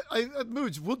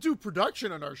 Moods. We'll do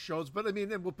production on our shows, but I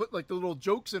mean, and we'll put like the little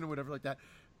jokes in or whatever like that.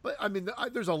 But I mean,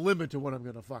 there's a limit to what I'm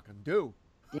gonna fucking do.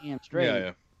 Damn straight.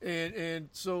 Yeah. And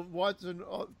so Watson,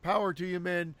 power to you,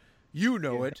 man. You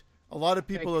know it. A lot of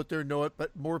people out there know it,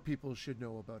 but more people should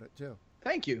know about it too.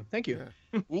 Thank you. Yeah.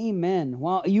 Amen.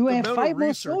 Well, you have amount 5 of more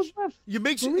research. shows left. You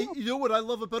know what I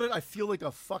love about it? I feel like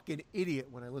a fucking idiot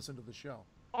when I listen to the show.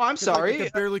 Oh, I'm sorry. I can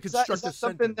barely construct is that a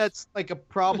something sentence. that's like a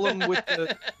problem with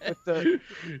the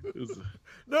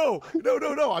No.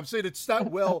 I'm saying it's not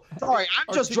well. Sorry,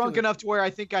 I'm just drunk articulate. enough to where I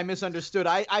think I misunderstood.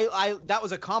 I that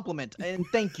was a compliment, and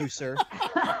thank you, sir.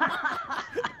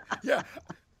 Yeah,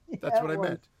 that's what I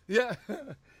meant. Yeah.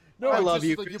 No, I it's love just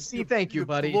you. like See, thank you,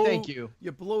 buddy. Thank you.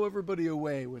 You blow everybody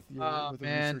away with your Oh, with the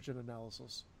man. research and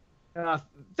analysis.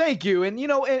 Thank you, and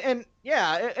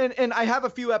and I have a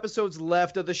few episodes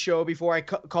left of the show before I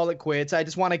call it quits. I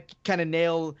just want to kind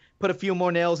of put a few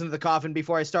more nails into the coffin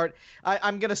before I start.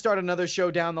 I'm gonna start another show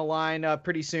down the line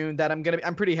pretty soon that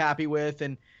I'm pretty happy with,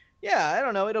 and yeah, I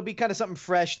don't know, it'll be kind of something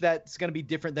fresh that's gonna be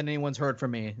different than anyone's heard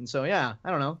from me, and so yeah, I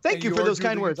don't know. Thank And you for are those doing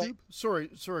kind the words.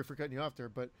 YouTube? Sorry for cutting you off there,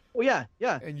 but Oh yeah.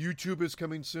 and YouTube is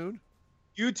coming soon.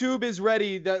 YouTube is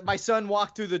ready. My son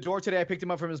walked through the door today. I picked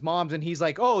him up from his mom's, and he's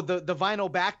like, "Oh, the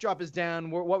vinyl backdrop is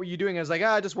down. What were you doing?" I was like,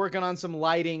 just working on some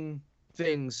lighting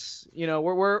things. You know,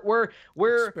 we're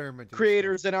Experimenting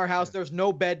creators in our house. There's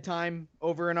no bedtime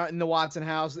over in the Watson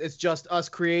house. It's just us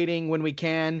creating when we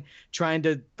can, trying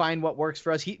to find what works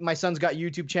for us. My son's got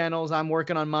YouTube channels. I'm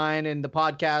working on mine and the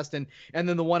podcast, and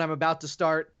then the one I'm about to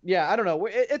start. Yeah, I don't know.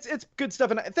 It's good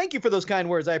stuff, and thank you for those kind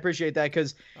words. I appreciate that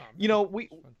because this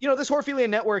Horphilia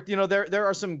Network. There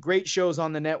are some great shows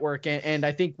on the network, and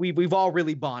I think we've all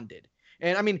really bonded.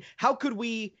 And I mean, how could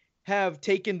we have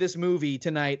taken this movie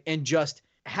tonight and just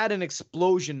had an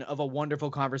explosion of a wonderful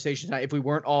conversation tonight if we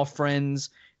weren't all friends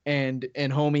and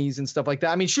homies and stuff like that?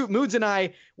 I mean, shoot, Moods and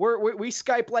I we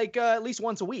Skype like at least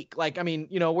once a week. Like, I mean,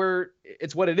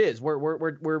 it's what it is. We're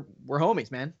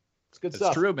homies, man. It's good stuff.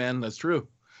 That's true, man. That's true.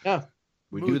 Yeah.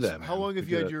 We Moods, do that, man. How long have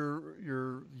We you do had that.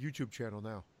 your YouTube channel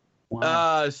now?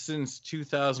 Wow. Since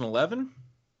 2011.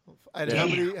 And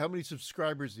how many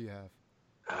subscribers do you have?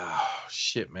 Oh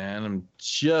shit, man! I'm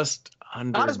just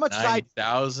under Not as much as I-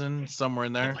 9,000, somewhere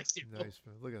in there. Nice, man.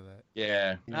 Look at that.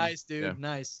 Yeah. Nice, dude. Yeah.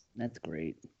 Nice. That's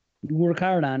great. You work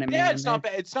hard on it, man. Yeah, it's not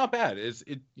bad. It's not bad. It's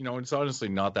honestly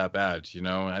not that bad.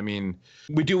 I mean,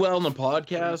 we do well on the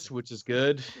podcast, which is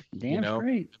good. Damn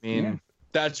straight. I mean, Yeah.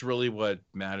 that's really what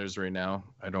matters right now.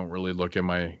 I don't really look at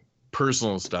my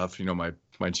personal stuff.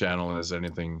 My channel as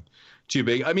anything too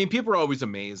big. I mean, people are always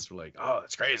amazed. Like, oh,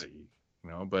 that's crazy.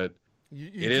 But You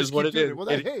it just is what keep it doing is. Well,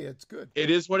 hey, it's good. it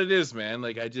is what it is, man.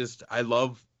 Like, I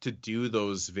love to do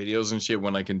those videos and shit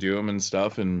when I can do them and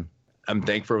stuff, and I'm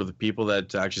thankful for the people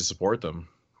that actually support them.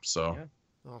 So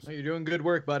Yeah. Awesome. Oh, you're doing good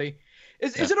work, buddy.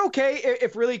 Is it okay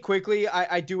if really quickly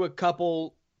I do a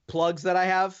couple plugs that I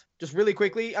have just really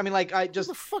quickly? I mean, like Who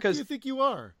the fuck do you think you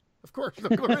are? Of course.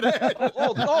 Go right ahead.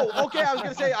 Okay. I was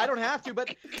gonna say I don't have to,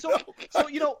 but so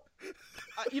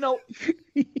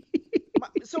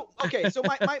So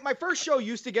my first show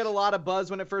used to get a lot of buzz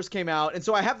when it first came out, and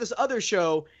so I have this other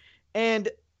show, and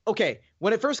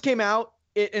when it first came out,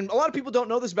 and a lot of people don't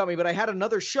know this about me, but I had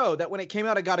another show that when it came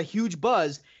out, it got a huge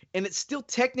buzz, and it's still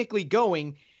technically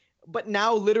going, but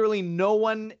now literally no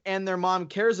one and their mom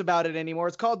cares about it anymore.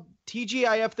 It's called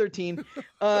TGIF 13.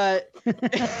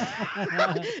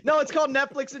 No, it's called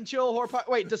Netflix and Chill Horror.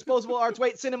 Wait, Disposable Arts.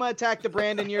 Wait, Cinema Attack the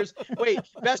Brandon Years. Wait,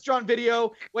 Best Drawn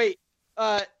Video. Wait,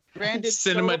 Brandon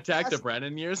Cinema Solo Attack the Cast.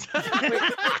 Brandon Years.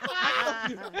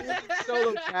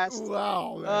 Solo Cast.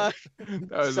 Wow.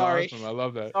 That was Sorry. awesome. I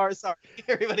love that. Sorry,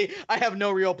 everybody. I have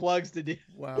no real plugs to do.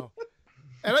 Wow.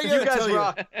 And I You gotta guys tell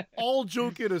rock. you, all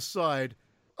joking aside,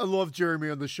 I love Jeremy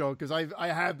on the show because I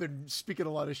have been speaking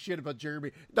a lot of shit about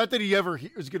Jeremy. Not that he ever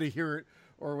was going to hear it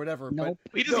or whatever. Nope.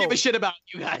 But He doesn't give a shit about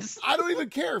you guys. I don't even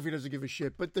care if he doesn't give a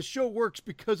shit. But the show works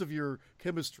because of your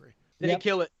chemistry. They Yep.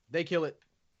 kill it. They kill it.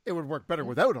 It would work better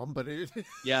without him, but it,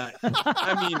 Yeah.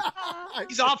 I mean,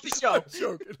 He's off the show.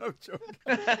 I'm joking.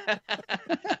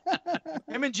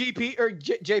 Him and GP or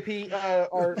JP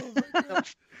are.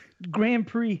 Grand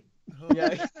Prix.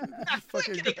 Yeah.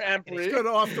 Fucking, Grand Prix. it's going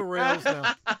off the rails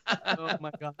now. Oh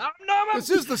my god. This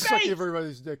is the suck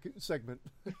everybody's dick segment.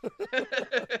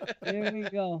 There we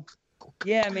go.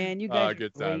 Yeah, man, you guys. are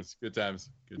good great. times. Good times.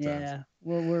 Good times. Yeah,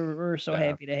 we're so Yeah.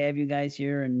 happy to have you guys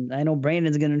here, and I know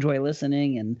Brandon's gonna enjoy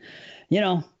listening. And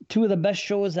two of the best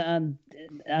shows on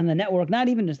the network, not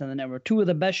even just on the network, two of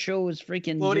the best shows,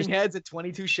 freaking Floating just heads at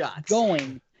 22 shots.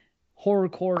 going. Horror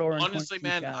Corridor. And Honestly, 22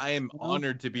 man, Shots, I am you know?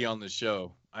 honored to be on the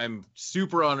show. I'm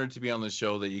super honored to be on the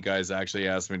show that you guys actually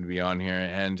asked me to be on here.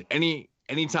 And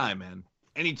anytime, man.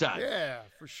 Anytime. Yeah,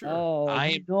 for sure. Oh, I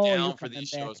you am know you're down for coming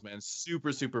these back. shows, man.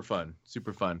 Super, super fun.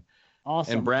 Super fun.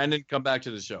 Awesome. And Brandon, come back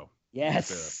to the show.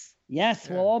 Yes. Yes,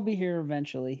 Yeah. we'll all be here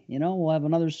eventually. You know, we'll have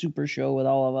another super show with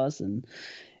all of us, and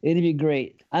it'll be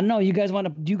great. I don't know. Do you guys want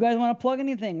to plug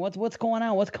anything? What's going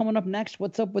on? What's coming up next?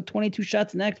 What's up with 22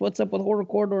 Shots next? What's up with Horror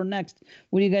Corridor next?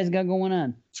 What do you guys got going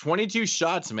on? 22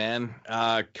 Shots, man.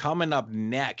 Coming up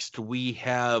next, we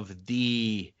have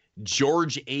the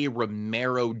George A.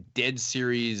 Romero Dead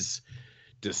Series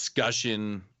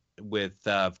discussion with,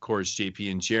 of course,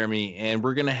 JP and Jeremy. And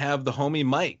we're going to have the homie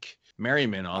Mike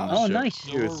Merriman on the Oh, show. nice.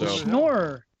 too, so.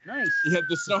 Snorer. Nice. Yeah,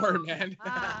 the snorer, man.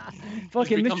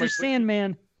 Fucking become Mr. a-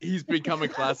 Sandman. He's become a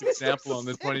classic sample on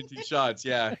this 22 Shots.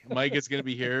 Yeah, Mike is going to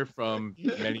be here from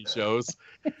many shows.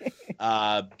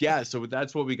 Yeah, so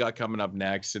that's what we got coming up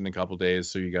next in a couple days.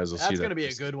 So you guys will see that. That's gonna be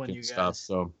a good one, you stuff. guys.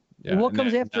 So yeah. And what and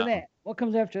comes then, after that? What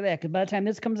comes after that? Because by the time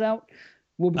this comes out,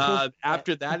 we'll be close to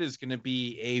After that is going to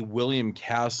be a William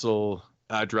Castle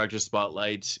director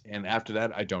spotlight, and after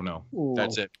that, I don't know. Ooh.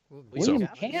 That's it. William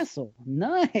Castle.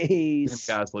 William Nice.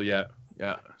 Castle, yeah.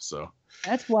 So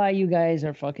That's why you guys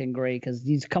are fucking great, because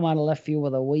he's come out of left field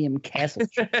with a William Castle.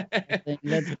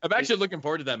 That's- I'm actually looking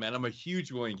forward to that, man. I'm a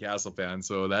huge William Castle fan,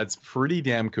 so that's pretty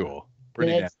damn cool.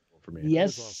 Pretty damn That's- cool for me.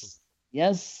 yes. awesome.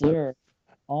 Yes, sir.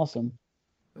 Awesome.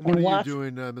 And what And are watch- you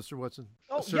doing, Mr. Watson?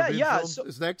 Oh, A yeah, Serbian yeah, film so-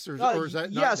 is next, or is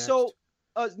that not yeah, next? so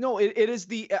no, it is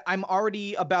I'm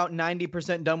already about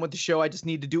 90% done with the show. I just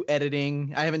need to do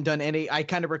editing. I haven't done any. I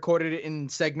kind of recorded it in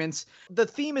segments. The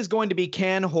theme is going to be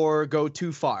Can Horror Go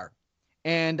Too Far?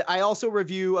 And I also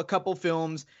review a couple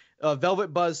films.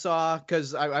 Velvet Buzzsaw,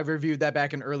 because I've reviewed that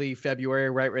back in early February,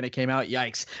 right when it came out.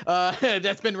 Yikes.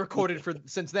 That's been recorded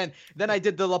since then. Then I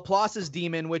did The Laplace's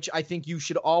Demon, which I think you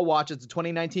should all watch. It's a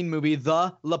 2019 movie,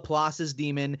 The Laplace's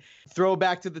Demon.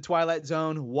 Throwback to the Twilight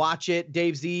Zone. Watch it.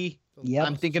 Dave Z, Yep.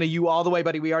 I'm thinking of you all the way,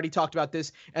 buddy. We already talked about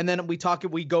this. And then we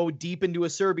go deep into a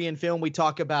Serbian film. We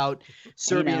talk about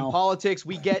Serbian know. politics.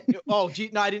 We get, oh, gee,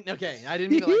 no, I didn't mean it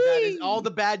like that. It's all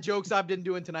the bad jokes I've been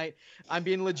doing tonight. I'm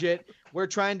being legit. We're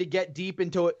trying to get deep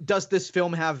into it. Does this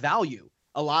film have value?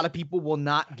 A lot of people will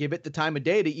not give it the time of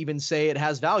day to even say it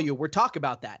has value. We're talking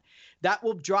about that. That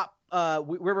will drop.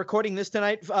 We're recording this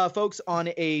tonight, folks, on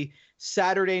a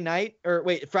Friday night.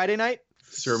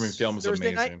 Serbian film is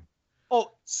Thursday amazing. night?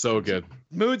 Oh, So good.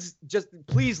 Moods, just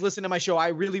please listen to my show. I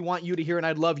really want you to hear, and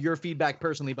I'd love your feedback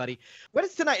personally, buddy. What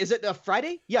is tonight? Is it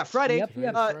Friday? Yeah, Friday. Yep,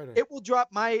 yep. Friday. It will drop.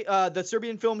 The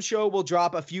Serbian film show will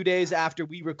drop a few days after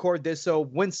we record this. So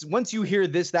once you hear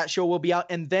this, that show will be out.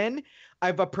 And then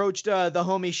I've approached the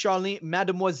homie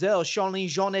Mademoiselle Charlene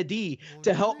Jeanedi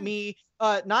to help me.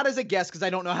 Not as a guest, because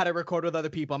I don't know how to record with other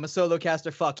people. I'm a solo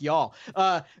caster. Fuck y'all.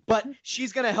 But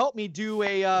she's gonna help me do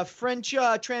a French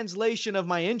translation of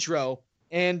my intro,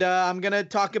 and I'm gonna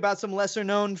talk about some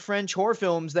lesser-known French horror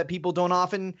films that people don't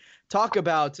often talk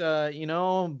about.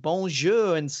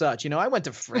 Bonjour and such. I went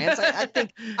to France. I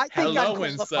think Hello I'm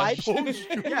and qualified. such.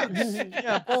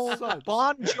 yeah,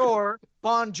 bonjour,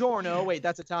 buongiorno. Wait,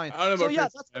 that's Italian. I don't know So, about yeah,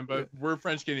 Chris, man, but we're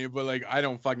French Canadian, but like I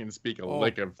don't fucking speak a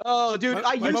lick of. Oh, dude,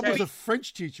 My I mom used to was be. a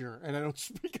French teacher, and I don't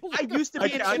speak a I used to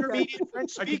be an I- intermediate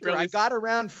French I could speaker. barely- I got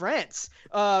around France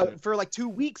for like 2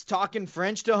 weeks talking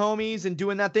French to homies and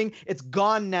doing that thing. It's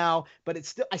gone now, but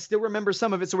I still remember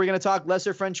some of it. So we're gonna talk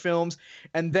lesser French films,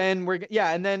 and then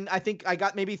and then I think I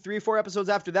got maybe 3 or 4 episodes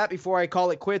after that before I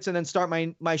call it quits, and then start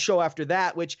my show after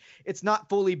that, which it's not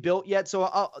fully built yet.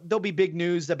 So there'll be big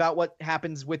news about what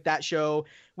happens with that show.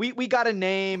 We got a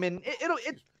name, and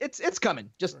it's coming.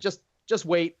 Just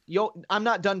wait. I'm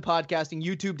not done podcasting.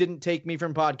 YouTube didn't take me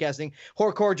from podcasting.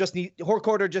 Horror just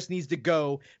needs to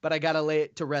go, but I gotta lay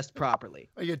it to rest properly.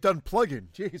 Are you done plugging?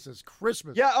 Jesus,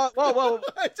 Christmas. Yeah. Whoa.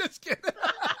 Just kidding.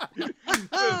 This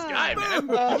guy, man.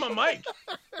 Give him a mic.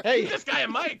 Hey, This guy a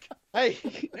mic. hey.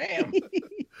 Damn.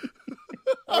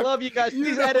 I love you guys.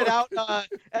 Please edit out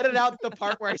the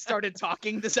part where I started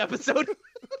talking this episode.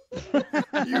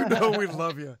 You know we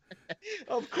love you.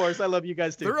 Of course, I love you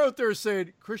guys too. They're out there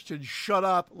saying, Christian, shut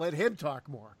up. Let him talk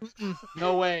more.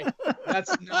 No way. That's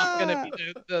not gonna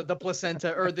be the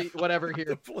placenta or the whatever here.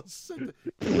 The placenta.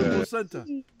 The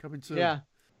placenta. Coming soon. Yeah.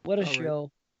 What a All right.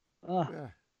 show. Oh, Yeah.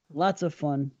 lots of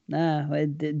fun.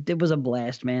 It was a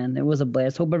blast, man. It was a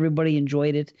blast. Hope everybody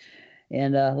enjoyed it.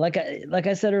 And like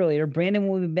I said earlier, Brandon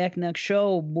will be back next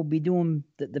show. We'll be doing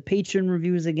the Patreon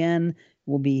reviews again.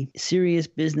 We'll be serious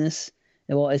business.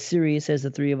 Well, as serious as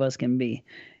the three of us can be.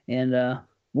 And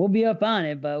we'll be up on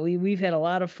it. But we've had a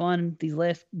lot of fun these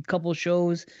last couple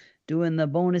shows doing the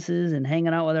bonuses and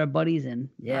hanging out with our buddies, and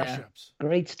Mashups.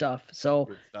 great stuff. So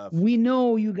Good stuff. we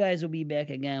know you guys will be back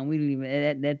again. We don't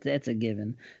even that's a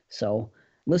given. So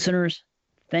listeners,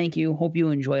 thank you. Hope you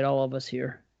enjoyed all of us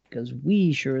here, because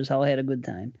we sure as hell had a good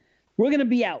time. We're gonna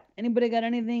be out. Anybody got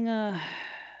anything?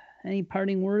 Any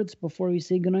parting words before we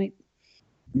say goodnight?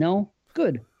 No?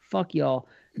 Good. Fuck y'all.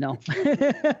 No.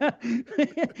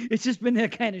 It's just been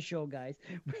that kind of show, guys.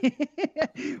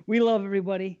 We love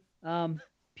everybody.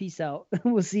 Peace out.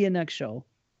 We'll see you next show.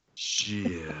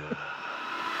 Yeah.